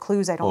any other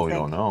clues. I don't think. Oh, we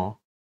don't know.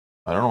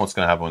 I don't know what's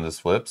going to happen when this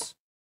flips.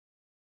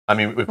 I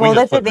mean, if well, we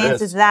just this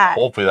advances that.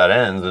 Hopefully that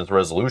ends. It's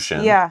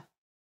resolution. Yeah.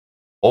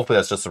 Hopefully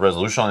that's just a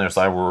resolution on the other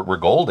side. We're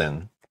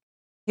golden.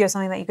 You have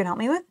something that you can help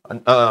me with?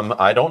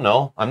 I don't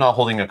know. I'm not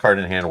holding a card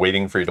in hand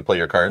waiting for you to play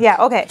your card. Yeah,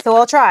 okay. So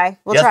we'll try.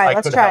 Let's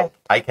try. Help.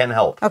 I can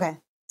help. Okay.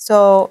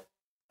 So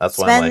that's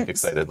why I'm like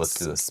excited. Let's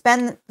do this.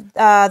 Spend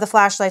the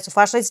flashlight. So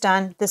flashlight's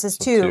done. This is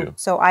 2.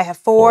 So I have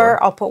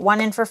 4. I'll put 1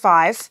 in for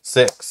 5.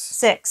 6.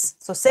 6.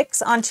 So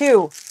 6 on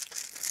 2.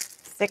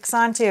 6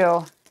 on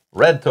 2.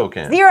 Red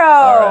token. 0.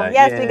 Right,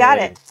 yes, we got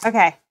it.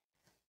 Okay.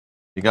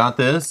 You got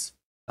this.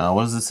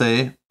 What does it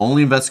say?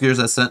 Only investigators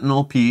at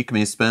Sentinel Peak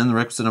may spend the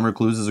requisite number of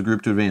clues as a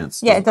group to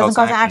advance. Yeah, it doesn't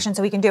cost an action,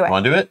 so we can do it.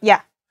 Want to do it?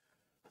 Yeah.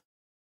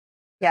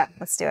 Yeah,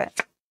 let's do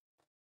it.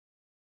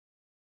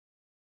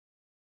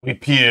 We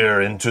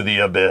peer into the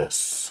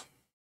abyss.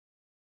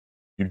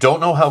 You don't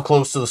know how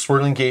close to the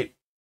swirling gate.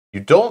 You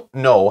don't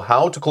know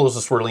how to close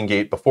the swirling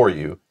gate before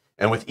you,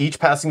 and with each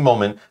passing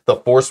moment, the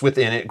force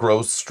within it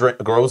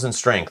grows in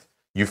strength.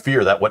 You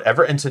fear that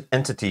whatever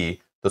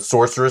entity the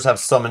sorcerers have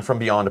summoned from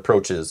beyond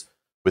approaches.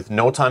 With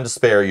no time to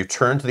spare, you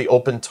turn to the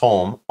open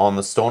tome on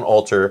the stone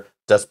altar,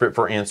 desperate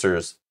for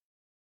answers.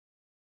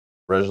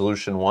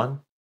 Resolution 1?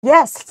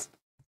 Yes.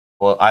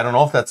 Well, I don't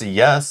know if that's a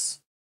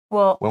yes.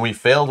 Well, when we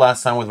failed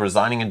last time with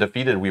resigning and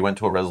defeated, we went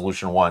to a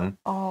resolution 1.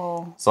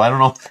 Oh. So I don't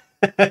know.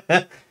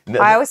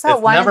 I always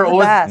thought 1 is the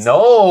best.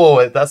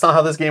 No, that's not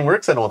how this game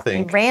works, I don't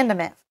think. You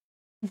random it.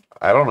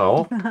 I don't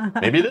know.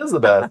 Maybe it is the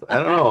best. I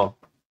don't know.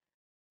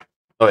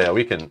 Oh yeah,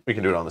 we can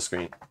do it on the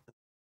screen,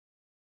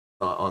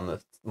 not on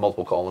the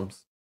multiple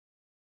columns.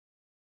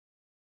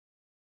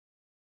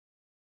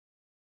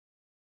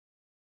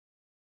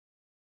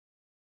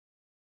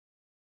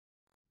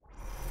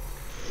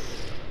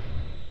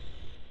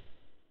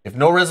 If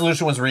no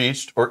resolution was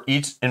reached or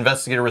each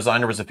investigator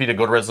resigned or was defeated,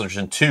 go to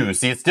resolution 2.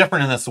 See, it's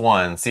different in this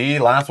one. See,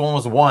 last one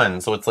was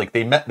 1, so it's like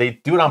they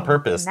do it on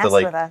purpose to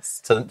like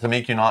to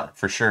make you not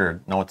for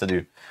sure know what to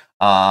do.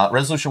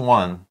 Resolution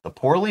 1: the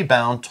poorly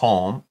bound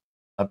tome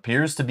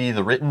appears to be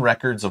the written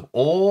records of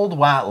old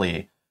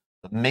Watley,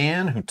 the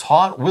man who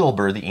taught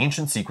Wilbur the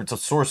ancient secrets of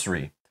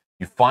sorcery.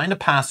 You find a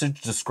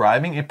passage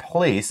describing a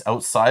place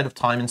outside of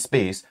time and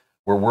space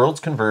where worlds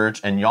converge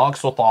and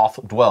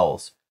Yog-Sothoth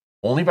dwells.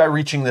 Only by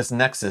reaching this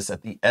nexus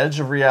at the edge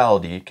of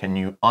reality can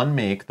you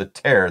unmake the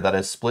tear that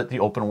has split the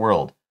open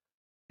world.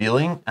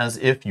 Feeling as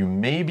if you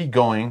may be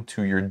going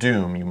to your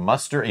doom, you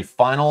muster a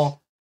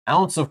final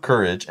ounce of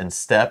courage and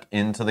step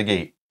into the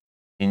gate.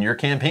 In your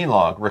campaign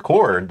log,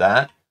 record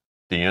that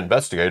the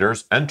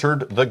investigators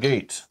entered the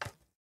gate.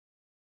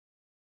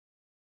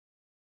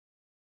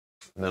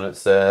 And then it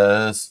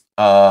says,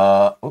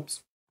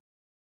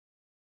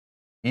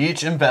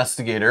 each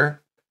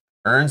investigator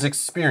earns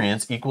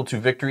experience equal to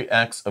victory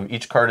X of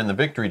each card in the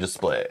victory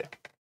display.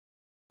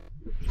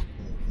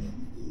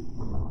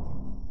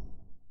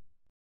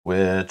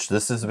 Which,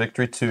 this is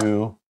victory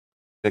 2,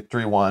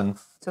 victory 1.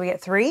 So we get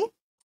 3?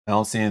 I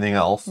don't see anything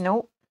else.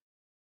 Nope.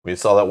 We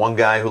saw that one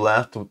guy who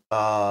left,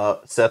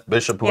 Seth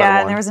Bishop, who had yeah, one.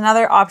 and there was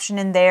another option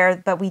in there,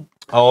 but we...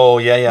 Oh,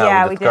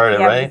 yeah, we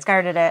discarded it, right? we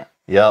discarded it.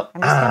 Yep.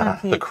 I'm just gonna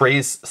peek. The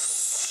Craze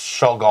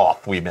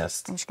Shoggoth we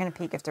missed. I'm just going to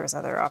peek if there was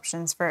other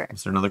options for...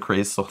 Is there another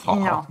Craze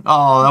Shoggoth? No.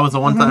 Oh, that was a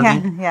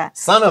one-time thing? Yeah.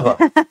 Son of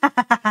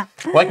a...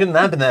 Why couldn't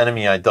that have been the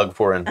enemy I dug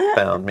for and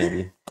found,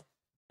 maybe?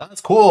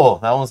 That's cool.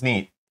 That was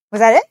neat. Was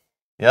that it?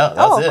 Yeah,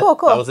 that's it. Cool.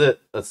 That was it.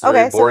 That's a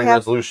very boring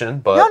resolution,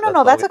 but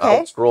no, that's okay.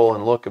 I'll scroll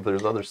and look if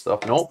there's other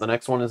stuff. Nope, the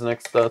next one is the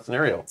next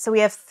scenario. So we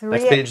have 3...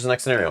 Next page is the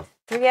next scenario.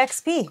 3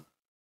 XP.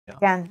 Yeah.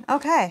 Again.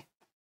 Okay.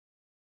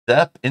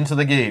 Step into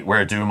the gate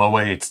where doom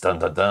awaits. Dun,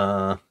 dun,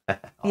 dun. Awesome.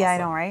 Yeah, I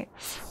know, right?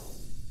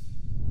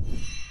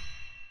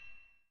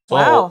 So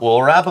wow.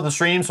 We'll wrap up the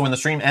stream. So when the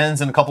stream ends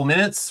in a couple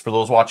minutes, for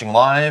those watching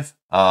live,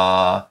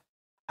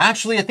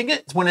 actually, I think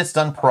it's when it's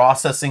done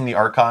processing the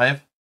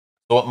archive.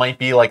 So it might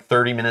be like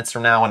 30 minutes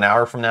from now, an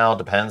hour from now.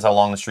 Depends how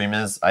long the stream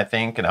is, I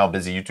think, and how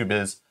busy YouTube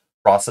is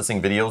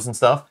processing videos and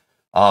stuff.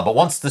 But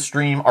once the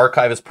stream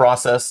archive is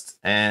processed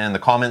and the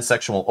comment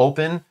section will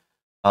open,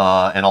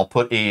 and I'll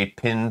put a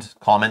pinned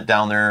comment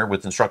down there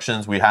with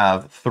instructions. We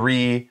have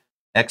 3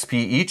 XP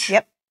each.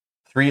 Yep.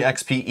 3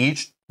 XP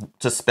each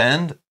to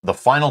spend the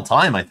final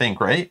time, I think,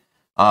 right?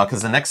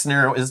 Because the next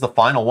scenario is the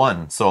final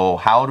one. So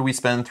how do we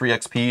spend 3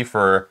 XP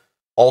for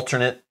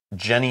alternate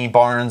Jenny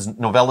Barnes,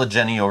 novella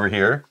Jenny over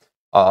here?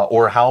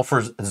 Or how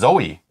for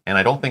Zoe? And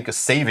I don't think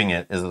saving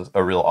it is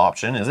a real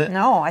option, is it?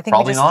 No, I think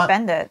probably we just not.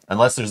 spend it.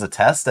 Unless there's a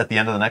test at the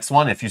end of the next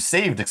one. If you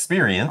saved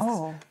experience,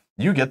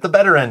 you get the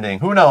better ending.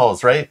 Who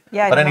knows, right?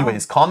 Yeah. But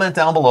anyways, comment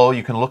down below.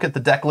 You can look at the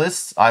deck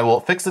lists. I will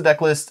fix the deck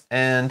list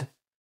and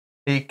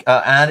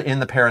add in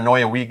the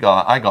paranoia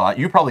I got.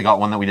 You probably got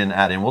one that we didn't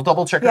add in. We'll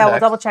double check. Yeah, we'll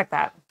double check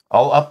that.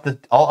 I'll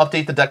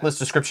update the deck list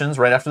descriptions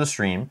right after the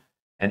stream.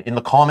 And in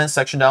the comments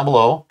section down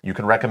below, you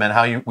can recommend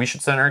how we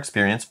should send our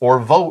experience, or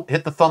vote,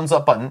 hit the thumbs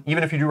up button.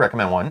 Even if you do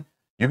recommend one,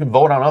 you can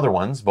vote on other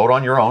ones, vote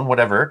on your own,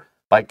 whatever,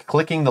 by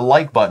clicking the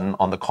like button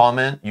on the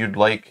comment you'd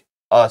like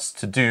us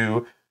to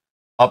do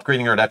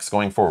upgrading our decks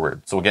going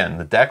forward. So again,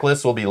 the deck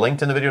list will be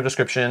linked in the video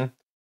description,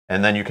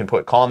 and then you can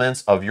put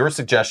comments of your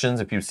suggestions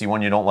if you see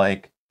one you don't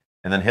like,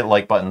 and then hit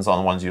like buttons on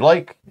the ones you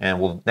like. And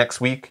we'll next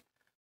week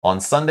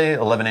on Sunday,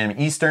 11 a.m.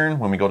 Eastern,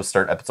 when we go to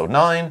start episode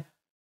 9,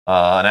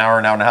 an hour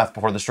and a half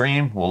before the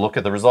stream, we'll look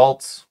at the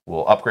results,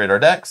 we'll upgrade our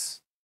decks,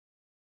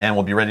 and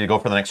we'll be ready to go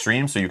for the next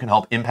stream so you can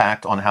help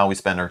impact on how we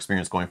spend our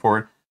experience going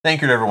forward.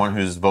 Thank you to everyone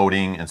who's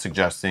voting and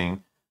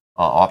suggesting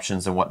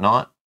options and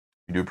whatnot.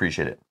 We do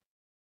appreciate it.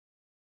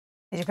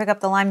 Did you pick up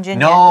the lime gin?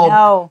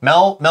 No.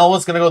 Mel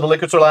was going to go to the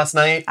liquor store last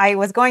night. I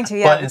was going to,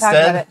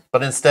 yeah.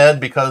 But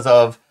instead, because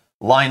of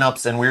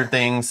lineups and weird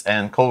things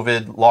and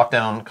COVID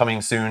lockdown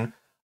coming soon,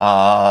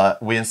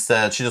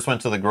 she just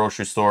went to the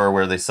grocery store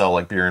where they sell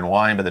like beer and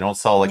wine, but they don't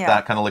sell like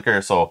that kind of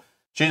liquor. So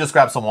she just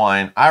grabbed some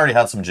wine. I already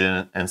had some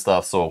gin and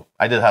stuff, so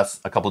I did have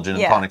a couple gin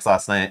and tonics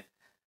last night.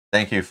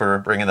 Thank you for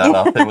bringing that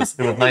up. It was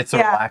nice to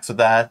relax with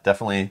that.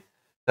 Definitely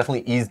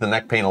eased the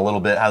neck pain a little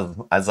bit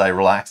as I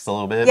relaxed a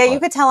little bit. Yeah, you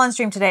could tell on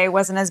stream today it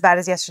wasn't as bad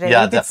as yesterday.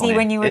 Yeah, you could see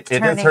when you were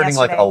turning it is hurting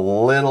like a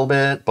little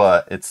bit,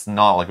 but it's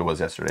not like it was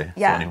yesterday.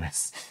 Yeah. So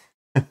anyways.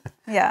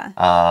 Yeah.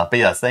 But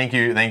yes, thank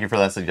you for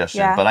that suggestion.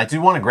 Yeah. But I do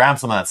want to grab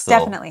some of that still.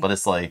 Definitely. But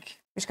it's like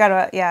we just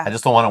gotta I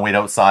just don't want to wait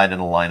outside in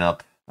a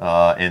lineup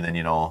and then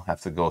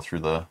have to go through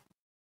the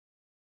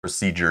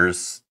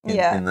procedures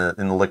in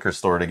the liquor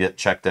store to get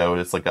checked out.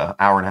 It's like an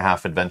hour and a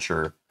half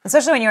adventure.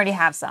 Especially when you already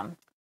have some.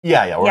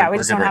 Yeah, we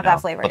just don't have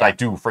that flavor. But I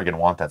do friggin'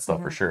 want that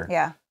stuff for sure.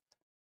 Yeah.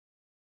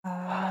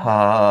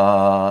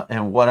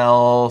 And what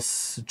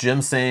else?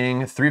 Jim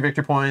saying 3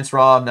 victory points,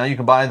 Rob. Now you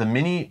can buy the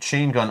mini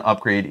chain gun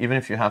upgrade, even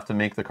if you have to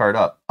make the card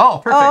up.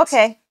 Oh, perfect. Oh,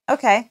 okay.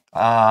 Okay.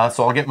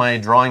 So I'll get my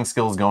drawing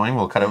skills going.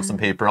 We'll cut out some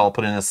paper. I'll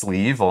put in a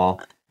sleeve. I'll,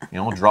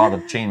 draw the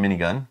chain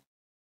minigun.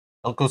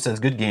 Elko says,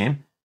 good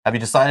game. Have you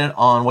decided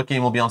on what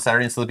game will be on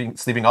Saturday in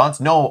Sleeping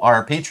Gods? No,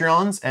 our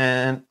Patreons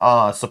and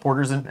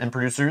supporters and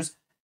producers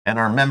and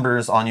our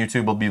members on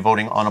YouTube will be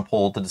voting on a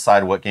poll to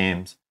decide what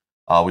games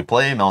we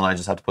play. Mel and I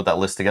just have to put that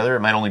list together.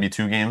 It might only be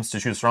 2 games to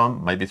choose from.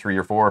 It might be 3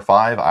 or 4 or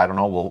 5. I don't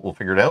know. We'll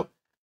figure it out.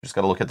 Just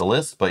got to look at the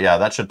list. But yeah,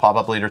 that should pop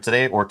up later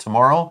today or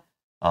tomorrow.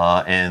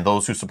 And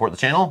those who support the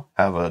channel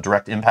have a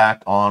direct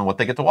impact on what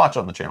they get to watch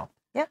on the channel.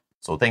 Yep.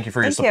 So thank you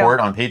for your support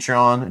on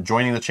Patreon,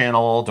 joining the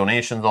channel,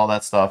 donations, all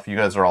that stuff. You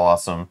guys are all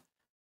awesome.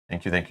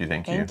 Thank you, thank you,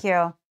 thank you. Thank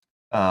you.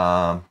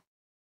 A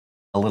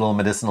little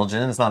medicinal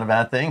gin is not a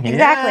bad thing.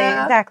 Exactly,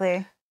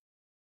 exactly.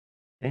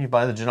 Can you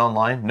buy the gin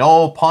online?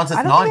 No, Ponce, it's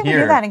not here. I don't think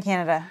do that in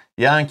Canada.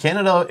 Yeah, in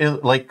Canada,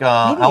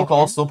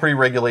 alcohol is still pretty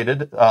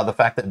regulated. The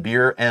fact that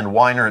beer and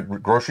wine are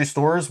at grocery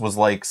stores was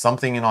like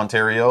something in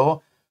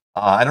Ontario.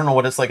 I don't know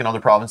what it's like in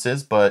other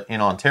provinces, but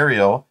in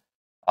Ontario,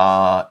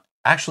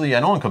 actually,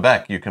 I know in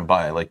Quebec you can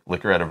buy like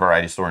liquor at a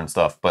variety store and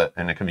stuff, but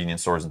in the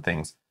convenience stores and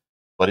things.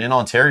 But in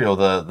Ontario,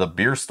 the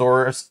beer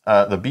stores,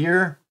 the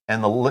beer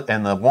and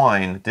the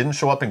wine didn't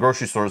show up in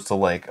grocery stores till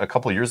like a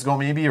couple of years ago,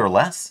 maybe, or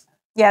less.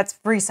 Yeah, it's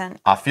recent.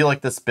 I feel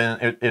like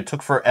it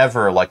took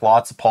forever, like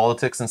lots of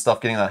politics and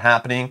stuff getting that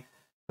happening,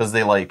 because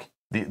they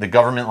the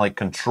government like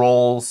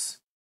controls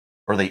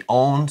or they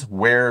owned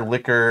where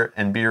liquor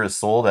and beer is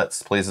sold. That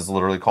place is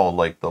literally called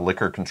like the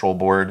Liquor Control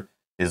Board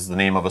is the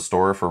name of a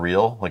store for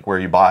real. Like where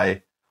you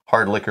buy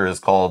hard liquor is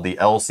called the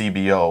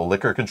LCBO,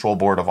 Liquor Control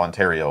Board of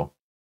Ontario.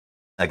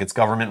 Like it's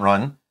government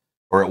run,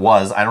 or it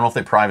was. I don't know if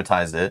they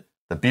privatized it.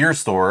 The beer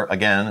store,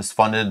 again, is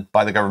funded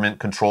by the government,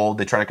 controlled.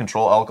 They try to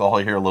control alcohol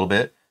here a little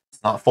bit.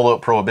 It's not full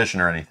out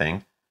prohibition or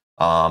anything,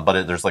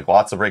 but there's like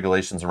lots of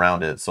regulations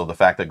around it. So the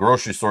fact that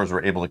grocery stores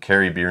were able to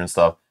carry beer and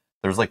stuff,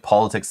 there's like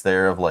politics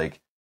there of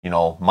like,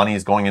 money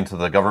is going into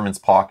the government's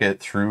pocket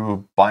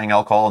through buying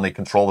alcohol, and they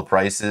control the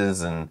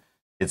prices, and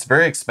it's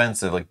very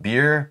expensive. Like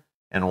beer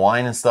and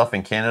wine and stuff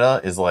in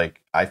Canada is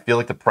like, I feel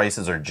like the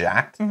prices are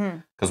jacked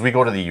because we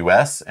go to the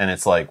US and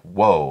it's like,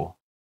 whoa.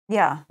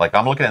 Yeah. Like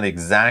I'm looking at the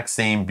exact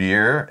same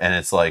beer and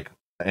it's like,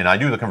 and I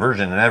do the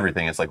conversion and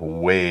everything. It's like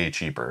way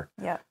cheaper.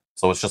 Yeah.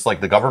 So it's just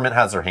like the government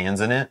has their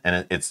hands in it,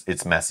 and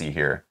it's messy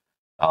here.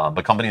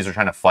 But companies are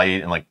trying to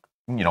fight and like,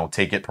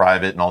 take it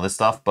private and all this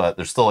stuff, but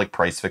there's still like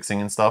price fixing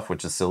and stuff,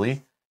 which is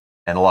silly,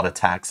 and a lot of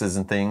taxes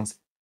and things,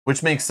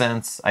 which makes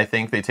sense. I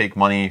think they take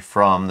money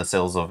from the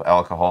sales of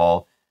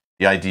alcohol.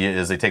 The idea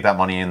is they take that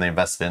money and they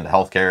invest it into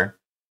healthcare,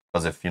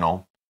 because if,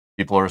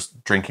 people are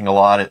drinking a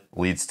lot, it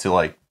leads to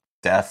like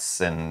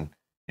deaths and,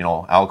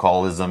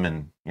 alcoholism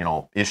and,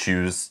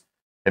 issues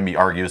can be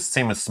argued.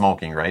 Same with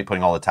smoking, right?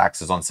 Putting all the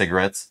taxes on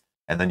cigarettes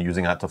and then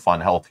using that to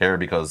fund healthcare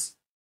because,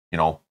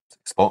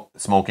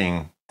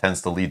 smoking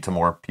tends to lead to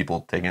more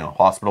people taking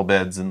hospital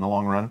beds in the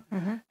long run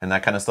and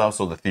that kind of stuff.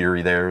 So the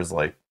theory there is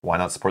like, why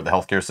not support the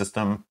healthcare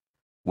system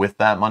with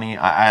that money?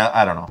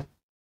 I don't know.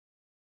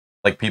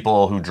 Like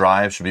people who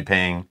drive should be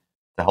paying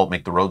to help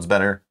make the roads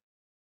better,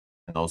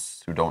 and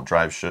those who don't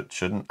drive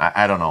shouldn't.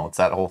 I don't know. It's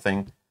that whole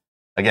thing.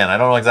 Again, I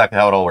don't know exactly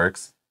how it all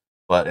works.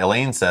 But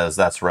Elaine says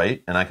that's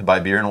right, and I could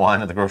buy beer and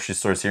wine at the grocery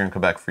stores here in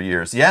Quebec for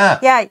years. Yeah.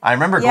 I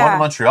remember going to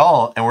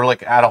Montreal, and we're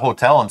like at a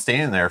hotel. I'm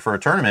staying there for a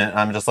tournament. And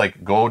I'm just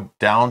like, go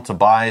down to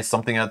buy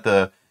something at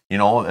the,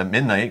 at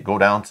midnight, go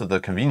down to the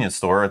convenience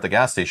store at the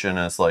gas station,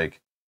 and it's like,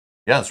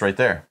 yeah, it's right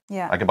there.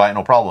 Yeah. I could buy it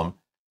no problem.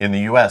 In the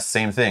U.S.,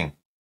 same thing.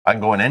 I can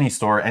go in any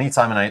store, any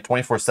time of night,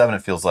 24/7,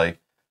 it feels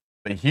like.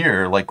 But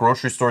here, like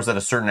grocery stores at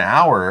a certain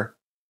hour,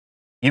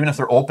 even if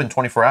they're open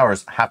 24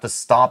 hours, have to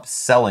stop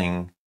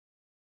selling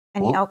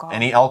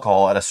any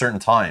alcohol at a certain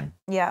time.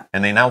 Yeah.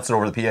 And they announce it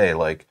over the PA,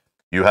 like,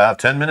 you have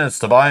 10 minutes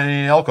to buy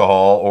any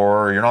alcohol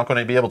or you're not going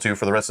to be able to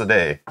for the rest of the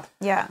day.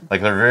 Yeah.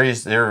 Like they're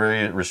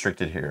very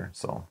restricted here.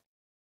 So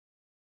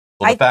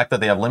the fact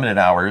that they have limited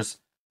hours,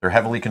 they're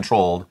heavily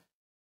controlled,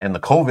 and the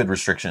COVID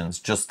restrictions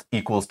just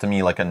equals to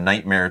me like a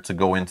nightmare to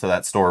go into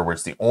that store where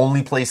it's the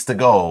only place to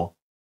go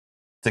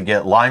to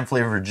get lime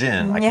flavored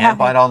gin. I can't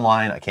buy it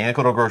online. I can't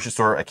go to a grocery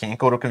store. I can't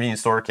go to a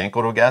convenience store. I can't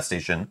go to a gas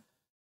station.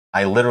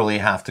 I literally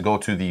have to go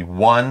to the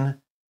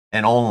one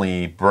and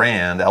only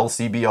brand,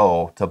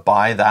 LCBO, to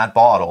buy that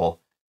bottle,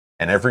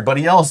 and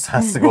everybody else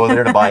has to go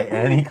there to buy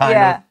any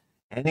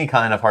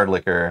kind of hard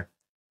liquor.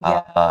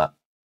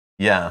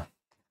 Yeah.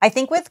 I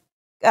think with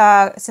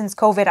since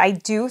COVID, I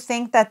do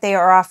think that they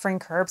are offering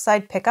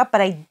curbside pickup, but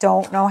I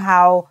don't know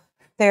how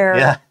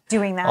they're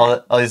doing that.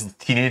 All these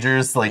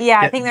teenagers, like,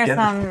 I think there's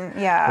some,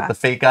 with the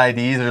fake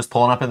IDs, they're just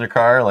pulling up in their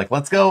car, like,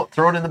 let's go,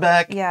 throw it in the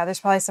back. Yeah, there's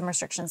probably some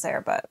restrictions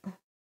there, but.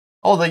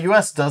 Oh, the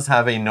US does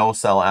have a no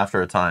sell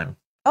after a time.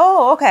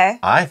 Oh, okay.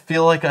 I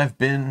feel like I've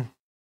been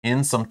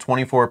in some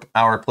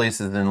 24-hour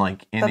places in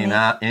like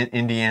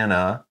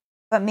Indiana.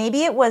 But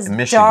maybe it was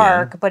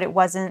dark, but it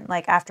wasn't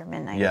like after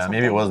midnight. Yeah,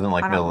 maybe it wasn't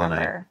like middle of the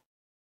night.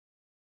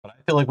 But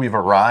I feel like we've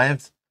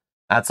arrived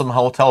at some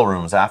hotel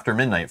rooms after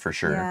midnight for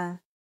sure. Yeah.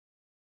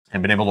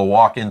 And been able to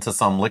walk into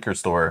some liquor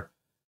store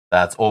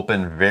that's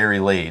open very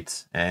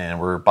late, and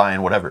we're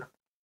buying whatever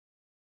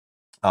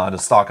to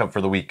stock up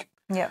for the week.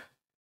 Yep.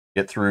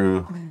 Get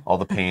through all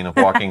the pain of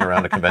walking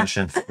around a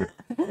convention for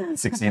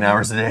 16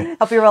 hours a day.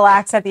 Help you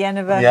relax at the end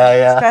of a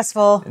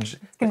stressful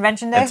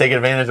convention day. And take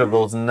advantage of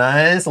those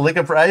nice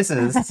liquor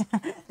prices.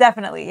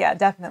 Definitely, yeah,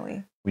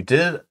 definitely. We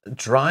did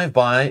drive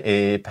by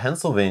a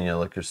Pennsylvania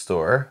liquor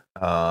store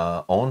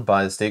owned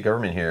by the state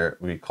government here.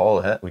 We could call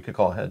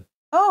ahead.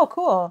 Oh,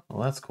 cool.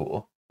 Well, that's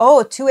cool.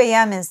 Oh, 2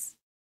 a.m. is...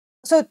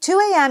 So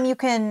 2 a.m. you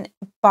can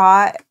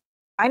buy...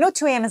 I know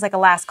 2 a.m. is like a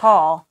last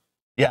call.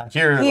 Yeah,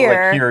 here,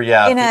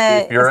 yeah. In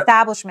an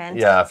establishment.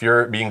 Yeah, if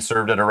you're being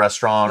served at a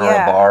restaurant or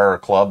a bar or a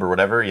club or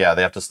whatever, yeah,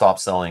 they have to stop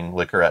selling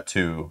liquor at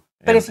 2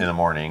 in the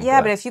morning.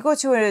 Yeah, but if you go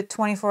to a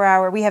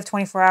 24-hour... We have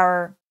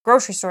 24-hour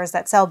grocery stores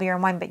that sell beer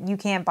and wine, but you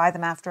can't buy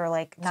them after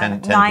like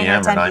 9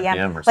 p.m. or 10 or 9 p.m.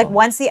 p.m. or like something.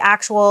 once the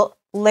actual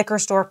liquor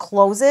store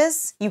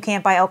closes, you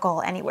can't buy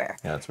alcohol anywhere.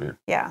 Yeah, that's weird.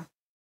 Yeah.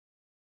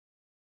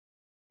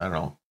 I don't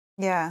know.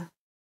 Yeah.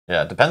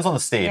 Yeah, it depends on the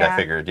state, I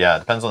figured. Yeah, it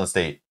depends on the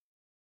state.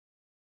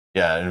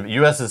 Yeah,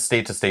 U.S. is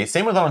state to state.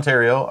 Same with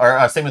Ontario,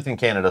 or same with in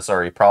Canada,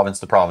 sorry. Province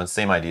to province,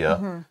 same idea.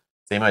 Mm-hmm.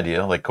 Same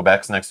idea. Like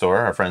Quebec's next door,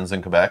 our friends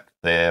in Quebec,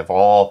 they have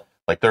all,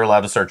 like they're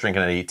allowed to start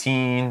drinking at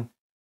 18.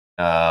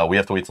 We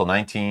have to wait till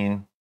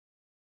 19.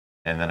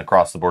 And then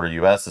across the border,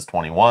 U.S. is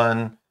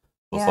 21.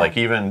 So it's like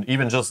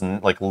even just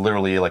like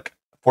literally like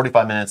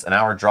 45 minutes, an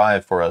hour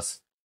drive for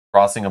us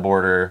crossing a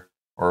border,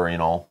 or,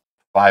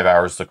 5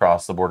 hours to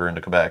cross the border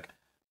into Quebec.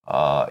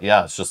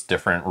 It's just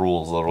different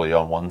rules literally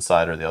on one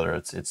side or the other.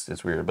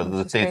 It's weird, but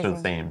the states are the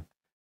same.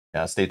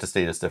 Yeah, state to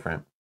state is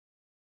different.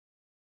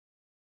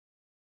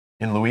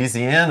 In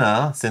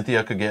Louisiana,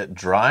 Cynthia could get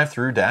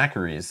drive-through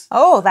daiquiris.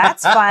 Oh,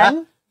 that's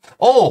fun.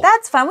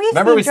 That's fun. We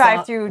have to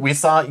drive-through. We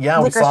saw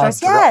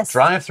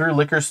drive-through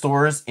liquor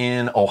stores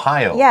in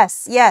Ohio.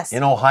 Yes.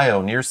 In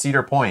Ohio, near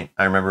Cedar Point.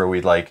 I remember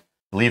we'd like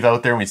leave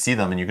out there and we'd see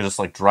them, and you could just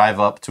like drive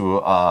up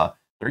to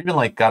they're even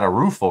like got a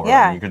roof over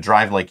them. You could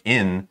drive like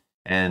in.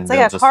 And it's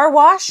like a car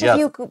wash, if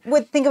you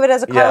would think of it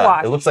as a car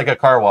wash. It looks like a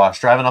car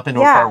wash. Driving up into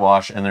a car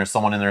wash, and there's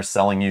someone in there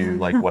selling you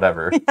like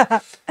whatever,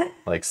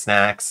 like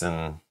snacks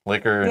and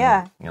liquor,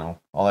 and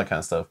all that kind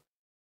of stuff.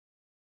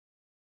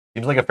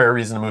 Seems like a fair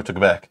reason to move to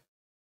Quebec.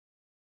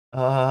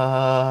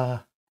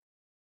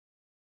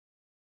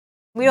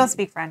 We don't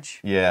speak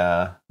French.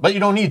 Yeah, but you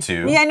don't need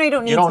to. Yeah, I know you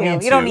don't need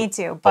to. You don't need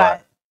to,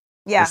 but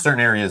there's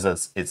certain areas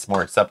that it's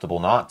more acceptable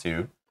not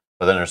to.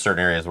 But then there's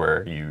certain areas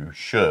where you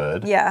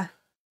should. Yeah.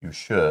 You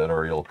should,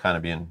 or you'll kind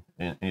of be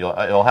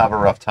you'll have a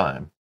rough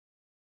time.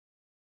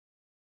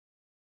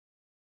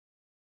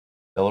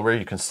 Delaware,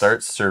 you can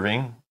start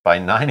serving by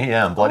 9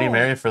 a.m. Bloody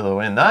Mary for the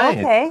win. Nice.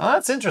 Okay. Oh,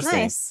 that's interesting.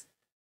 Nice.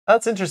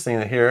 That's interesting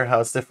to hear how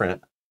it's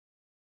different.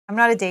 I'm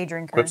not a day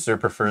drinker. Quipster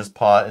prefers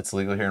pot. It's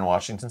legal here in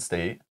Washington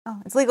State.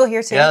 Oh, it's legal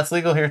here too. Yeah, it's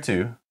legal here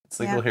too.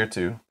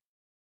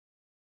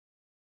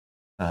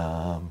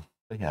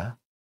 But yeah.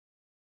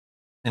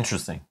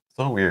 Interesting.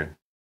 So weird.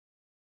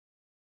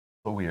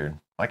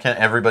 Why can't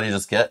everybody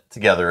just get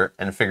together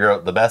and figure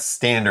out the best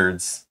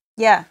standards?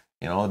 Yeah.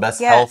 The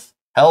best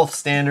health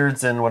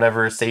standards and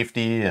whatever,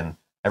 safety, and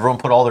everyone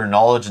put all their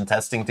knowledge and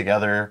testing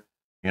together,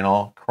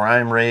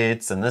 crime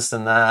rates and this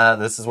and that.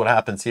 This is what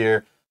happens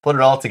here. Put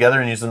it all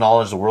together and use the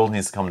knowledge. The world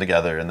needs to come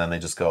together. And then they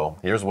just go,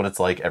 here's what it's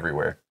like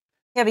everywhere.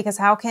 Yeah, because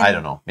how can... I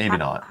don't know. Maybe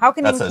not. How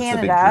can that's in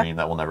Canada... That's a big dream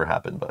that will never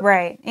happen. But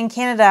right. In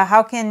Canada,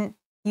 how can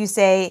you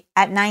say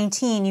at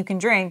 19 you can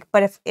drink,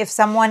 but if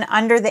someone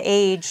under the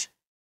age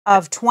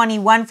of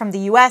 21 from the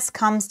US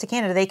comes to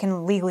Canada, they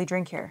can legally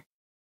drink here.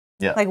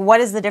 Yeah. Like, what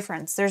is the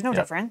difference? There's no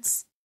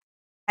difference.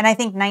 And I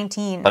think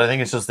 19... But I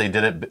think it's just they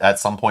did it at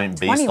some point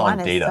based on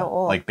data. So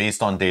old. Like,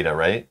 based on data,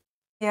 right?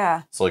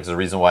 Yeah. So, like, there's a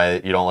reason why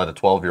you don't let a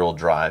 12-year-old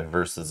drive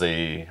versus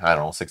a,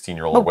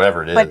 16-year-old or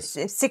whatever it is. But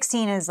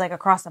 16 is, like,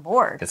 across the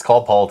board. It's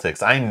called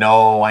politics. I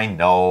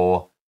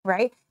know.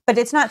 Right? But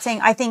it's not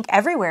saying... I think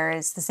everywhere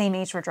is the same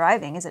age for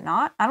driving, is it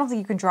not? I don't think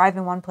you can drive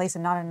in one place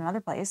and not in another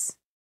place.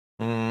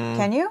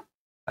 Can you?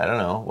 I don't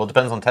know. Well, it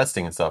depends on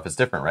testing and stuff. It's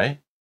different, right?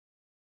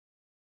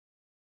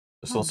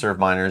 Just don't serve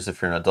minors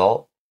if you're an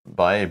adult.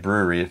 Buy a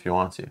brewery if you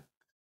want to.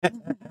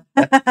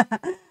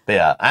 But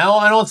yeah,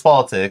 I know it's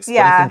politics, but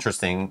it's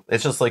interesting.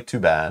 It's just like too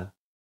bad.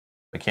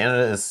 But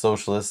Canada is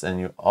socialist, and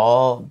you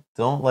all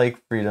don't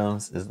like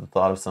freedoms, is the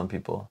thought of some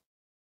people.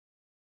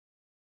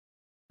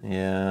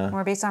 Yeah.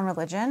 More based on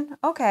religion?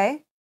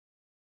 Okay.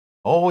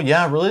 Oh,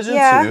 yeah, religion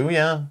too,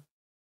 yeah.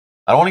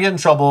 I don't want to get in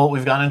trouble.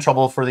 We've gotten in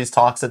trouble for these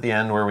talks at the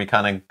end where we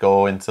kind of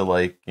go into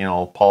like,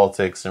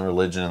 politics and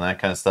religion and that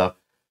kind of stuff.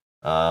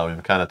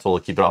 We've kind of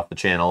told to keep it off the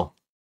channel.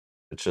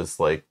 It's just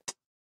like,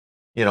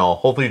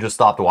 hopefully you just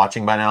stopped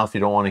watching by now if you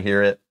don't want to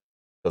hear it.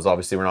 Because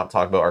obviously we're not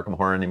talking about Arkham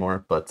Horror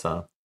anymore. But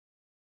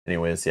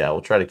anyways, yeah,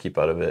 we'll try to keep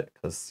out of it.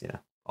 Because,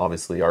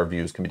 obviously our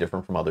views can be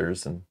different from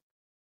others. And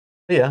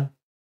yeah,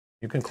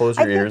 You can close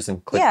your ears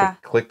and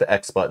click the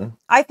X button.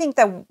 I think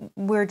that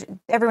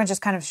everyone's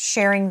just kind of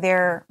sharing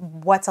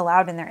what's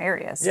allowed in their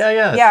areas.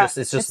 Yeah.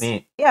 It's just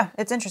neat. Yeah,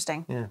 it's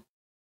interesting. Yeah.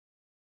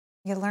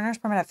 You get a learner's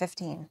permit at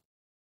 15. Is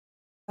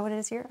that what it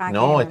is here?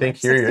 No, I think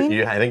here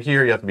you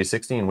have to be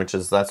 16,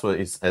 that's what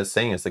he's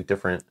saying. It's like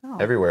different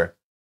everywhere.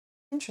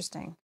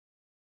 Interesting.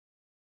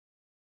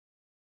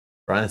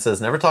 Brian says,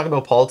 never talk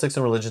about politics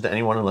and religion to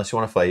anyone unless you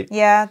want to fight.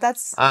 Yeah,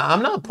 that's...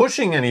 I'm not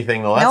pushing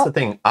anything, though. That's the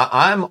thing.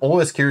 I'm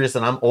always curious,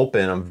 and I'm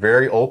open. I'm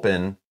very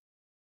open,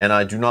 and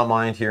I do not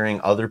mind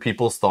hearing other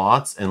people's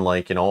thoughts. And,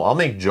 like, you know, I'll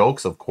make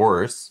jokes, of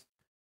course.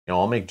 You know,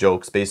 I'll make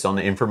jokes based on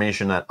the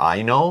information that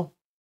I know.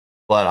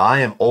 But I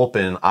am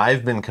open.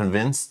 I've been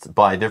convinced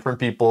by different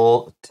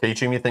people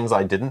teaching me things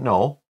I didn't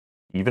know.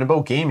 Even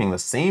about gaming, the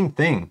same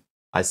thing.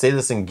 I say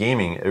this in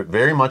gaming. It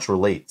very much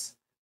relates.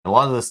 And a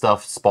lot of this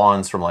stuff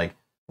spawns from, like,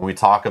 when we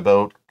talk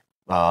about,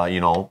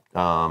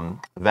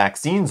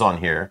 vaccines on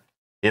here,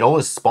 it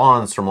always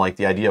spawns from like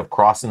the idea of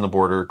crossing the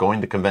border,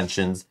 going to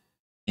conventions,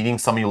 meeting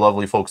some of you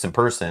lovely folks in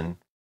person.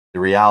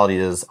 The reality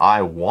is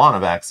I want a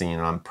vaccine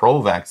and I'm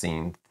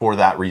pro-vaccine for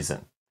that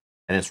reason.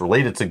 And it's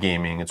related to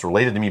gaming. It's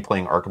related to me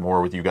playing Arkham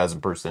Horror with you guys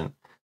in person.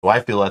 So I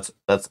feel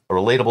that's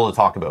relatable to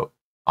talk about.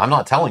 I'm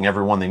not telling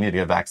everyone they need to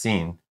get a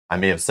vaccine. I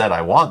may have said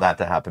I want that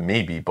to happen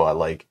maybe, but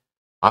like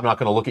I'm not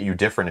going to look at you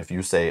different if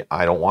you say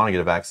I don't want to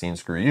get a vaccine,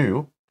 screw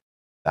you.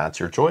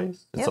 That's your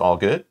choice. It's all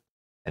good.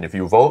 And if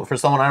you vote for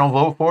someone I don't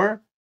vote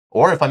for,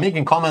 or if I'm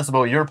making comments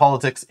about your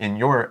politics in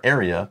your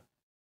area,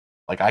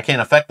 like I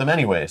can't affect them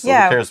anyway. So who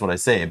cares what I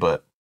say?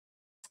 But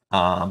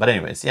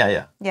anyways,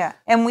 yeah. Yeah.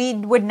 And we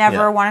would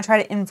never want to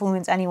try to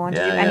influence anyone to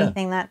do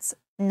anything that's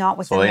not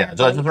within their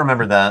just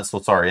remember that. So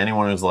sorry,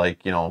 anyone who's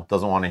like, you know,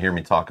 doesn't want to hear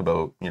me talk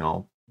about, you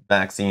know,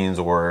 vaccines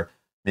or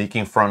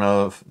making fun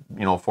of,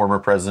 you know, former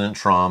President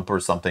Trump or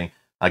something.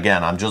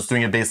 Again, I'm just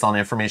doing it based on the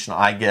information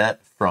I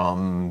get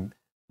from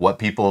what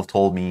people have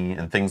told me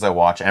and things I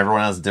watch.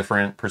 Everyone has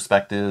different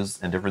perspectives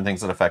and different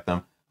things that affect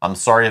them. I'm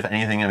sorry if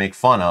anything I make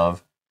fun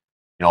of,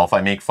 you know, if I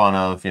make fun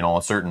of, you know,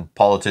 a certain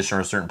politician or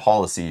a certain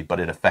policy,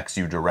 but it affects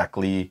you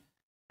directly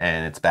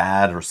and it's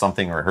bad or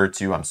something or it hurts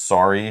you, I'm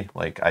sorry.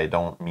 Like, I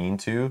don't mean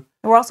to.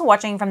 We're also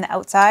watching from the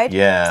outside.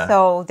 Yeah.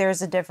 So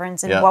there's a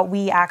difference in what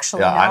we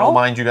actually know. I don't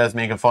mind you guys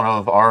making fun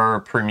of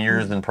our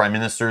premiers and prime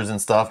ministers and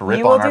stuff,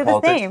 rip on our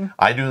politics.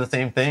 I do the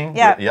same thing.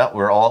 Yeah.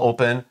 We're all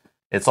open.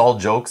 It's all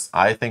jokes.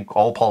 I think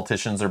all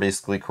politicians are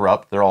basically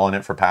corrupt. They're all in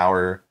it for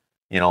power,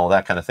 you know,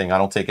 that kind of thing. I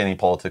don't take any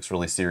politics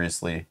really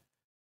seriously.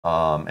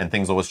 And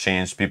things always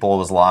change. People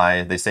always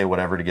lie. They say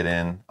whatever to get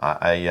in.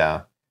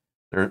 There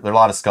are a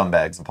lot of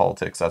scumbags in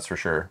politics, that's for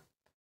sure.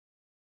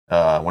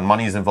 When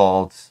money's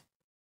involved,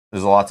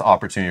 there's lots of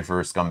opportunity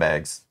for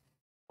scumbags.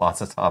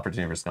 Lots of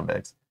opportunity for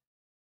scumbags.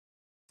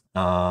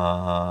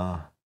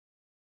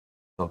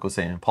 Loco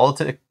saying,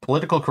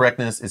 political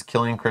correctness is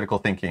killing critical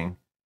thinking.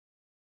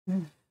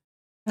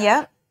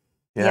 Yeah.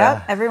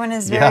 Everyone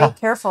is very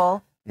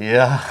careful.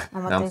 Yeah.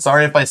 I'm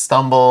sorry if I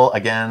stumble.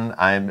 Again,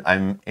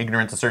 I'm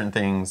ignorant to certain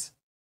things.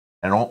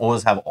 I don't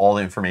always have all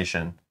the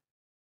information.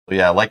 So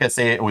yeah, like I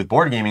say with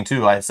board gaming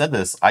too, I said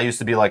this. I used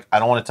to be like, I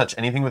don't want to touch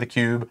anything with a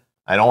cube.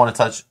 I don't want to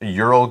touch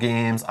Euro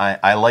games.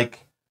 I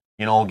like,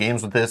 you know,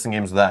 games with this and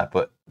games with that.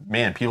 But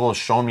man, people have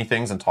shown me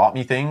things and taught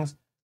me things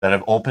that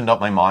have opened up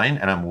my mind,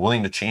 and I'm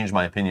willing to change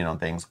my opinion on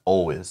things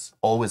always.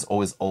 Always.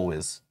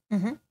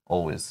 Mm-hmm.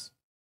 Always.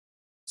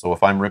 So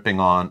if I'm ripping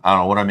on, I don't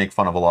know, what do I make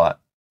fun of a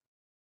lot?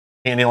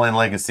 Candyland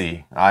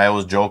Legacy. I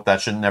always joke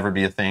that should never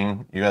be a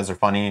thing. You guys are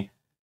funny.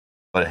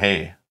 But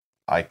hey,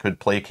 I could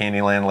play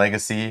Candyland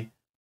Legacy,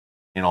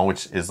 you know,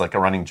 which is like a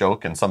running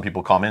joke. And some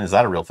people comment, is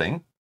that a real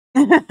thing?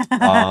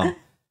 I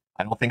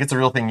don't think it's a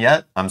real thing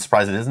yet. I'm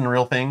surprised it isn't a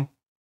real thing.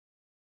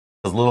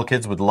 Because little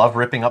kids would love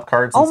ripping up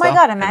cards and stuff. Oh my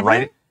God,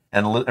 imagine.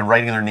 And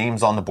writing their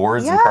names on the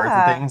boards and cards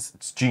and things.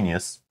 It's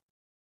genius.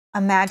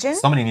 Imagine.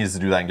 Somebody needs to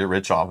do that and get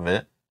rich off of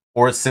it.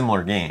 Or a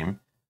similar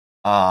game.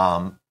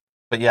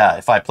 But yeah,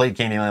 if I played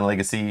Candyland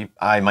Legacy,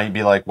 I might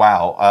be like,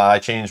 wow, I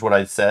changed what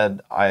I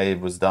said. I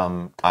was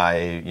dumb.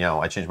 I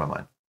changed my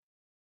mind.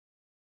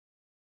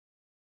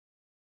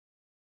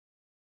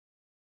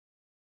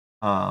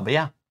 But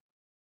yeah.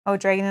 Oh,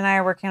 Dragon and I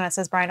are working on it,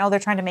 says Brian. Oh, they're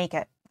trying to make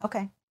it.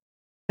 Okay.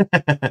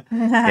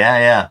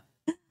 Yeah.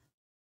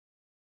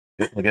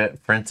 We'll get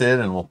it printed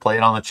and we'll play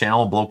it on the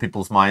channel, blow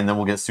people's mind, then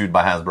we'll get sued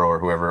by Hasbro or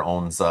whoever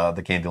owns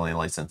the Candyland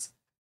license.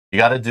 You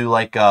got to do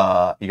like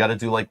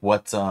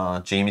what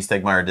Jamie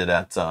Stegmaier did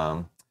at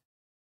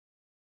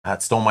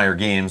Stonemaier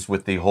Games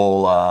with the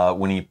whole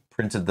when he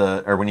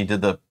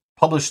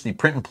published the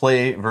print and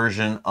play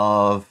version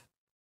of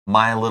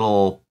My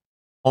Little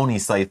Pony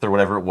Scythe or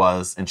whatever it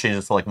was and changed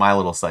it to like My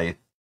Little Scythe.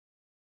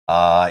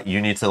 You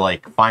need to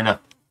like find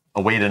a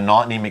way to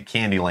not name it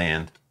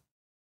Candyland.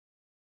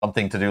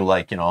 Something to do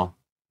like, you know,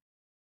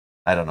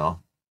 I don't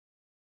know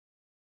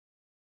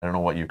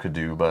what you could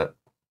do, but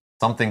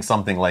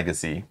something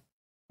legacy.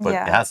 But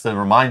it has to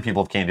remind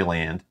people of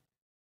Candyland.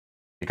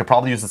 You could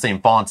probably use the same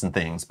fonts and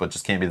things, but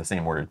just can't be the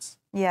same words.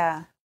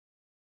 Yeah.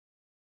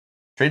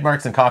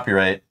 Trademarks and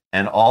copyright.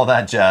 and all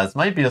that jazz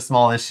might be a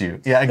small issue.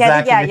 Yeah,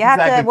 exactly. Yeah, you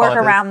have to work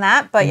around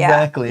that, but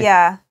exactly.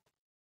 Yeah.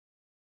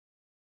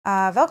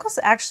 Velko's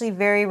actually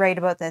very right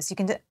about this.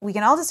 We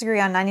can all disagree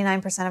on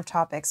 99% of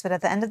topics, but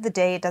at the end of the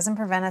day, it doesn't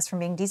prevent us from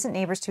being decent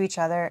neighbors to each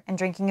other and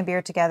drinking a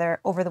beer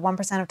together over the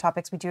 1% of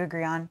topics we do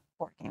agree on,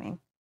 board gaming.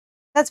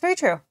 That's very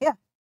true. Yeah.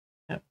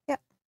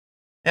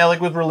 Yeah,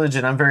 like with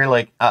religion, I'm very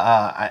like,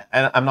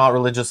 I'm not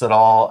religious at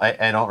all.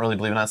 I don't really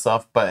believe in that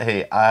stuff. But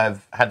hey,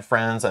 I've had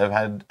friends, I've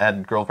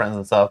had girlfriends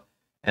and stuff,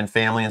 and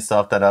family and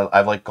stuff that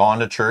I've like gone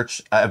to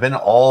church. I've been to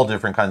all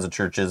different kinds of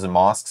churches and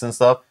mosques and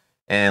stuff.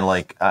 And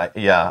like,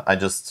 yeah,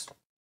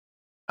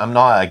 I'm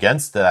not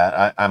against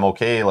that. I'm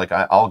okay. Like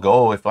I'll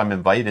go if I'm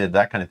invited,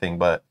 that kind of thing.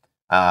 But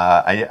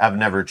I've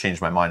never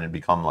changed my mind and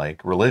become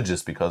like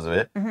religious because of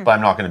it. Mm-hmm. But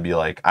I'm not going to be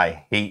like,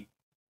 I hate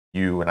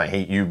you and I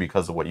hate you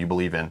because of what you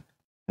believe in.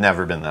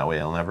 Never been that way.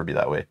 I'll never be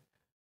that way.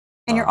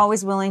 And you're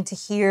always willing to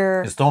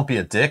hear. Just don't be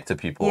a dick to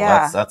people.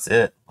 Yeah. That's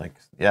it. Like,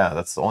 yeah,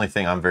 that's the only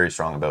thing I'm very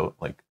strong about.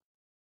 Like,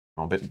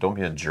 don't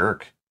be a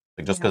jerk.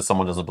 Like, just because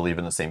someone doesn't believe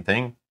in the same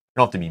thing, you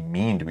don't have to be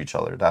mean to each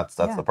other. That's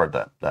the part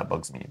that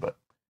bugs me. But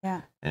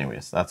yeah.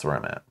 Anyways, that's where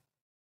I'm at.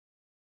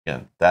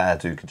 Again, that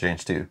attitude can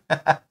change too.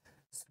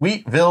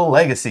 Sweetville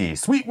Legacy,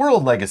 Sweet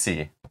World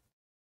Legacy,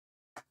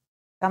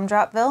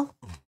 Gumdropville.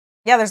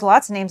 Yeah, there's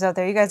lots of names out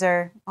there. You guys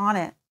are on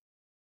it.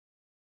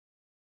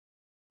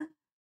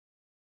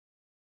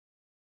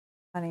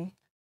 Funny.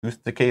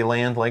 Tooth Decay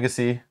Land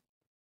Legacy,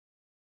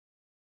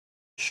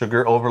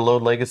 Sugar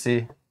Overload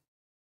Legacy,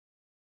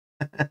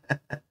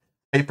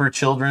 Paper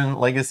Children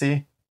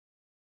Legacy.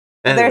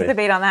 Anyway. There's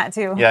debate on that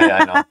too. Yeah,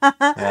 I know.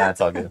 Yeah, it's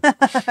all good.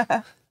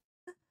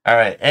 All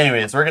right.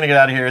 Anyways, we're gonna get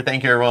out of here.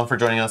 Thank you everyone for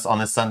joining us on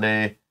this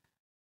Sunday.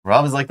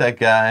 Rob is like that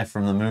guy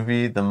from the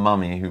movie The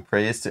Mummy who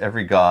prays to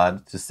every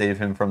god to save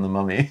him from the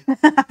mummy.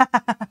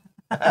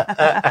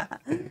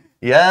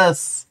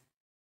 Yes.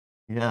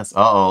 Yes.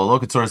 Uh-oh.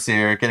 Locator's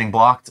here getting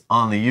blocked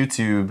on the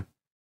YouTube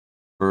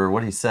for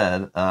what he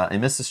said. I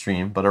missed the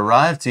stream, but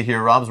arrived to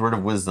hear Rob's word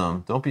of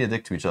wisdom. Don't be a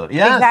dick to each other.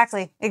 Yeah.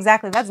 Exactly.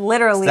 That's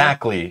literally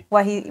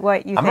what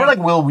you I remember like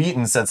Will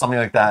Wheaton said something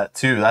like that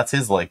too. That's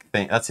his like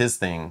thing. That's his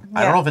thing. Yeah.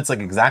 I don't know if it's like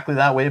exactly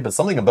that way, but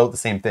something about the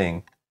same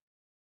thing.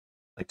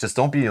 Like just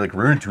don't be like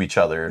rude to each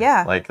other.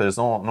 Yeah. Like there's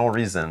no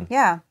reason.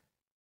 Yeah.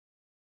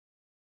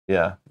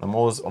 Yeah. I'm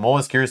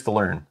always curious to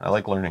learn. I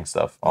like learning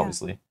stuff,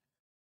 obviously.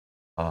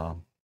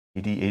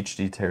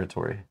 ADHD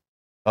territory.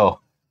 Oh.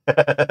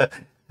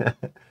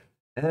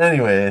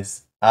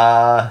 Anyways,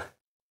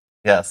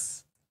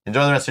 yes.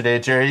 Enjoy the rest of your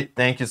day, Jerry.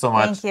 Thank you so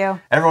much. Thank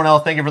you. Everyone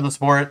else, thank you for the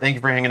support. Thank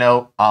you for hanging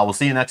out. We'll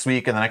see you next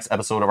week in the next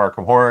episode of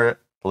Arkham Horror,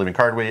 the living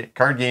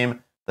card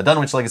game, the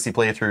Dunwich Legacy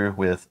playthrough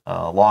with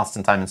Lost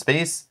in Time and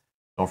Space.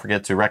 Don't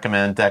forget to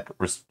recommend deck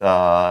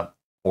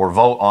or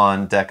vote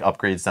on deck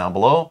upgrades down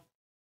below.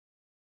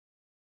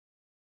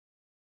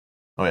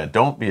 Oh yeah,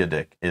 don't be a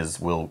dick is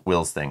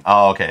Will's thing.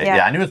 Oh, okay.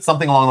 Yeah, I knew it's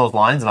something along those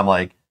lines, and I'm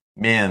like,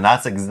 man,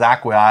 that's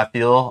exactly how I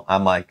feel.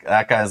 I'm like,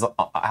 that guy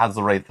has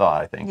the right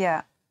thought, I think.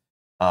 Yeah.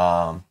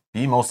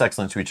 Be most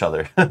excellent to each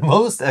other.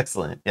 Most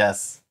excellent.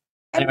 Yes.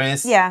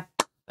 Anyways. Yeah.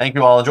 Thank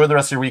you all. Enjoy the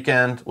rest of your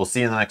weekend. We'll see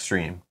you in the next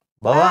stream.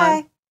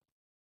 Bye-bye. Bye.